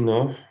it?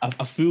 No.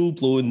 A full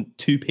blown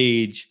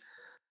 2-page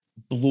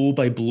blow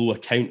by blow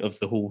account of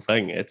the whole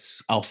thing.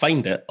 I'll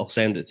find it. I'll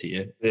send it to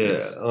you. Yeah.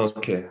 It's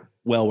okay.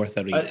 Well worth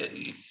a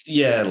read.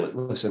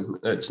 Listen,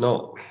 it's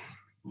not.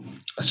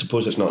 I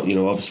suppose it's not,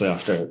 obviously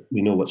after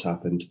we know what's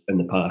happened in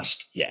the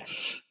past. Yeah.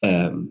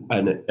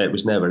 And it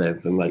was never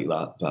anything like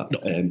that. But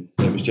it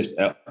was just,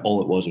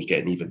 all it was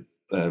getting even.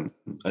 And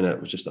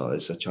it was just,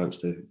 it's a chance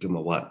to give them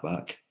a whack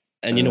back.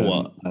 And you know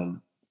what?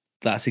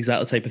 That's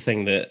exactly the type of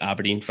thing that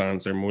Aberdeen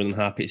fans are more than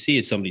happy to see,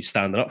 is somebody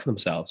standing up for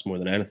themselves more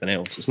than anything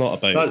else. It's not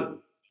about...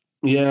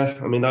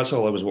 that's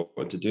all I was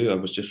wanting to do. I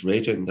was just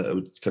raging that I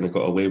would kind of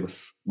got away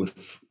with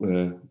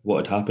what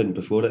had happened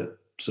before it.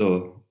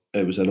 So...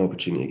 it was an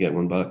opportunity to get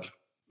one back.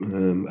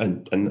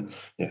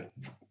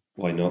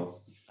 Why not?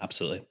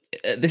 Absolutely.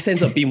 This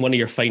ends up being one of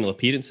your final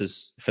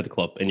appearances for the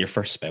club in your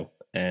first spell.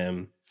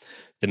 The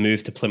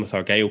move to Plymouth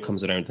Argyle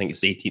comes around, I think it's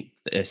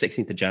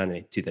 16th of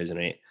January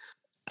 2008.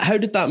 How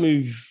did that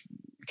move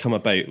come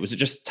about? Was it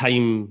just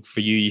time for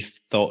you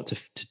thought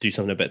to do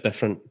something a bit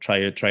different, try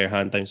your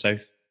hand down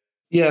south?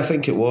 Yeah, I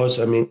think it was.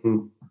 I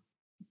mean,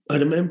 I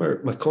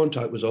remember my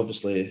contract was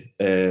obviously...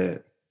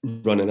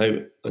 running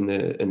out in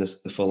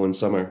the following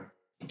summer,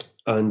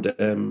 and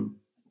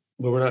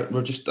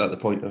we're just at the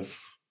point of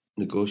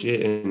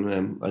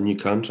negotiating a new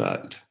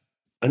contract,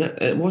 and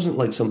it wasn't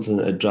like something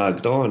that had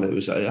dragged on.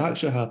 It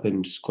actually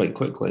happened quite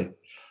quickly,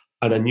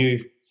 and I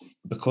knew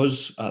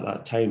because at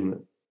that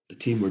time the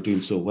team were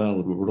doing so well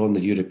and we were on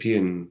the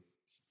European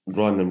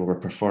run and we were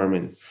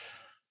performing,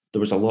 there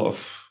was a lot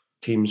of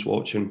teams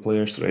watching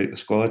players throughout the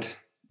squad.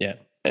 Yeah.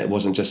 It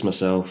wasn't just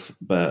myself,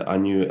 but I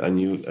knew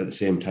at the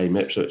same time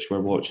Ipswich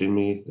were watching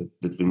me.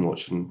 They'd been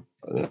watching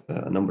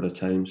a number of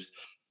times,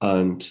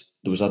 and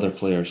there was other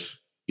players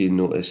being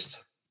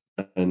noticed,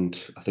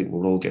 and I think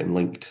we're all getting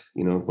linked.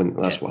 When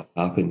that's what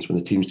happens when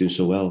the team's doing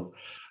so well.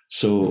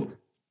 So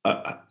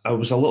I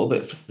was a little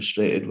bit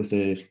frustrated with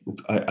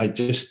at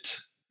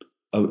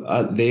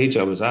the age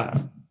I was at,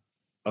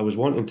 I was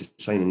wanting to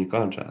sign a new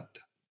contract.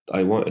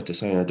 I wanted to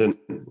sign. I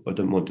didn't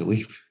want to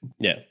leave.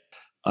 Yeah,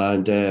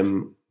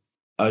 and.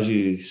 As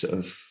you sort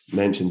of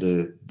mentioned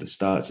the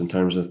stats in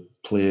terms of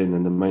playing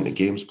and the amount of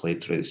games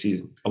played throughout the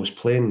season, I was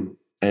playing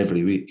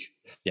every week.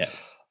 Yeah.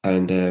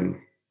 And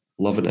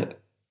loving it.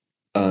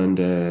 And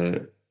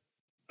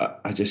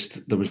I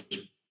just, there was,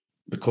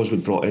 because we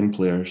brought in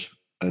players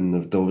and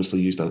they've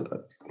obviously used a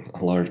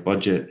large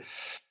budget,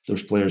 there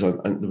was players on,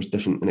 and there was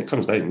different, and it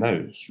comes down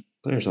now,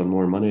 players on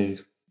more money,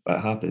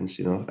 that happens,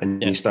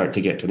 and you start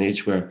to get to an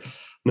age where,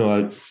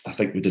 no, I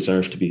think we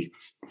deserve to be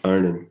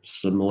earning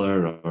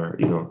similar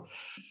or,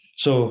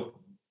 so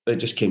it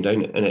just came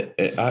down, and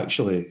it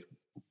actually,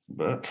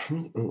 I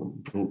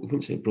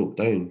wouldn't say it broke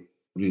down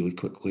really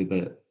quickly,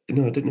 but I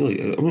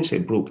wouldn't say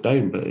it broke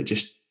down, but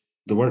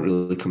they weren't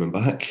really coming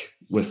back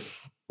with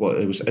what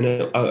it was.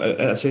 And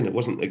I'm saying it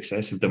wasn't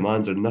excessive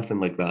demands or nothing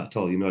like that at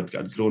all.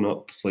 I'd grown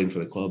up playing for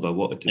the club. I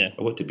wanted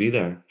to be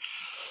there.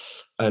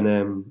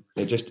 And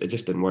it just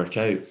didn't work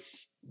out.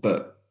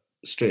 But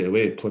straight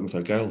away, Plymouth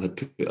Argyle had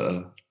put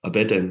a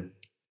bid in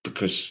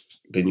because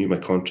they knew my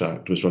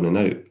contract was running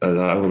out.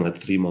 I only had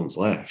 3 months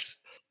left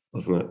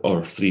or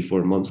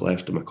 3-4 months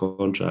left of my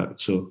contract.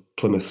 So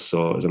Plymouth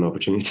saw it as an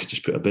opportunity to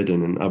just put a bid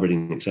in, and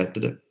Aberdeen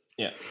accepted it.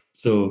 Yeah.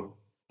 So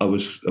I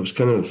was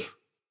kind of,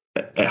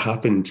 it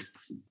happened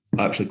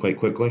actually quite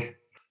quickly,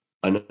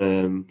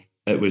 and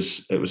it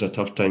was a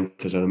tough time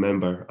because I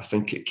remember, I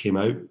think it came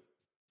out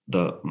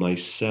that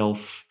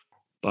myself,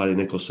 Barry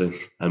Nicholson,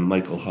 and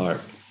Michael Hart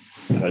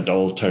had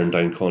all turned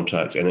down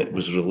contracts, and it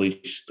was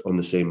released on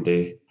the same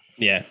day.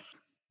 Yeah.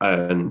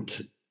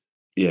 And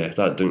yeah,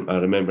 I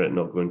remember it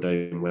not going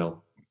down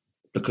well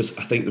because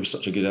I think there was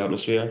such a good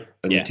atmosphere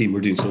and the team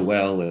were doing so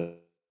well,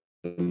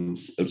 and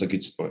it was a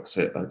good,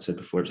 I'd said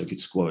before, it's a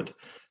good squad.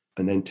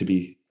 And then to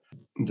be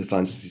the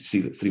fans to see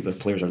that 3 of the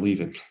players are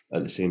leaving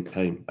at the same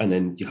time. And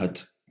then you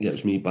had, it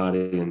was me,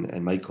 Barry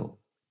and Michael.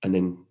 And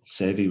then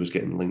Sevco was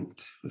getting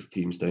linked with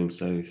teams down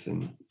south.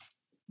 And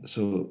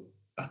so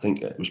I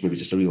think it was maybe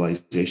just a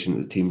realisation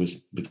that the team was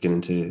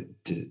beginning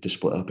to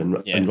split up,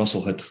 and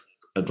Russell had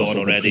gone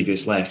already.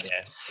 Previous left.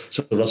 Yeah.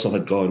 So Russell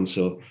had gone.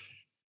 So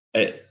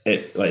it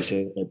like I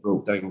say, it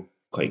broke down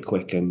quite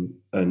quick. And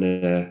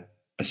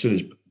as soon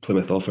as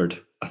Plymouth offered,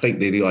 I think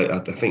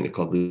the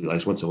club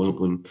realised once I wasn't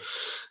going,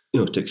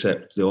 to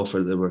accept the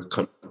offer they were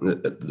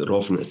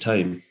offering at the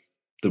time,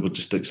 they would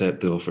just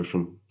accept the offer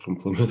from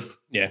Plymouth.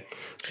 Yeah.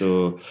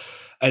 So,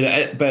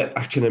 but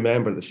I can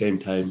remember at the same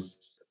time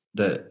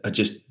that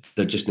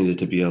there just needed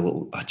to be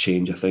a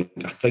change. I think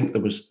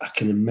I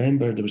can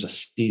remember there was a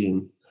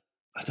season,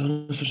 I don't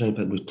know if it was right,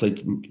 but we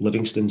played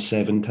Livingston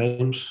 7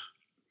 times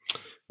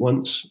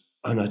once,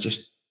 and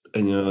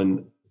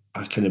and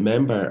I can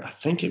remember, I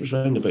think it was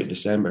around about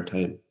December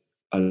time,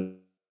 and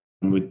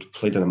we'd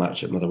played in a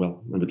match at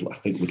Motherwell, and I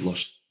think we'd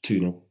lost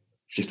 2-0.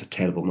 It's just a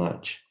terrible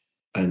match,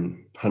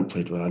 and hadn't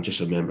played well. I just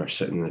remember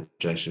sitting in the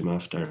dressing room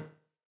after,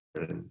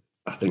 and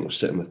I think I was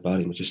sitting with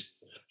Barry, and we just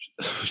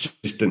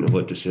didn't know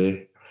what to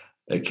say.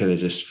 It kind of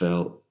just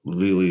felt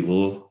really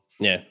low,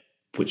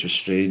 which was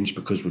strange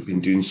because we've been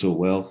doing so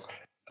well.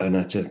 And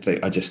I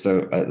just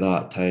thought at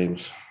that time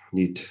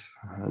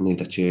I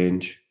need a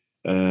change.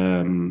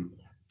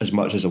 As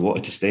much as I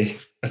wanted to stay,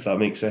 if that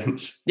makes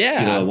sense.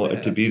 Yeah, I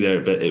wanted to be there,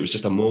 but it was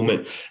just a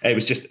moment. It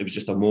was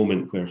just a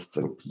moment where I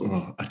think,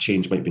 a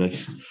change might be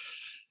nice.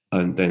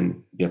 And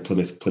then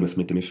Plymouth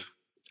made the move.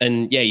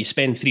 And you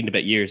spend 3 and a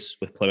bit years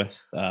with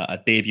Plymouth. A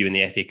debut in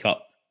the FA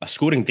Cup, a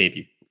scoring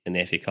debut in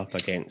the FA Cup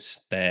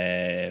against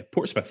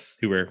Portsmouth,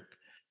 who were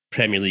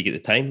Premier League at the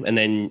time. And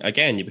then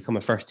again, you become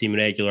a first team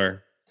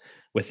regular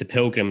with the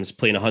Pilgrims,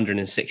 playing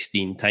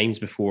 116 times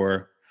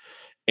before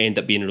end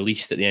up being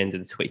released at the end of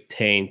the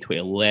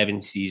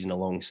 2010-2011 season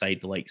alongside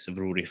the likes of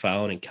Rory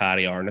Fallon and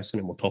Carrie Arneson,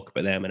 and we'll talk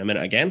about them in a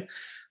minute again,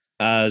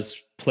 as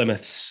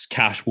Plymouth's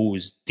cash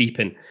woes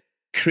deepen.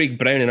 Craig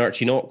Brown and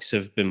Archie Knox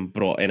have been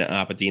brought in at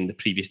Aberdeen the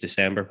previous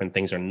December when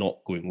things are not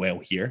going well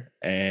here.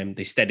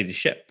 They steady the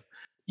ship.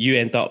 You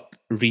end up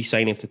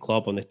re-signing for the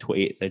club on the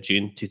 28th of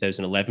June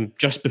 2011,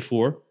 just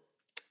before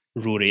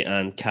Rory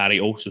and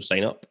Carrie also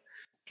sign up.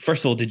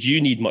 First of all, did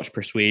you need much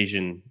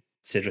persuasion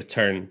to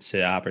return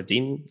to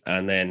Aberdeen?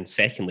 And then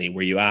secondly,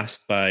 were you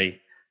asked by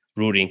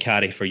Rory and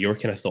Carrie for your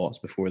kind of thoughts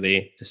before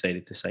they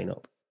decided to sign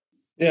up?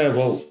 Yeah,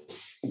 well,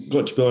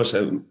 got to be honest,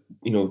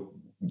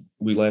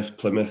 we left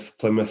Plymouth.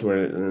 Plymouth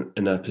were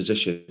in a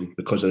position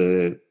because of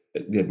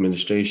the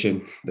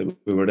administration that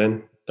we were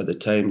in. at the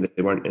time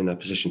they weren't in a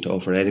position to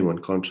offer anyone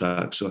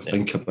contracts. So I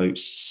think about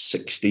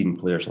 16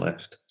 players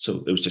left.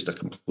 So it was just a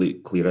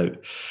complete clear out.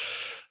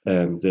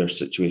 Their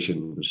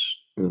situation was,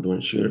 they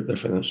weren't sure. Their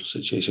financial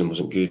situation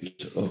wasn't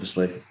good,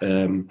 obviously.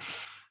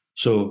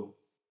 So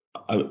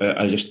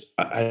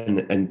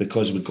and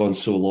because we'd gone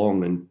so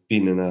long and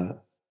been in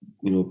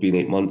being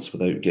 8 months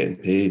without getting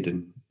paid,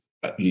 and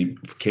you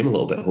became a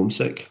little bit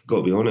homesick, got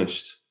to be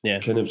honest. Yeah.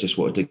 Kind of just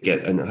wanted to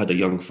get, and I had a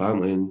young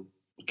family and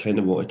kind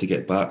of wanted to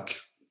get back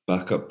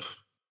up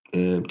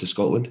to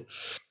Scotland.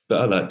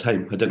 But at that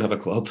time, I didn't have a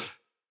club,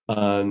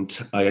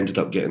 and I ended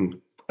up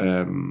getting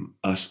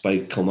asked by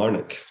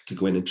Kilmarnock to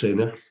go in and train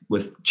there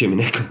with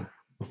Jimmy Nicholl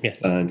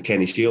and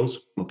Kenny Shields.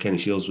 Well, Kenny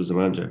Shields was the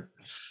manager.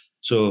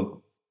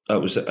 So that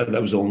was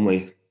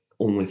the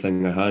only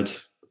thing I had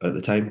at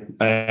the time.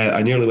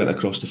 I nearly went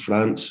across to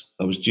France.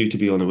 I was due to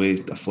be on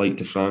a flight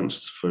to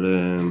France for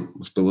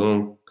with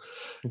Boulogne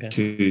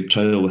to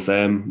trial with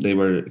them. They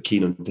were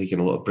keen on taking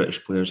a lot of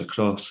British players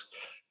across.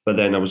 But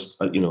then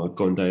I'd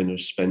gone down and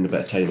spent a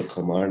bit of time at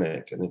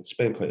Kilmarnock, and I'd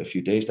spent quite a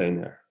few days down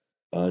there.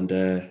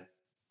 And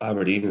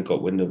Aberdeen had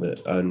got wind of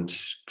it, and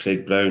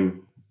Craig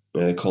Brown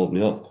called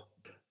me up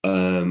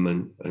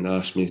and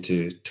asked me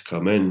to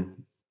come in.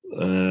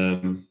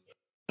 And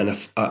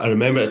I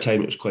remember at the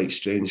time it was quite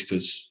strange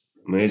because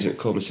my agent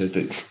called me and said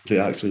that they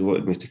actually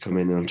wanted me to come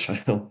in on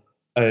trial.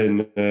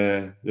 And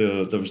there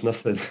was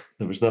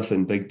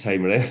nothing big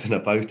time or anything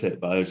about it,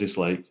 but I was just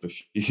like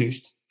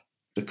refused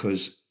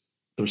because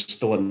there was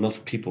still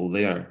enough people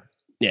there.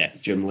 Yeah,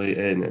 Jim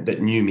Layton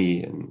that knew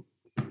me, and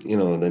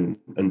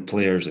and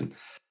players, and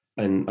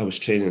I was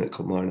training at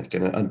Kilmarnock,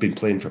 and I'd been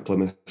playing for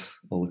Plymouth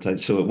all the time,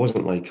 so it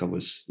wasn't like I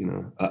was,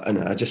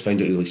 and I just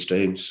found it really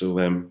strange. So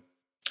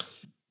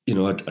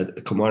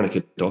Kilmarnock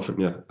had offered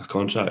me a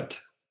contract.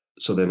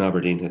 So then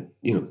Aberdeen had,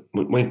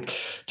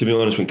 to be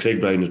honest, when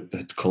Craig Brown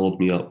had called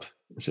me up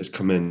and says,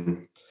 come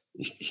in,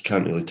 you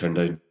can't really turn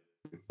down,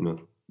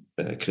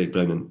 Craig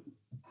Brown, and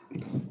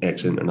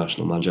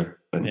ex-international manager,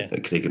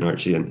 and Craig and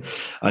Archie. And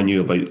I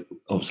knew about,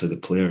 obviously, the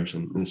players,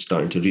 and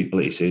starting to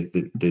like you said,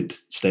 they'd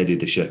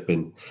steadied the ship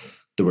and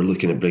they were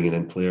looking at bringing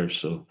in players.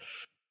 So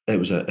it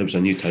was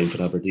a new time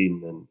for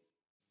Aberdeen. And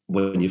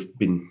when you've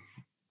been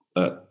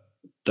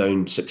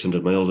down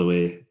 600 miles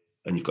away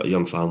and you've got a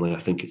young family, I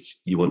think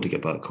you want to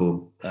get back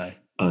home. Aye.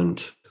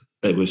 And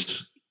I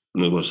was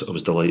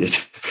delighted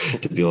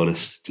to be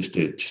honest, just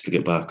to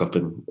get back up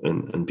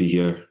and be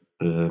here.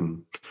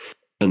 And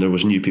there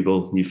was new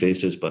people, new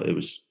faces, but it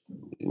was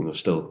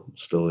still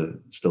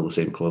the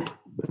same club,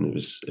 and it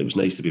was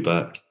nice to be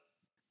back.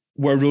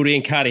 Were Rory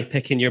and Carrie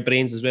picking your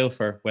brains as well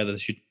for whether they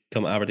should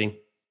come to Aberdeen?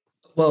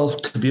 Well,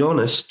 to be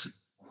honest,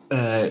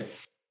 we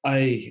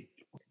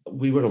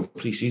were on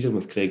pre-season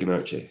with Craig and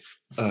Archie,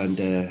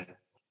 and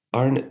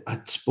Arnie,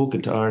 I'd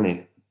spoken to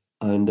Arnie,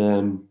 and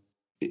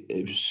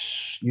it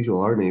was usual.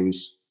 Arnie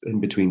was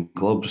in between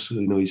clubs.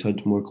 He's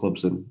had more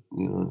clubs than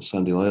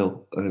Sandy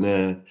Lyle,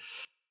 and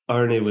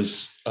Arnie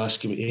was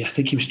asking me. I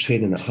think he was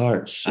training at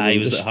Hearts. So he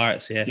was at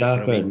Hearts, yeah.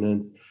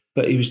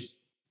 But he was.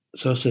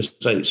 So I says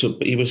right. So,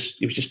 but he was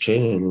just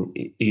training.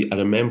 And I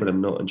remember him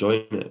not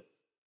enjoying it,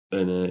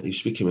 and he was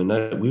speaking to me.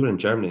 Now we were in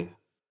Germany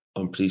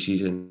on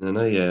pre-season, and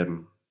I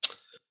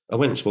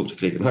went and spoke to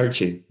Craig and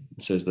Archie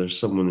and says, there's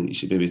someone that you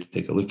should maybe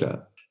take a look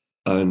at.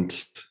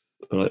 And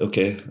I'm like,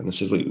 okay. And I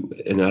says, look,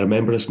 and I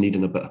remember us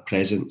needing a bit of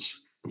presence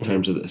in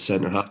terms of the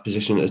centre half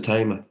position at the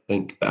time. I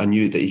think I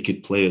knew that he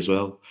could play as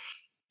well.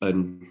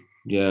 And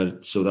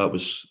so that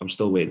was, I'm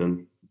still waiting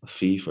on a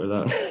fee for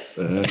that.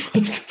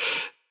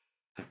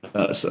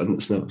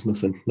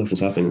 Nothing's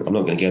happening. I'm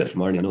not going to get it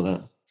from Arnie, I know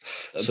that.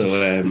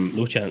 So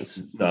no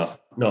chance.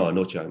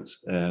 No chance.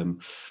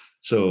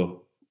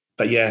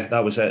 But yeah,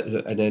 that was it.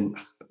 And then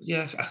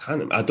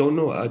I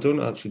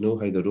don't actually know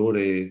how the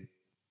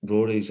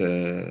Rory's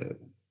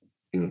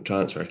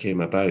transfer came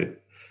about.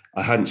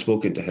 I hadn't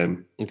spoken to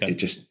him. Okay.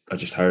 I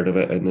just heard of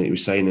it, and he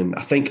was signing.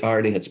 I think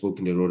Arnie had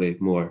spoken to Rory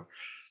more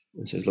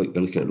and says, look,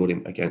 they're looking at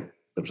Rory again.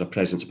 There was a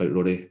presence about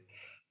Rory,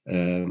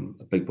 a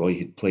big boy.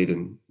 He'd played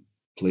in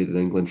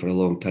England for a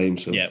long time.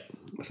 So yeah.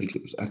 I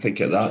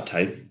think at that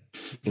time,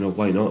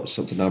 why not?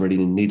 Something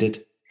Aberdeen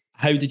needed.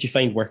 How did you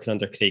find working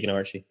under Craig and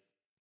Archie?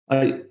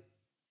 I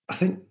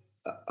think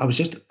I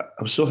was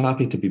so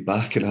happy to be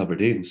back in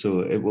Aberdeen.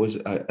 So it was,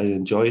 I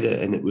enjoyed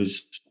it, and it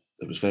was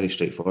very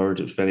straightforward.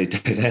 It was very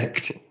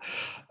direct.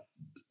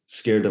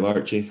 Scared of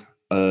Archie,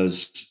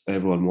 as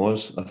everyone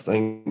was, I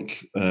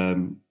think.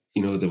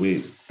 The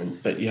way,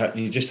 but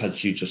you just had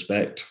huge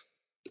respect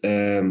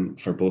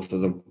for both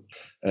of them.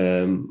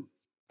 And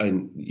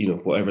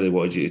whatever they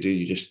wanted you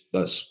to do,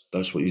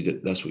 that's what you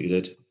did. That's what you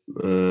did.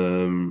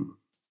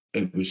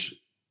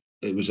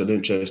 It was an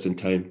interesting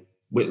time.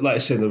 Like I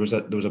said, there was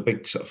a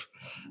big sort of.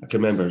 I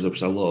can remember there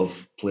was a lot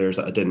of players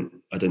that I didn't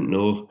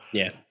know.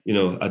 Yeah.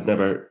 I'd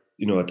never.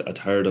 I'd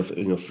heard of.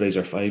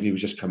 Fraser Fivey was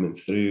just coming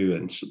through,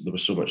 and there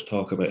was so much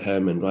talk about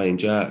him and Ryan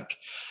Jack.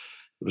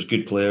 There was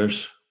good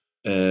players,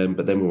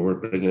 but then we were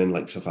bringing in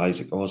like Sir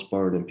Isaac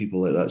Osborne and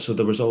people like that. So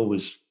there was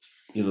always,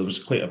 there was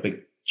quite a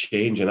big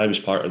change, and I was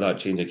part of that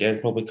change again,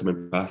 probably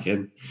coming back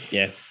in.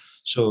 Yeah.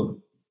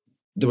 So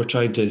they were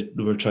trying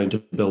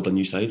to build a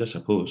new side, I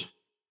suppose,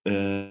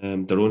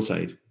 their own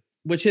side.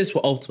 Which is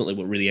what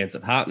really ends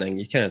up happening.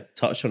 You kind of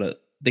touched on it.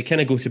 They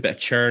kind of go through a bit of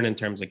churn in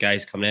terms of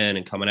guys coming in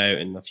and coming out,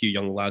 and a few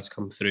young lads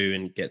come through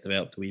and get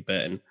developed a wee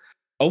bit. And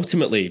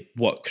ultimately,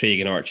 what Craig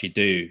and Archie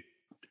do,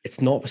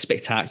 it's not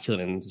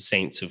spectacular in the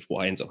sense of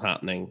what ends up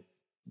happening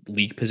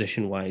league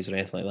position-wise or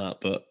anything like that.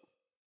 But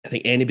I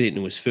think anybody that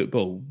knows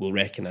football will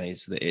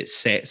recognise that it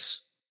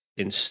sets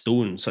in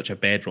stone such a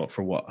bedrock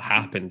for what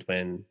happened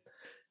when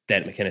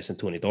Derek McInnes and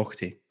Tony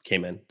Docherty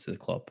came into the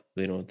club.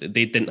 You know,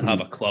 they didn't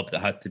have a club that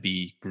had to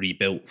be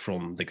rebuilt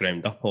from the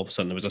ground up. All of a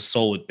sudden, there was a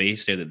solid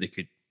base there that they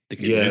could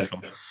move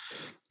from.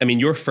 I mean,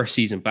 your first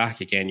season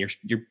back again,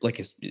 you're like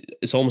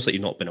it's almost like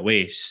you've not been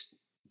away.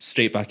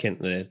 Straight back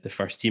into the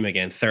first team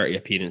again. 30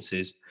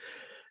 appearances.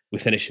 We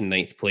finished in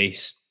 9th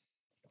place.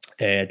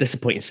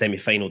 Disappointing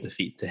semi-final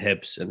defeat to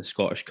Hibs in the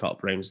Scottish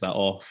Cup rounds that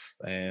off.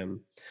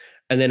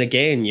 And then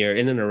again, you're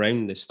in and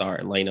around the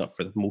starting lineup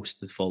for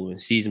most of the following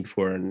season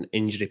before an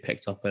injury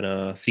picked up in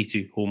a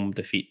 3-2 home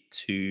defeat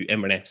to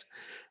Inverness.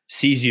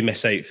 Sees you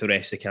miss out for the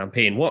rest of the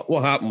campaign.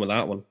 What happened with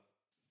that one?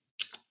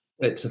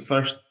 It's the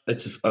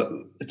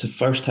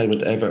first time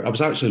I'd ever. I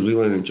was actually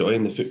really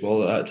enjoying the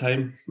football at that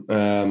time.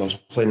 I was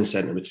playing in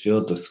centre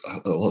midfield with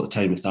a lot of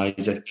time with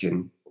Isaac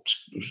and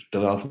was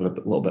developing a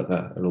little bit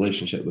of a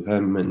relationship with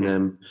him.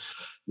 And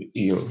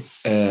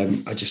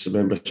I just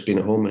remember just being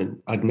at home,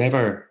 and I'd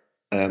never.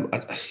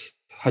 I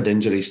had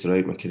injuries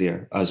throughout my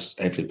career, as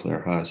every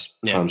player has,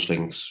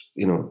 hamstrings,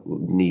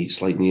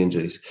 slight knee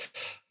injuries.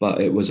 But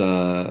it was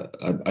I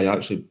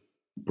actually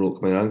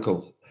broke my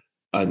ankle,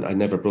 and I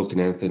never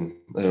broken anything.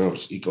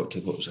 He got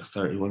to,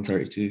 31,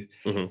 32.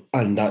 Mm-hmm.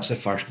 And that's the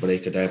first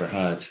break I'd ever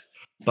had.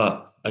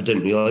 But I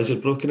didn't realise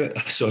I'd broken it.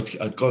 So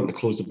I'd gone to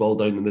close the ball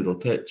down the middle of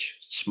the pitch,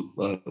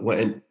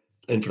 went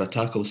in for a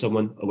tackle with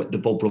someone. The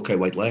ball broke out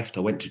wide left.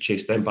 I went to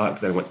chase them back,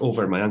 then I went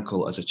over my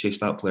ankle as I chased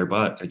that player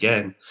back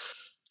again.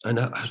 And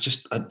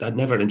I'd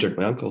never injured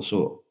my ankle,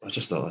 so I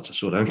just thought that's a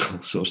sore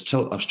ankle. So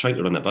I was trying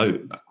to run about,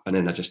 and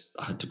then I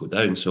had to go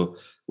down. So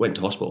went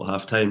to hospital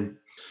half time,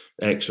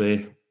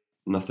 X-ray,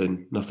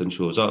 nothing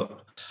shows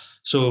up.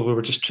 So we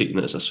were just treating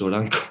it as a sore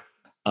ankle.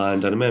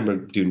 And I remember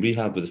doing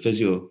rehab with the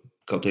physio a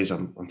couple of days.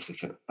 I'm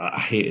thinking I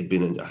hated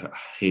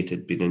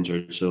being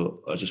injured,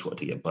 so I just wanted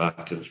to get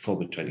back. I was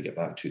probably trying to get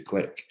back too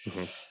quick.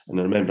 Mm-hmm. And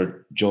I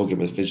remember jogging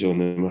with physio, and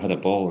then we had a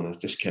ball, and I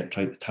just kept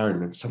trying to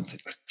turn, and I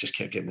just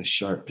kept getting this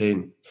sharp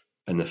pain.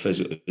 And the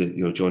physio,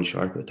 John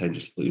Sharp at the time,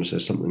 just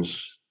says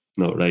something's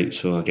not right.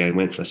 So again,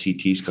 went for a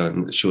CT scan,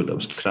 and it showed that I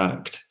was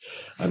cracked,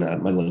 and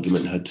my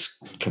ligament had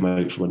come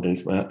out from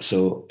underneath my hat.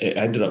 So it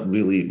ended up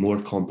really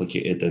more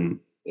complicated than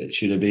it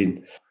should have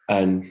been.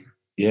 And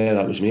yeah,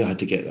 that was me. I had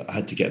to get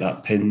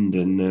that pinned,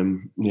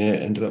 and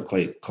it ended up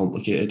quite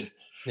complicated.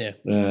 Yeah.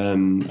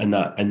 And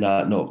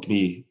that knocked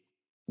me.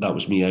 That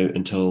was me out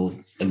until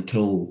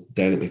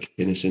Derek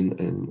McInnes,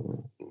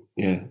 and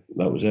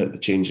that was it. The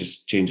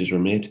changes were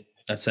made.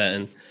 That's it.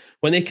 And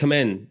when they come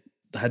in,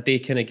 had they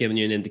kind of given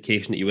you an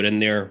indication that you were in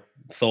their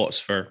thoughts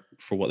for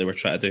what they were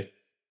trying to do?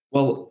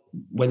 Well,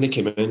 when they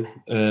came in,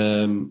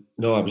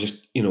 no, I was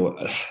just,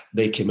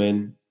 they came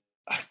in.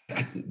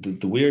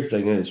 The weird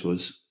thing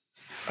was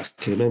I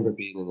can remember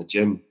being in the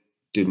gym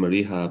doing my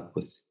rehab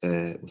with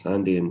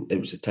Andy, and it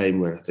was a time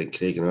where I think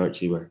Craig and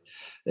Archie were.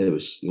 It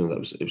was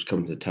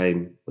coming to the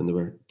time when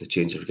the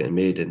changes were getting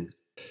made, and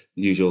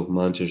the usual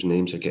managers'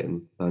 names are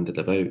getting bandied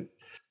about.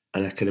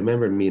 And I can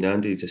remember me and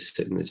Andy just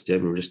sitting in the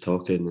gym, we were just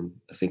talking, and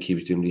I think he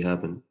was doing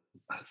rehab, and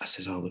I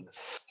says, I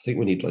think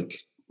we need,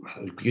 it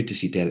would be good to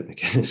see Derek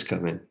McInnes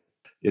come in,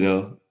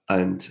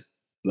 and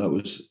that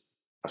was,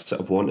 I sort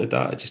of wanted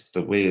that. Just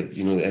the way,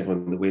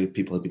 the way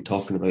people had been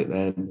talking about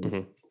them,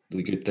 mm-hmm.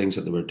 the good things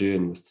that they were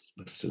doing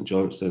with St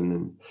Johnstone,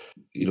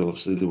 and,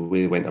 obviously the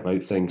way they went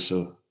about things.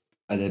 So,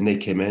 and then they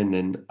came in,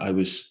 and I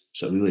was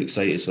sort of really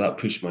excited. So that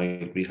pushed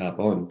my rehab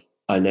on.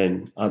 And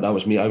then that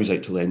was me. I was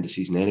out till the end of the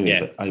season anyway,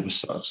 but I was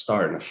sort of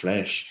starting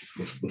afresh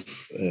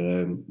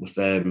with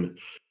them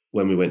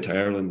when we went to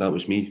Ireland. That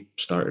was me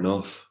starting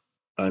off,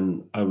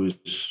 and I was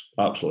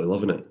absolutely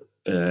loving it.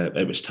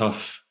 It was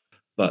tough,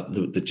 but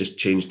they just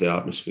changed the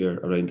atmosphere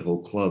around the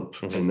whole club,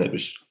 mm-hmm. and it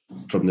was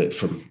from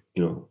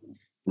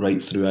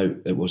right throughout.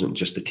 It wasn't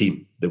just the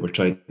team; they were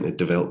trying to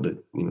develop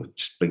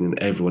just bringing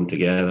everyone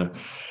together.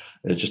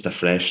 It's just a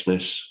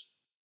freshness.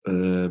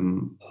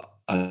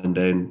 And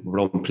then we're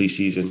on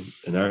pre-season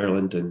in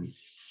Ireland, and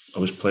I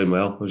was playing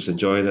well. I was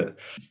enjoying it,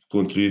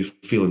 going through,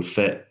 feeling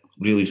fit,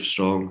 really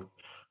strong,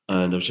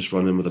 and I was just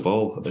running with the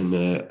ball in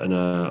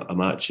a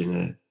match,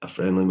 in a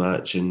friendly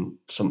match, and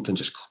something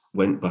just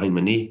went behind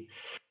my knee,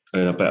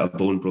 and a bit of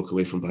bone broke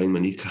away from behind my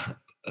kneecap,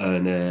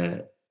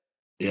 and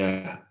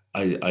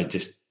I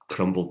just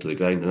crumbled to the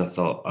ground, and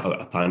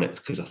I panicked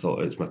because I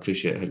thought it was my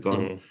cruciate had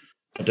gone. Mm.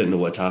 I didn't know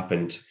what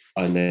happened,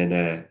 and then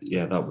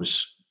that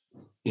was.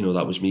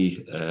 That was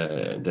me.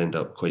 It ended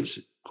up quite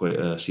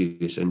a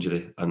serious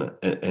injury, and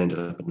it ended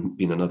up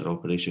being another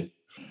operation.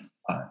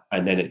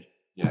 And then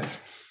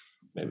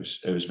it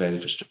was very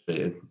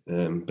frustrating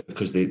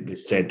because they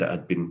said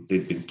that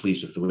they'd been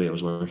pleased with the way I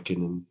was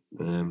working,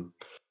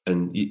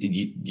 and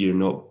you're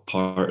not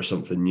part of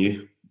something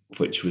new,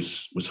 which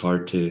was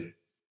hard to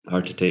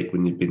take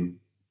when you've been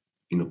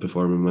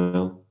performing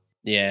well.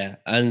 Yeah,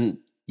 and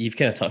you've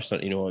kind of touched on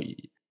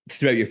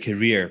throughout your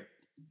career,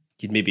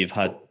 you'd maybe have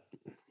had,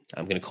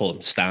 I'm going to call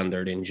them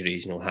standard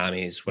injuries,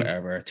 hammies,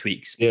 whatever,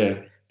 tweaks. Yeah.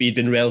 But you'd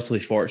been relatively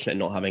fortunate in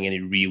not having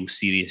any real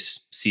serious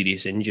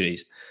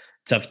injuries.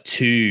 To have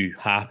two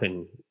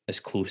happen as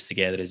close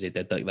together as they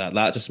did like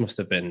that just must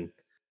have been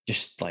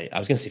just like, I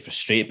was going to say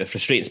frustrating, but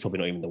frustrating is probably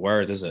not even the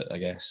word, is it, I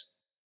guess?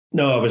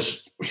 No, I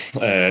was,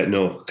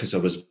 no, because I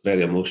was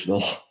very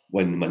emotional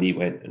when my knee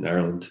went in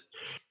Ireland,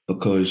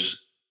 because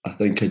I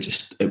think it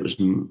was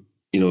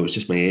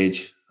just my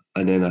age.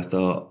 And then I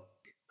thought,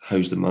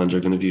 how's the manager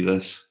going to view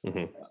this?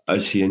 Mm-hmm.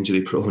 Is he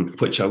injury prone?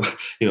 Which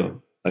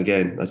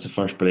again, that's the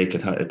first break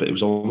I'd had, but it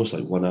was almost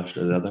like one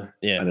after the other.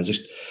 Yeah.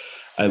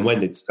 And when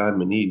they'd scanned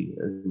my knee,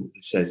 and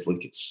it says,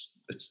 look, it's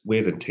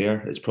wear and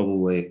tear. It's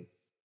probably,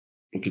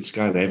 you could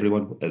scan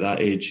everyone at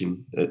that age,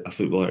 and a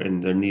footballer,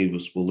 and their knee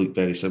will look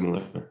very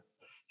similar.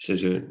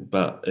 Says,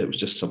 but it was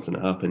just something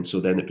that happened. So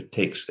then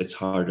it's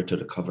harder to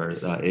recover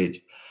at that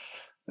age.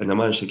 And I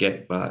managed to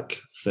get back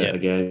fit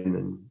again,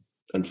 and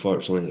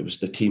unfortunately, it was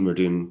the team were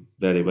doing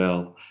very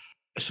well,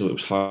 so it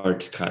was hard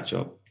to catch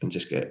up and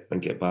just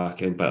get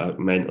back in. But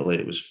mentally,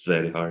 it was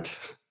very hard.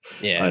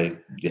 Yeah,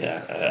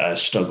 I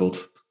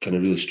struggled, kind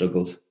of really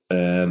struggled,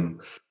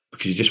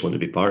 because you just want to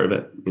be part of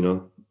it,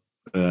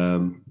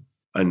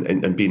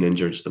 and being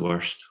injured is the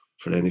worst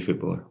for any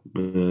footballer,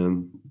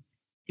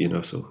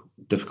 so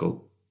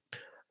difficult.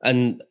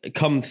 And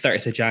come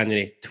 30th of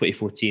January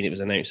 2014, it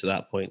was announced at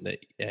that point that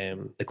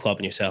the club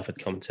and yourself had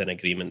come to an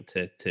agreement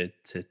to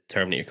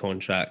terminate your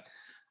contract.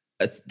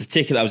 The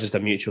take it that was just a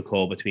mutual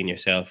call between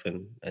yourself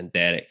and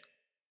Derek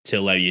to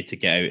allow you to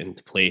get out and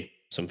to play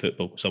some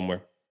football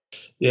somewhere.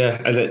 Yeah,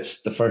 and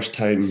it's the first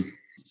time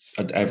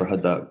I'd ever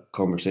had that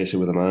conversation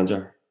with a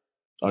manager.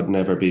 I'd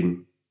never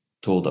been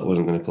told that I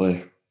wasn't going to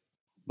play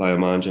by a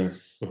manager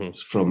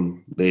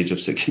from the age of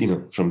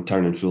 16, from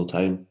turning full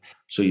time.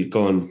 So you've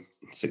gone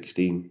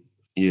 16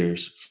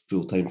 years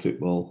full-time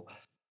football,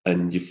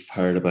 and you've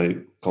heard about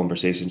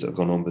conversations that have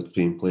gone on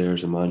between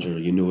players and manager.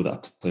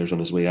 That a player's on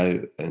his way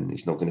out and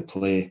he's not going to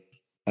play.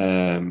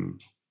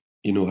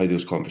 You know how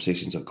those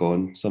conversations have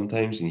gone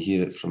sometimes, and you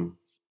hear it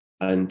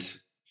and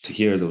to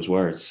hear those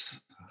words,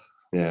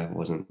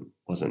 wasn't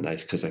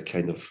nice, because I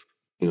kind of,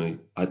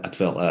 I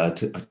felt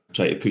like I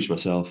tried to push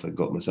myself and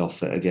got myself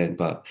fit again,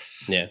 but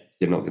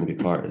you're not going to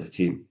be part of the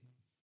team.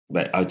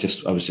 But I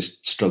was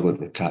just struggling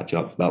to catch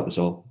up. That was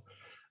all.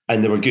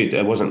 And they were good.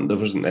 There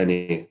wasn't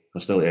any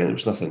hostility. It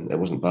was nothing. It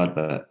wasn't bad,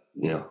 but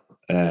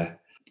I've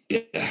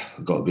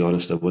got to be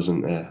honest.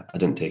 I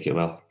didn't take it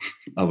well.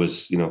 I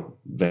was,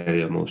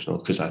 very emotional,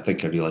 because I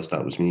think I realised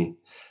that was me.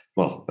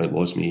 Well, it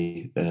was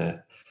me.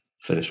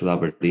 Finished with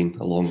Aberdeen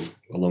a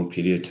long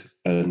period,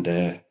 and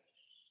it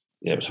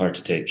was hard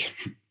to take.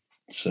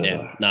 So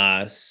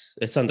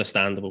it's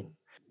understandable.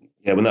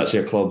 Yeah, when that's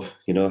your club,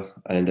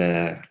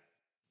 and.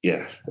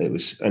 It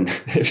was, and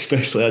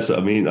especially that's what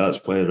I mean. That's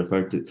why I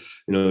referred to,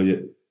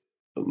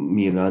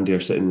 me and Andy are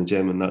sitting in the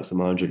gym, and that's the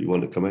manager you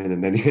want to come in,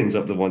 and then he ends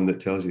up the one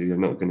that tells you you're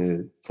not going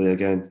to play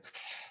again.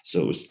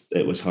 So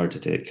it was hard to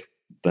take,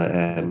 but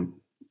it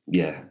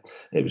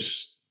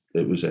was,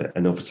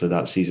 and obviously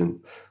that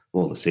season,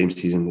 the same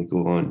season they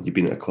go on. You've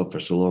been at a club for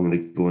so long, and they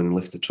go in and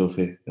lift the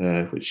trophy,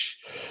 which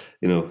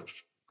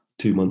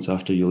 2 months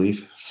after you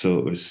leave. So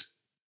it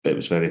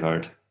was very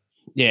hard.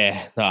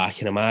 Yeah, no, I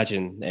can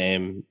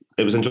imagine.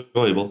 It was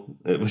enjoyable.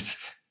 It was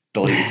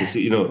delighted to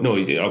see.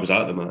 I was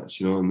at the match,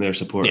 and they're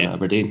supporting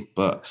Aberdeen.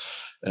 But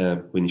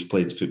when you've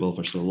played football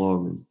for so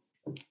long,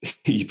 and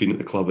you've been at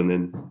the club, and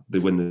then they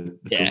win the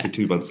trophy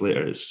 2 months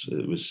later,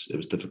 it was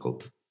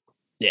difficult.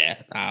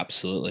 Yeah,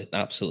 absolutely.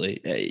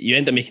 You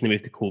end up making the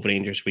move to Cove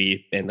Rangers, where you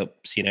end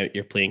up seeing out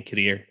your playing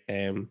career.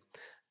 You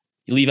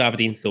leave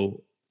Aberdeen,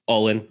 though,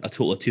 all in a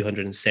total of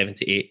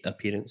 278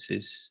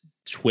 appearances,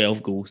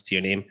 12 goals to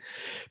your name,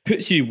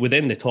 puts you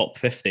within the top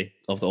 50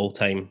 of the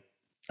all-time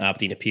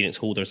Aberdeen appearance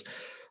holders.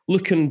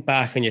 Looking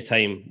back on your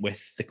time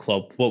with the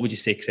club, what would you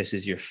say, Chris,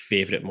 is your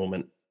favourite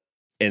moment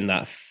in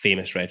that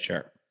famous red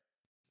shirt?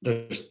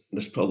 There's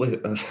probably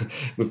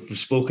we've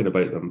spoken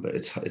about them, but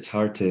it's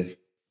hard to.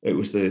 It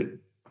was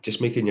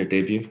just making your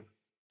debut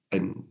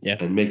and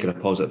making a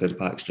positive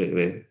impact straight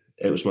away.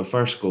 It was my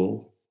first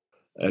goal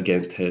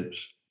against Hibs,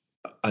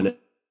 and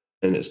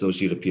it's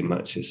those European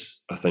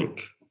matches, I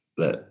think,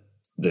 that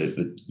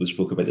we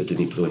spoke about the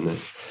Dnipro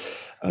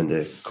and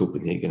the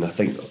Copenhagen. I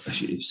think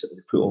if you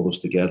put all those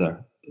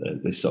together,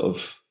 they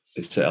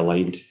sit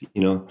aligned,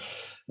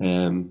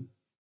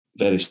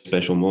 very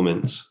special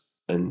moments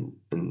and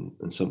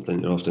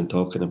something you're often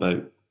talking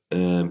about.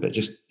 But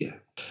just,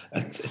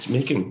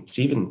 it's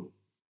even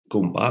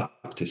going back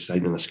to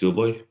signing a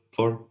schoolboy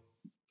form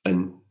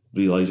and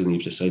realising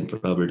you've just signed for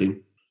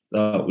Aberdeen.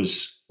 That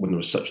was when there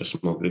was such a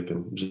small group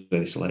and it was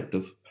very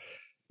selective.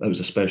 That was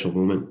a special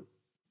moment.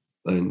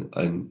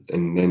 and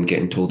then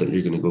getting told that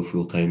you're going to go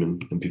full time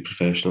and be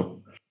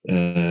professional.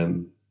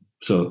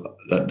 So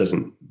that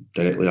doesn't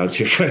directly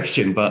answer your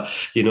question, but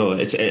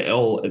it's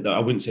all. I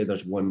wouldn't say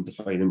there's one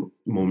defining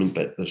moment,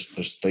 but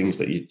there's things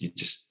that you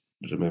just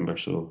remember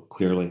so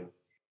clearly.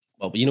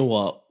 Well, but you know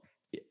what?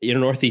 You're a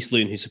North East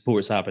loon who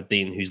supports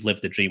Aberdeen, who's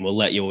lived the dream. We'll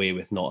let you away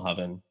with not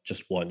having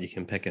just one. You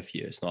can pick a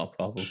few. It's not a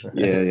problem.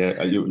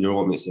 Yeah. You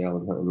want me to say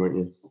Alan Hutton, weren't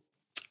you?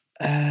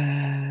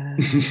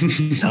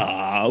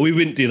 Nah, we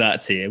wouldn't do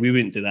that to you.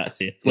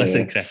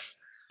 Listen, Chris,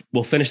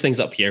 we'll finish things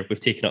up here. We've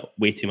taken up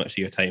way too much of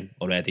your time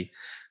already,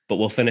 but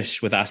we'll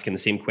finish with asking the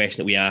same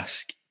question that we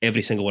ask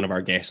every single one of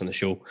our guests on the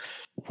show.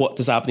 What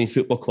does Aberdeen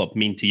Football Club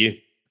mean to you?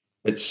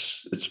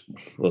 It's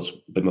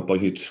been my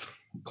boyhood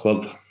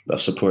club that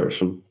I've supported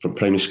from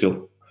primary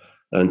school,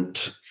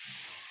 and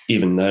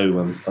even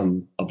now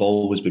I've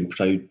always been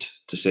proud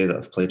to say that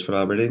I've played for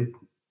Aberdeen.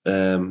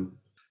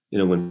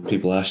 When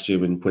people asked you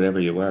whenever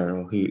you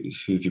were, who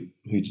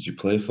did you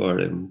play for,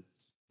 and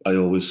I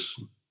always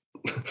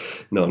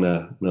not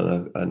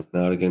an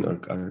arrogant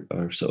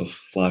or sort of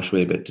flash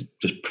way, but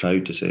just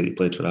proud to say that you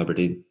played for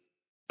Aberdeen,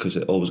 because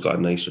it always got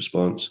a nice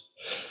response.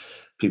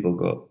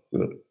 People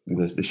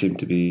they seem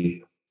to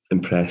be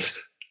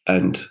impressed,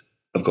 and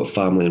I've got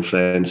family and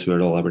friends who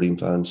are all Aberdeen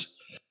fans,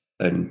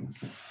 and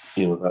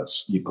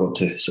that's, you've got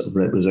to sort of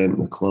represent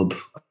the club.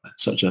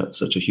 Such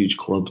a huge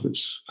club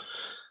that's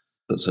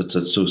had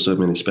so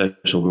many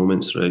special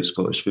moments throughout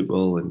Scottish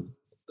football, and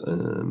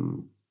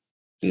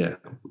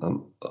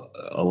I'll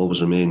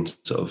always remain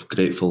sort of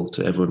grateful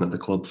to everyone at the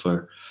club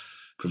for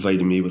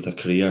providing me with a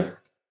career.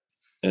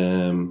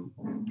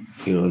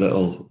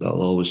 That'll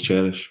always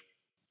cherish.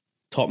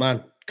 Top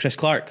man, Chris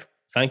Clark,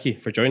 thank you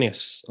for joining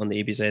us on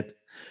the ABZ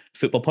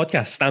Football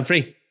Podcast. Stand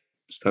free.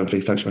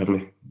 Thanks for having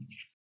me.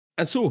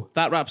 And so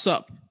that wraps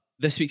up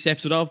this week's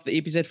episode of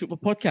the ABZ Football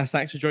Podcast.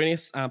 Thanks for joining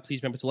us. And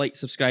please remember to like,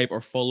 subscribe, or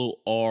follow,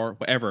 or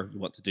whatever you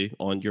want to do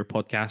on your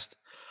podcast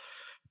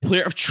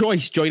player of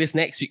choice. Join us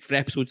next week for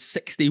episode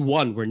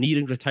 61. We're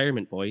nearing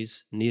retirement,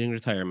 boys. Nearing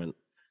retirement.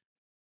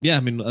 Yeah, I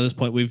mean, at this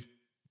point,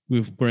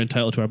 we're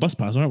entitled to our bus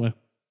pass, aren't we?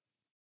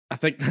 I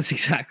think that's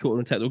exactly what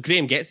we're entitled. Well,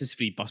 Graham gets his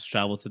free bus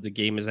travel to the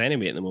game as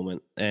anyway at the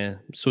moment.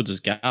 So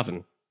does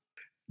Gavin.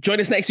 Join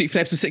us next week for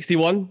episode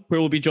 61, where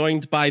we'll be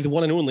joined by the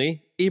one and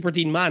only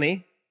Aberdeen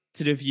Manny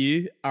to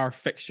review our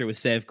fixture with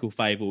Sevco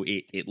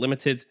 5088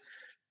 Limited,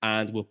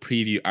 and we'll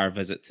preview our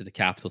visit to the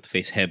capital to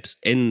face Hibs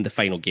in the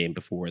final game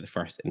before the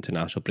first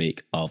international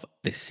break of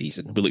this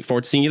season. We look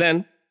forward to seeing you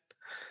then.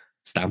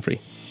 Stand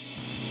free.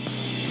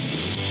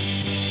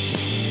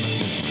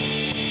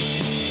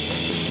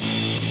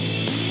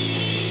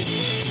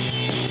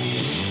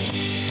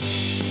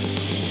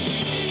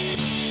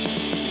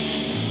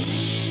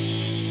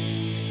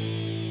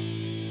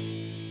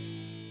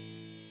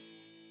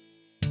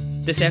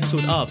 This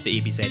episode of the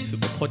ABZ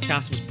Football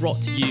Podcast was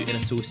brought to you in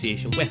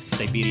association with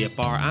Siberia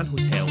Bar and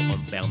Hotel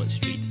on Belmont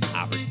Street,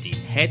 Aberdeen.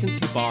 Head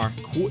into the bar,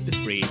 quote the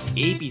phrase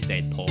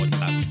ABZ Pod,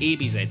 that's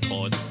ABZ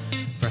Pod,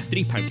 for a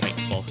 £3 pint of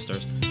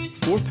Foster's,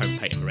 £4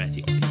 pint of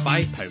Moretti, or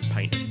 £5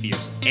 pint of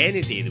Fierce any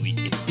day of the week,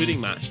 including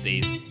match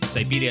days.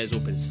 Siberia is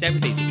open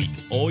 7 days a week,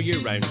 all year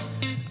round,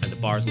 and the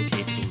bar is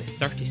located only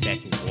 30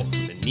 seconds walk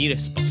from the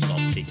nearest bus stop,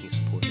 taking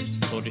supporters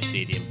to Tawdry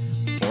Stadium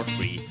for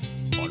free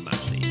on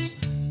match days.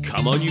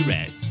 Come on, you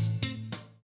Reds!